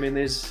we streaming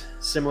these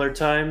similar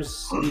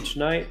times each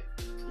night?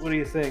 What do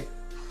you think?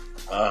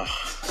 I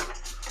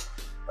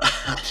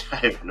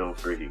have no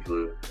freaking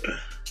clue.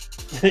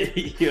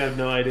 You have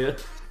no idea.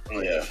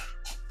 Yeah.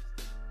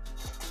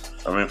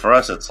 I mean, for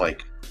us, it's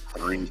like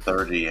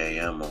 3:30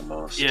 a.m.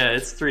 almost. Yeah,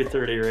 it's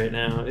 3:30 right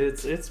now.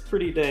 It's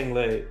pretty dang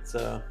late.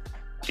 So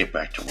Get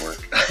back to work.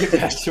 get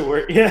back to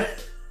work. Yeah.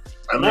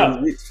 I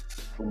mean, No.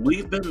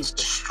 we've been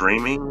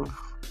streaming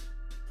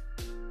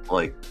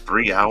like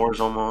 3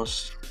 hours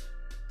almost.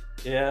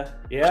 Yeah.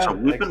 So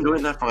we've been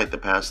doing that for like the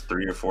past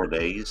 3 or 4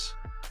 days.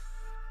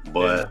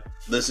 But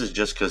this is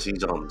just because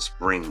he's on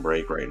spring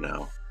break right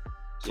now.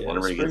 So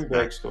whenever he gets spring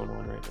break's going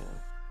on right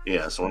now.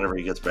 Yeah, so whenever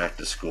he gets back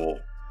to school,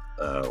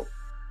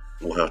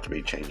 we'll have to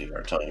be changing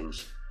our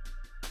times.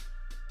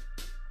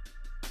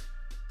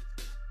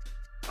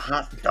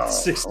 Hot dog.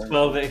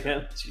 6:12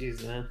 a.m.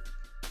 Jeez, man.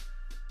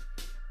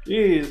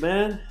 Jeez,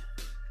 man.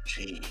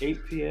 Gee.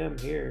 8 p.m.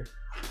 here.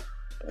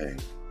 Hey.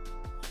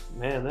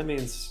 Man, that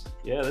means,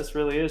 yeah, this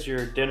really is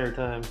your dinner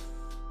time.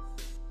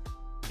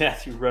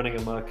 Matthew running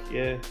amok,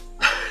 yeah.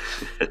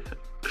 I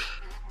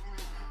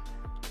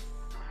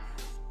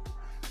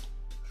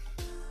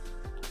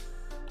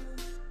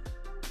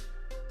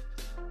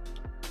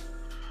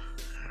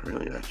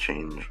really gotta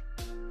change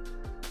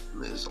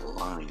these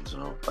lines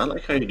though. I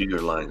like how you do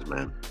your lines,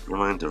 man. Your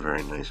lines are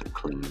very nice and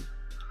clean.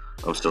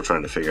 I'm still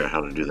trying to figure out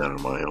how to do that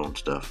on my own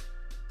stuff.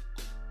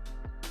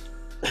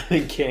 I'm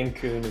in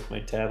Cancun with my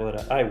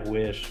tablet. I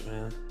wish,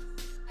 man.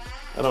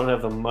 I don't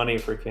have the money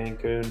for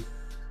Cancun.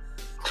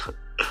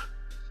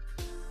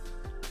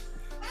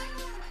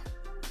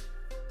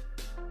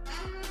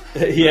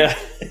 Yeah.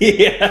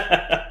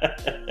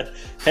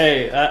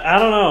 Hey, I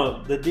don't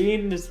know. The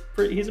dean is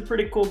he's a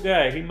pretty cool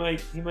guy. He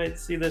might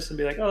see this and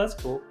be like, "Oh, that's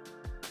cool."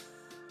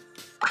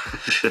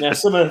 Now,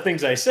 some of the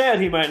things I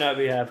said, he might not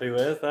be happy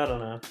with. I don't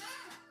know.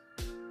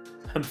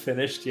 I'm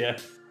finished. Yeah.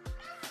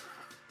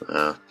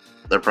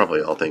 They're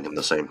probably all thinking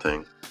the same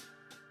thing.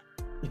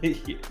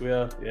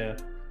 Well, yeah.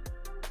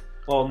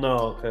 Well,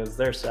 no, because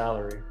their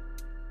salary.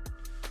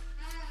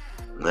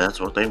 That's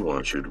what they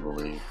want you to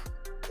believe.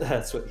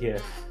 That's what. Yeah.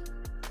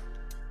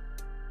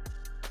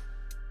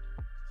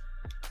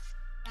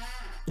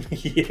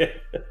 Yeah.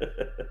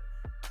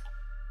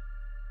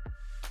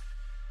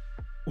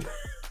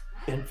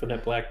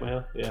 Infinite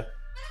blackmail. Yeah.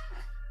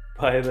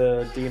 Buy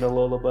the Dina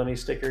Lola Bunny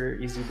sticker,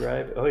 easy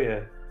bribe. Oh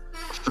yeah.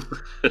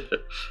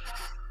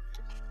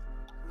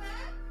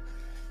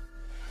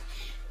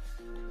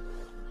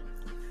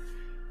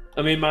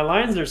 I mean, my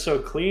lines are so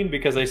clean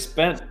because I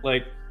spent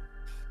like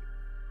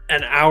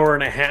an hour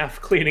and a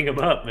half cleaning them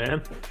up,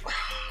 man.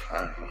 I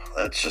don't know.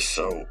 That's just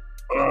so.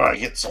 I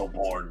get so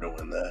bored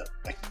doing that.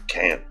 I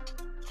can't.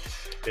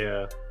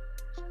 Yeah.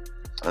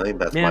 I think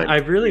that's Man, I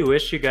really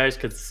wish you guys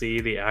could see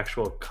the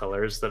actual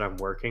colors that I'm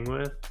working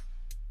with.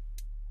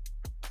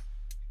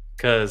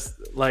 Because,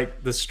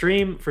 like, the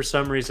stream, for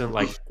some reason,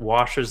 like,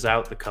 washes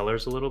out the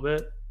colors a little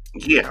bit.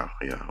 Yeah.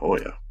 Oh,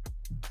 yeah.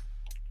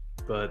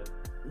 But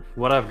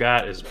what I've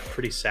got is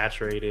pretty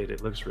saturated.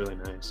 It looks really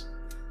nice.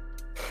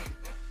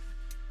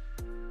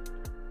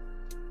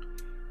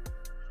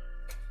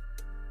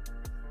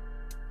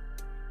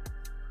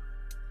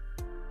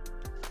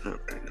 There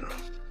we go.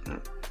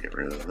 Get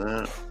rid of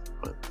that.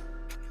 But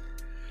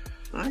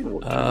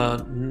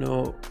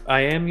no,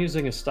 I am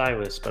using a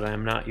stylus, but I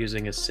am not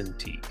using a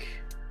Cintiq.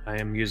 I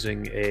am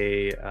using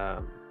a.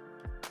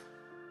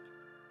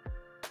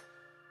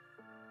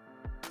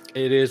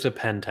 It is a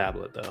pen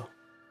tablet, though.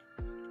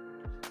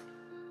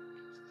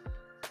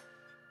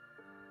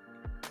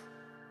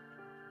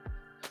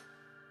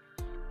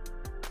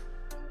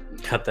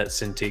 got that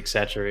Cintiq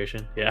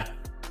saturation. Yeah.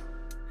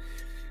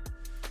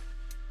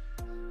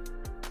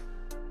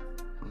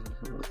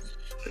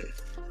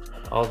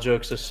 All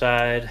jokes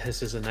aside,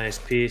 this is a nice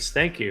piece.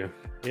 Thank you.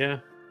 Yeah.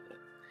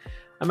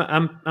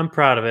 I'm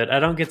proud of it.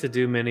 I don't get to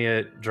do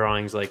many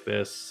drawings like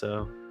this,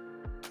 so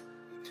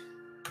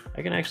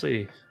I can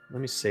actually let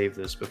me save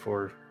this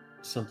before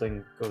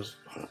something goes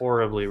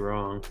horribly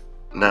wrong.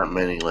 Not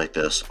many like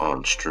this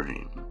on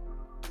stream.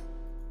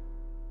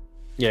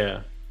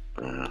 Yeah.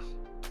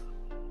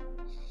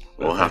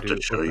 We'll have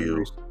to show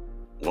you.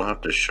 We'll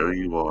have to show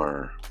you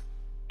our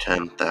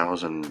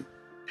 10,000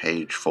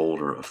 page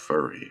folder of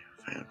furry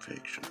fan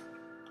fiction.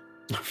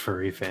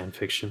 Furry fan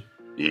fiction.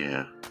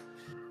 Yeah.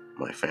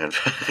 My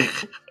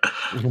fanfic.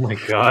 Oh my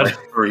god. My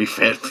furry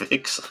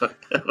fanfics. What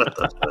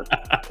the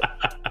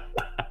fuck?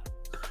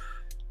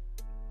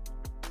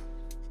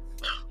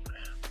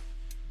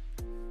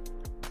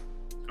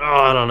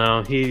 Oh, I don't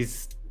know. He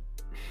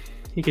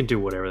can do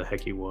whatever the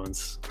heck he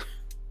wants.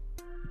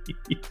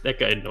 That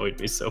guy annoyed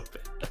me so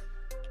bad.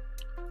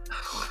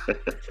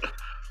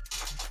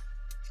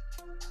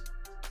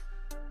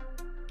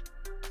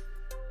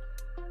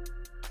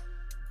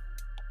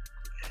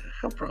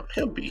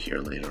 He'll be here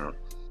later on.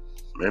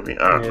 Maybe,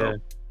 I don't know.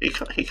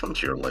 He comes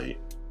here late.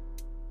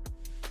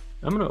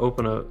 I'm gonna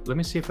open up. Let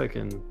me see if I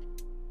can.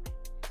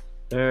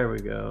 There we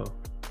go.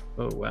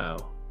 Oh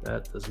wow,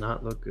 that does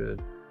not look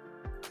good.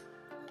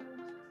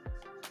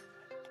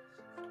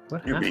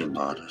 What You're happened? being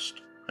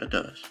modest. It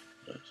does.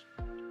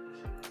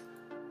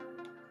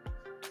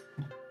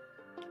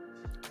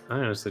 I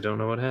honestly don't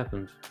know what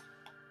happened.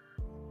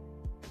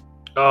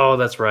 Oh,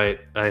 that's right.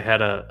 I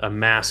had a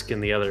mask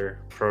in the other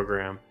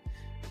program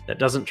that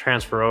doesn't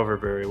transfer over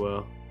very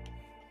well.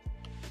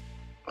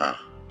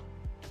 Ah.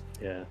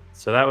 Yeah.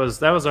 So that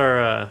was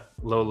our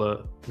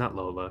Lola, not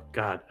Lola.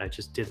 God, I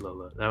just did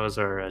Lola. That was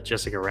our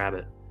Jessica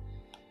Rabbit.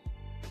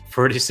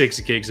 46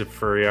 gigs of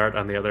furry art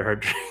on the other hard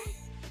drive.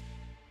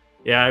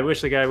 Yeah, I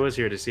wish the guy was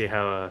here to see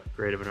how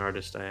great of an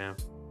artist I am.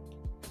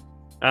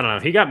 I don't know.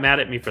 He got mad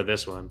at me for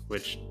this one,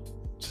 which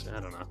I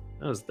don't know.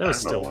 That was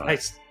still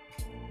nice.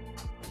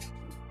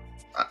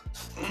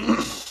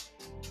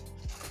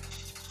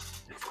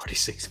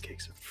 46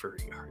 gigs of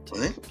furry art.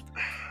 I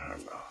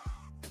don't know.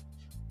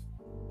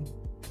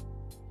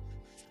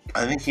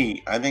 I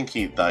think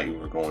he thought you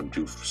were going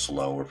too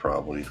slow,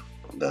 probably.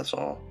 That's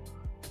all.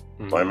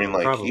 But I mean,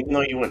 like, probably. Even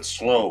though you went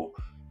slow,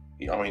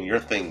 I mean, your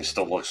thing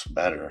still looks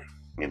better,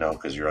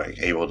 because you're like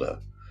able to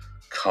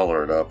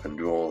color it up and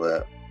do all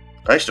that.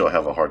 I still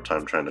have a hard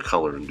time trying to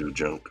color and do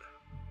junk.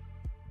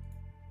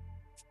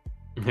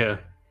 Yeah.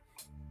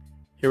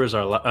 Here was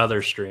our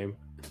other stream.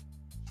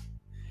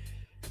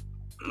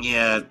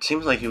 Yeah, it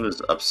seems like he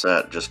was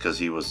upset just because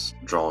he was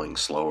drawing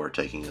slower,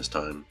 taking his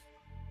time.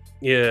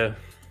 Yeah.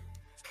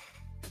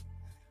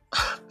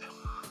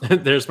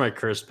 There's my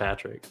cursed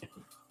Patrick.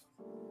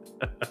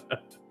 I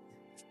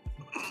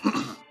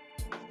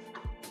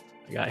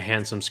got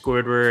handsome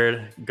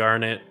Squidward,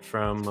 Garnet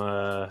from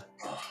oh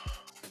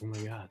my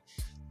god.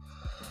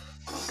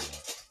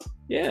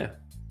 Yeah.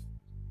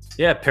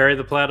 Yeah, Perry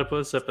the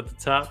Platypus up at the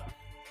top.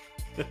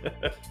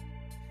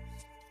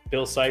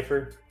 Bill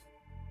Cipher.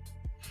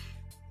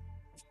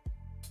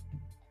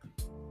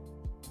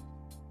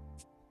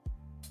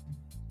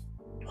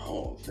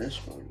 Oh, this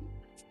one.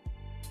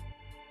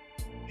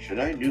 Should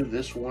I do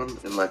this one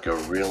in like a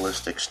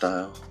realistic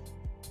style?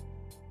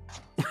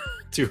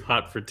 Too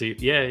hot for TV.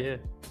 Yeah.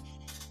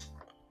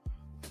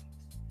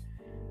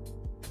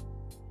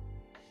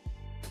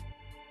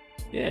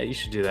 Yeah, you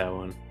should do that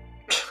one.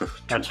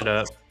 Catch it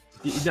up.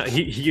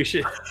 You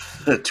should.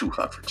 Too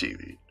hot for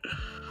TV.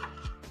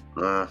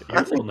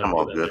 I think I'm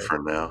all good for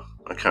now.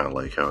 I kind of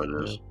like how it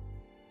is.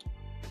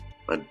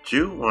 Yeah. I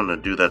do want to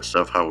do that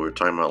stuff how we were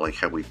talking about, like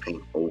how we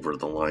paint over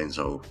the lines.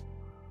 So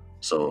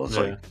it's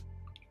like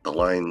the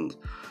line.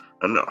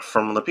 And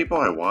from the people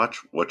I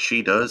watch, what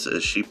she does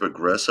is she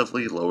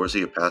progressively lowers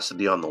the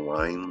opacity on the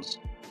lines.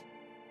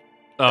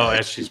 Oh,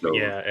 as she's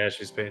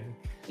painting.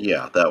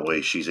 Yeah, that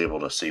way she's able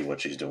to see what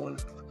she's doing.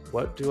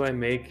 What do I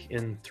make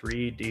in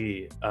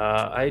 3D?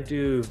 I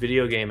do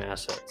video game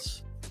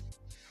assets.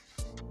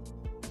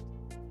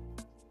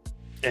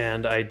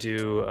 And I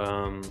do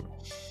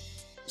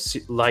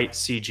light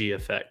CG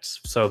effects.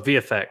 So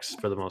VFX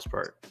for the most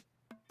part.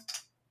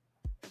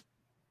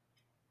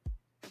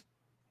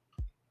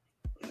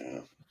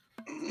 Yeah.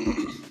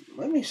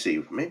 Let me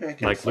see. Maybe I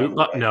can. Like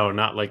no,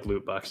 not like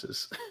loot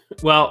boxes.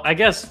 Well, I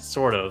guess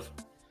sort of.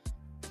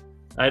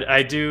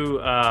 I do.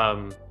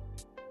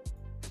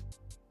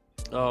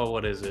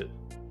 What is it?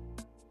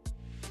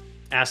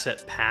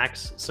 Asset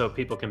packs, so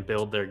people can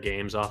build their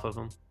games off of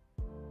them.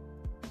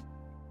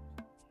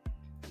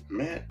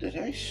 Matt, did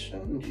I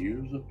send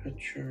you the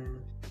picture?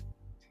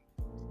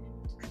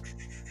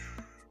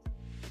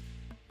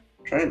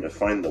 Trying to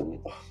find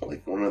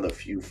one of the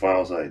few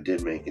files I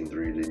did make in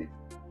 3D.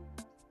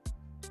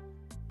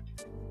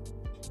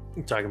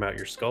 You talking about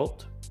your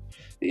sculpt?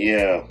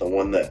 Yeah, the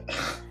one that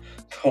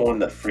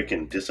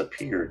freaking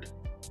disappeared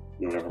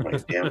whenever my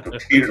damn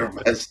computer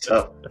messed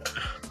up.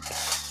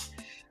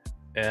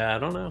 Yeah, I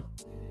don't know.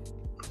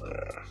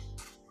 Uh,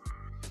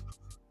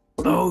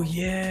 Oh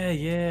yeah.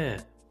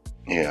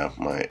 yeah,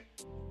 my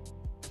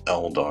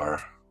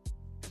Eldar.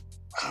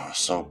 I was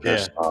so Yeah.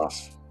 pissed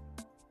off.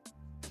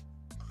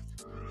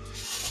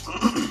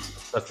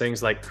 So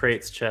things like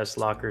crates, chests,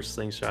 lockers,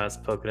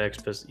 slingshots,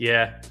 Pokedex,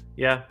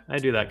 yeah, I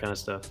do that kind of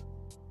stuff.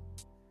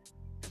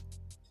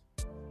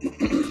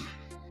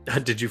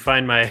 Did you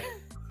find my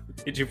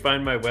did you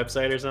find my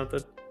website or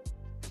something?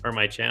 Or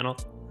my channel?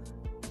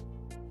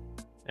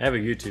 I have a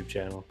YouTube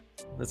channel.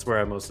 That's where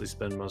I mostly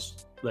spend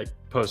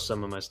post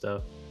some of my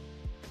stuff.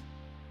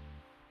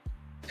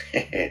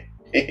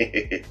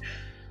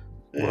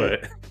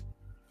 What?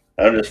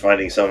 I'm just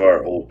finding some of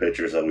our old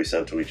pictures that we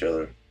sent to each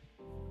other.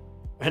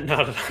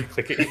 Not at all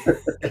clicking.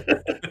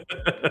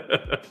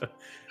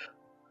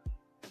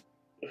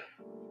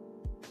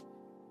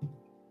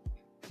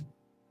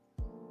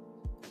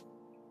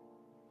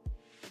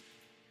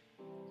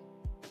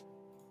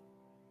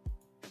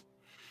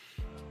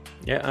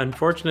 Yeah,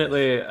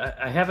 unfortunately,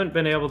 I haven't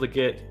been able to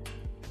get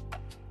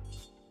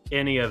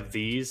any of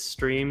these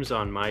streams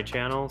on my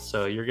channel,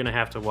 so you're gonna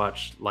have to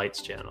watch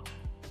Light's channel.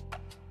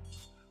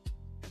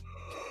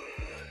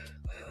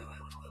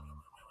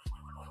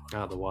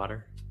 Ah, the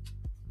water.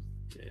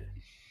 Yeah.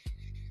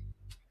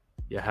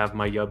 You have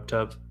my yub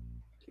tub.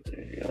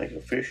 You like a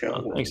fish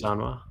out? Oh, thanks,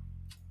 Anma.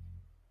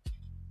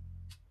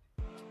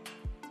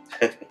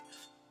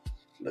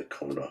 The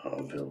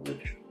Konoha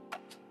village.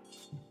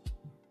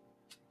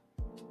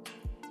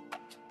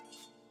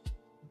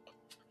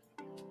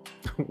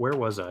 Where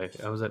was I?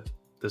 I was at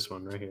this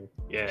one right here.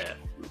 Yeah.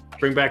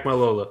 Bring back my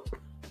Lola.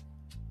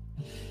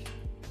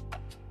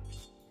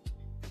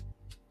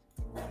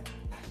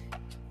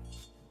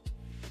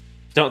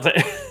 Don't think.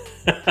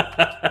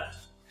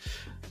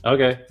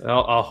 Okay,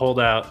 I'll hold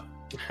out.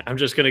 I'm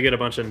just gonna get a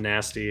bunch of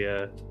nasty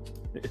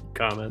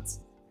comments.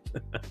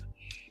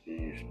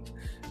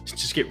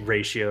 Just get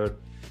ratioed.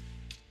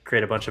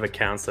 Create a bunch of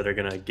accounts that are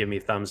gonna give me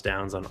thumbs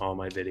downs on all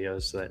my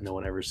videos so that no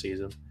one ever sees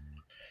them.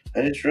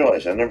 I just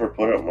realized I never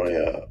put up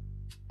my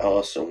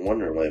Alice in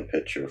Wonderland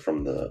picture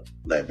from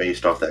that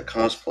based off that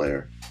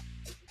cosplayer.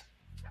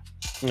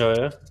 Oh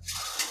yeah.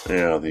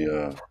 Yeah,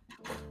 the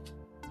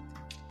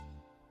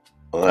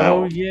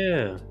Oh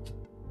yeah.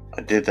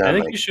 I did that. I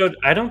think you showed.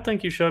 I don't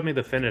think you showed me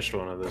the finished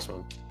one of this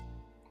one.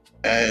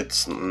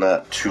 It's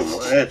not too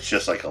much. It's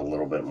just like a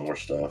little bit more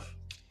stuff.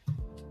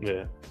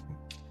 Yeah.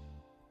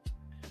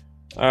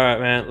 All right,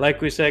 man.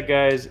 Like we said,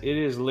 guys, it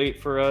is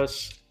late for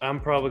us. I'm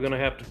probably gonna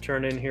have to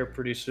turn in here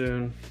pretty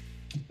soon.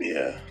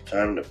 Yeah,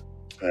 time to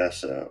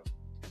pass out.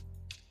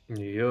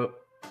 Yep.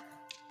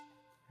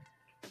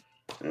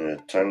 Yeah,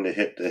 time to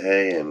hit the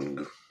hay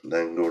and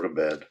then go to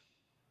bed.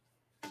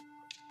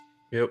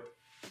 Yep.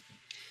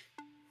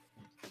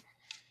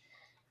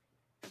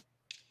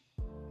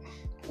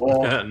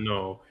 Well,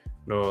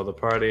 No, the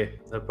party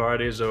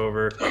is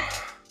over.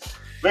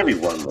 maybe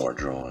one more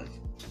drawing.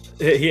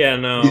 Yeah,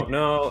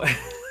 no.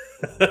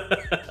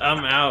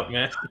 I'm out,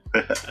 man.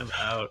 I'm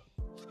out.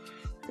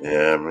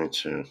 Yeah, me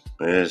too.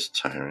 It is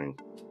tiring.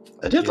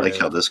 I did like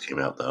how this came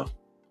out, though.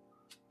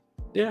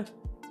 Yeah.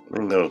 I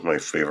think that was my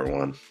favorite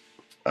one.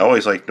 I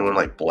always like doing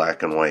like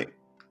black and white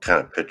kind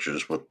of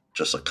pictures with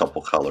just a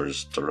couple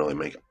colors to really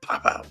make it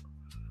pop out.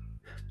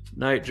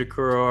 Night,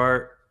 Jakuro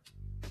art.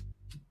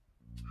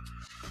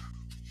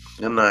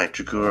 Good night,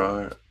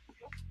 Jakuro art.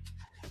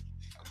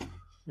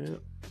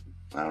 Yep.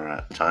 All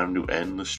right, time to end the